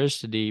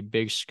Burris, the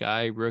Big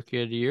Sky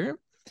Rookie of the Year.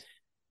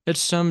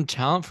 It's some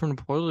talent from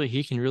the portal that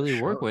he can For really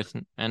work sure. with.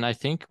 And I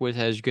think with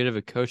as good of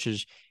a coach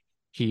as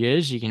he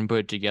is, he can put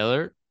it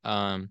together.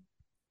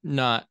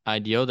 Not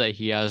ideal that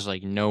he has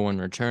like no one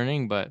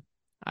returning, but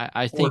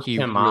I think Or he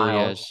Tim really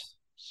has Miles.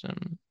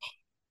 some.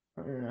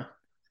 Yeah.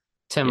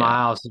 Tim Yeah.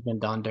 Miles has been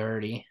done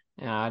dirty.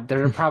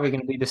 They're probably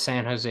going to be the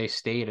San Jose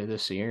State of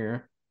this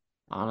year,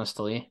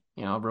 honestly.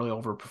 Really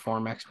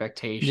overperform Yeah.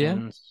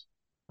 expectations,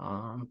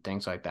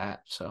 things like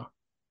that. So,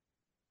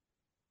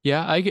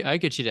 Yeah, I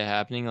could see that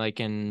happening, like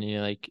in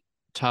like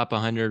top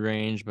 100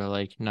 range, but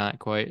like not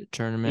quite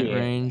tournament yeah,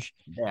 range.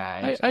 yeah,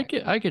 I could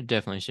exactly. I could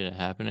definitely see that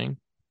happening.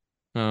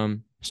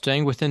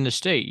 Staying within the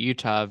state,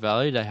 Utah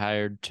Valley, they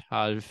hired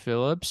Todd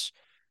Phillips,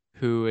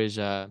 who is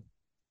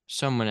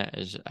someone that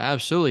is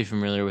absolutely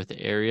familiar with the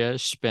area.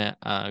 Spent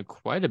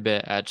quite a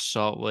bit at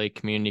Salt Lake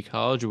Community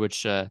College,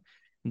 which they're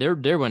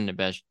one of the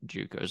best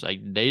JUCOs.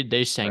 Like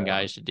they send Really.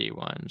 guys to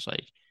D1s.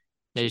 Like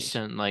they Jeez.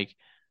 sent like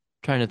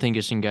trying to think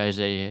of some guys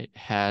they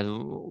had.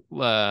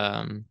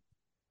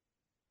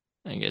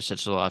 I guess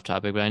that's a little off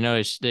topic, but I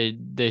know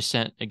they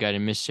sent a guy to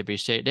Mississippi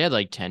State. They had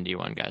like 10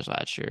 D1 guys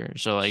last year,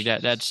 so like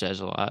that Jeez. says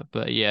a lot.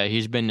 But yeah,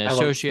 he's been the I love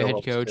associate head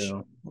Phillips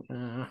coach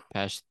too.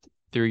 past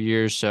 3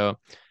 years, so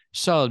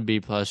solid B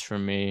plus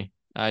from me.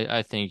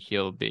 I think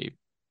he'll be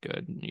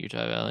good in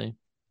Utah Valley.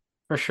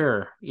 For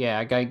sure. Yeah,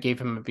 I gave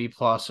him a B+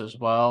 as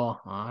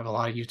well. I have a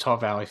lot of Utah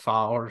Valley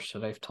followers, so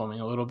they've told me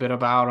a little bit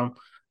about him.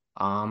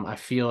 I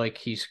feel like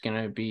he's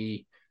going to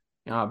be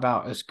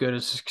about as good a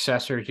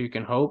successor as you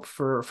can hope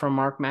for from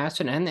Mark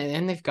Madsen,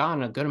 and they've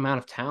gotten a good amount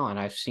of talent.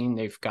 I've seen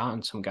they've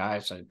gotten some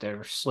guys that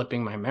they're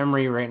slipping my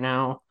memory right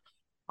now.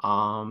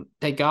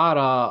 They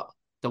got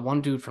the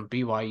one dude from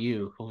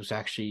BYU who was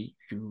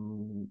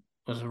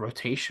a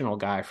rotational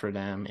guy for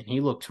them, and he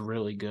looked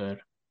really good.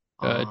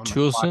 I watched.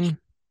 Toulson,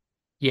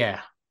 Yeah,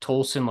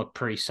 Tolson looked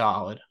pretty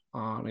solid.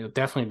 He'll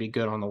definitely be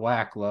good on the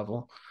WAC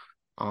level.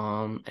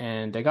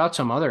 And they got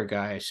some other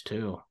guys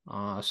too.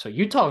 So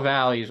Utah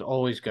Valley is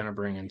always going to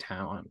bring in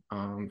talent.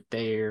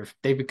 They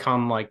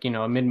become like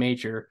a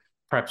mid-major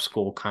prep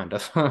school kind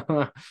of,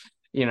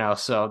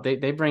 So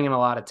they bring in a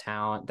lot of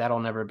talent. That'll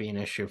never be an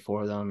issue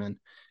for them, and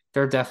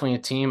they're definitely a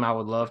team I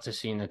would love to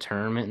see in the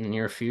tournament in the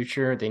near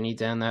future. They need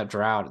to end that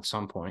drought at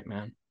some point,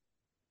 man.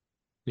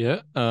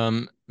 yeah.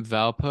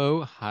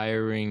 Valpo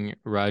hiring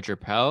Roger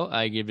Powell.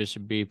 I give this a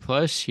B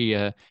plus. He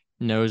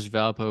knows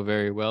Valpo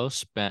very well.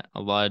 Spent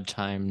a lot of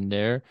time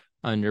there.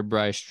 under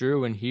Bryce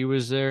Drew when he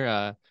was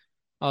there.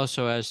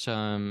 Also has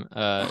some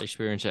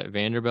experience at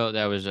Vanderbilt.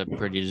 That was a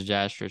pretty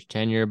disastrous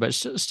tenure, but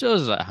still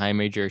is a high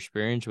major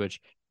experience,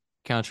 which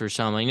counts for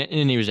something.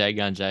 And he was at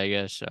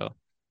Gonzaga, so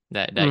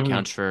that Mhm.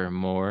 counts for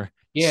more.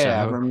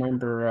 Yeah, I So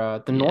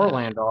remember the yeah,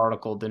 Norlander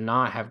article did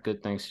not have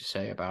good things to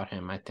say about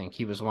him. I think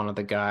he was one of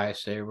the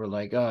guys they were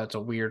like, "Oh, it's a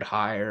weird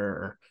hire,"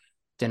 or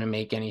didn't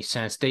make any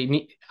sense.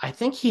 I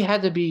think he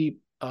had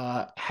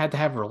to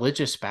have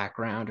religious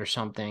background or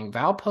something.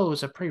 Valpo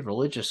was a pretty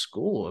religious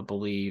school, I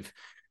believe,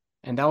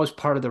 and that was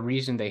part of the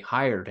reason they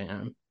hired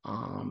him.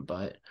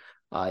 But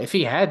if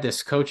he had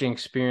this coaching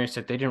experience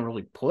that they didn't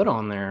really put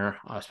on there,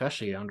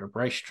 especially under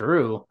Bryce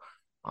Drew,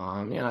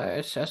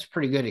 that's a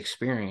pretty good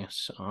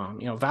experience.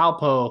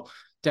 Valpo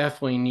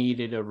definitely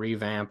needed a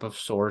revamp of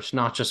sorts,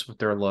 not just with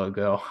their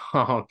logo.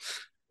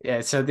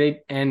 Yeah, so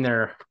they're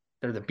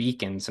the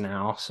Beacons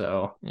now,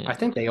 so I yeah.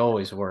 think they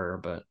always were,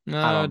 but I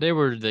No, don't. they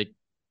were the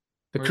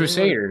The were they what?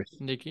 Crusaders.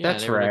 Yeah,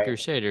 That's they were the right.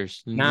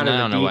 Crusaders. Now And to I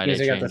the don't know why Beacons,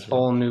 they they got this changed it.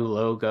 whole new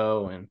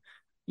logo, and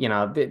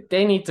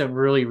they need to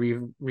really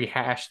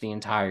rehash the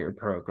entire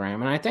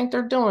program, and I think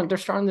they're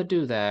starting to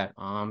do that.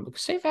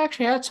 Because they've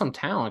actually had some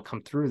talent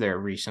come through there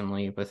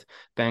recently with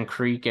Ben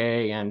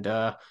Krieke and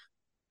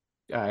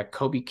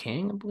Kobe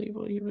King, I believe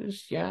he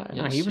was. Yeah, he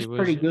Yes, he was was.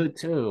 pretty good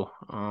too.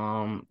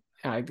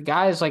 The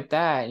guys like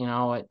that,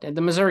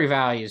 the Missouri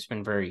Valley has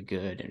been very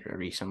good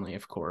recently,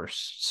 of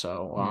course.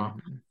 So,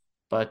 Mhm.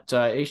 but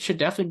it should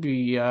definitely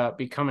be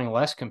becoming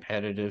less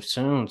competitive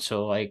soon.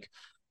 So, like,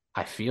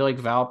 I feel like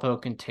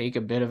Valpo can take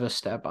a bit of a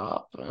step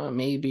up,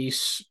 maybe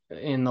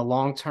in the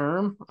long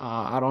term.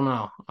 I don't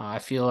know. I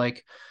feel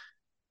like,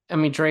 I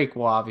mean, Drake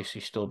will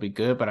obviously still be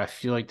good, but I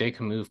feel like they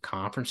can move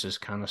conferences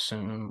kind of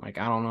soon. Like,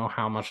 I don't know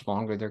how much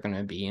longer they're going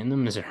to be in the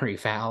Missouri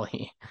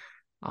Valley,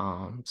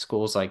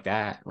 schools like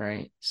that,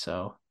 right?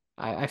 So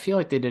I feel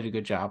like they did a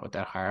good job with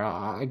that hire.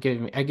 I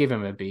give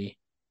him a B.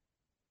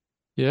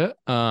 Yeah.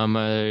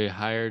 A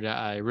hire that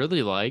I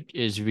really like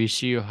is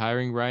VCU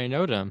hiring Ryan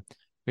Odom.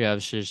 We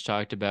obviously just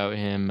talked about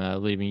him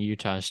leaving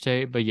Utah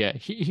State, but yeah,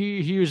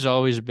 he has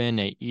always been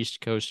a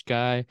East Coast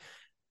guy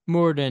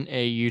more than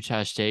a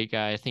Utah State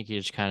guy. I think he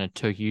just kind of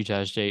took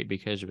Utah State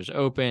because it was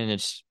open.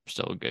 It's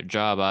still a good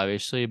job,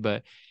 obviously,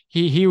 but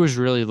he was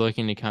really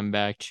looking to come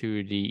back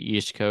to the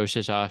East Coast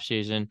this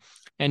offseason,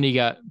 and he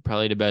got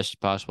probably the best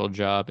possible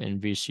job in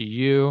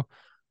VCU.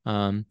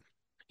 Um,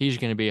 he's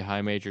going to be a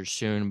high major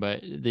soon,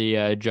 but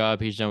the job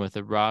he's done with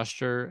the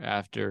roster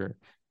after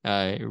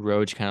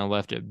Rhodes kind of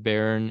left it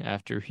barren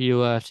after he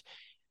left,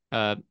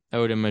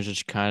 Odom has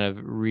just kind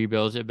of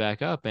rebuilt it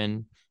back up.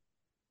 And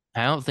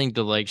I don't think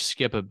to like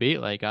skip a beat.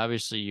 Like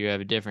obviously you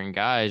have different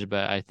guys,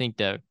 but I think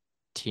that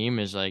team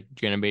is like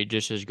going to be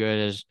just as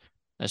good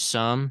as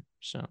some.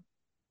 So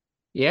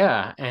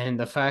Yeah, and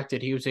the fact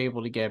that he was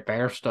able to get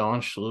Bairstow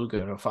and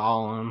Schluger to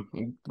follow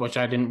him, which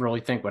I didn't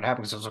really think would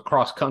happen because it was a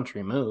cross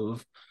country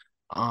move.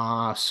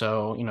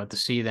 So to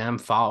see them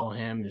follow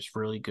him is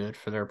really good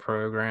for their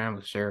program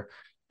because they're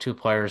two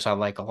players I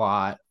like a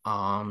lot.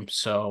 And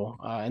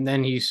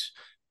then he's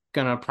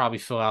gonna probably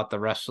fill out the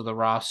rest of the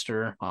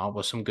roster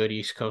with some good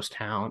East Coast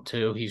talent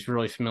too. He's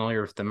really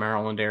familiar with the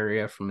Maryland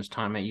area from his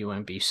time at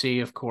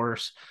UMBC, of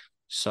course.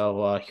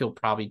 So he'll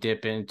probably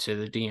dip into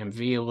the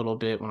DMV a little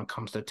bit when it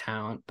comes to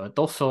talent, but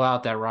they'll fill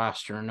out that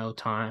roster in no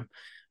time.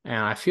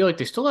 And I feel like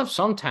they still have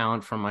some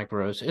talent from Mike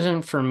Rose.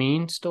 Isn't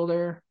Fermin still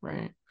there,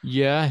 right?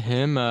 yeah,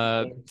 him,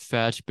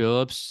 Fats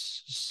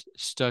Billups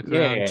stuck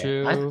around Yeah,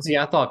 too.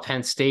 I thought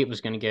Penn State was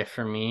going to get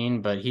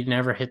Fermin, but he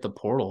never hit the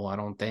portal, I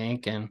don't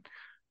think. And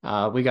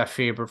we got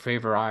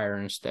Faber Iyer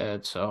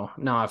instead. So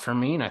no,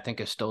 Fermin I think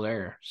is still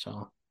there.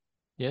 So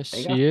Yes,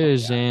 they got he some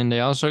is, guys. and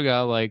they also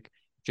got like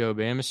Joe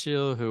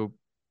Bamisiel, who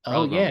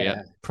Oh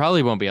yeah,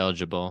 probably won't be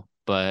eligible,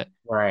 but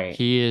right.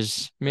 he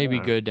is maybe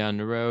Yeah. good down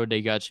the road.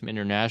 They got some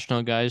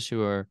international guys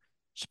who are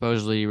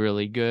supposedly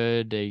really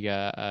good. They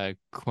got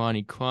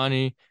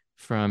Kwani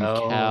from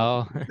Oh,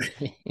 Cal.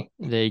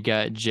 They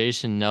got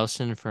Jason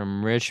Nelson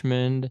from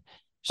Richmond.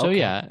 So okay.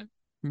 yeah,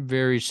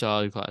 very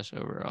solid class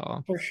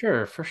overall. For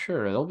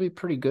sure. They'll be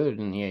pretty good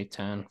in the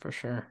A10 for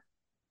sure.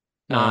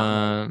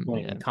 Not like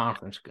winning Yeah. the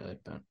conference good,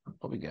 but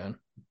they'll be good.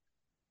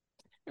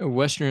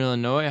 Western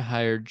Illinois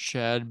hired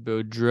Chad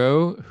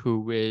Boudreau,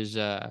 who is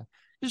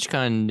just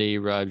kind of the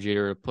Rob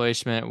Jeter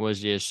replacement,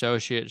 was the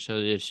associate, so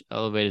they just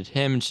elevated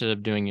him instead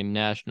of doing a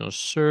national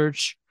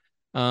search.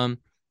 Um,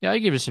 yeah, I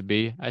give this a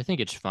B. I think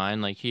it's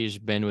fine. Like he's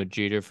been with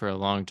Jeter for a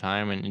long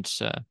time, and it's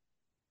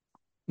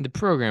the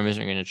program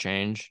isn't going to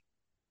change.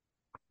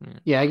 Yeah.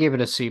 Yeah, I gave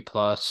it a C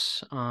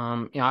plus.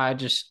 I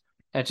just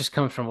that just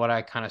comes from what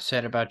I kind of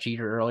said about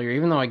Jeter earlier.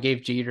 Even though I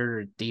gave Jeter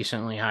a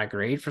decently high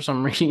grade for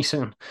some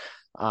reason,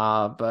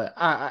 but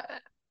I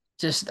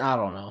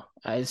don't know.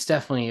 It's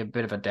definitely a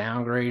bit of a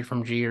downgrade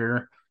from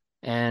Jeter,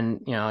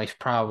 and he's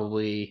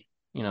probably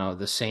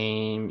the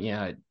same.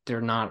 Yeah,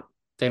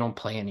 they don't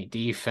play any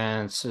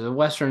defense. The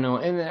Western,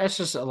 and that's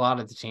just a lot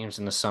of the teams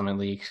in the Summit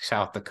League,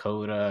 South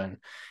Dakota, and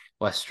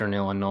Western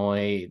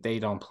Illinois, they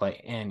don't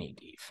play any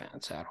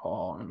defense at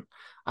all. And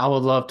I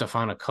would love to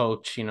find a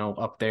coach,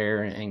 up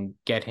there and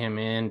get him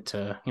in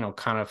to,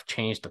 kind of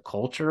change the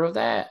culture of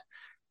that.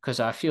 Because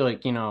I feel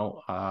like,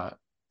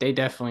 they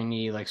definitely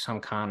need like some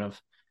kind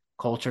of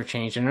culture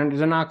change, and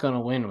they're not going to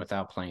win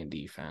without playing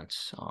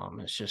defense.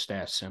 It's just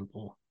that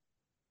simple.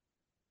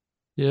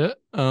 Yeah.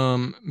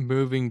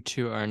 Moving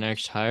to our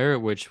next hire,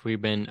 which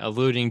we've been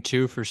alluding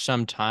to for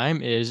some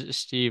time, is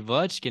Steve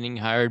Lutz getting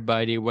hired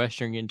by the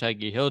Western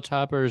Kentucky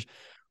Hilltoppers.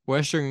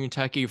 Western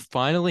Kentucky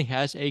finally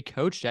has a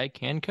coach that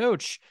can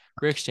coach.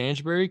 Rick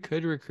Stansbury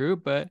could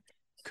recruit, but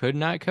could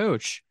not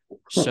coach.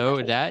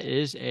 So that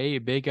is a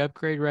big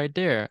upgrade right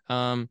there.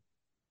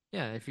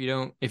 Yeah, if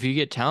you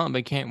get talent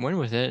but can't win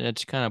with it,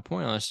 it's kind of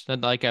pointless.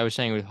 Like I was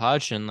saying with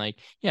Hodgson, like,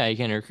 yeah, he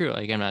can recruit.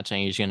 Like, I'm not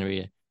saying he's going to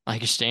be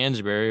like a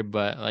Stansbury,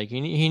 but like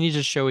he needs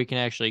to show he can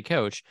actually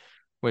coach,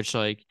 which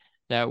like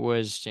that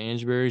was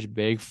Stansbury's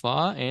big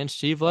flaw. And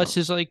Steve Lutz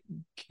is like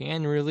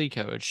can really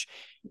coach.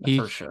 For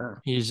He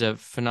sure. he's a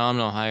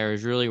phenomenal hire.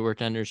 He's really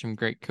worked under some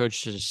great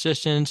coaches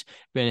assistants.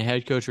 Been a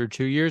head coach for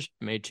 2 years.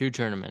 Made 2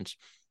 tournaments.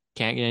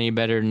 Can't get any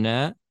better than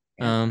that.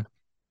 Yeah.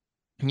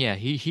 Yeah,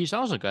 he's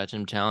also got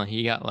some talent.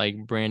 He got like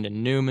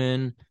Brandon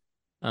Newman.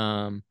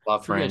 Love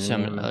Forget Brandon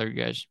some Newman. other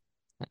guys.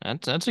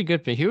 That's a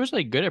good pick. He was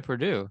like good at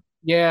Purdue.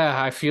 Yeah,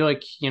 I feel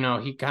like, he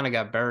kind of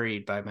got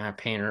buried by Matt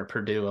Painter at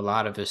Purdue a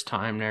lot of his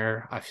time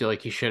there. I feel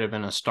like he should have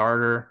been a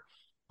starter.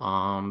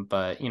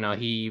 But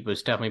he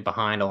was definitely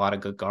behind a lot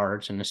of good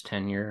guards in his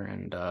tenure,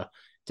 and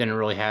didn't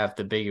really have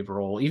the big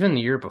role. Even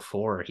the year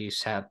before, he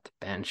sat the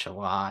bench a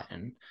lot,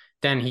 and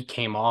then he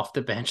came off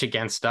the bench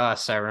against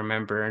us, I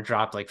remember, and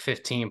dropped like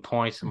 15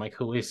 points. I'm like,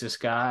 who is this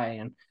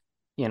guy? And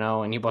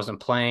he wasn't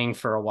playing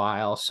for a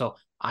while. So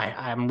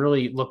I'm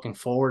really looking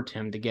forward to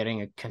him to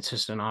getting a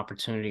consistent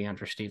opportunity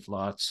under Steve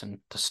Lutz and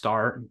to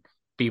start and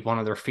be one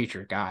of their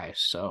featured guys.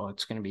 So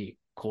it's going to be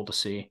cool to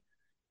see.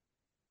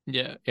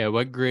 Yeah, yeah.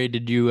 What grade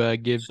did you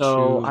give So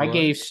to Lutz? I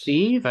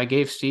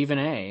gave Steve an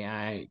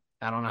A.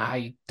 I don't know how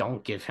you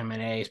don't give him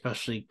an A,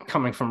 especially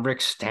coming from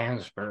Rick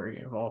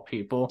Stansbury of all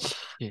people.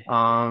 Yeah,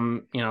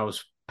 It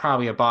was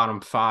probably a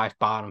bottom five,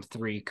 bottom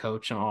three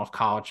coach in all of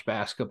college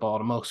basketball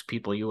to most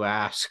people you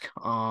ask.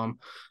 And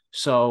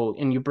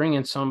you bring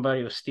in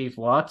somebody with Steve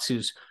Lutz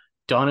who's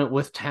done it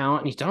with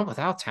talent, and he's done it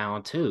without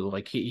talent too.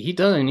 Like he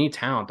doesn't need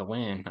talent to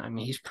win. I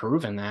mean, he's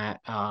proven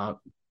that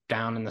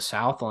down in the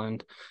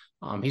Southland.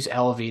 He's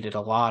elevated a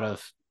lot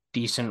of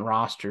decent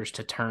rosters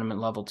to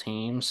tournament level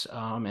teams.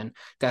 And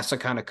that's the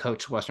kind of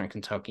coach Western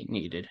Kentucky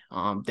needed.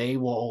 They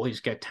will always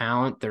get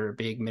talent. They're a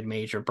big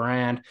mid-major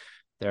brand.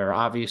 They're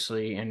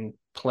obviously in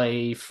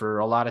play for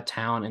a lot of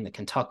talent in the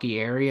Kentucky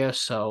area.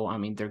 So, I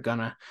mean, they're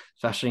gonna,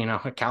 especially,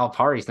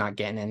 Calipari's not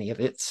getting any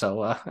of it.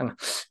 So,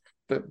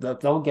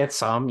 they'll get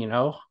some,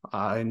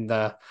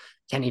 and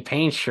Kenny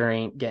Payne sure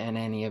ain't getting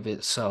any of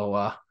it.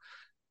 So,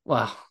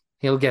 well,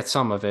 he'll get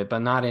some of it, but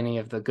not any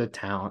of the good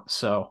talent.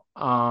 So,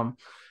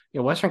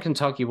 Western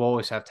Kentucky will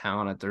always have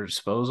talent at their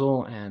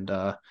disposal, and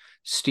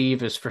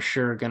Steve is for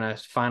sure gonna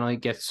finally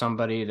get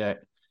somebody that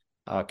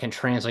can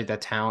translate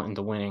that talent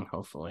into winning.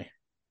 Hopefully,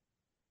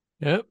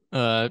 yep.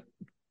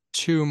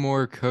 Two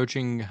more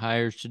coaching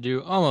hires to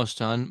do. Almost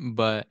done,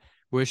 but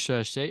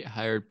Wichita State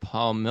hired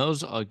Paul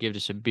Mills. I'll give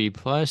this a B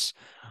plus.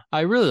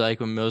 I really like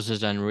what Mills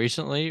has done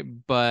recently,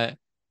 but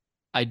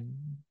I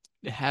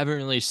haven't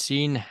really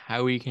seen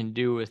how he can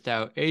do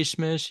without A.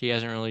 Smith. He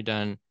hasn't really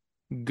done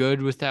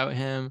good without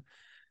him.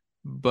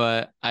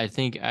 But I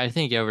think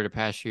over the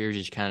past few years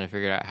he's kind of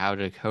figured out how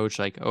to coach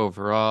like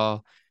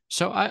overall.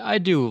 So I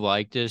do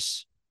like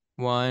this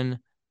one,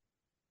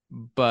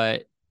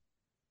 but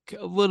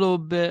a little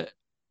bit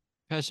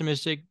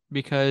pessimistic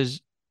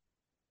because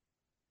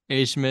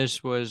A.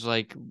 Smith was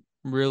like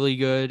really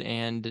good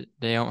and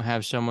they don't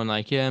have someone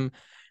like him.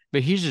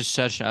 But he's just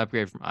such an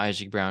upgrade from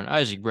Isaac Brown.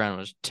 Isaac Brown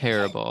was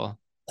terrible.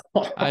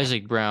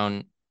 Isaac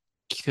Brown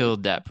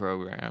killed that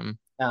program.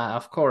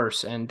 of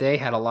course, and they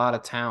had a lot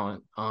of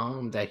talent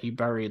that he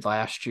buried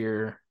last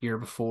year, year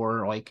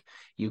before. Like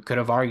you could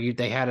have argued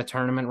they had a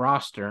tournament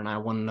roster, and I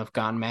wouldn't have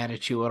gotten mad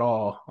at you at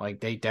all. Like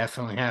they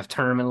definitely have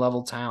tournament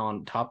level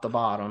talent, top to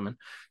bottom, and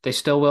they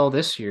still will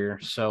this year.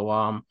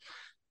 So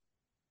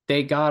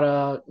they got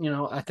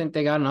I think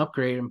they got an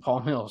upgrade in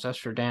Paul Mills. That's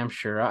for damn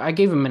sure. I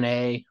gave him an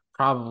A.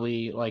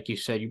 Probably, like you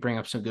said, you bring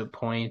up some good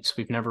points.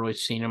 We've never really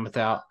seen him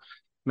without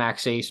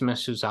Max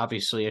Asmus, who's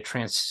obviously a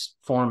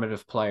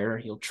transformative player.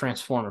 He'll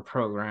transform a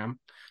program.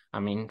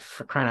 I mean,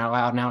 for crying out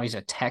loud, now he's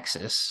at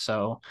Texas.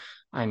 So,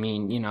 I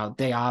mean,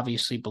 they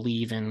obviously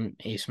believe in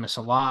Asmus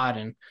a lot,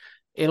 and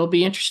it'll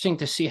be interesting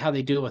to see how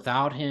they do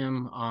without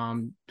him.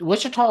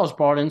 Wichita has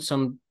brought in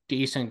some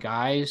decent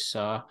guys.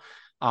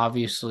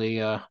 Obviously,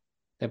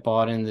 they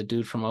bought in the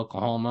dude from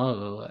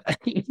Oklahoma.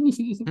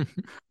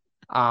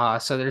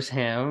 So there's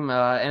him.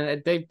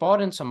 And they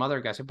bought in some other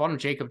guys. They bought in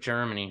Jacob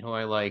Germany, who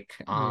I like,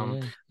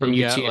 Yeah. from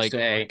You got like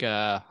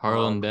UTSA.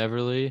 Harlan Um,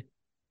 Beverly.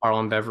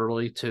 Harlan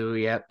Beverly too.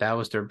 Yeah, that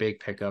was their big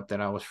pickup that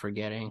I was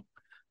forgetting.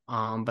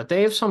 But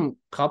they have some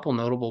couple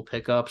notable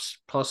pickups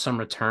plus some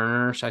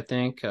returners. I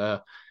think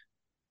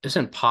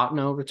isn't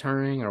Potno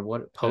returning or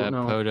what?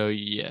 Potno, Poto,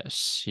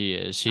 yes, he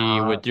is. He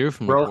uh, withdrew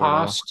from the portal.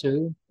 Rojas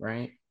too,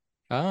 right?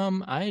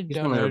 I He's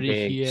don't one of know their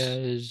that he bigs.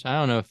 has. I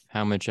don't know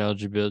how much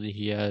eligibility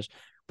he has,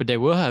 but they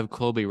will have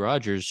Colby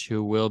Rogers,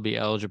 who will be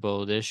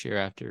eligible this year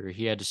after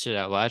he had to sit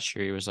out last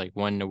year. He was like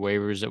one of the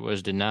waivers that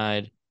was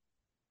denied.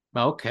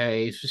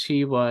 Okay, so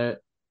see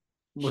what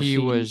was He he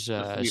was supposed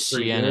to a be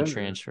pretty Siena good? Or?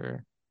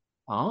 transfer.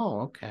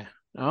 Oh, okay.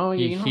 Oh,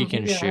 He you he know,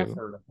 can maybe I have shoot.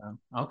 heard of him.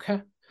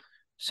 Okay.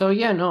 So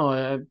yeah,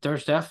 no,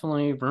 there's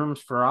definitely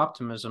rooms for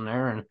optimism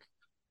there, and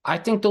I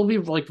think they'll be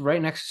like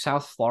right next to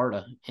South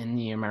Florida in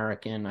the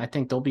American. I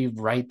think they'll be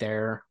right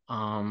there,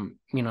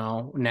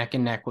 neck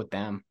and neck with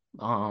them.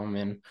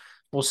 And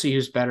we'll see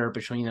who's better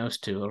between those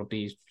two. It'll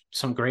be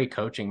some great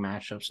coaching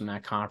matchups in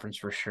that conference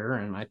for sure.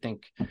 And I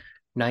think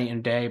night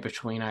and day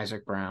between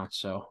Isaac Brown.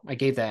 So I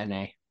gave that an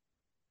A.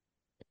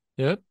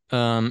 Yep.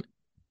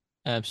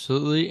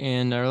 Absolutely.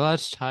 And our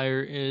last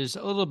hire is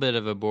a little bit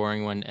of a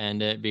boring one to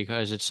end it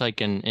because it's like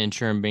an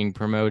interim being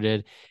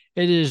promoted.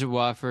 It is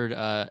Wofford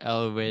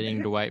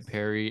elevating Dwight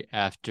Perry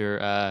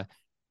after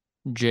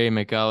Jay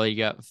McGully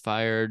got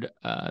fired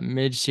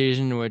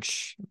mid-season,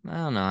 which I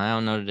don't know. I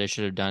don't know that they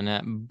should have done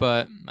that,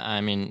 but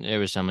I mean, it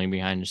was something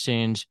behind the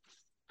scenes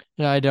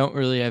that I don't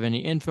really have any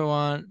info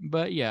on.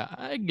 But yeah,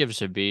 I'd give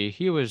us a B.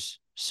 He was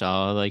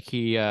solid. Like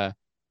he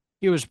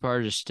was part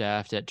of the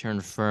staff that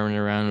turned Furman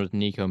around with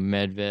Nico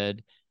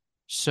Medved.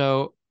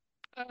 So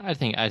I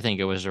think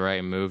it was the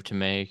right move to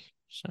make.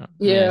 So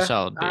yeah, Yeah,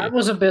 solid I B.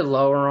 was a bit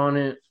lower on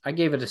it. I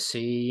gave it a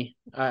C.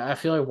 I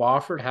feel like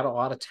Wofford had a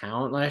lot of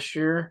talent last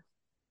year.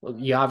 Well,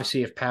 you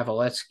obviously have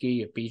Paveletsky,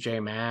 you have BJ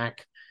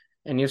Mack,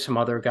 and you have some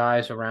other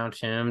guys around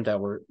him that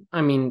were,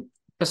 I mean,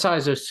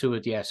 besides those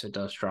two, yes, it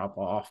does drop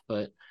off,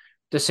 but at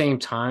the same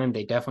time,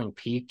 they definitely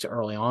peaked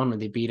early on when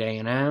they beat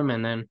A&M,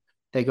 and then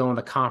they go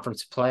into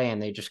conference play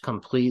and they just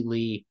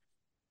completely,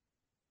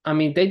 I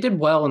mean, they did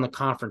well in the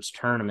conference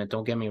tournament,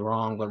 don't get me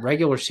wrong, but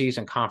regular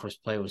season conference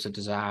play was a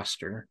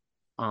disaster.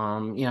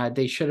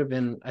 They should have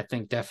been, I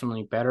think,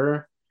 definitely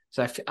better.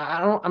 So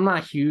I'm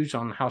not huge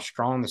on how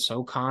strong the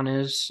SoCon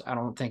is. I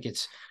don't think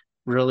it's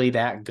really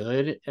that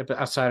good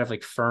outside of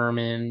like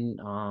Furman.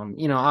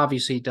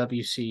 Obviously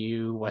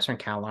WCU, Western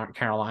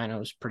Carolina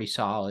was pretty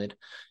solid.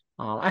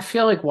 I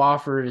feel like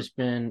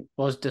Wofford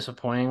was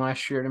disappointing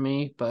last year to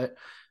me, but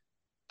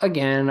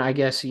again, I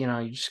guess, you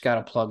just got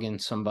to plug in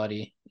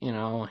somebody,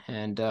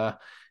 and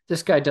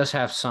this guy does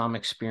have some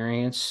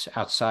experience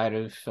outside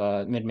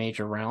of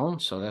mid-major realm,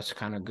 so that's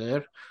kind of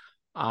good.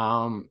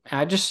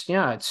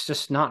 It's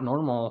just not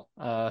normal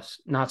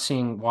not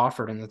seeing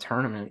Wofford in the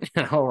tournament,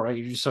 right?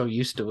 You're just so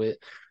used to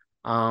it.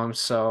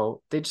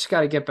 So they just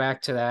got to get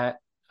back to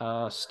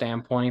that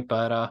standpoint,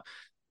 but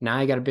now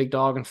you got a big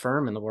dog and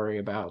Furman to worry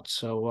about.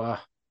 So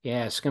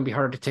yeah, it's gonna be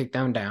hard to take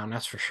them down,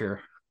 that's for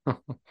sure.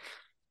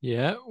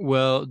 Yeah,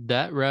 well,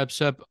 that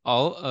wraps up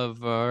all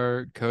of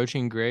our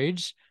coaching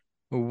grades.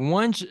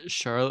 Once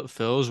Charlotte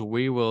fills,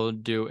 we will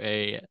do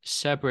a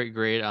separate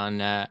grade on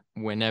that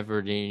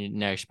whenever the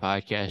next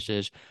podcast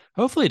is.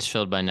 Hopefully, it's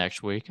filled by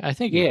next week. I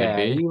think it could Yeah,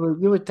 be.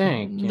 you would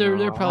think,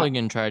 They're probably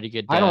gonna try to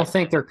get I don't that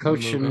think their coach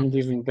moving. shouldn't have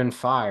even been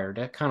fired.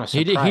 That kind of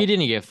He surprised.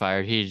 didn't get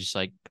fired. He just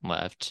like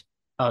left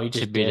Oh, he to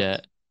just be dipped.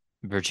 that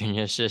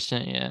Virginia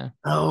assistant. Yeah.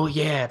 Oh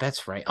yeah,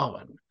 that's right. Oh,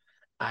 and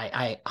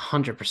I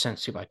 100%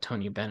 see why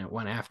Tony Bennett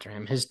went after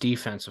him. His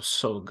defense was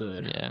so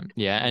good. Yeah,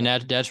 yeah, and Yeah.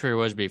 that's where he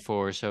was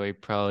before. So he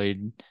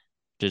probably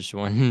just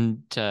went.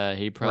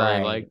 He probably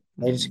Right. liked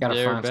They just got to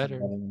they're find better.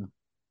 somebody now.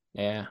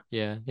 Yeah,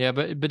 Yeah, yeah,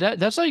 but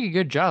that's like a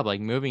good job,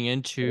 like moving it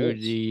into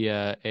is. the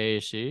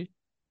AAC.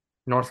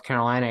 North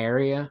Carolina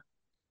area.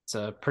 It's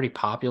a pretty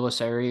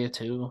populous area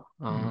too.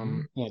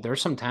 Hmm. Yeah,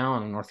 there's some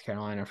talent in North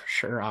Carolina for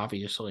sure,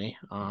 obviously.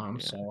 Yeah,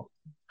 So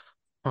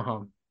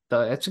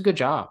it's a good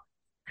job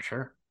for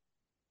sure.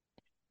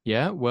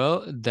 yeah.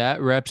 Well,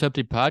 that wraps up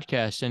the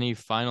podcast. Any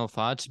final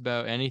thoughts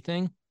about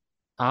anything?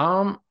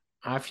 Um,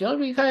 I feel like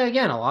we got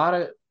again a lot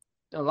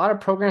of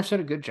programs did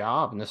a good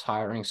job in this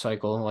hiring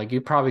cycle. Like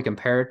you probably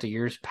compare it to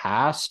years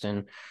past,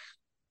 and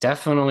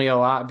definitely a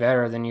lot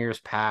better than years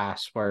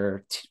past,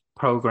 where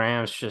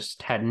programs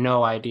just had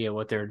no idea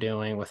what they're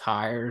doing with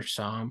hires.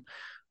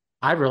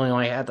 I really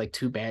only had like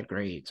two bad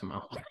grades in my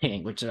whole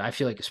thing, which I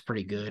feel like is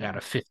pretty good out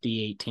of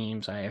 58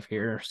 teams I have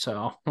here.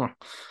 So,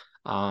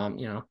 um,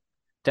 you know,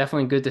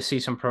 definitely good to see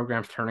some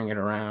programs turning it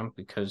around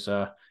because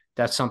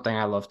that's something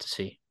I love to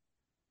see.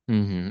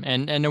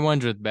 And the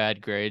ones with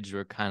bad grades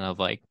were kind of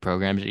like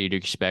programs that you'd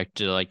expect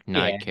to like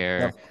not Yeah,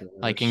 care. of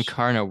Like course.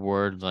 Incarnate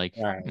Word, like,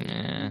 Right.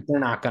 eh, They're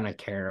not going to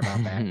care about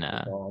nah,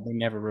 basketball. They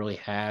never really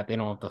have. They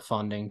don't have the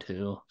funding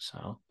to.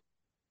 So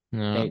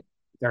no. they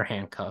they're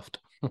handcuffed.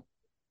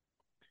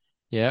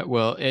 Yeah,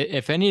 well,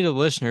 if any of the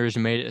listeners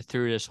made it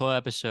through this whole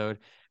episode,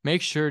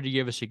 make sure to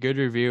give us a good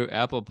review.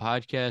 Apple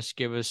Podcasts,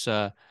 give us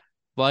a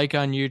like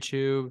on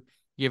YouTube,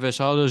 give us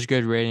all those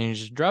good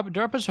ratings.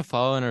 Drop us a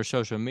follow on our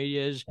social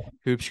medias,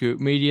 Hoop Scoop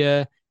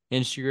Media,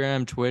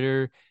 Instagram,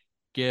 Twitter.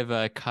 give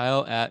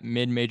Kyle at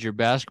Mid Major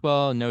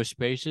Basketball, no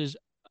spaces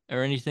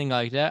or anything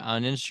like that,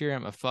 on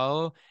Instagram a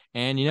follow.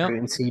 And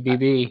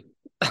CBB.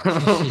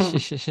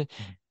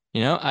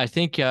 I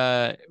think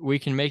we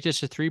can make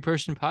this a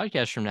 3-person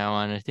podcast from now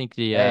on. I think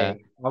Hey,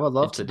 I would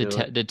love to do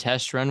it. the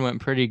test run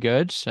went pretty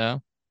good,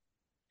 so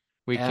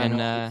we can we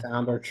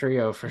found our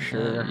trio for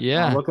sure.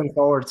 yeah. I'm looking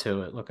forward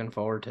to it. Looking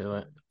forward to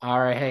it. All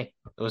right, hey,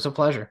 it was a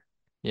pleasure.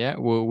 Yeah,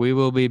 well, we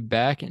will be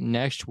back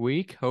next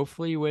week,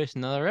 hopefully with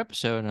another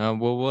episode.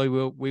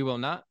 We will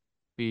not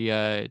be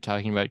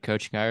talking about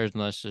coaching hires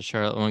unless the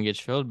Charlotte one gets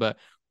filled, but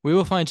we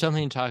will find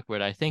something to talk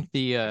about. I think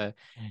the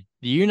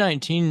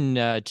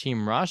U19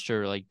 team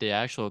roster, like the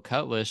actual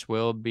cut list,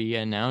 will be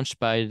announced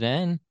by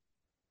then,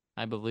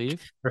 I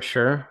believe. For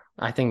sure.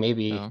 I think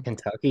maybe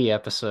Kentucky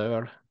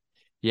episode.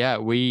 Yeah,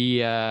 we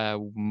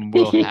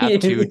will have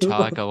to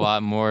talk a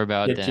lot more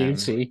about Get them.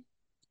 juicy.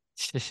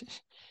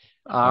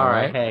 All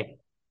right, hey,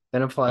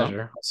 been a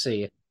pleasure. I'll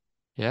see you.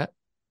 Yeah.